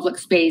the public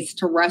space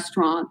to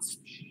restaurants.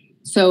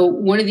 So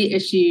one of the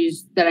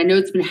issues that I know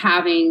it's been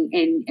having,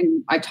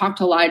 and I talked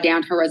to a lot of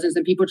downtown residents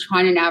and people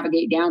trying to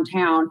navigate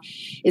downtown,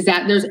 is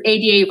that there's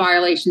ADA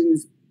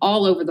violations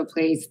all over the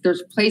place.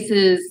 There's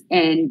places,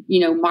 and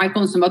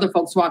Michael and some other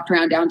folks walked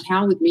around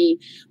downtown with me,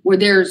 where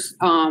there's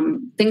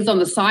things on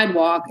the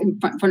sidewalk in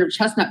front of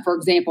Chestnut, for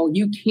example.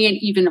 You can't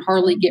even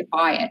hardly get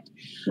by it.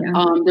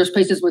 Yeah. There's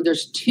places where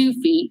there's 2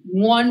 feet,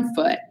 1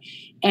 foot,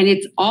 and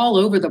it's all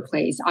over the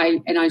place. I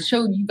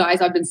showed you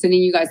guys, I've been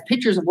sending you guys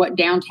pictures of what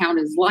downtown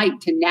is like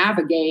to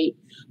navigate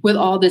with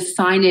all this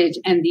signage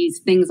and these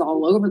things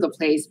all over the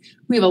place.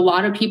 We have a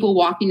lot of people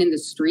walking in the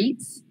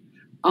streets.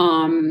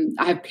 I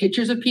have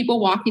pictures of people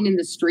walking in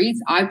the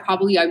streets. I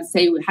would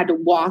say we had to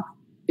walk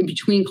in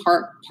between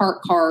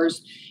parked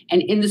cars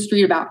and in the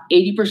street about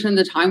 80% of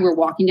the time we're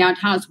walking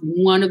downtown. It's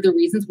one of the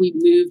reasons we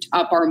moved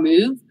up our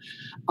move.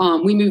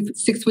 We moved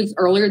 6 weeks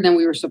earlier than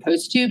we were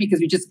supposed to because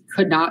we just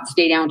could not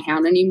stay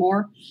downtown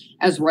anymore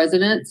as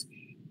residents.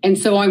 And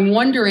so I'm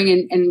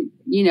wondering, and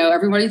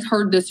everybody's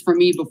heard this from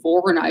me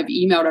before, and I've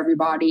emailed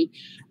everybody,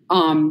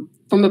 from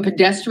a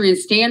pedestrian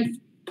standpoint,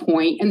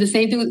 and the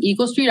same thing with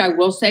Eagle Street. I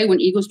will say when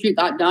Eagle Street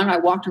got done, I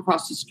walked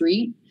across the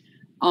street.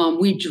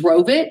 We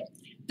drove it.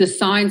 The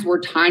signs were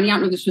tiny. I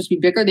don't know if they're supposed to be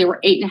bigger. They were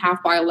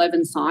 8.5 by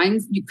 11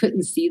 signs. You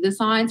couldn't see the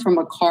signs from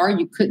a car.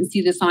 You couldn't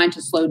see the sign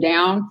to slow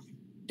down.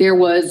 There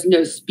was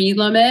no speed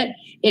limit.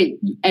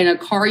 and a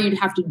car you'd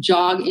have to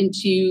jog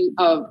into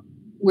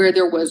where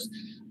there was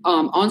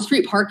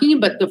on-street parking,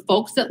 but the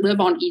folks that live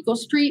on Eagle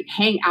Street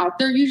hang out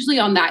there usually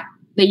on that.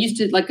 They used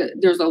to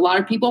there's a lot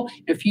of people,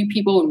 and a few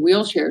people in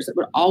wheelchairs that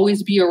would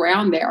always be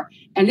around there.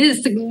 And it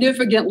is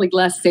significantly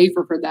less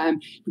safer for them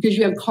because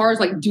you have cars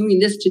doing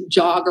this to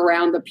jog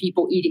around the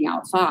people eating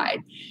outside.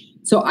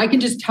 So I can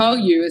just tell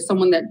you, as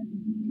someone that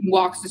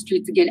walks the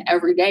streets again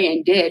every day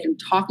and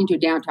talking to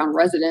downtown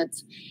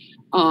residents,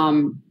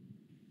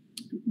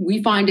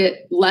 we find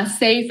it less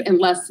safe and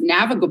less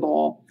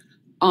navigable.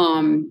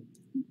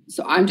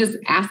 So I'm just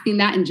asking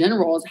that in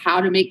general, is how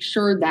to make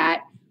sure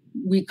that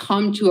we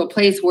come to a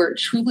place where it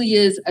truly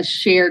is a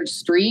shared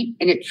street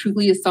and it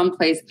truly is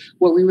someplace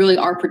where we really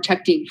are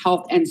protecting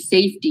health and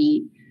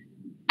safety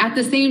at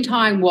the same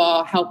time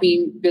while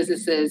helping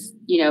businesses,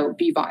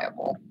 be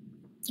viable.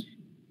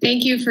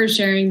 Thank you for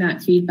sharing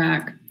that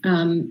feedback.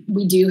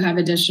 We do have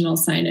additional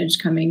signage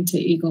coming to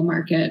Eagle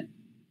Market,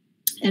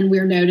 and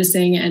we're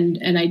noticing,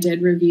 and I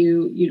did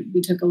review,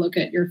 we took a look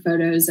at your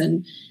photos,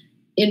 and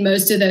in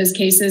most of those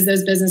cases,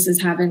 those businesses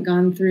haven't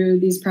gone through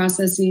these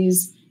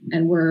processes,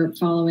 and we're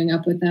following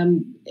up with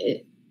them.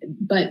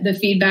 But the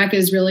feedback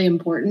is really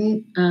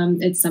important.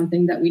 It's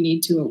something that we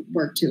need to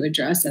work to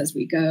address as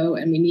we go,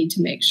 and we need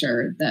to make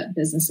sure that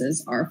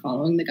businesses are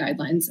following the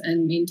guidelines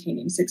and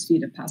maintaining 6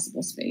 feet of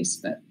passable space.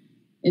 But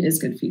it is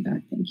good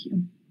feedback. Thank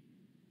you.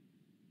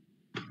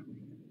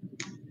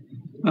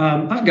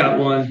 I've got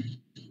one.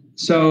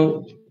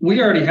 So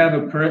we already have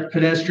a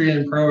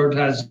pedestrian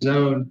prioritized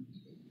zone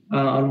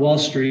on Wall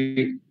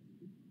Street,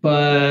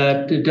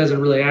 but it doesn't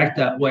really act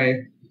that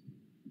way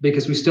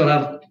because we still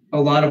have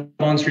a lot of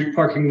on-street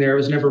parking there. It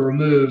was never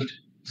removed,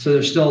 so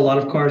there's still a lot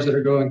of cars that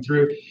are going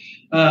through.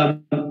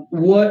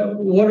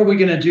 What are we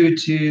going to do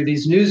to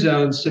these new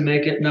zones to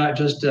make it not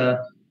just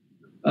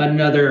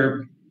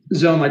another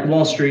zone like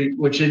Wall Street,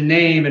 which in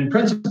name and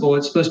principle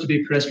it's supposed to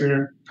be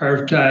pedestrian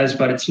prioritized,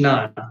 but it's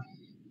not?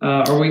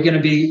 Are we going to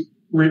be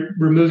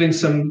removing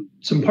some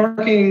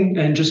parking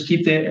and just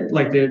keep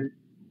the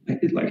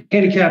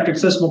handicapped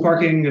accessible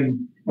parking,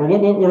 and or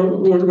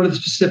what are the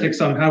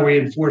specifics on how we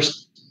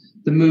enforce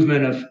the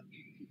movement of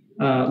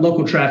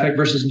local traffic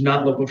versus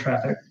not local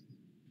traffic?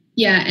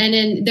 Yeah,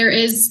 and there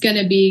is going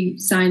to be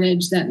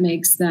signage that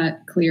makes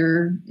that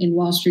clearer. In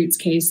Wall Street's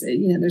case,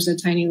 there's a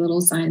tiny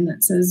little sign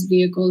that says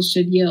vehicles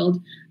should yield,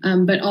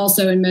 but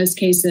also in most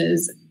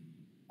cases,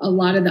 a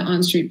lot of the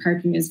on-street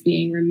parking is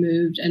being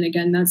removed. And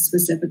again, that's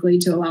specifically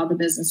to allow the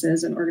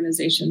businesses and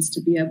organizations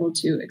to be able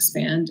to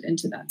expand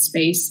into that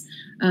space.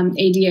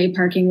 ADA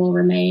parking will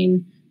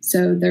remain.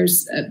 So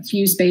there's a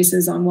few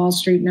spaces on Wall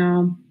Street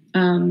now,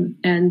 and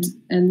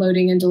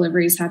loading and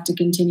deliveries have to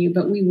continue.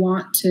 But we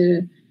want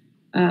to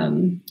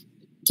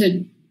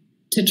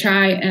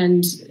try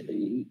and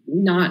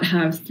not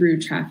have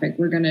through traffic.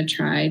 We're going to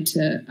try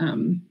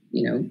to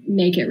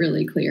make it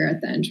really clear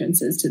at the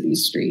entrances to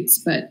these streets.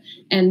 But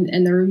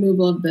and the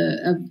removal of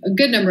a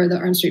good number of the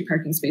on-street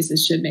parking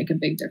spaces should make a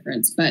big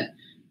difference. But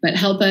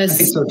help us. I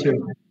think so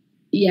too.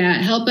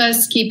 Yeah, help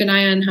us keep an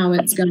eye on how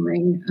it's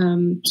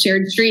going.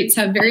 Shared streets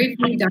have very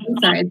few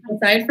downsides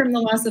aside from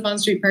the loss of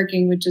on-street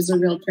parking, which is a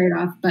real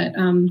trade-off. But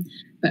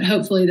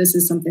hopefully this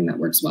is something that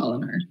works well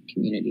in our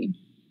community.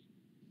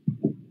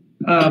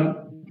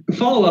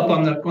 Follow up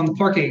on the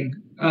parking.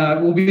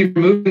 We'll be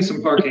removing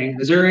some parking.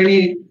 Has there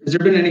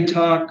been any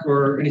talk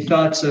or any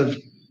thoughts of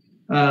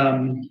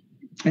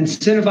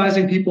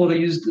incentivizing people to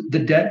use the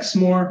decks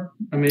more?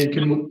 I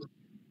mean,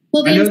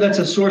 I know that's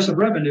a source of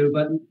revenue,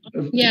 but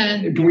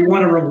do we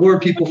want to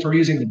reward people for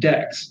using the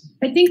decks?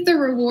 I think the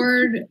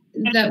reward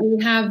that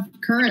we have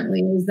currently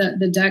is that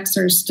the decks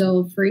are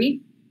still free,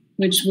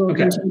 which will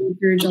continue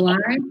through July.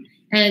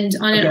 And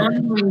on an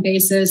ongoing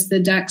basis, the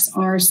decks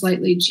are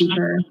slightly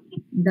cheaper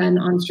than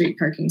on-street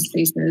parking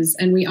spaces.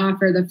 And we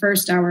offer the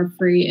first hour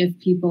free if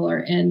people are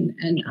in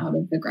and out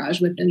of the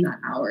garage within that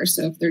hour.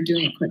 So if they're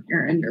doing a quick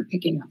errand or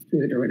picking up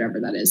food or whatever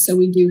that is. So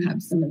we do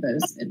have some of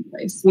those in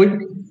place.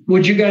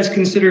 Would you guys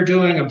consider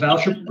doing a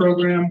voucher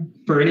program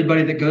for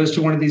anybody that goes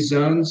to one of these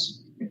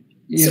zones,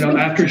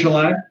 after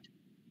July?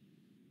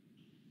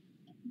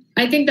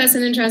 I think that's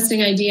an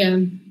interesting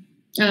idea.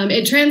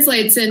 It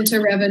translates into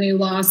revenue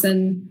loss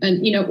and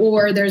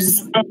or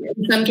there's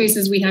in some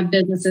cases we have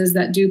businesses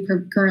that do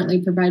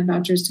currently provide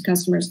vouchers to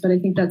customers, but I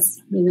think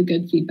that's really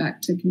good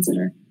feedback to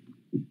consider.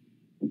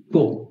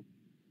 Cool.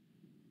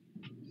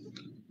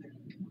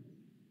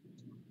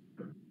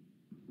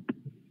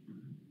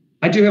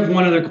 I do have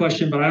one other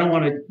question, but I don't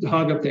want to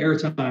hog up the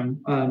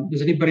airtime.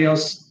 Does anybody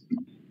else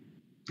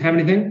have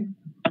anything?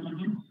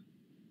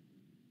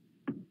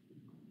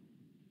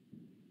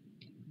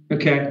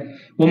 Okay.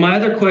 Well, my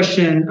other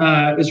question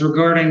is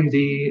regarding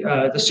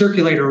the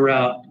circulator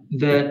route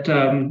that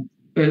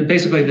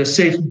basically the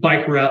safe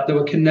bike route that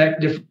would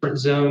connect different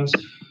zones.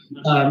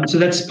 So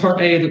that's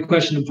part A of the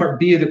question. And part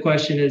B of the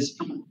question is,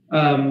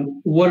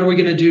 what are we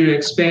going to do to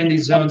expand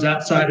these zones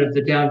outside of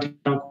the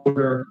downtown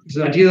corridor?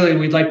 So ideally,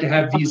 we'd like to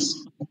have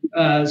these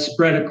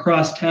spread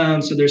across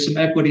town so there's some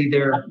equity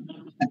there.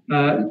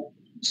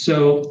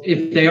 So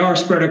if they are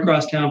spread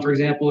across town, for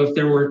example, if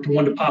there were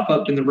one to pop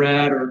up in the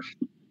RAD or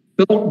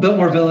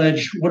Biltmore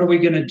Village, what are we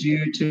going to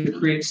do to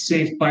create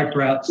safe bike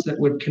routes that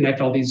would connect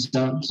all these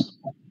zones?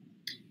 I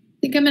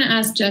think I'm going to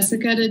ask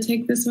Jessica to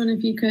take this one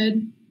if you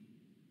could.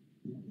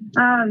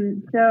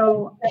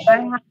 So I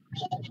have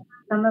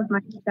some of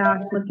my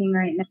staff looking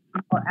right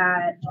now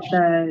at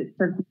the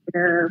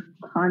circular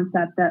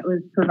concept that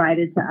was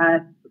provided to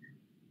us.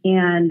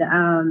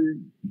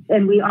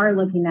 And we are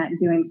looking at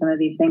doing some of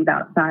these things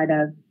outside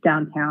of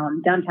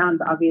downtown. Downtown's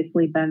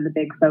obviously been the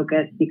big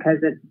focus because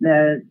it's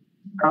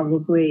I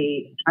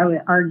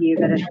would argue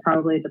that it's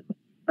probably the place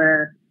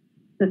where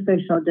the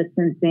social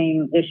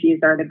distancing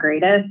issues are the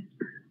greatest.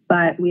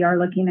 But we are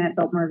looking at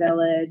Biltmore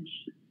Village,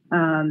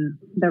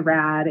 the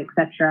RAD,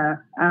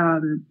 etc.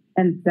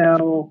 And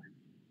so,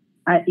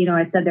 I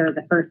said there was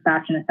a first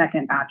batch and a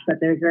second batch, but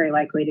there's very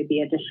likely to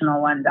be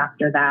additional ones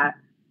after that.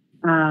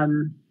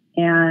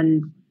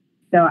 And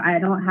so I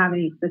don't have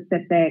any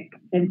specific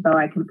info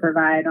I can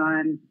provide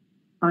on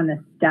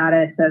the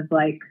status of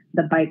like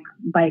the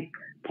bike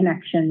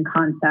connection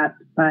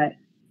concept, but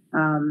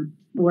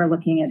we're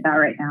looking at that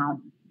right now.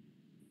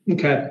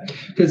 Okay,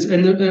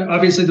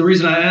 obviously the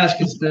reason I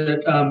ask is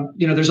that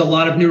there's a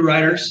lot of new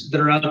riders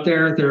that are out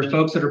there. There are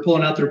folks that are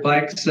pulling out their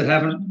bikes that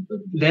haven't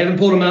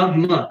pulled them out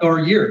in months or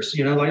years.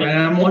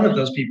 I'm one of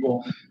those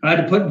people. I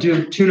had to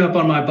do a tune-up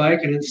on my bike,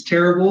 and it's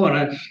terrible,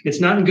 and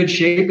it's not in good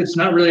shape. It's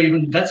not really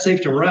even that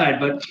safe to ride,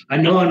 but I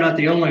know I'm not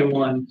the only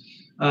one.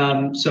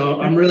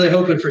 So I'm really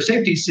hoping, for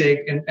safety's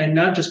sake, and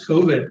not just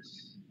COVID,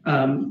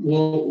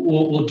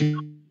 we'll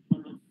do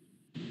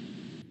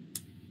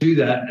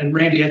that. And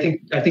Randy, I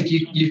think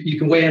you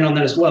can weigh in on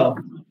that as well.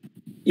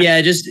 Yeah,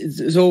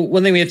 so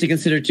one thing we have to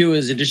consider too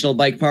is additional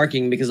bike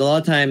parking, because a lot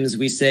of times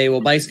we say,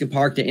 well, bikes can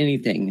park to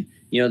anything,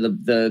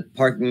 the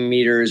parking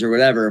meters or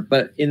whatever.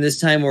 But in this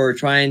time where we're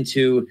trying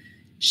to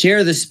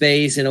share the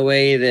space in a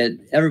way that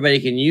everybody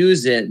can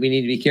use it, we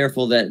need to be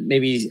careful that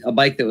maybe a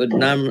bike that would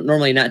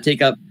normally not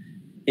take up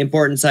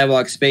important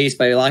sidewalk space,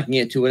 by locking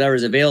it to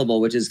whatever's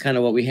available, which is kind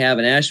of what we have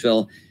in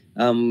Asheville,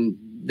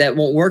 that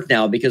won't work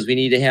now, because we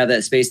need to have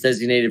that space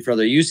designated for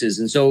other uses.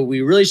 And so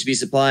we really should be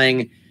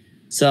supplying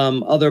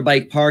some other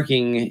bike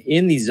parking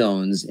in these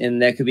zones.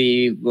 And that could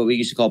be what we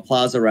used to call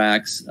plaza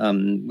racks,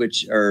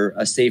 which are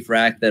a safe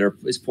rack that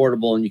is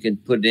portable, and you can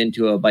put it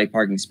into a bike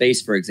parking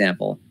space, for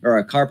example, or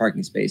a car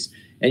parking space.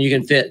 And you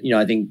can fit,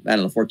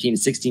 14,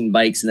 16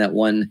 bikes in that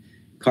one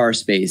car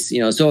space,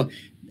 so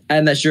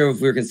I'm not sure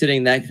if we're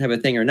considering that type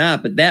of thing or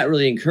not, but that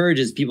really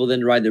encourages people then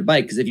to ride their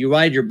bike. Because if you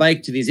ride your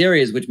bike to these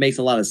areas, which makes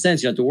a lot of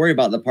sense, you don't have to worry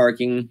about the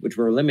parking, which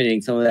we're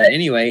eliminating some of that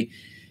anyway,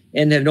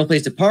 and have no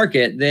place to park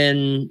it,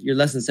 then you're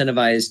less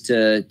incentivized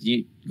to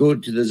go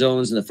to the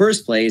zones in the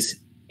first place,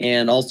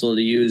 and also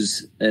to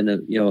use a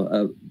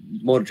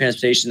mode of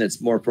transportation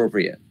that's more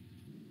appropriate.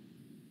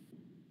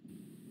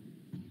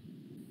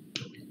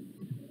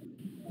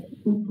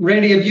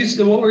 Randy,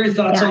 what were your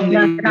thoughts on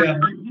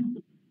the?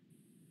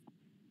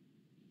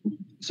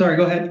 Sorry,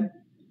 go ahead.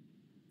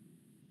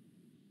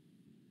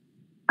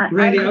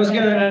 Randy, I was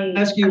going to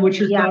ask you what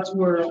your thoughts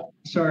were.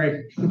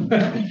 Sorry.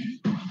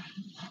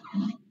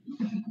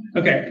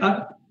 Okay,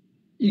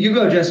 you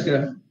go,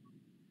 Jessica.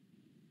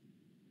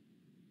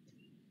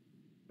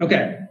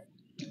 Okay,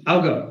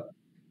 I'll go.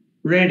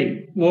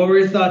 Randy, what were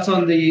your thoughts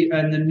on the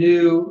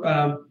new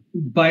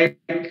bike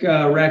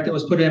rack that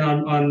was put in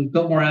on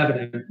Biltmore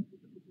Avenue?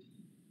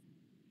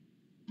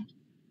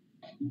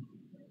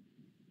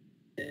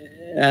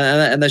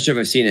 I'm not sure if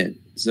I've seen it,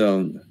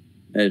 so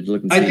I'd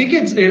look and see. I think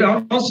it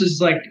almost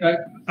is like,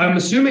 I'm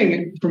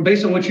assuming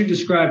based on what you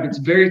described,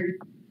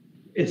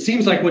 it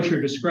seems like what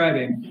you're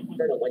describing,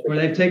 where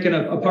they've taken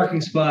a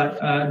parking spot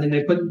and then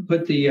they put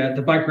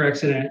the bike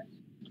racks in it.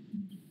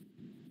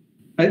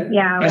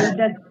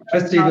 I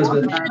see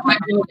Elizabeth.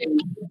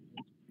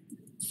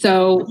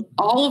 So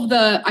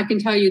I can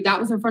tell you that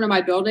was in front of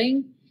my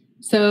building.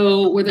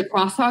 So where the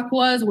crosswalk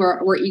was,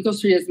 where Eagle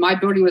Street is, my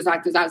building was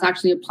that was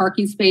actually a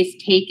parking space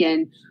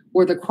taken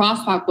where the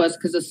crosswalk was,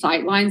 because the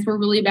sight lines were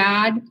really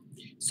bad.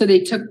 So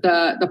they took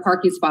the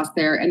parking spots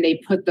there and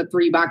they put the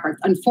 3 bike racks.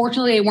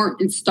 Unfortunately, they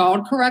weren't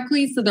installed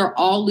correctly, so they're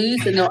all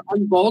loose and they're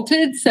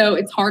unbolted. So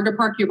it's hard to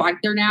park your bike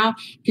there now,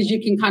 because you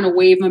can kind of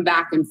wave them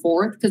back and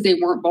forth because they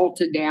weren't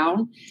bolted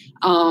down.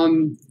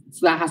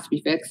 So that has to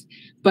be fixed.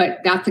 But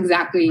that's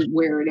exactly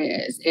where it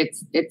is.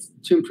 It's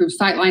to improve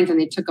sight lines, and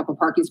they took up a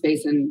parking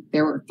space, and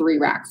there were 3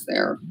 racks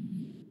there.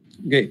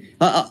 Okay,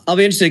 I'll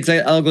be interested,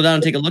 because I'll go down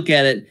and take a look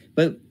at it.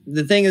 But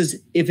the thing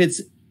is, if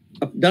it's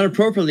done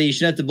appropriately, you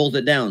should have to bolt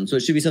it down. So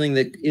it should be something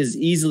that is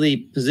easily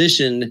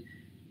positioned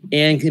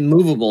and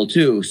movable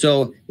too.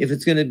 So if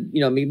it's going to,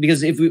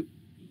 because if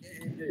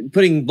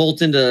putting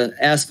bolts into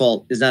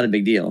asphalt is not a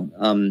big deal.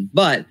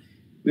 But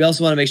we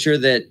also want to make sure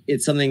that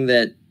it's something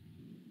that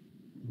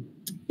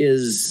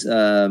is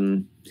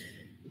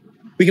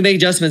we can make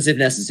adjustments if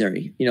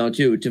necessary,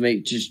 to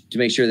make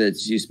sure that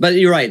it's used. But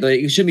you're right,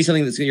 it shouldn't be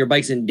something that's your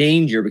bike's in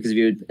danger because if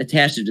you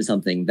attach it to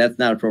something, that's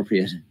not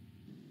appropriate.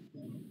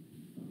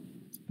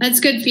 That's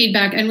good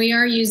feedback, and we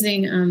are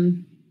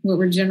using what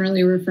we're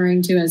generally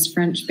referring to as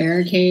French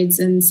barricades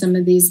in some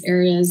of these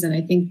areas, and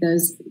I think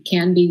those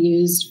can be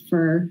used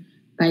for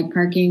bike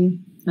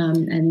parking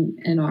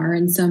and are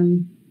in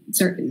some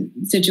certain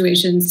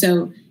situations.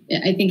 So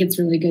I think it's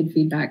really good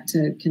feedback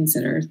to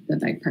consider the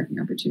bike parking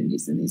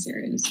opportunities in these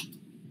areas.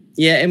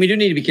 Yeah, and we do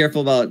need to be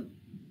careful about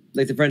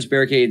like the French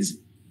barricades.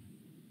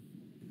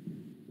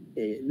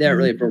 They're not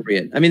really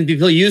appropriate. I mean,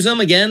 people use them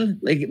again.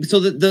 Like, so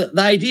the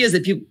idea is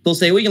that people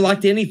say, well, you can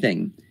lock to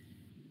anything.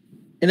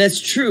 And that's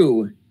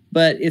true,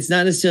 but it's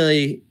not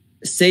necessarily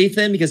safe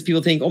then, because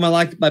people think, oh,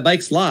 my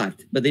bike's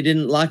locked, but they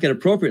didn't lock it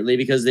appropriately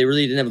because they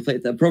really didn't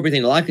have the appropriate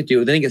thing to lock it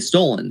to. Then it gets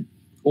stolen,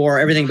 or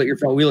everything but your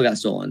front wheel got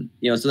stolen.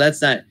 So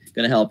that's not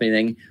going to help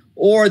anything.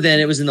 Or then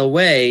it was in the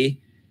way.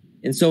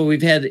 And so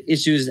we've had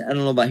issues, I don't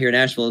know about here in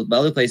Asheville, but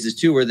other places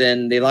too, where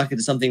then they lock it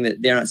to something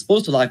that they're not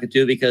supposed to lock it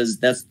to, because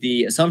that's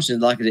the assumption,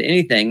 lock it to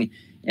anything.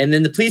 And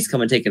then the police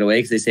come and take it away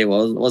because they say,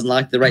 well, it wasn't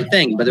locked to the right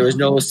thing, but there was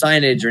no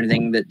signage or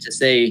anything that to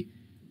say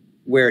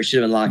where it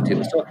should have been locked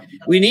to. So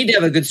we need to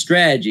have a good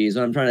strategy, is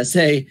what I'm trying to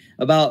say,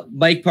 about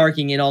bike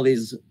parking in all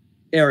these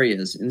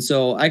areas. And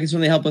so I can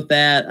certainly help with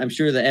that. I'm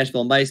sure the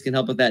Asheville Bikes can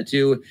help with that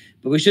too.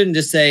 But we shouldn't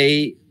just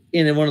say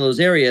in one of those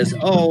areas,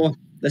 oh,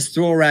 let's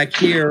throw a rack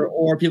here,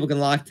 or people can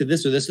lock to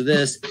this or this or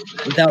this,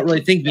 without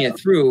really thinking it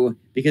through,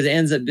 because it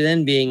ends up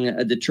then being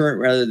a deterrent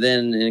rather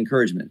than an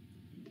encouragement.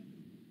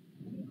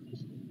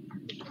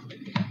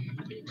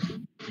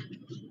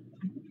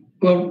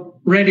 Well,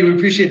 Randy, we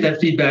appreciate that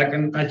feedback,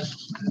 and I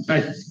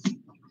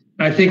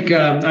think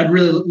I'd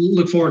really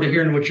look forward to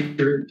hearing what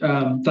your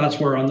thoughts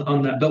were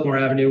on that Biltmore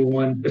Avenue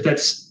one, if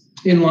that's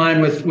in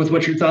line with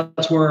what your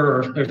thoughts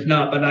were, or if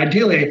not. But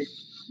ideally,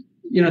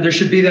 there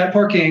should be that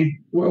parking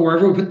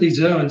wherever we put these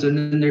zones, and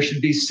then there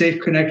should be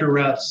safe connector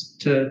routes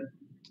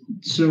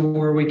so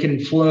where we can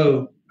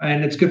flow,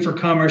 and it's good for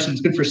commerce and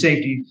it's good for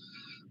safety.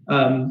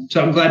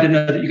 So I'm glad to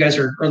know that you guys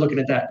are looking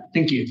at that.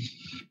 Thank you.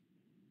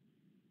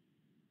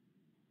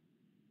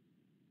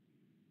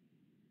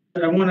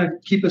 I want to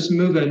keep us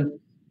moving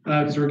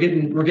because we're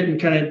getting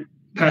kind of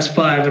past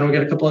 5, and we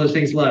got a couple other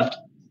things left.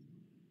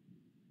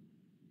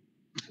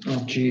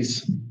 Oh,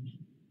 geez.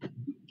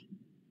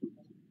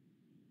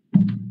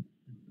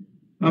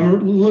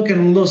 I'm looking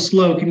a little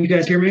slow. Can you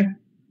guys hear me?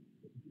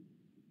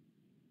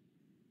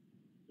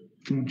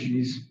 Oh,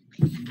 geez.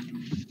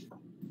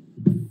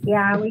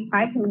 Yeah,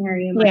 I can hear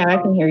you. Yeah, I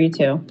can hear you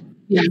too.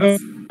 Yes. Oh,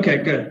 okay,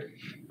 good.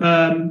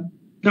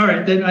 All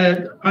right, then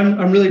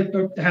I'm really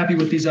happy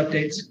with these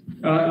updates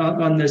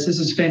on this. This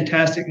is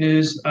fantastic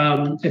news.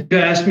 If you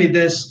asked me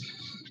this,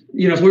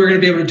 if we were going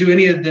to be able to do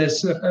any of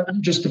this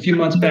just a few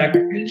months back,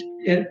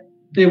 it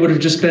would have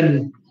just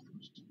been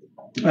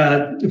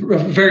a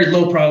very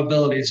low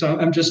probability. So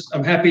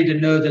I'm happy to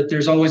know that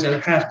there's always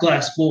a half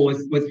glass full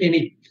with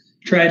any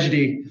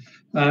tragedy.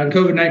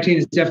 COVID-19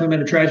 has definitely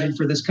been a tragedy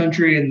for this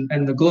country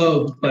and the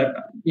globe, but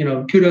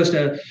kudos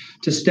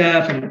to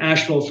staff and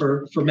Asheville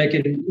for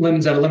making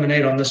lemons out of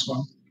lemonade on this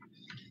one.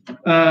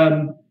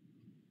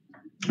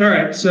 All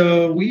right,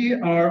 so we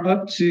are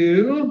up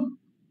to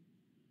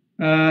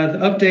the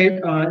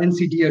update on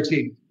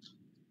NCDOT.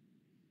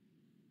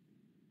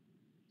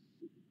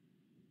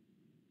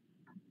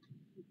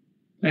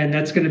 And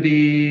that's going to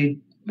be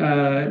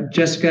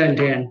Jessica and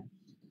Dan.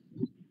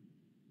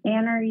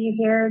 Dan, are you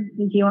here?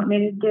 Do you want me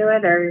to do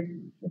it, or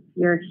if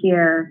you're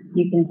here,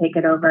 you can take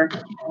it over?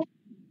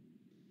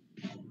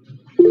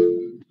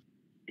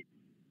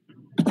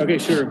 Okay,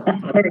 sure.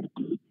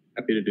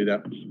 Happy to do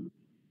that.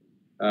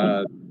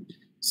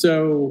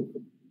 So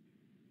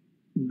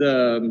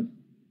the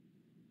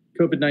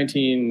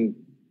COVID-19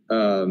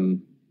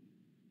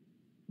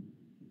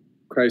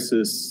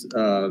 crisis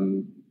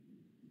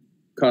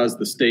caused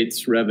the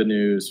state's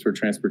revenues for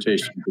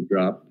transportation to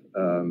drop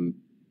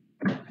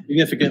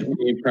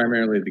significantly,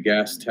 primarily the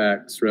gas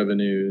tax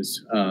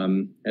revenues.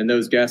 And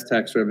those gas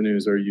tax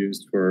revenues are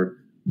used for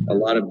a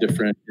lot of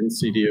different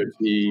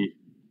NCDOT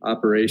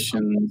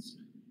operations,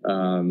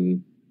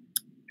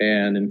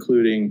 and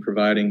including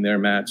providing their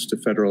match to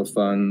federal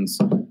funds.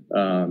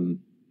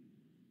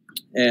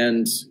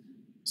 And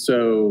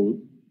so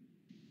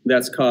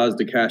that's caused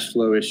a cash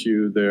flow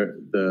issue.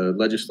 The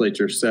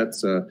legislature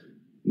sets a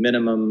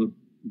minimum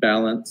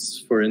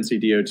balance for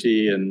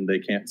NCDOT, and they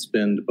can't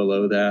spend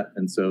below that.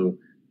 And so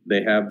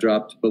they have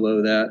dropped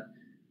below that.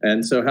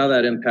 And so how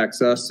that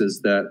impacts us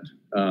is that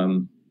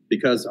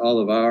because all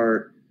of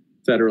our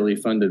federally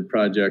funded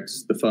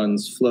projects, the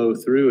funds flow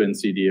through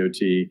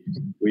NCDOT,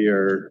 we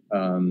are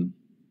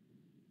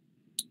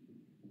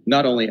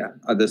not only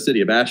the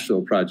city of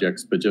Asheville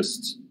projects, but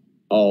just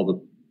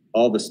all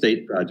the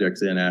state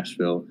projects in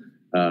Asheville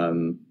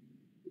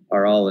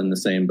are all in the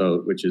same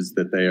boat, which is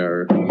that they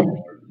are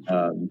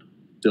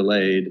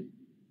delayed.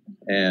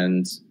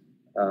 And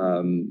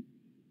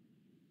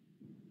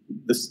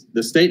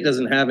the state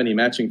doesn't have any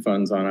matching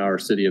funds on our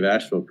city of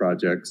Asheville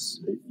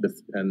projects,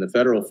 and the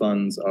federal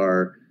funds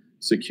are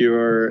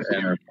secure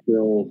and are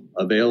still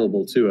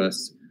available to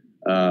us.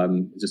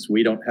 Just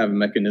we don't have a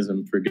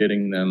mechanism for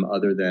getting them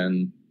other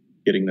than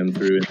getting them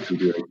through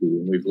NCDOT.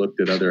 And we've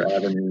looked at other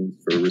avenues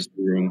for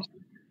receiving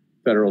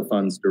federal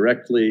funds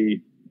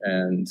directly,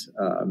 and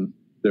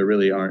there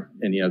really aren't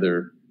any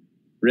other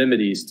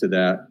remedies to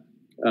that.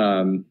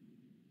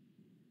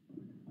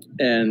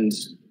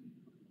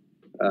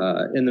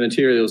 In the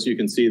materials, you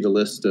can see the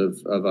list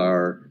of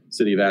our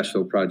City of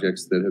Asheville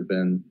projects that have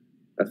been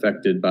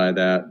affected by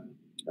that.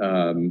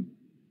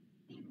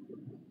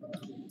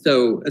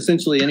 So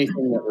essentially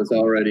anything that was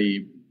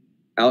already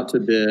out to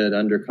bid,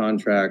 under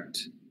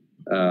contract,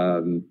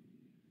 that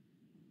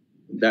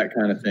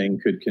kind of thing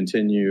could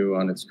continue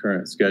on its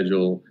current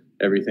schedule.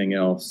 Everything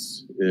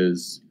else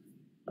is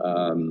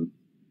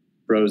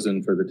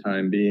frozen for the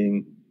time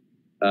being.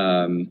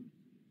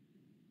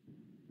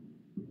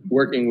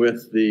 Working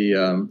with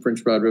the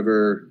French Broad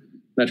River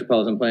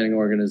Metropolitan Planning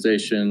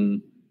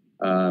Organization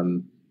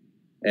and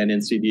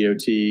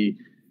NCDOT,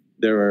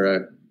 there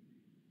are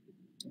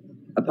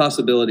a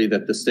possibility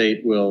that the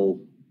state will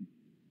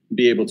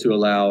be able to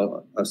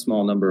allow a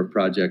small number of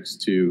projects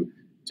to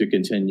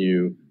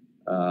continue.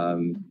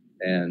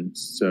 And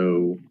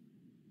so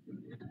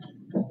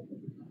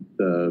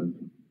the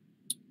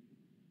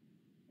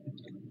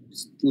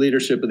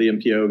leadership of the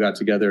MPO got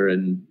together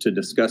and to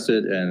discuss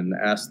it and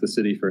ask the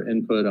city for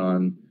input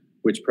on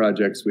which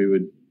projects we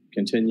would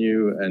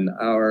continue. And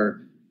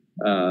our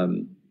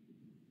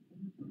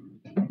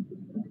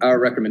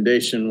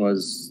recommendation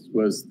was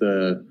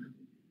the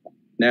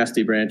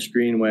Nasty Branch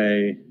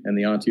Greenway and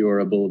the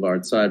Onteora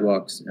Boulevard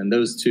sidewalks, and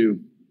those two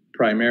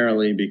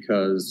primarily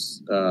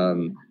because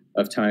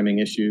of timing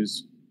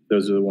issues.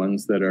 Those are the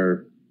ones that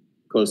are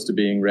close to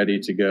being ready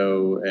to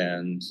go,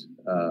 and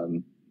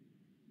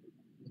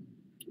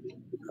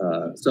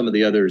some of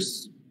the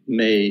others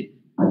the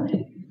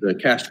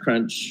cash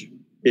crunch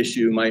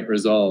issue might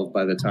resolve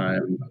by the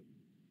time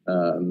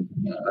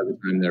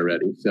they're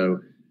ready. So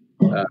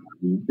the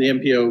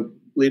MPO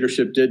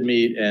leadership did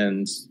meet,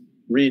 and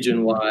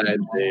region-wide,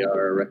 they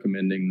are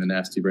recommending the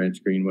Nasty Branch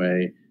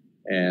Greenway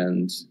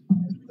and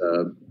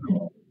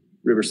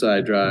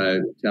Riverside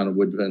Drive, Town of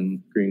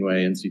Woodland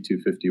Greenway, NC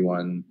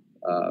 251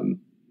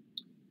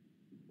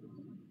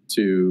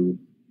 to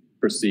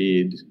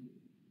proceed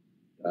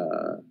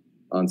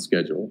on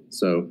schedule.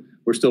 So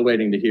we're still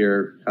waiting to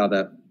hear how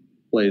that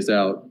plays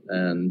out,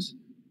 and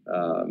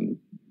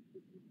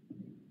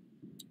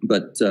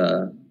but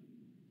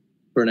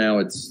for now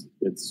it's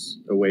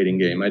a waiting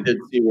game. I did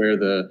see where in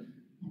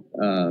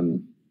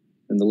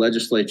the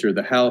legislature,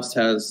 the House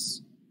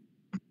has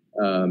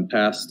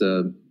passed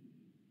a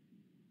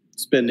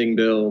spending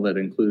bill that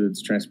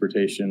includes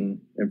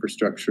transportation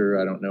infrastructure.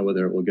 I don't know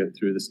whether it will get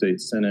through the state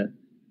Senate,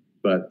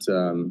 but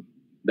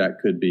that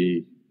could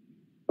be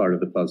part of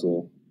the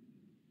puzzle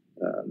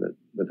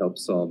that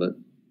helps solve it.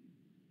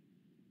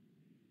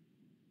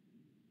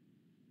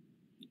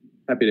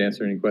 Happy to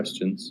answer any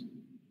questions.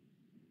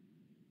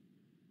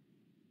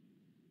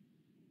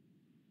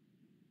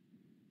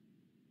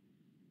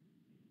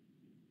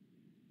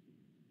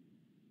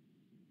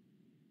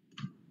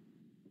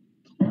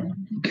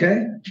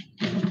 Okay.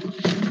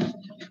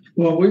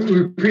 Well,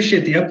 we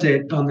appreciate the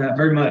update on that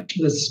very much.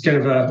 This is kind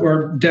of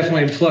we're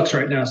definitely in flux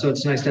right now, so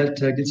it's nice to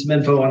get some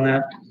info on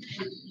that.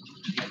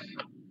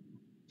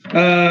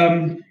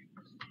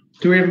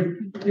 Do we have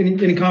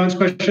any comments,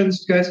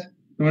 questions, guys?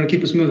 I want to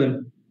keep us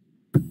moving.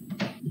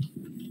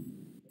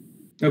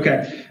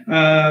 Okay.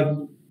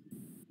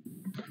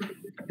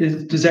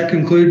 Does that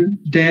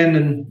conclude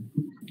Dan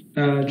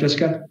and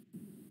Jessica?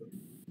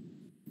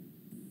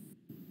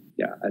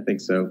 Yeah, I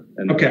think so.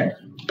 And okay.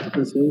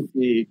 Since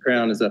Lucy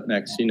Crown is up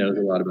next, she knows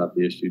a lot about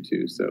the issue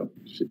too, so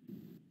she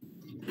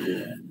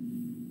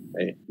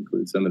may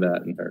include some of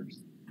that in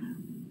hers.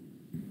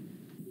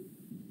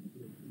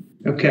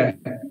 Okay.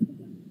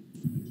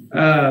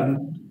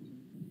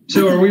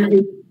 So are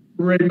we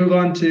ready to move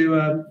on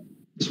to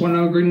this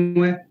one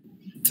Greenway?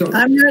 So,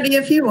 I'm ready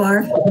if you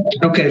are.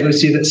 Okay,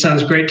 Lucy, that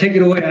sounds great. Take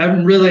it away.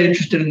 I'm really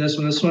interested in this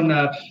one. This one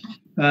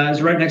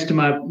is right next to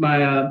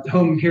my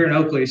home here in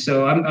Oakley,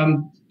 so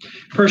I'm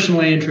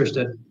personally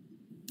interested.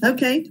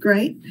 Okay,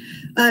 great.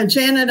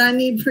 Janet, I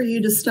need for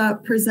you to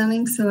stop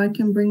presenting so I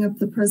can bring up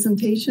the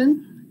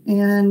presentation.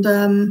 And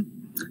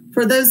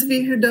for those of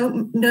you who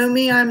don't know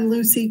me, I'm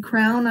Lucy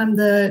Crown. I'm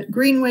the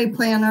Greenway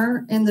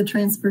Planner in the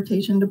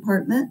Transportation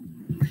Department.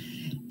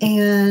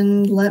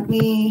 And let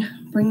me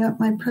bring up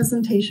my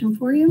presentation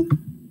for you.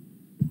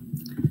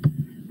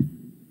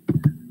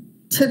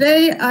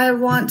 Today, I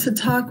want to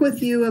talk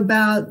with you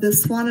about the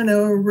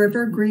Swananoa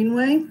River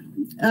Greenway.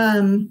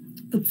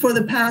 For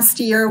the past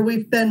year,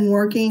 we've been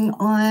working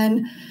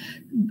on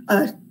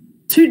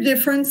 2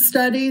 different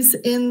studies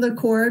in the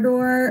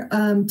corridor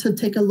to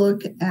take a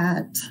look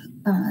at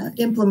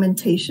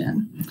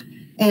implementation.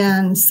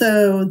 And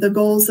so the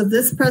goals of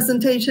this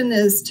presentation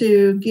is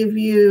to give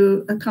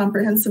you a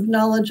comprehensive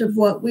knowledge of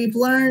what we've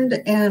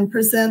learned and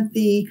present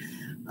the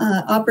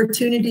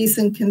opportunities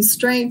and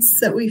constraints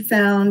that we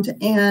found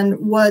and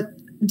what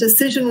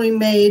decision we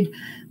made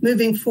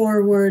moving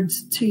forward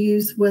to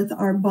use with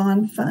our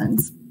bond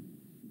funds.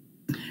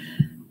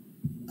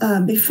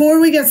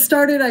 Before we get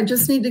started, I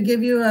just need to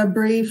give you a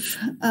brief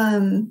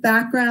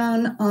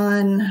background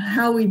on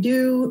how we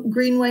do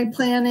greenway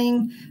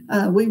planning.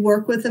 We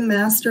work with a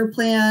master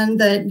plan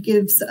that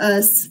gives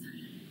us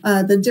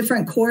the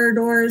different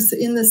corridors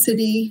in the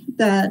city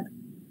that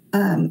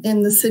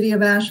in the city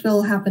of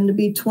Asheville happen to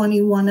be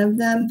 21 of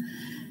them.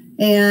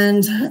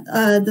 And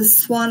the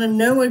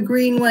Swannanoa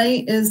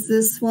Greenway is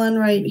this one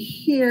right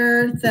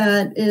here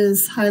that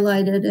is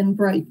highlighted in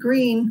bright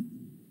green.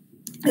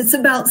 It's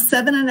about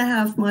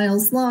 7.5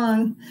 miles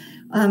long.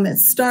 It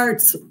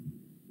starts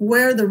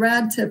where the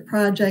Rad Tip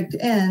project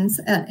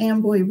ends at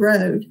Amboy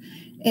Road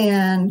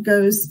and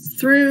goes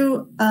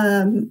through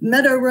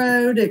Meadow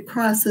Road. It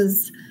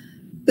crosses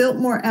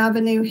Biltmore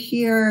Avenue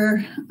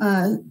here,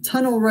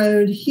 Tunnel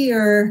Road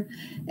here,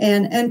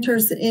 and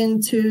enters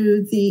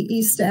into the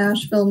East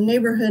Asheville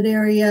neighborhood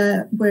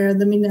area where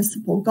the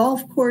municipal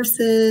golf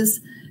course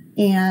is,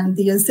 and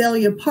the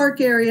Azalea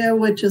Park area,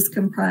 which is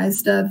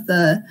comprised of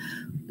the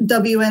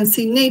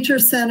WNC Nature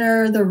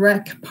Center, the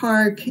Rec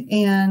Park,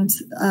 and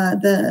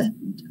the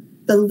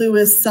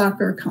Lewis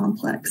Soccer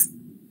Complex.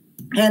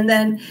 And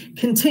then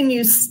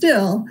continues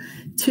still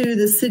to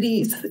the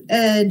city's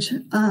edge,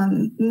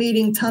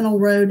 meeting Tunnel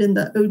Road in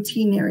the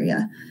Otine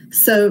area.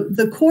 So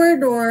the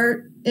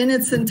corridor in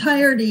its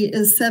entirety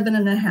is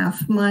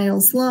 7.5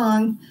 miles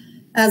long.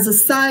 As a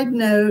side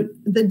note,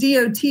 the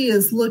DOT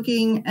is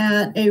looking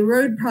at a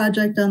road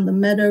project on the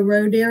Meadow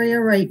Road area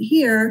right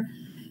here,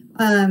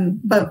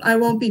 but I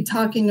won't be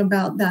talking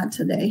about that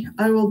today.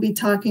 I will be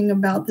talking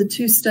about the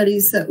two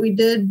studies that we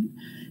did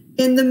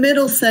in the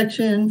middle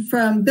section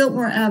from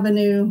Biltmore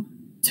Avenue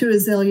to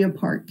Azalea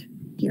Park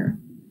here.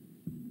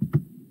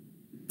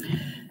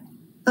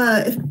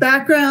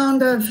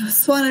 Background of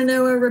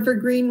Swannanoa River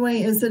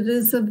Greenway is it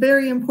is a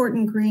very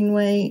important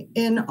greenway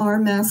in our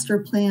master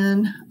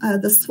plan.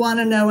 The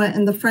Swannanoa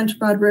and the French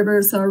Broad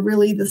Rivers are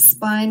really the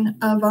spine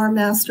of our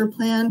master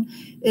plan.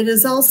 It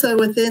is also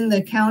within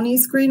the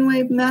county's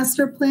greenway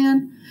master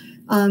plan.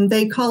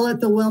 They call it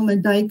the Wilma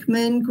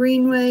Dykeman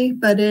Greenway,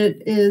 but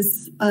it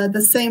is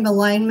the same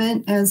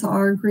alignment as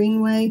our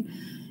greenway.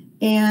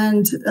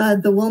 And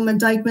the Wilma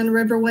Dykeman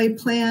Riverway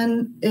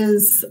Plan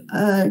is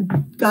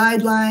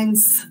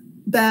guidelines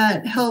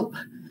that help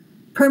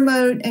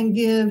promote and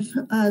give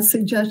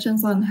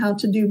suggestions on how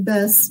to do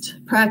best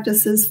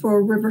practices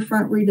for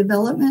riverfront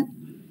redevelopment.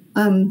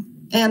 And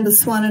the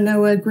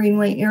Swannanoa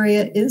Greenway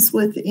area is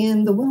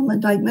within the Wilma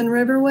Dykeman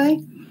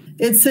Riverway.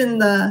 It's in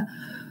the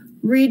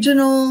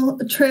regional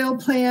trail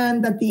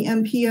plan that the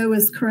MPO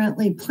is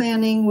currently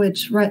planning,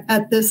 which right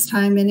at this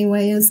time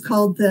anyway is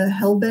called the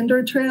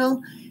Hellbender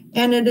Trail.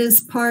 And it is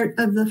part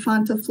of the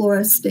Fonta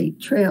Flora State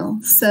Trail.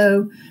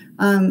 So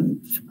on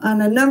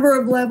a number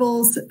of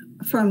levels,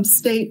 from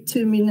state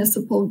to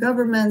municipal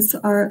governments,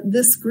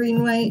 this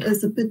greenway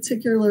is a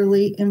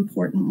particularly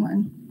important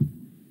one.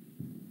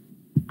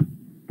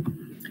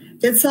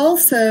 It's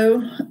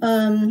also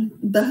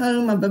the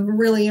home of a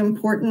really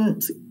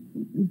important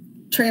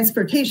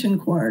transportation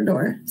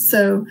corridor.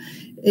 So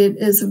it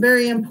is a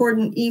very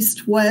important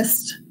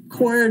east-west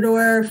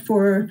corridor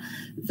for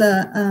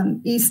the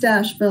East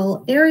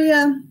Asheville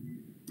area,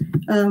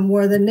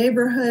 where the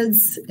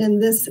neighborhoods in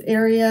this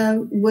area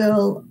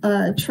will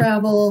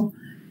travel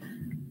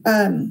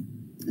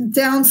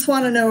down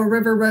Swannanoa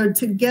River Road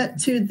to get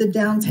to the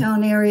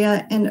downtown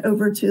area and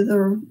over to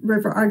the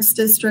River Arts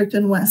District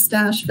in West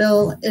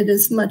Asheville. It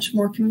is much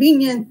more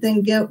convenient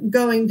than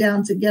going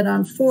down to get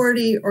on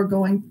 40 or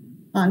going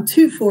on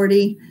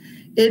 240.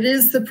 It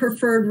is the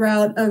preferred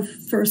route of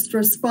first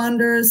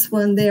responders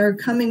when they are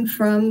coming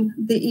from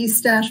the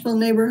East Asheville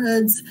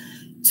neighborhoods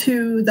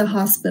to the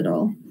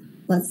hospital,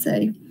 let's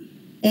say.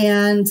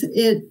 And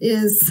it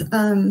is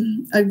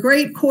a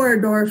great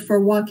corridor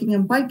for walking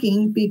and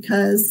biking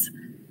because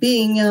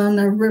being on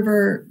a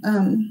river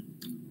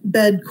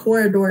bed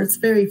corridor, it's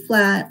very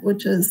flat,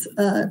 which is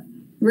a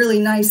really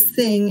nice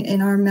thing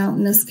in our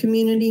mountainous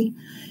community.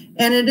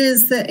 And it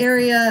is the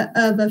area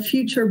of a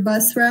future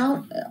bus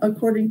route.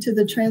 According to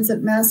the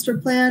Transit Master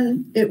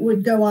Plan, it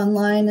would go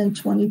online in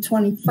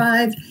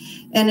 2025,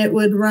 and it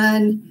would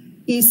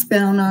run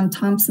eastbound on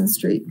Thompson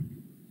Street.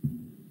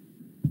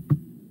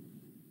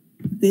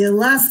 The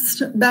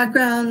last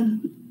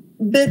background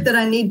bit that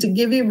I need to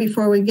give you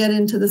before we get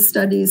into the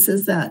studies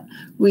is that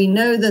we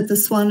know that the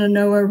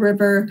Swannanoa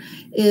River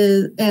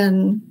is,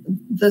 and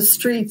the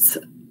streets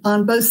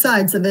on both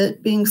sides of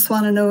it, being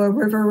Swannanoa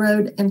River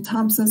Road and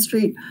Thompson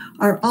Street,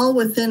 are all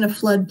within a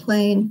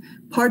floodplain.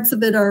 Parts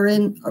of it are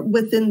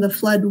within the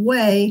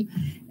floodway.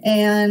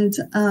 And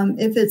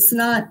if it's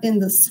not in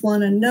the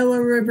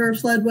Swannanoa River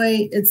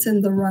floodway, it's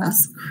in the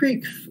Ross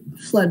Creek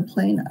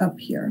floodplain up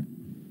here.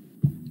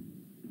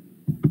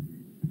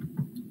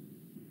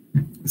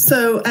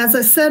 So as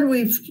I said,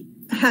 we've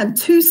had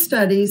two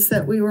studies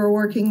that we were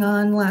working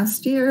on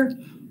last year.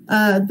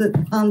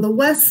 On the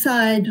west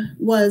side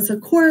was a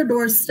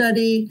corridor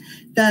study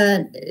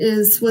that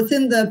is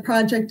within the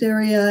project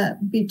area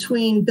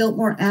between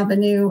Biltmore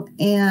Avenue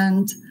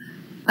and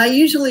I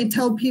usually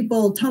tell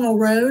people Tunnel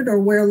Road or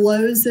where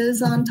Lowe's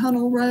is on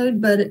Tunnel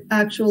Road, but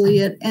actually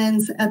it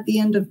ends at the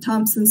end of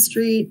Thompson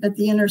Street at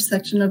the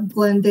intersection of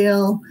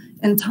Glendale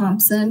and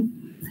Thompson.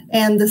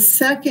 And the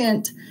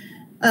second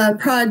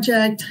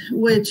project,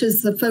 which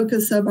is the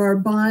focus of our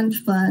bond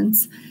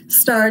funds,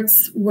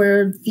 starts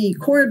where the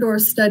corridor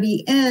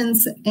study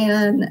ends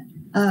and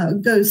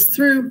goes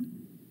through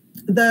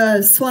the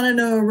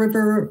Swannanoa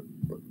River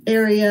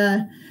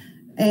area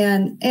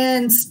and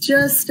ends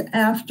just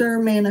after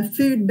Manna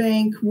Food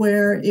Bank,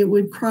 where it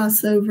would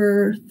cross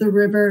over the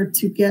river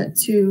to get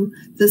to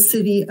the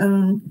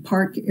city-owned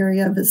park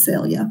area of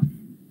Azalea.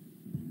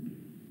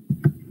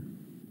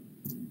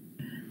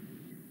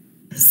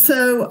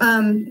 So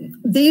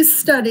these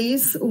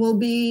studies will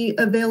be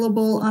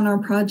available on our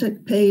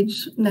project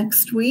page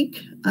next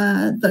week.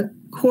 The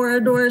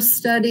corridor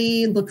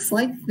study looks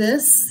like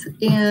this,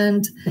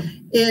 and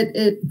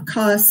it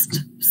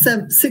cost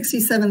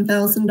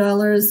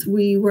 $67,000.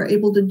 We were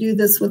able to do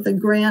this with a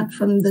grant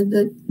from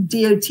the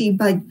DOT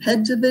Bike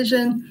Ped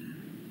Division.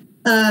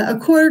 A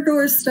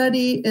corridor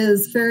study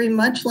is very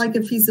much like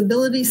a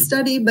feasibility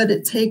study, but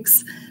it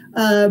takes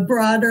a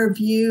broader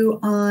view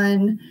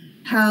on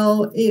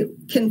how it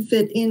can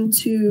fit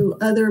into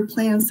other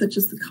plans, such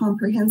as the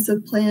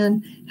comprehensive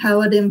plan,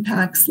 how it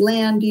impacts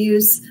land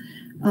use,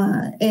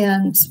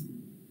 and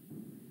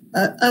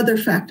other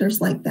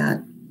factors like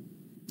that.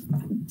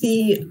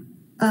 The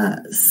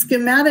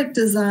schematic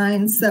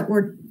designs that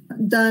were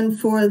done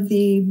for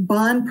the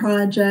bond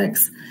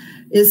projects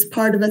is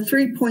part of a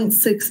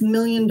 $3.6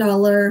 million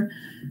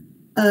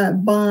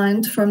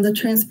bond from the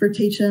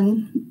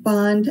transportation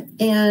bond,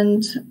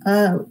 and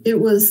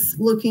it was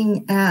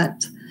looking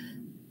at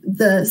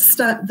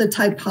the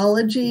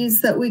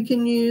typologies that we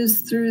can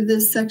use through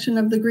this section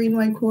of the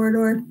Greenway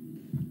corridor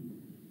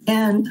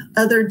and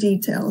other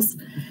details.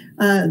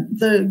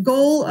 The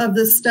goal of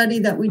the study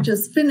that we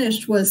just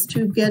finished was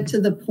to get to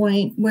the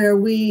point where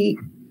we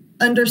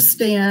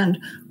understand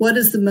what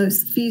is the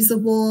most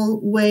feasible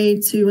way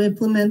to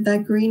implement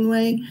that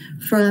Greenway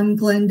from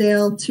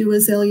Glendale to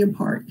Azalea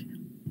Park.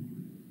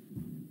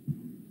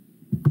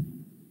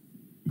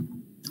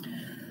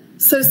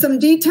 So some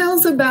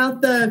details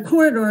about the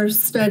corridor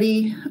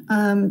study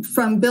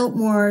from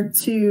Biltmore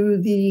to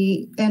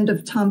the end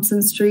of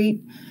Thompson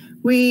Street.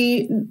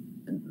 We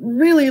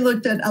really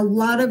looked at a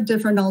lot of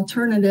different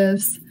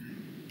alternatives.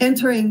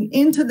 Entering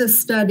into the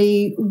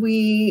study,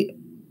 we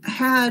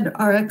had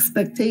our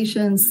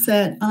expectations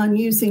set on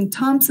using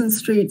Thompson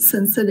Street,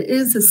 since it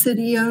is a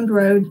city-owned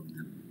road,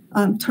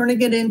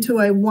 turning it into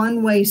a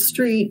one-way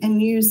street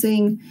and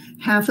using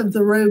half of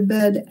the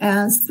roadbed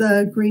as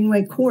the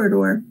Greenway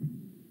corridor.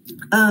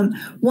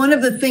 One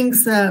of the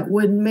things that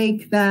would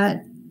make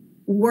that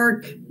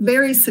work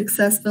very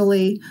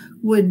successfully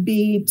would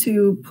be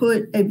to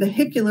put a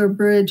vehicular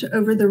bridge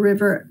over the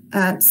river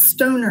at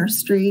Stoner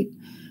Street,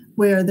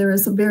 where there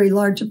is a very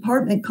large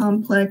apartment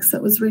complex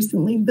that was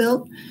recently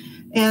built.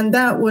 And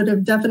that would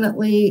have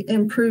definitely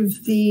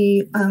improved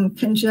the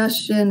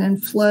congestion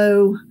and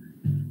flow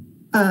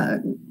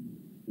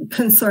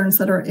concerns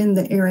that are in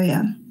the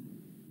area.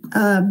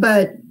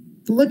 But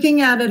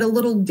looking at it a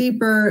little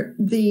deeper,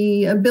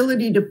 the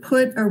ability to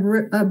put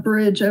a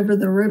bridge over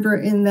the river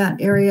in that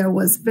area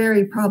was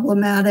very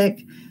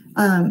problematic.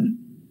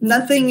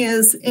 Nothing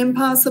is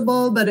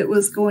impossible, but it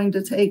was going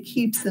to take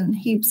heaps and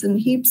heaps and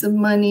heaps of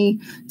money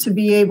to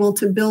be able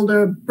to build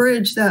a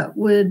bridge that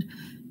would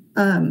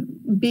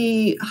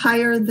be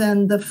higher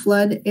than the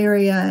flood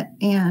area,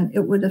 and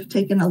it would have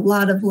taken a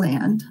lot of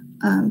land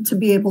to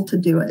be able to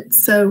do it.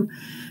 So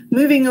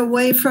moving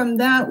away from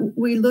that,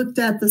 we looked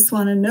at the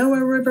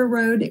Swannanoa River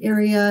Road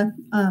area.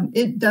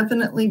 It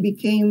definitely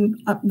became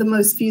the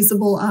most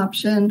feasible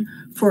option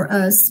for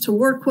us to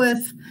work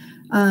with.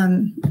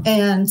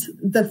 And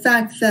the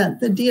fact that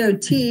the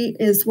DOT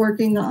is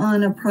working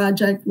on a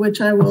project, which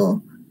I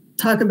will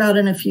talk about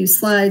in a few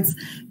slides,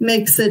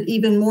 makes it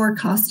even more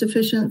cost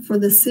efficient for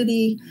the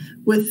city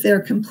with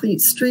their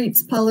complete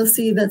streets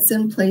policy that's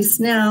in place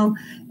now.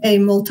 A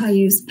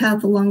multi-use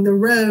path along the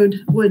road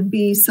would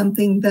be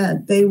something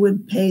that they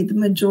would pay the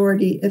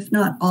majority, if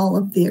not all,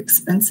 of the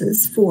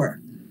expenses for.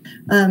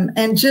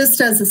 And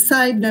just as a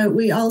side note,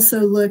 we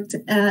also looked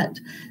at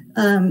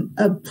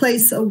a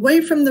place away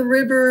from the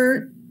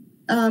river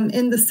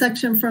in the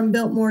section from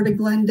Biltmore to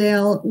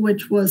Glendale,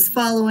 which was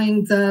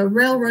following the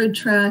railroad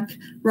track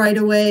right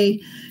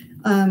away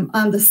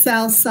on the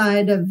south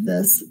side of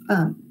this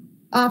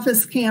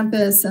office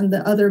campus and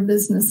the other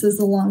businesses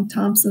along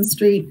Thompson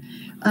Street.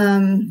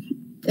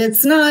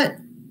 It's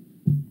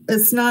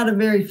not a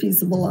very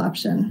feasible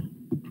option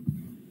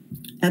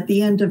at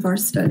the end of our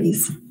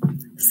studies.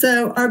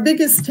 So our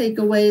biggest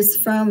takeaways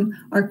from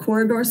our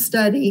corridor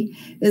study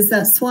is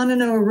that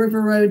Swannanoa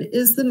River Road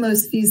is the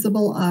most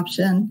feasible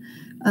option.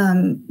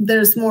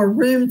 There's more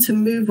room to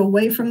move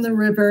away from the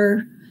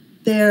river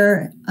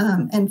there,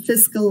 and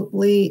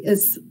fiscally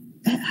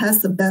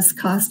has the best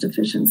cost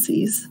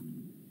efficiencies.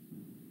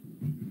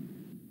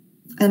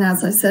 And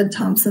as I said,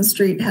 Thompson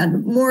Street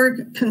had more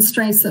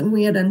constraints than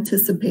we had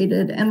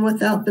anticipated. And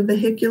without the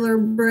vehicular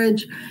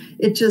bridge,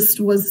 it just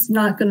was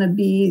not going to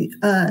be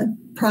a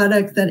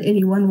product that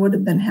anyone would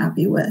have been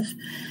happy with.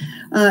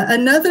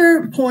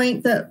 Another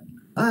point that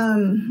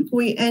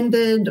we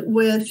ended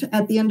with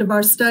at the end of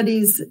our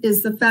studies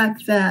is the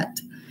fact that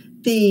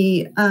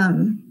the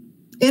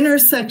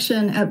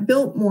intersection at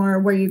Biltmore,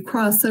 where you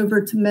cross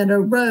over to Meadow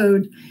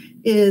Road,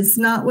 is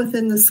not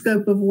within the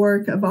scope of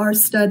work of our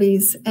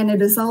studies, and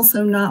it is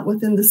also not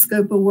within the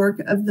scope of work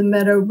of the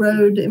Meadow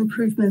Road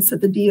improvements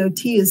that the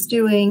DOT is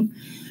doing.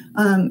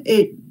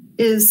 It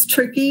is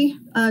tricky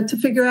to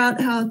figure out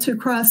how to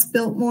cross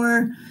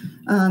Biltmore.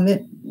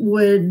 It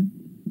would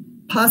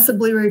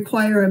possibly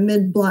require a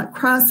mid-block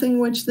crossing,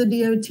 which the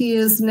DOT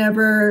is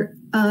never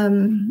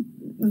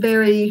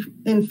very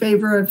in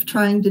favor of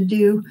trying to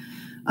do.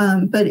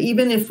 But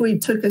even if we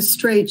took a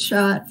straight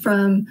shot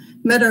from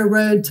Meadow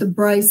Road to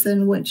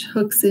Bryson, which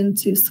hooks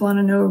into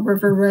Swannanoa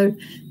River Road,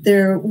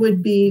 there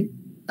would be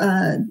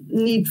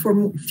need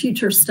for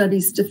future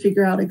studies to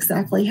figure out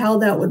exactly how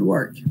that would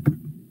work.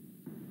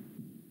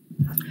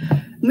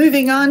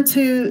 Moving on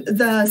to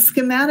the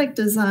schematic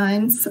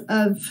designs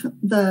of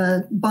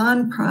the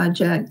bond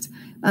project.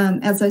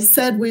 As I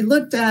said, we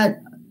looked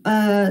at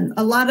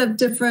a lot of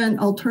different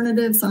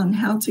alternatives on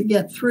how to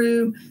get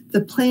through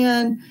the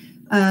plan.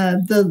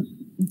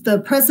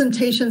 The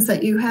presentations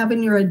that you have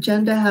in your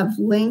agenda have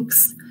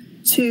links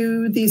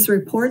to these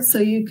reports, so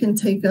you can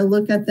take a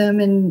look at them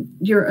in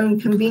your own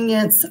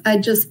convenience. I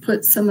just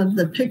put some of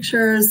the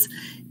pictures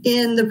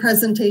in the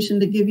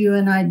presentation to give you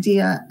an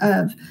idea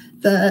of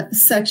the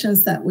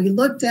sections that we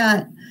looked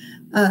at.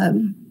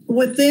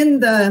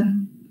 Within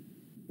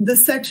the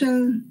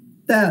section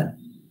that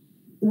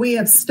we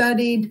have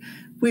studied,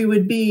 we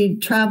would be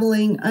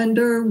traveling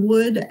under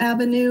Wood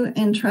Avenue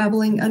and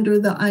traveling under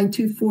the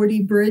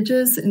I-240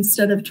 bridges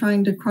instead of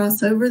trying to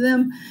cross over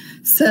them.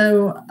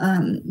 So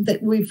that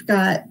we've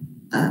got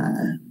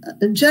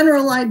a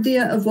general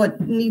idea of what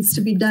needs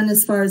to be done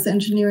as far as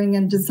engineering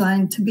and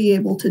design to be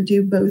able to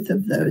do both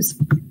of those.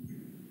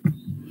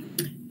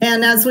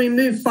 And as we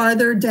move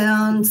farther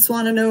down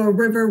Swannanoa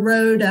River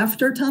Road,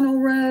 after Tunnel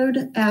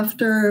Road,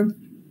 after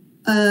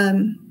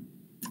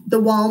the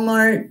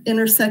Walmart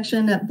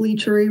intersection at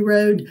Bleachery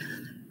Road,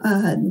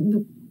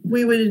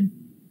 we would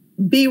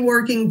be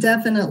working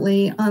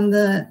definitely on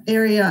the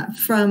area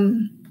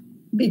from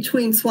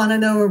between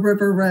Swannanoa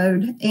River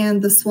Road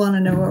and the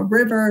Swannanoa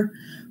River.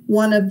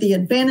 One of the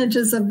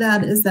advantages of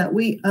that is that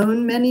we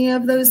own many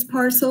of those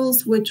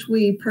parcels, which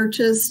we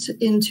purchased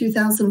in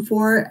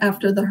 2004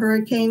 after the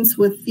hurricanes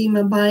with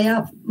FEMA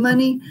buyout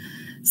money.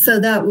 So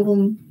that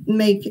will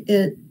make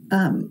it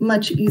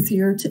much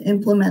easier to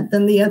implement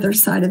than the other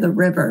side of the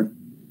river.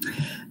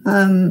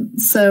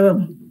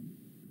 So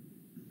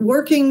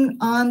working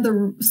on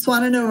the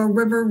Swannanoa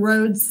River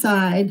Road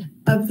side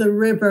of the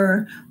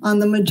river on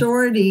the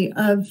majority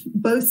of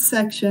both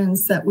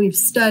sections that we've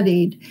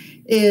studied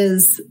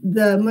is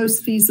the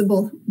most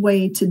feasible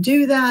way to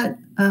do that.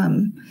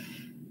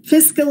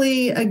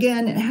 Fiscally,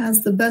 again, it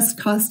has the best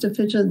cost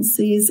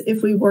efficiencies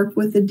if we work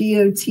with the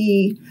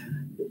DOT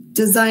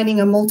designing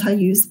a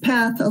multi-use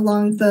path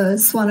along the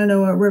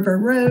Swannanoa River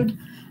Road,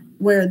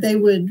 where they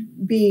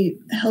would be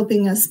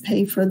helping us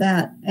pay for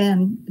that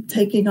and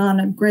taking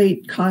on a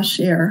great cost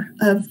share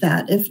of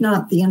that, if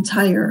not the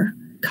entire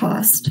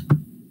cost.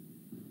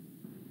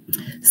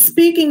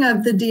 Speaking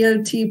of the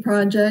DOT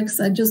projects,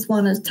 I just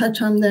want to touch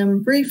on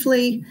them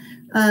briefly.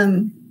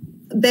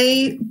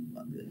 They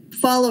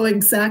follow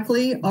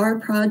exactly our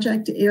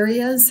project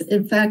areas.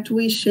 In fact,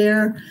 we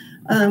share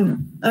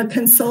a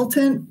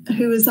consultant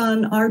who is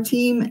on our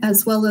team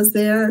as well as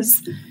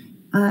theirs,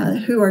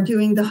 who are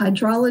doing the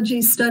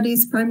hydrology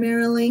studies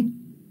primarily.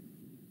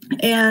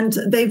 And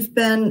they've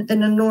been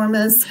an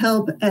enormous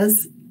help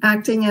as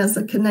acting as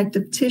a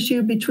connective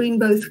tissue between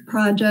both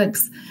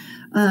projects,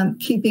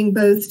 keeping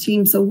both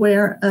teams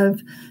aware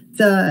of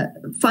the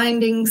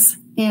findings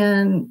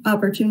and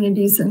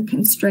opportunities and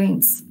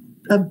constraints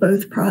of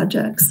both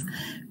projects.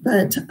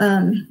 But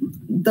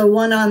the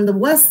one on the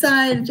west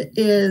side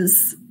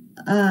is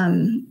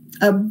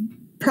a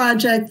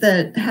project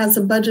that has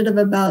a budget of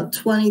about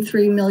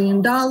 $23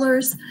 million.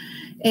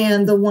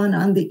 And the one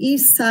on the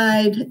east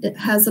side, it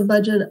has a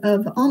budget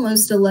of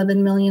almost $11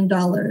 million.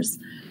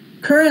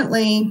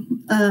 Currently,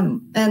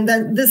 and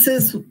that this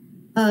is,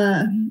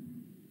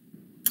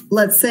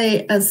 let's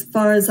say, as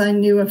far as I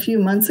knew a few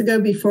months ago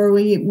before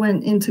we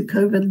went into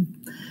COVID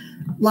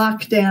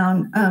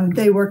lockdown,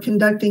 they were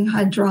conducting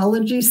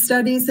hydrology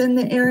studies in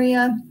the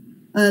area.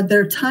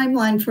 Their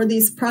timeline for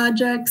these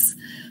projects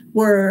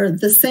were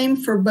the same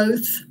for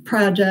both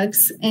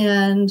projects,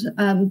 and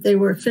they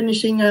were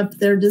finishing up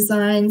their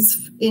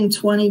designs in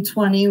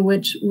 2020,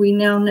 which we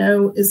now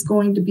know is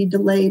going to be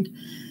delayed.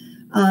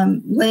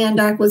 Land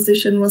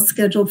acquisition was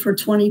scheduled for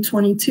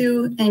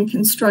 2022, and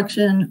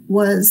construction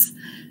was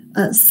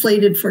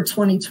slated for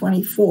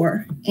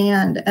 2024.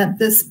 And at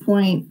this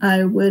point,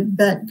 I would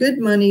bet good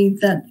money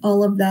that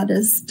all of that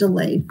is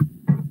delayed.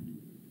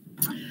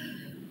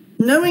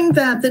 Knowing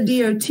that the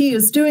DOT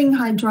is doing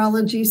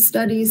hydrology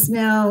studies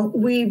now,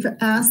 we've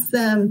asked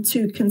them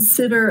to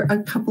consider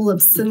a couple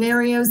of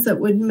scenarios that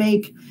would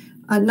make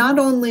not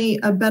only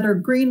a better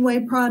greenway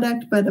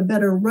product, but a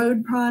better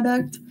road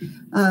product.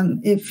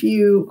 If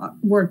you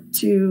were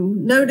to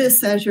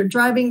notice as you're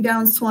driving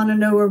down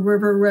Swannanoa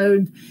River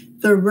Road,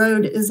 the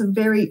road is a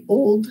very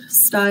old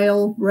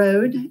style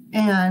road,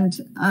 and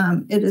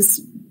it is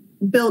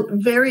built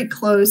very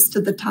close to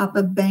the top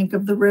of bank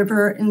of the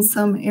river in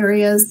some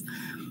areas,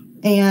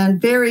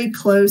 and very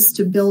close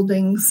to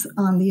buildings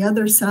on the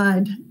other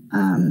side.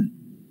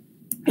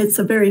 It's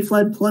a very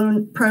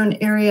flood-prone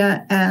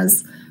area,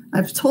 as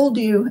I've told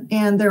you,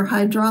 and their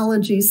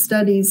hydrology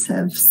studies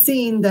have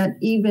seen that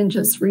even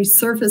just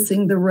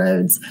resurfacing the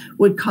roads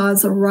would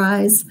cause a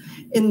rise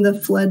in the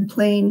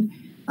floodplain,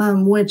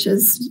 which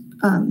is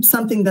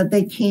something that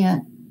they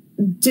can't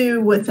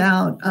do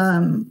without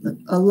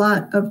a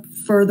lot of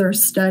further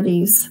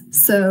studies.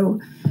 So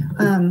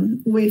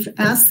we've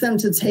asked them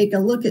to take a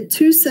look at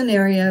two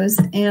scenarios,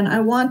 and I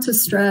want to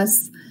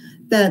stress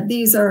that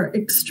these are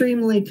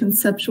extremely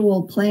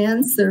conceptual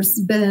plans. There's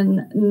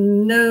been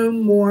no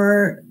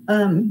more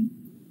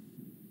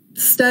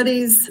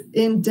studies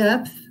in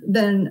depth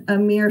than a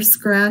mere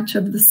scratch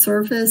of the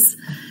surface,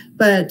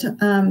 but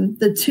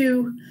the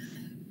two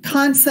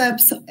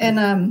concepts, and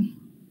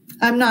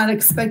I'm not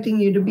expecting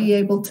you to be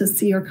able to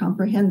see or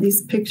comprehend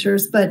these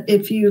pictures, but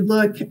if you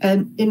look at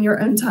in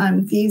your own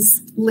time,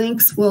 these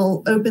links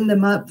will open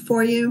them up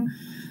for you.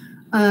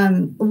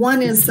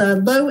 One is a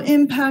low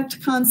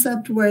impact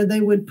concept where they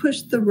would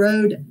push the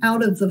road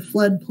out of the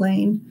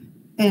floodplain,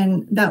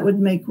 and that would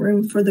make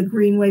room for the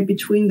greenway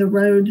between the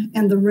road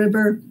and the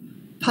river,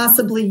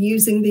 possibly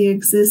using the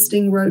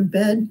existing road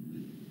bed.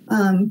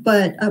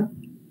 But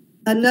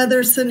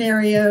another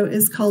scenario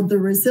is called the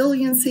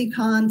resiliency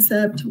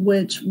concept,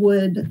 which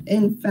would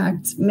in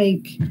fact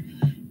make,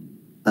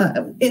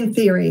 in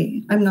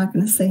theory, I'm not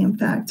going to say in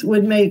fact,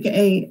 would make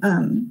a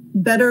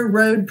better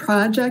road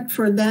project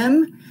for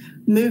them,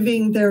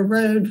 moving their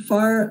road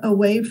far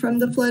away from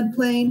the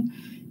floodplain,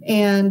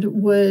 and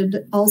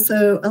would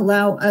also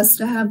allow us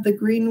to have the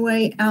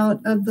greenway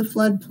out of the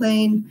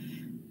floodplain.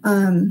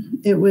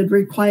 It would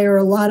require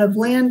a lot of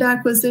land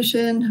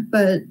acquisition,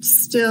 but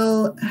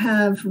still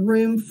have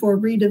room for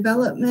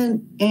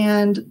redevelopment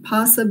and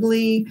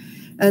possibly,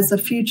 as a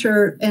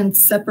future and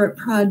separate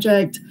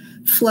project,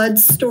 flood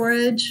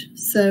storage.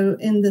 So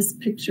in this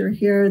picture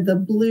here, the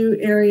blue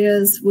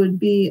areas would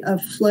be a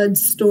flood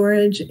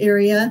storage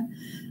area,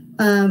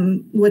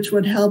 which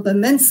would help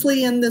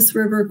immensely in this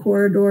river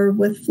corridor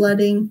with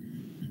flooding.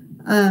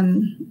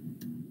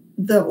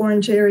 The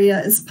orange area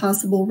is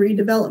possible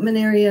redevelopment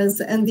areas,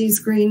 and these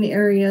green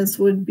areas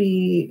would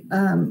be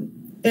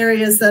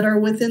areas that are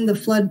within the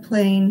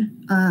floodplain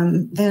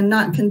and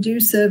not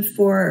conducive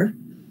for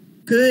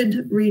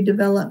good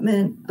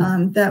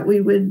redevelopment that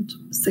we would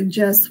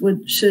suggest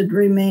should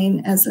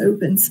remain as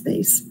open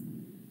space.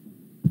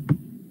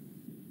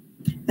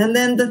 And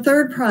then the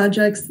third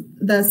project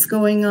that's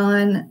going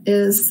on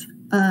is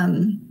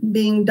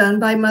being done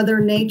by Mother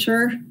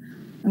Nature.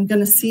 I'm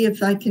going to see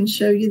if I can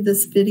show you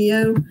this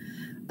video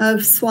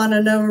of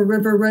Swannanoa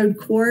River Road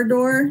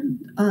corridor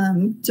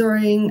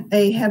during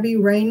a heavy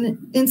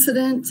rain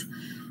incident.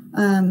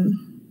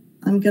 I'm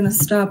going to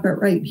stop it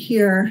right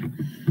here.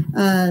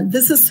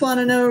 This is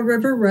Swannanoa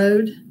River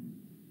Road.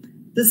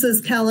 This is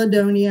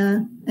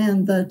Caledonia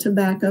and the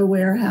tobacco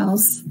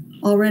warehouse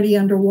already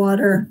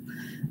underwater.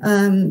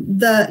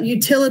 The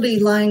utility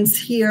lines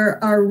here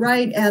are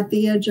right at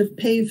the edge of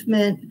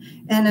pavement.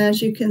 And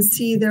as you can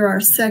see, there are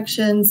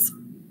sections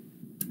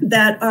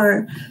that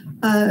are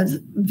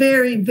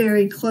very,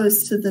 very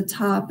close to the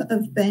top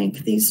of bank.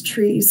 These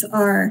trees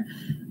are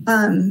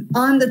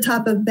on the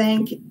top of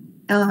bank.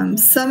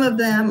 Some of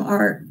them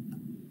are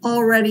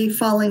already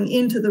falling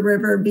into the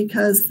river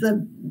because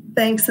the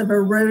banks have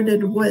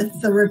eroded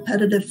with the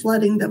repetitive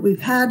flooding that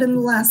we've had in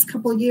the last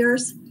couple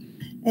years.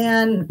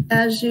 And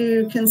as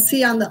you can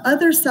see on the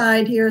other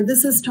side here,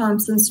 this is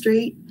Thompson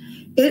Street.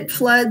 It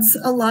floods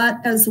a lot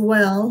as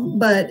well,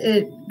 but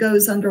it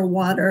goes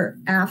underwater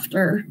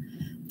after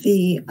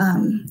the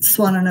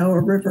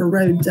Swannanoa River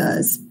Road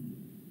does.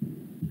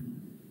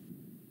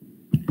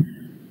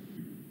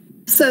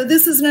 So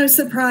this is no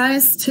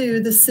surprise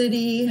to the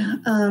city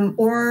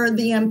or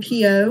the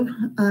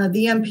MPO.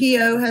 The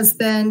MPO has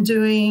been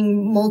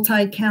doing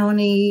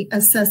multi-county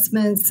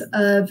assessments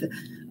of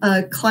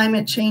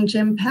climate change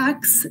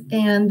impacts,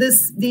 and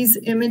these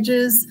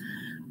images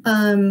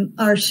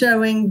are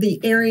showing the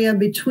area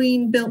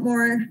between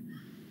Biltmore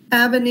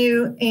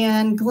Avenue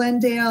and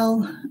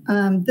Glendale.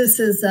 This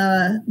is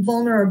a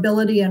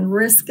vulnerability and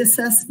risk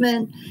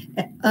assessment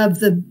of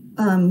the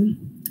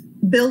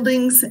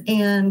buildings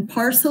and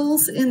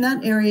parcels in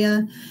that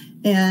area.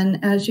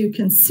 And as you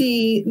can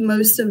see,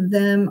 most of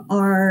them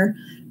are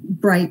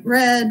bright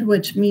red,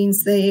 which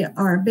means they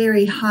are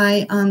very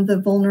high on the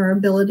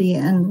vulnerability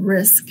and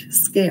risk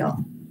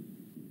scale.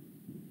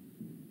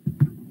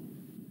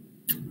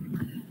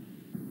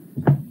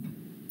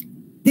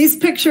 These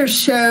pictures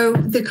show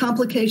the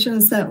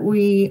complications that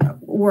we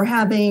were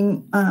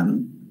having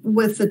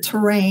with the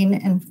terrain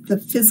and the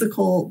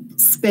physical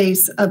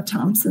space of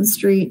Thompson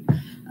Street.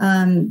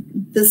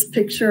 This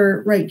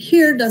picture right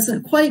here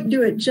doesn't quite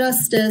do it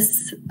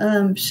justice,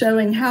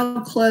 showing how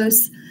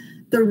close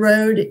the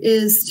road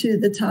is to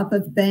the top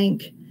of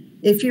Bank.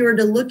 If you were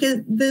to look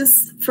at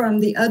this from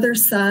the other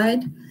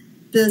side,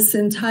 this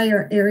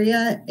entire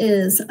area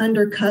is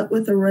undercut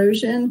with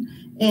erosion,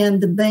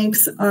 and the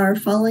banks are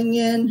falling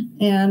in,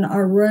 and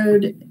our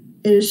road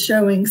is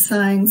showing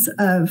signs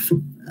of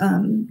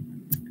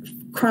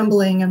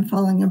crumbling and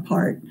falling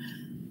apart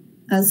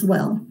as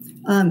well.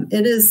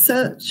 It is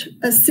such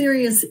a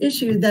serious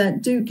issue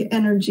that Duke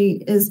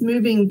Energy is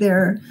moving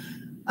their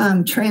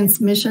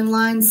transmission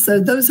lines.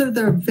 So those are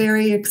the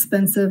very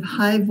expensive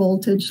high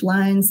voltage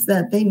lines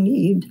that they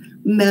need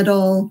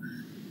metal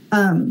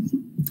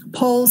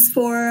poles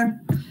for,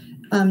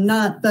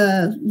 not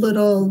the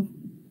little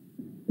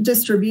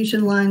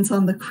distribution lines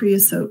on the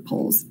creosote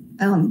poles.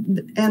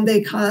 And they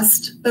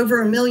cost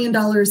over $1 million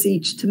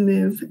each to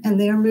move. And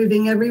they are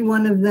moving every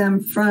one of them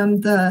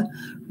from the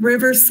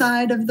river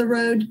side of the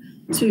road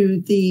to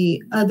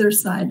the other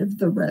side of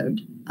the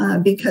road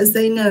because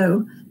they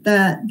know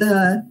that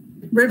the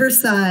river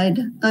side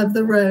of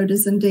the road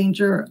is in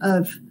danger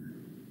of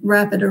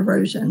rapid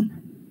erosion.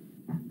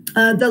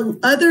 The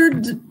other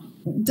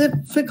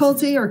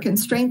difficulty or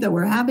constraint that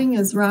we're having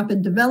is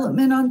rapid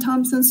development on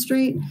Thompson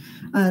Street.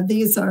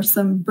 These are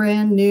some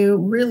brand new,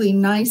 really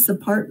nice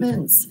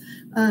apartments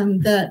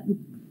that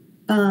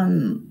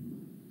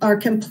are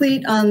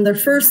complete on the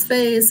first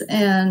phase,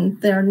 and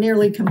they're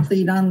nearly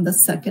complete on the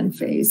second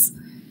phase.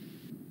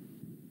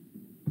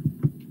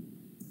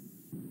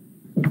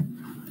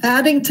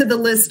 Adding to the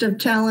list of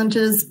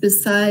challenges,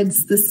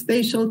 besides the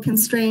spatial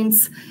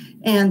constraints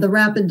and the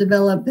rapid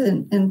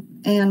development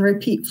and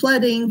repeat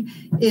flooding,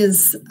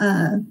 is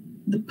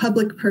the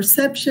public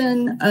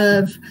perception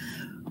of,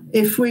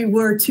 if we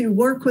were to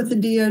work with the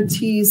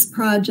DOT's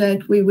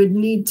project, we would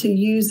need to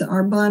use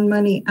our bond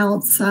money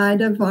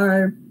outside of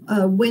our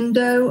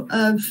window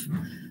of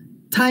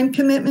time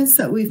commitments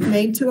that we've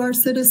made to our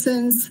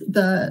citizens.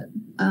 The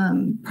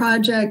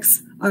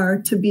projects are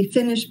to be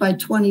finished by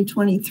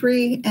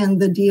 2023,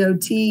 and the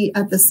DOT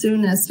at the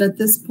soonest at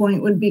this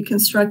point would be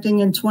constructing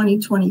in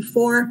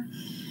 2024.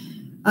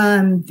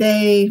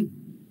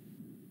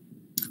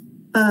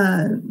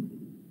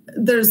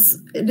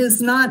 It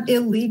is not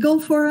illegal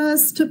for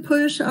us to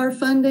push our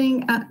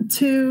funding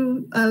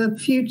to a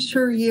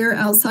future year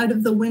outside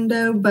of the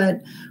window,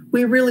 but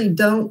we really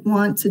don't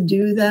want to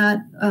do that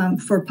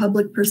for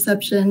public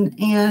perception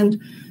and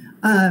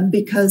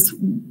because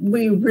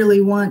we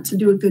really want to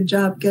do a good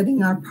job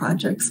getting our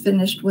projects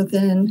finished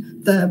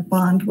within the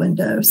bond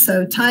window.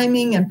 So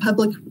timing and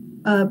public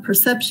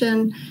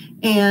perception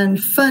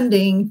and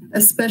funding,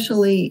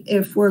 especially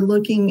if we're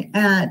looking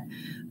at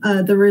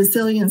the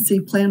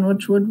resiliency plan,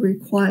 which would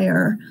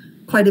require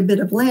quite a bit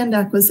of land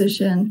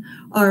acquisition,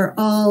 are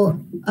all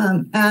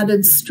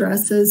added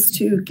stresses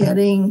to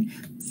getting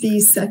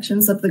these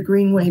sections of the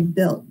Greenway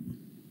built.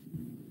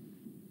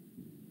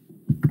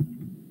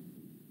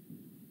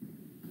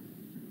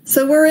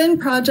 So we're in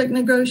project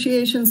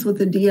negotiations with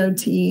the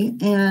DOT,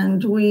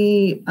 and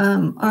we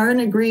are in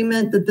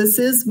agreement that this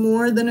is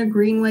more than a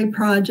Greenway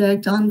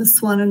project on the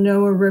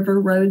Swannanoa River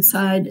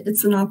roadside.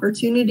 It's an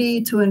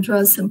opportunity to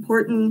address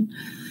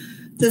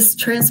this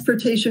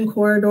transportation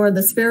corridor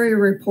that's very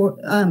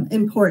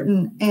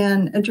important,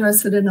 and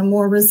address it in a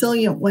more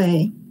resilient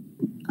way.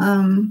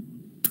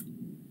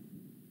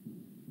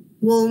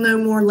 We'll know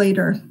more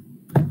later.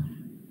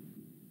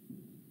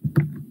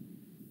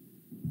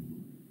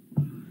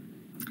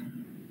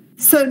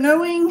 So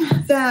knowing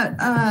that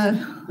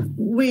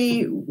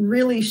we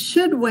really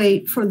should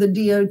wait for the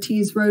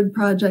DOT's road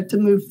project to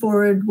move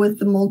forward with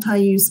the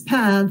multi-use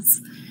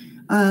paths,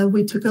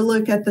 we took a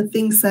look at the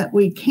things that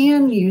we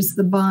can use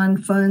the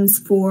bond funds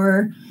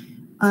for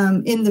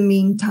in the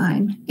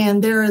meantime.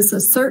 And there is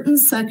a certain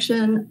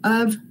section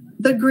of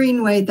the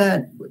Greenway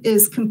that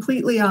is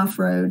completely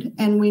off-road,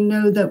 and we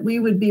know that we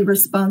would be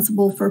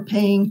responsible for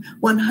paying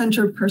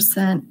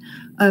 100%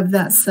 of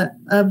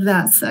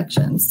that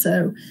section.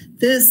 So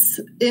this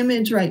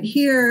image right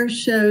here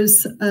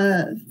shows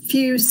a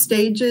few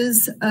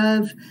stages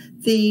of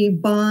the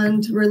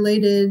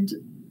bond-related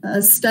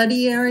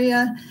study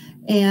area,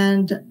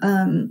 and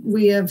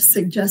we have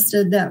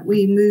suggested that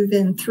we move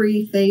in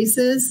 3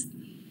 phases.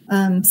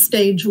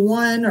 Stage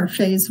 1 or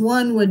phase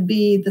 1 would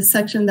be the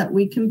section that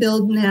we can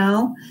build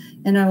now,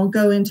 and I will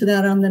go into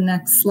that on the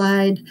next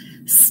slide.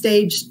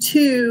 Stage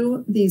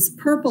 2, these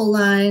purple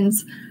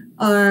lines,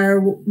 are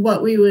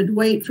what we would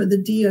wait for the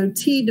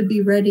DOT to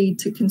be ready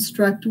to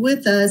construct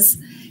with us.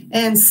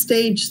 And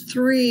stage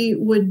 3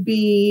 would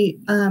be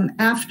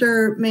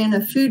after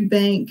Manna Food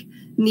Bank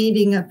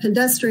needing a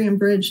pedestrian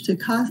bridge to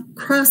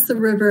cross the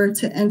river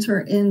to enter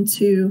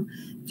into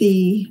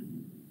the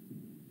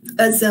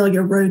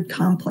Azalea Road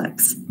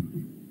complex.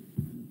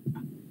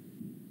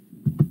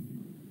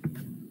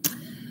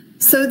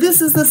 So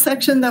this is the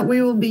section that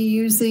we will be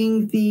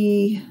using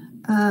the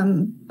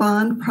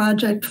bond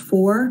project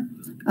 4.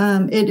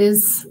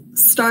 It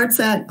starts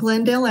at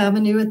Glendale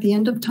Avenue at the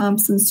end of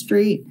Thompson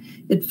Street.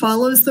 It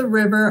follows the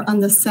river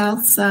on the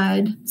south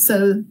side.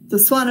 So the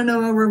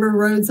Swannanoa River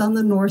Road's on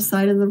the north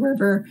side of the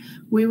river.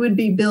 We would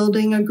be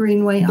building a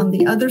greenway on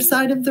the other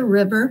side of the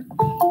river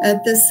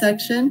at this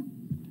section.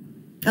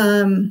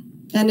 And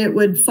it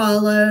would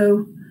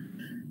follow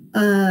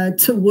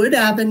to Wood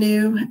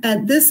Avenue.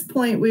 At this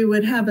point, we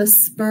would have a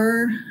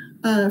spur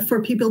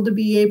for people to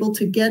be able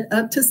to get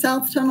up to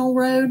South Tunnel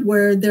Road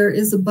where there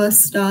is a bus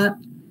stop.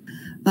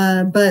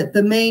 But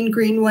the main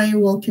greenway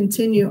will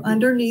continue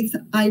underneath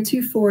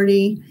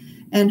I-240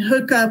 and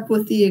hook up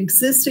with the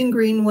existing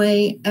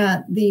greenway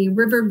at the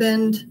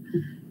Riverbend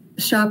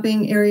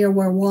shopping area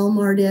where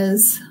Walmart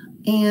is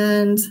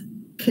and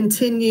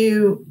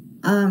continue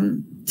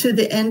to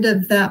the end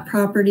of that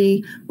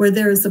property where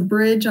there is a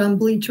bridge on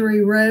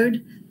Bleachery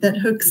Road that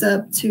hooks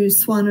up to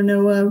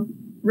Swannanoa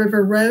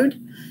River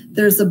Road.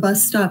 There's a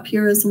bus stop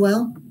here as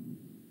well.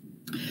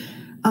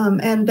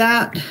 And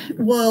that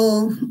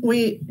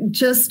we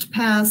just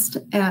passed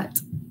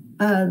at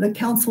the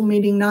council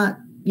meeting, not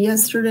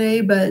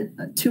yesterday,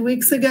 but 2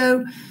 weeks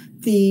ago,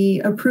 the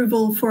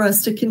approval for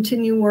us to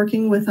continue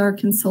working with our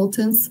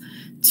consultants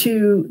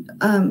to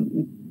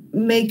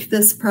make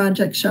this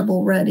project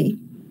shovel ready.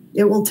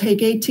 It will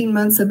take 18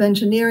 months of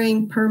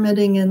engineering,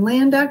 permitting, and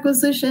land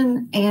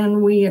acquisition,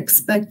 and we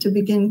expect to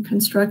begin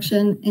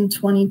construction in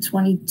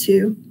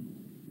 2022.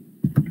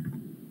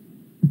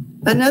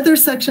 Another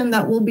section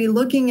that we'll be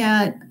looking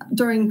at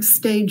during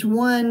stage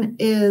 1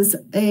 is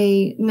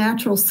a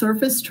natural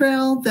surface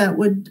trail that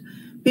would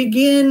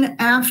begin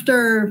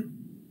after,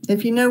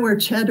 if you know where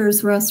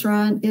Cheddar's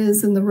restaurant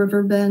is in the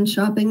Riverbend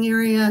shopping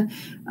area,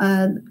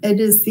 it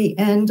is the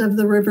end of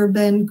the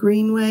Riverbend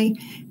Greenway,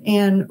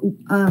 and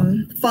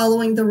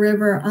following the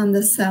river on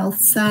the south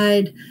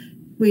side,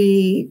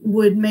 we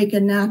would make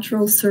a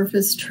natural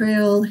surface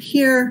trail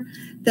here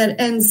that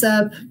ends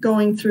up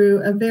going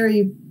through a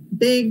very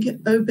big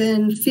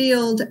open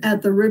field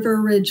at the River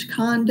Ridge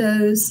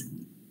condos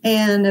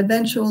and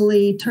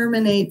eventually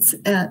terminates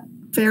at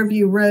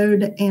Fairview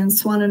Road and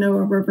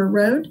Swannanoa River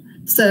Road.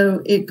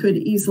 So it could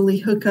easily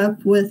hook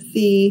up with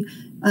the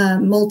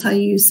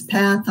multi-use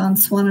path on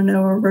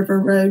Swannanoa River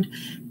Road,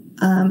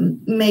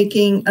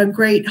 making a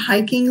great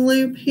hiking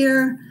loop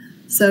here.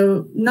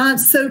 So not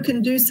so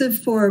conducive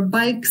for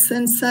bikes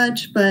and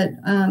such, but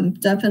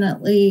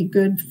definitely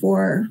good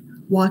for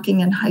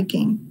walking and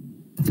hiking.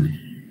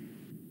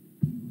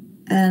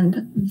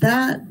 And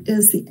that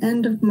is the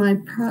end of my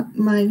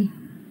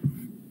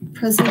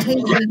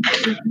presentation.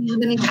 Do you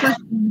have any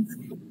questions?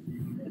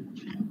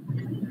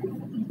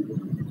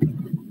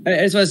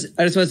 I just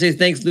want to say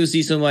thanks,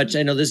 Lucy, so much.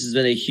 I know this has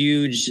been a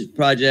huge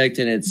project,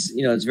 and it's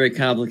very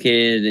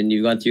complicated, and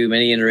you've gone through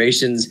many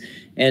iterations,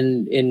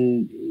 and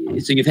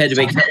so you've had to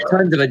make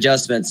tons of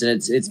adjustments, and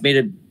it's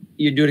made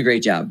you're doing a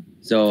great job.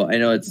 So I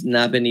know it's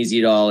not been easy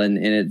at all, and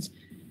it's.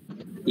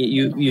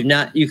 You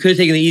could have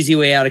taken the easy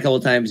way out a couple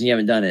of times and you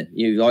haven't done it.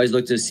 You've always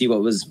looked to see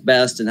what was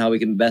best and how we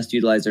can best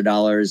utilize our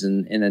dollars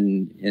and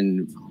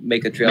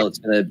make a trail that's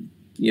going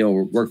to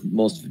work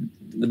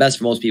the best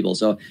for most people.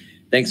 So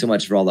thanks so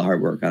much for all the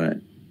hard work on it.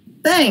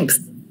 Thanks.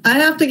 I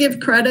have to give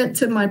credit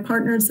to my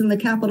partners in the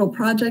Capital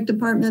Project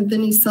Department,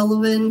 Vinnie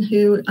Sullivan,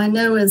 who I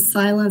know is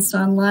silenced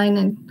online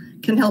and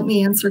can help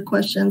me answer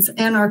questions,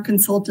 and our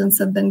consultants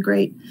have been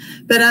great.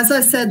 But as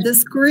I said,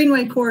 this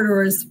Greenway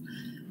corridor is,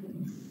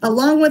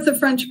 along with the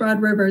French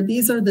Broad River,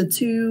 these are the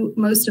 2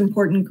 most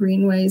important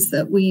greenways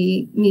that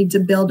we need to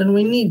build, and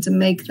we need to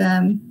make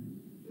them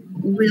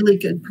really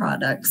good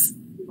products.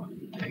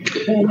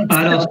 And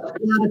a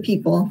lot of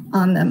people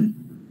on them.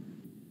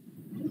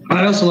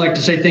 I'd also like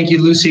to say thank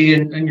you, Lucy,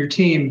 and your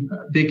team,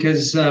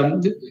 because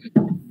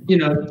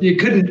it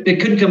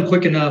couldn't come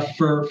quick enough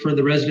for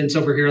the residents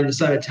over here on the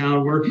side of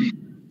town. We're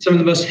some of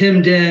the most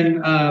hemmed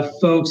in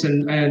folks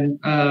in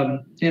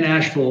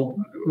Asheville.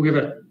 We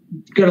have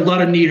got a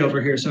lot of need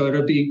over here, so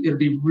it'll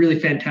be really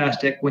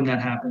fantastic when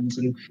that happens,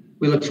 and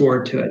we look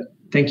forward to it.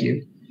 Thank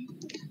you.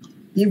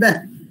 You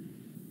bet.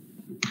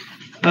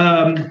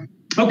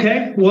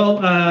 Okay, well,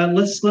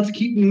 let's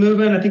keep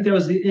moving. I think that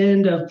was the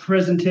end of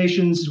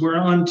presentations. We're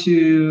on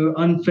to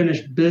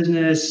unfinished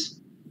business,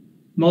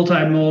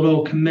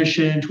 Multimodal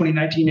Commission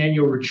 2019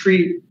 annual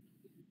retreat.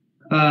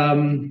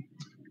 I'm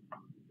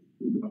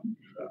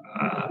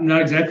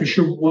not exactly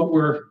sure what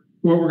we're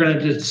going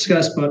to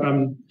discuss, but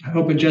I'm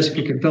hoping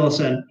Jessica can fill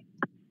us in.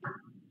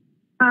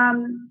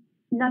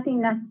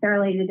 Nothing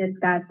necessarily to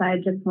discuss. I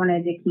just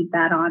wanted to keep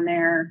that on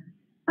there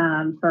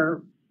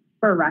for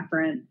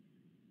reference.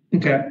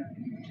 Okay.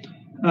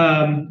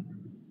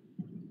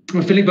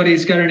 If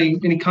anybody's got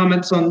any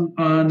comments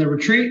on the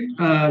retreat,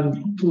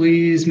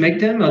 please make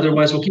them.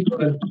 Otherwise, we'll keep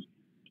moving.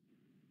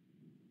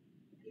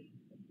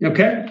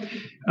 Okay.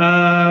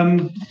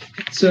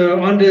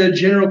 So on to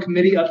general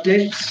committee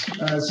updates.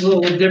 It's a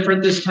little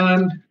different this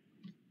time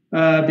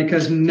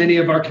because many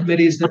of our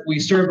committees that we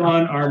serve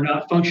on are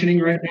not functioning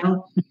right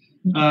now.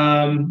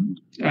 And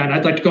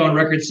I'd like to go on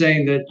record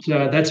saying that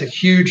that's a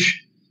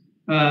huge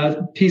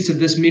piece of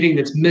this meeting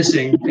that's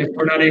missing. If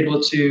we're not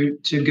able to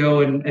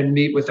go and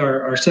meet with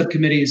our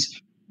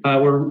subcommittees,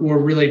 we're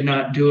really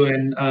not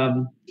doing.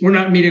 We're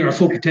not meeting our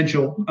full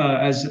potential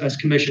as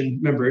commission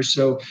members.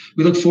 So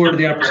we look forward to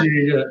the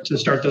opportunity to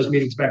start those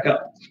meetings back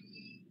up.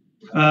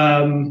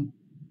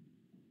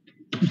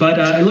 But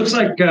it looks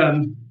like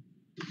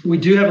we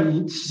do have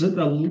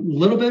a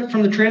little bit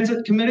from the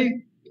Transit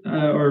Committee.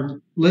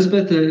 Or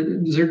Elizabeth,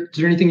 is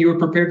there anything you were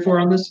prepared for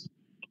on this?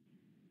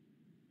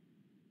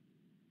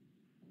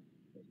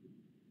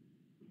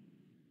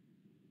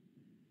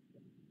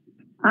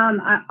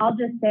 I'll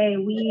just say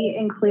we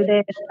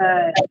included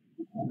a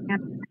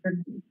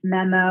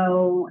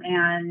memo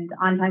and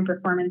on-time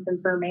performance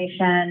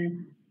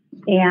information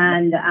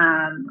and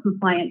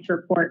compliance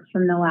reports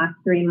from the last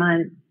 3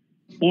 months.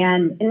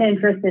 And in the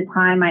interest of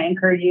time, I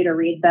encourage you to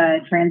read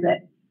the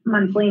Transit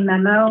Monthly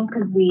memo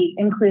because we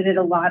included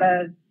a lot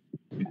of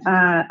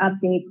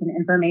updates and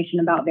information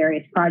about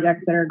various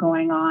projects that are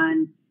going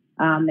on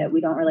that we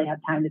don't really have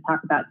time to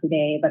talk about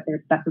today, but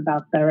there's stuff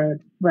about the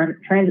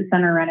transit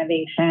center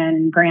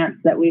renovation, grants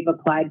that we've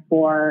applied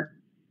for,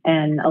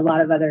 and a lot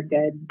of other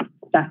good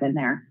stuff in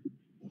there.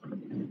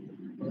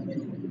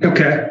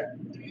 Okay.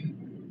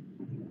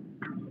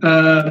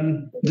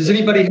 Does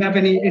anybody have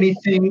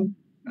anything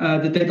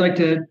that they'd like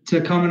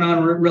to comment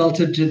on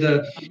relative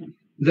to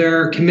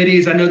their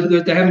committees? I know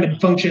that they haven't been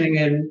functioning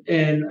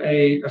in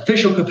a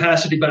official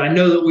capacity, but I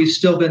know that we've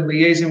still been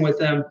liaising with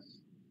them.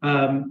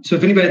 So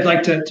if anybody'd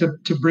like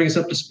to bring us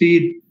up to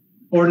speed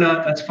or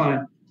not, that's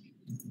fine.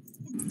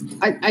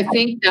 I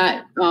think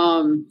that,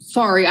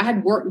 sorry, I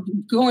had work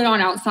going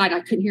on outside. I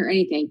couldn't hear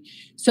anything.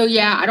 So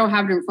yeah, I don't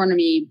have it in front of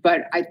me,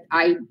 but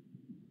I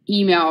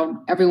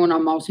emailed everyone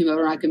on Multimodal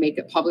and I can make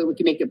it public. We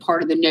can make it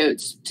part of the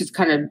notes, just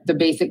kind of the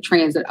basic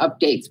transit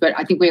updates. But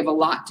I think we have a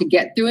lot to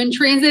get through in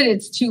transit.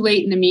 It's too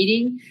late in the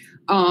meeting.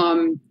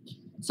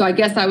 So I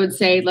guess I would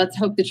say, let's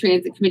hope the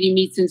Transit Committee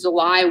meets in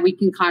July. We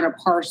can kind of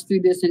parse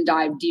through this and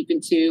dive deep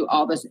into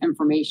all this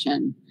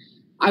information.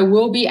 I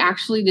will be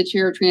actually the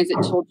chair of transit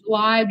until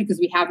July because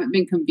we haven't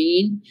been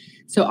convened.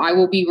 So I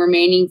will be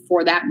remaining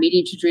for that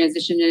meeting to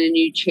transition in a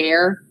new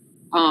chair.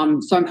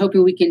 So I'm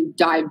hoping we can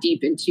dive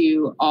deep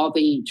into all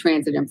the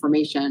transit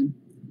information.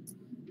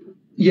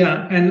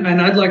 Yeah,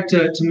 and I'd like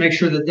to make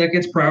sure that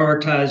gets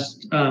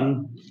prioritized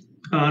on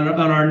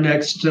our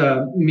next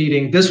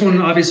meeting. This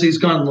one obviously has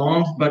gone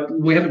long, but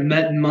we haven't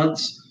met in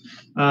months.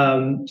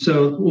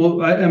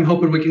 So I'm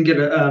hoping we can get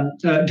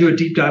do a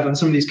deep dive on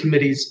some of these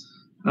committees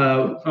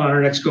on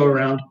our next go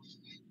around.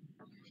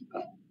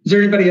 Is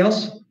there anybody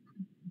else?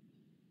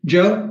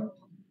 Joe?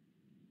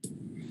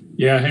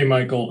 Yeah, hey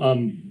Michael.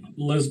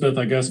 Elizabeth,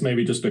 I guess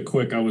maybe just a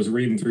quick, I was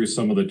reading through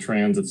some of the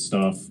transit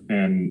stuff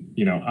and,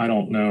 I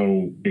don't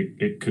know,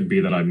 it could be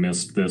that I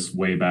missed this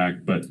way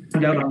back, but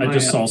I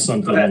just saw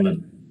something on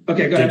the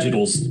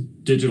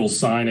digital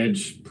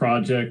signage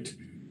project.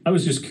 I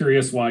was just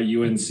curious why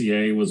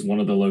UNCA was one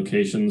of the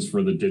locations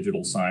for the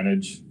digital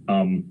signage.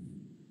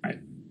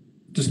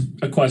 Just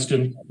a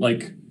question,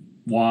 like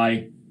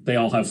why? They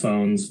all have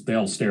phones, they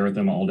all stare at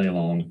them all day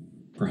long.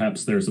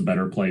 Perhaps there's a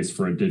better place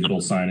for a digital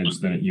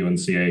signage than at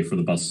UNCA for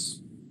the bus.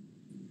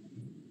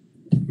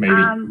 Maybe.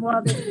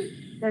 Well,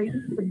 there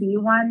used to be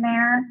one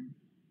there.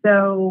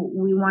 So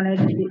we wanted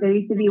to, there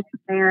used to be one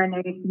there and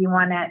there used to be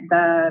one at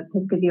the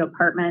Piscoview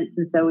Apartments.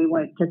 And so we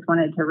just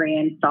wanted to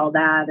reinstall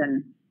that.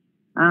 And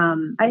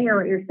I hear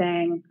what you're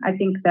saying. I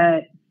think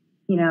that,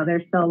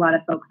 there's still a lot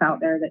of folks out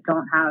there that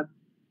don't have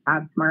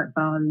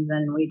smartphones,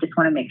 and we just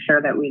want to make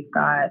sure that we've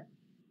got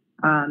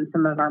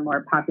some of our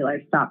more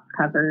popular stops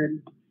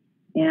covered.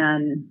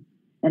 And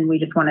we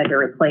just wanted to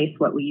replace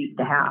what we used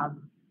to have.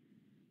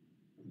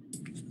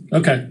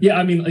 Okay. Yeah,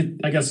 I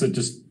mean, I guess it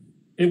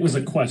was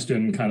a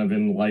question kind of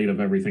in light of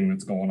everything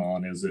that's going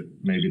on. Is it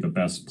maybe the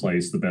best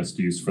place, the best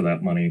use for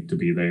that money to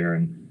be there?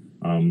 And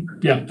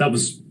yeah, that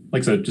was,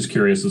 like I said, just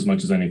curious as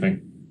much as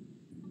anything.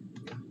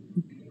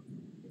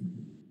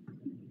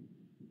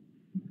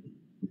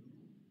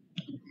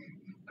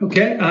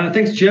 Okay,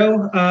 thanks,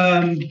 Joe.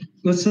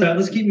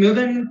 Let's keep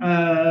moving.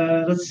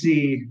 Let's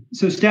see.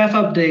 So staff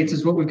updates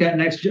is what we've got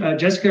next.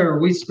 Jessica,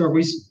 what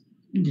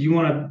do you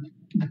want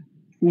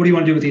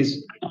to do with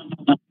these?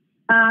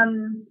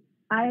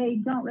 I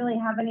don't really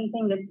have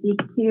anything to speak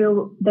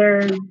to.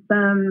 There's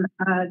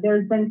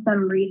been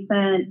some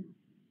recent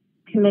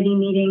committee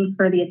meetings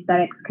for the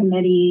aesthetics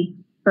committee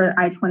for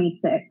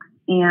I-26.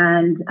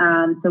 And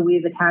so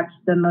we've attached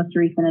the most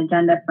recent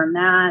agenda from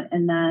that.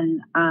 And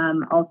then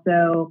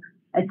also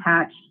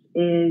attached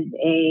is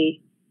a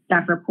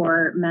staff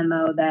report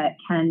memo that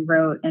Ken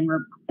wrote and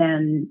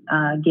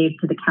gave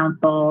to the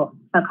council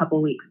a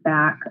couple weeks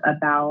back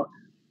about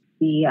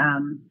the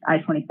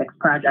I-26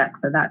 project.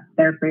 So that's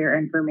there for your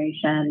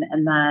information.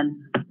 And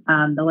then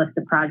the list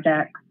of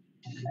projects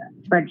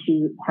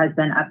spreadsheet has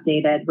been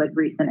updated with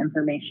recent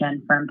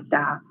information from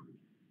staff.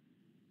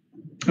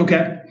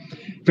 Okay,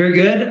 very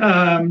good.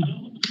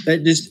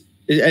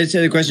 I just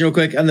had a question real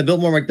quick on the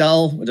Biltmore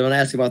McDowell, which I want to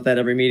ask about that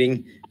every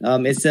meeting.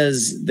 It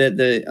says that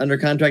the under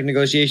contract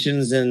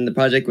negotiations and the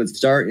project would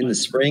start in the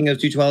spring of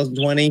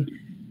 2020,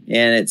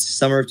 and it's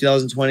summer of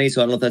 2020.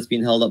 So I don't know if that's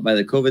being held up by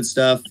the COVID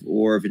stuff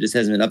or if it just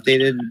hasn't been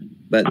updated,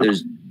 but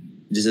it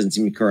just doesn't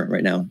seem current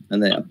right now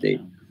on the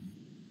update.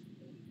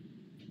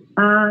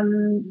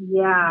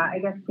 Yeah, I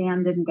guess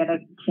Dan didn't get a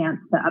chance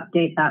to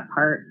update that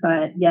part,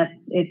 but yes,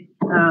 it's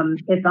on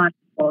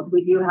hold.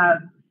 We do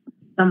have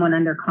someone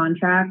under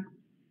contract.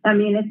 I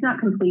mean, it's not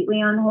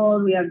completely on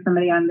hold. We have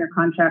somebody under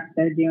contract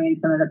that's doing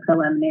some of the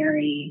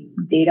preliminary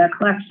data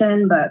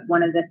collection, but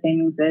one of the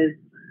things is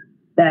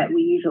that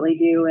we usually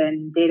do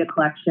in data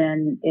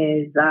collection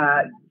is,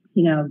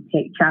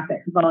 take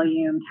traffic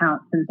volume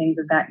counts and things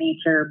of that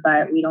nature,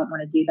 but we don't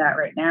want to do that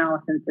right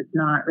now since it's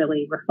not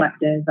really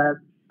reflective of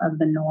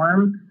the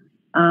norm.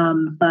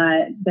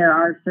 But there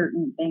are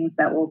certain things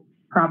that we'll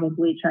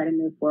probably try to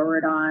move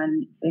forward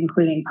on,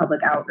 including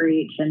public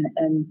outreach and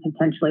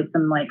potentially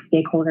some like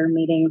stakeholder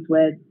meetings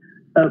with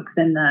folks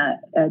in the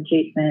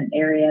adjacent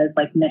areas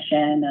like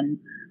Mission and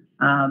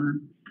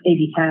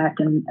AV Tech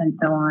and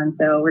so on.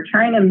 So we're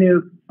trying to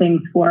move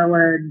things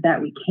forward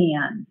that we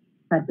can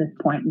at this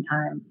point in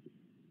time.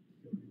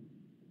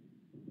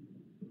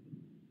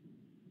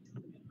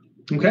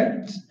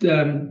 Okay.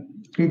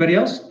 Anybody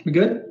else? We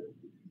good?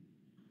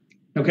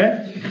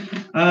 Okay.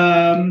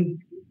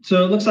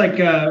 So it looks like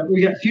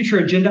we got future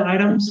agenda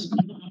items.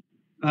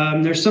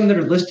 There's some that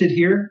are listed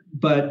here,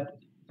 but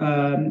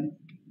I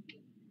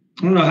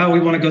don't know how we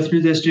want to go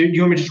through this. Do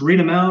you want me to just read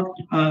them out,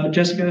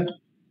 Jessica?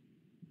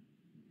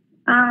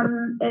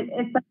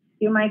 It's up to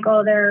you,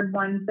 Michael. They're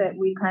ones that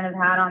we kind of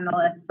had on the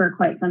list for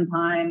quite some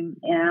time,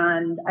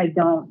 and I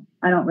don't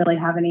really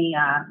have any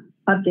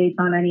updates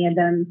on any of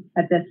them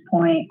at this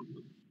point,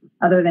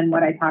 other than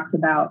what I talked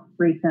about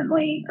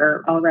recently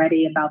or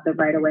already about the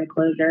right-of-way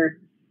closure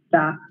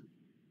stuff.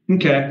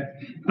 Okay.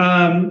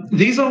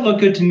 These all look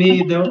good to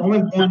me. The only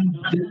one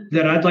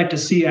that I'd like to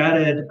see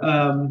added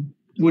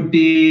would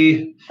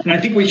be, and I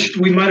think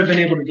we might have been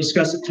able to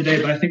discuss it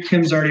today, but I think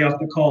Kim's already off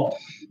the call.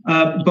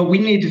 But we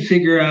need to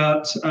figure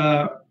out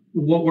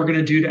what we're going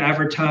to do to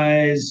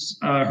advertise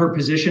her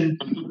position,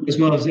 as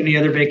well as any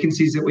other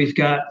vacancies that we've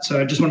got.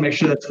 So I just want to make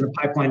sure that's in the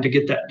pipeline to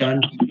get that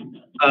done.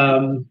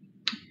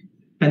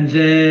 And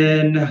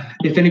then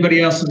if anybody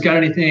else has got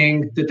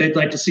anything that they'd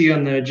like to see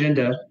on the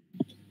agenda,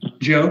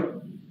 Joe?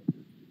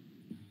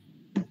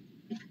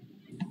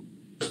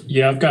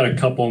 Yeah, I've got a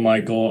couple,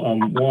 Michael.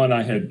 One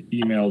I had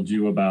emailed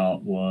you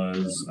about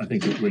was I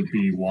think it would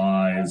be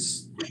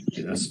wise,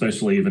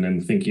 especially even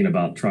in thinking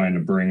about trying to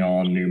bring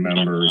on new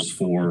members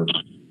for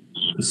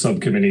the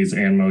subcommittees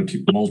and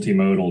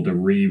multimodal, to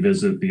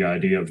revisit the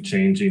idea of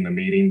changing the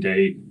meeting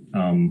date.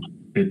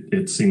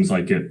 It seems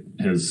like it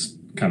has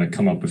kind of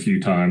come up a few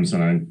times,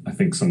 and I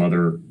think some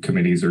other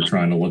committees are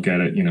trying to look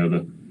at it.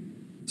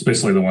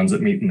 Especially the ones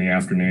that meet in the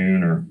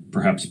afternoon are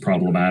perhaps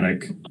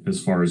problematic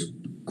as far as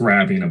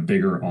grabbing a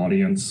bigger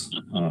audience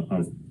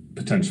of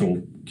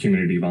potential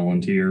community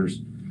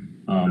volunteers.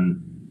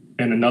 And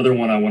another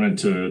one I wanted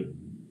to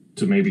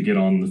maybe get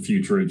on the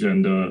future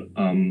agenda,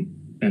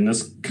 and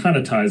this kind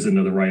of ties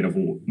into the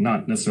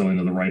not necessarily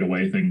into the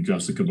right-of-way thing,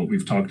 Jessica, but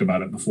we've talked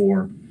about it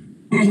before,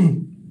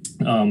 and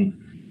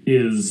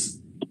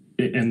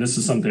this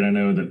is something I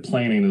know that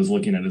planning is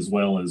looking at as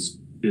well, is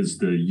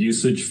the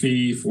usage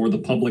fee for the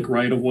public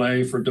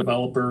right-of-way for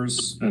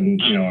developers. And,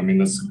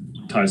 this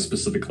ties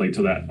specifically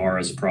to that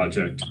RS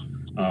project,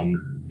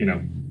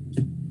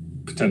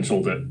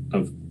 potential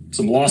of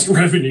some lost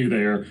revenue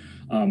there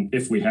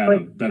if we have a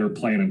better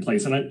plan in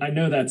place. And I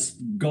know that's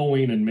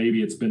going and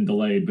maybe it's been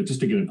delayed, but just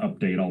to get an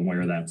update on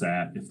where that's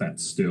at, if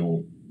that's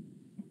still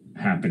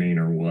happening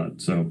or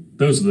what. So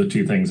those are the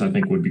two things I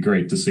think would be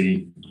great to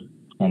see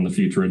on the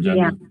future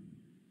agenda. Yeah.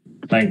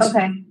 Thanks.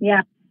 Okay.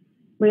 Yeah.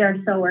 We are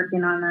still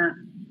working on that.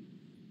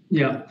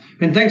 Yeah.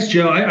 And thanks,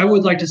 Joe. I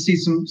would like to see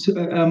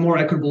a more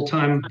equitable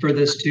time for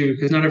this too,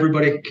 because not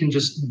everybody can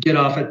just get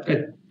off at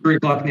 3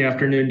 o'clock in the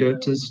afternoon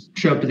to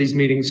show up to these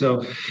meetings.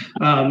 So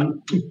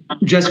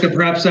Jessica,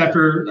 perhaps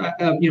after,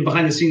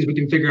 behind the scenes, we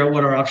can figure out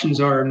what our options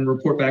are and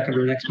report back at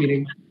our next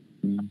meeting.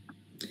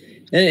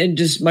 And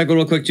just, Michael,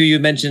 real quick too, you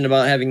mentioned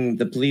about having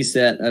the police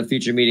at a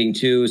future meeting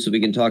too, so we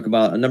can talk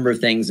about a number of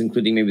things,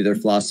 including maybe their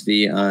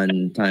philosophy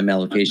on time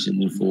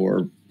allocation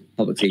for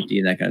public safety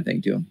and that kind of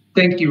thing too.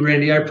 Thank you,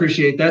 Randy. I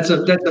appreciate that.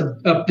 That's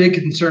a big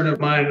concern of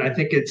mine. I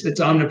think it's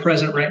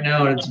omnipresent right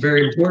now, and it's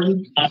very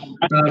important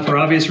for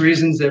obvious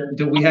reasons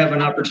that we have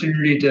an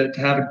opportunity to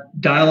have a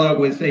dialogue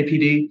with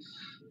APD.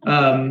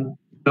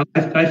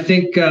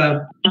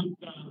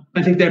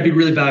 I think that'd be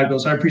really valuable.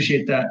 So I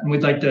appreciate that, and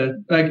we'd like to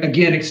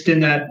again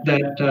extend that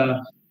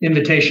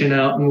invitation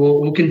out, and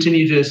we'll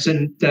continue to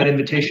send that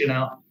invitation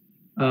out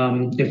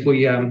if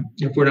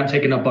we're not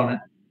taken up on it.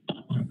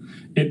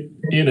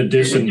 In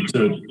addition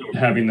to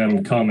having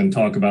them come and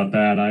talk about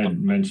that, I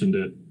had mentioned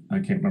it, I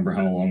can't remember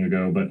how long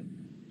ago, but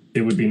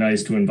it would be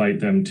nice to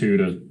invite them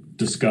to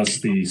discuss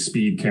the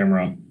speed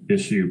camera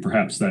issue.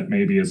 Perhaps that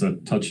maybe is a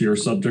touchier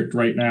subject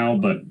right now,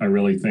 but I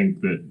really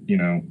think that,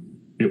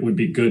 it would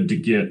be good to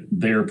get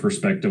their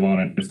perspective on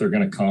it. If they're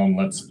going to come,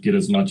 let's get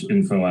as much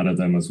info out of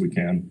them as we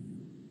can.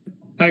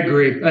 I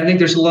agree. I think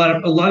there's a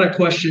lot of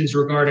questions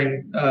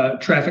regarding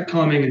traffic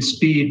calming and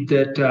speed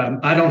that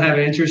I don't have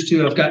answers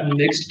to. I've gotten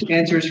mixed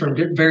answers from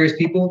various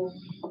people,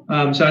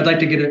 so I'd like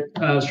to get it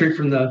straight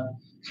from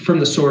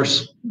the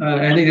source.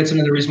 I think that's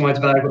another reason why it's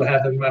valuable to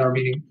have them at our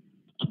meeting.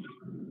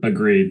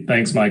 Agreed.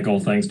 Thanks, Michael.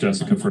 Thanks,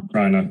 Jessica, for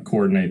trying to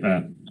coordinate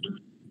that.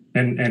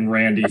 And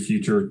Randy,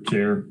 future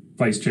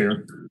vice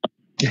chair.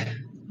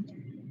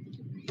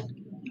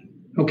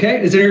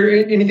 Okay, is there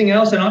anything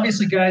else? And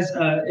obviously, guys,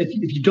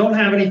 if you don't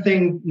have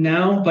anything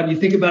now, but you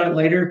think about it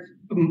later,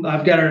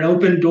 I've got an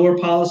open door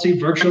policy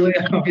virtually,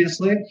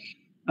 obviously.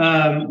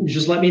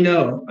 Just let me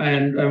know,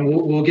 and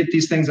we'll get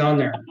these things on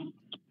there.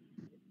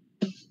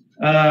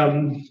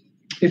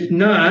 If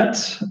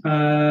not,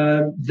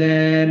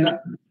 then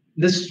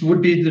this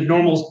would be the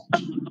normal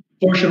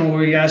portion where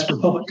we ask for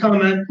public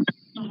comment.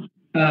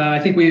 I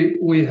think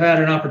we had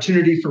an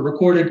opportunity for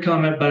recorded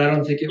comment, but I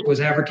don't think it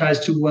was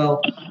advertised too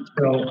well.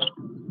 So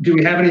do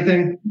we have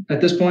anything at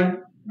this point?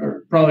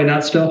 Or probably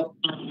not still?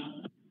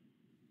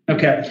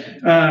 Okay.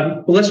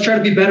 Well, let's try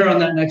to be better on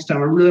that next time.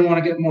 I really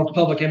want to get more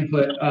public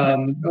input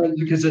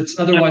because it's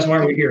otherwise, why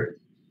are we here?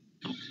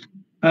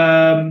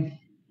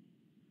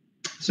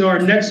 So our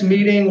next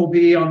meeting will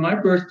be on my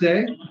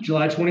birthday,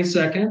 July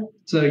 22nd.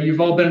 So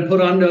you've all been put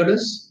on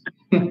notice.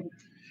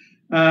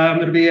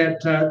 It'll be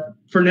at,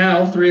 for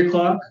now, 3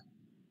 o'clock.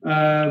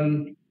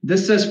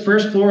 This says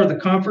first floor of the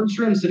conference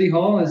room, City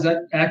Hall. Is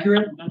that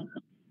accurate?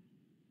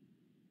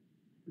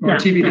 Or Yeah.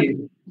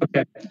 TBD?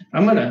 Okay,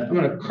 I'm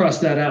gonna cross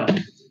that out.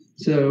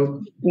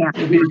 So yeah,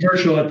 it'll be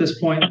virtual at this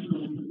point.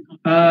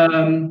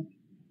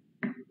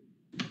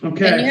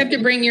 Okay. And you have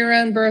to bring your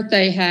own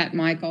birthday hat,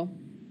 Michael.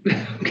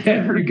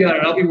 Okay, you got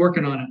it. I'll be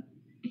working on it.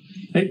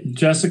 Hey,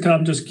 Jessica,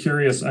 I'm just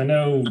curious. I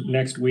know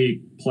next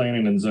week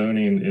Planning and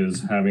Zoning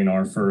is having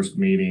our first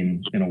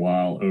meeting in a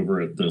while over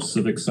at the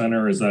Civic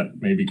Center. Is that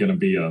maybe going to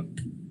be a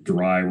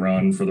dry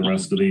run for the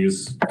rest of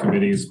these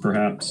committees,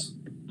 perhaps?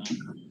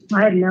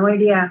 I have no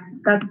idea.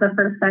 That's the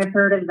first I've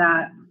heard of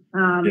that.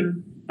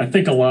 I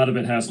think a lot of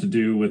it has to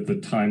do with the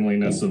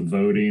timeliness of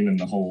voting and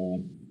the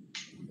whole,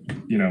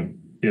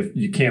 if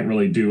you can't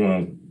really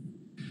do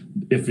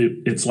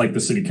it's like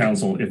the city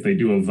council, if they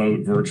do a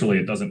vote virtually,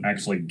 it doesn't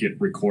actually get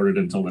recorded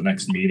until the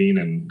next meeting,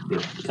 and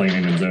with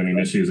planning and zoning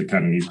issues, it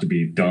kind of needs to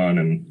be done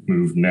and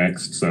moved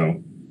next.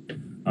 So,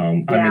 I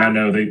mean, I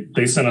know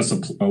they sent us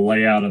a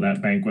layout of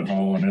that banquet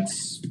hall, and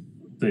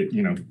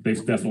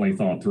they've definitely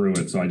thought through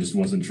it. So I just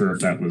wasn't sure if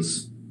that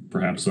was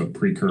perhaps a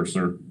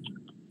precursor.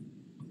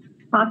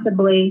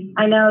 Possibly.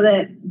 I know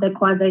that the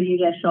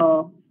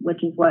quasi-judicial,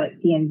 which is what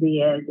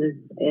P&Z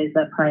is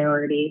a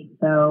priority.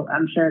 So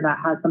I'm sure that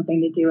has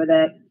something to do with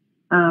it.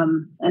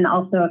 And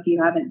also, if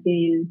you haven't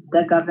seen,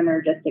 the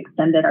governor just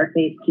extended our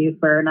phase 2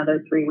 for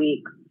another 3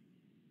 weeks.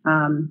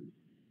 And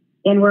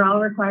we're all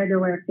required to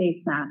wear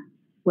face masks,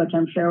 which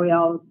I'm sure we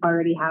all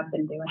already have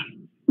been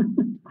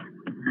doing.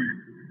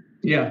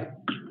 Yeah,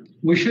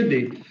 we should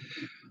be.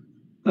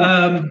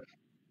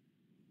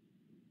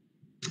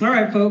 All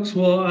right, folks.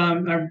 Well,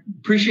 I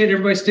appreciate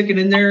everybody sticking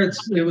in there.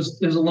 It was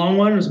a long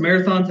one. It was a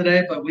marathon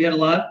today, but we had a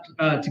lot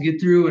to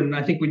get through, and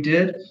I think we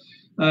did. It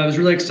was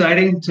really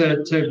exciting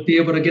to be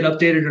able to get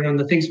updated on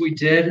the things we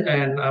did,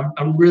 and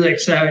I'm really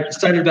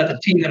excited about the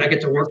team that I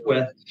get to work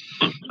with.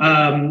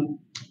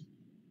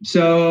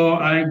 So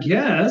I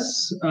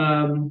guess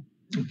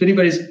if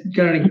anybody's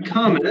got any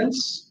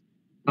comments,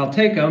 I'll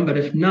take them. But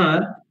if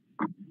not,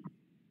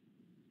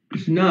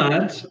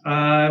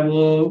 I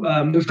will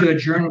move to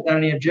adjourn without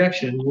any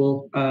objection.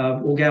 We'll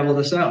gavel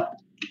this out.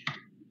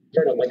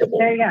 There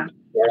you go.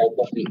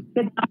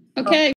 Okay.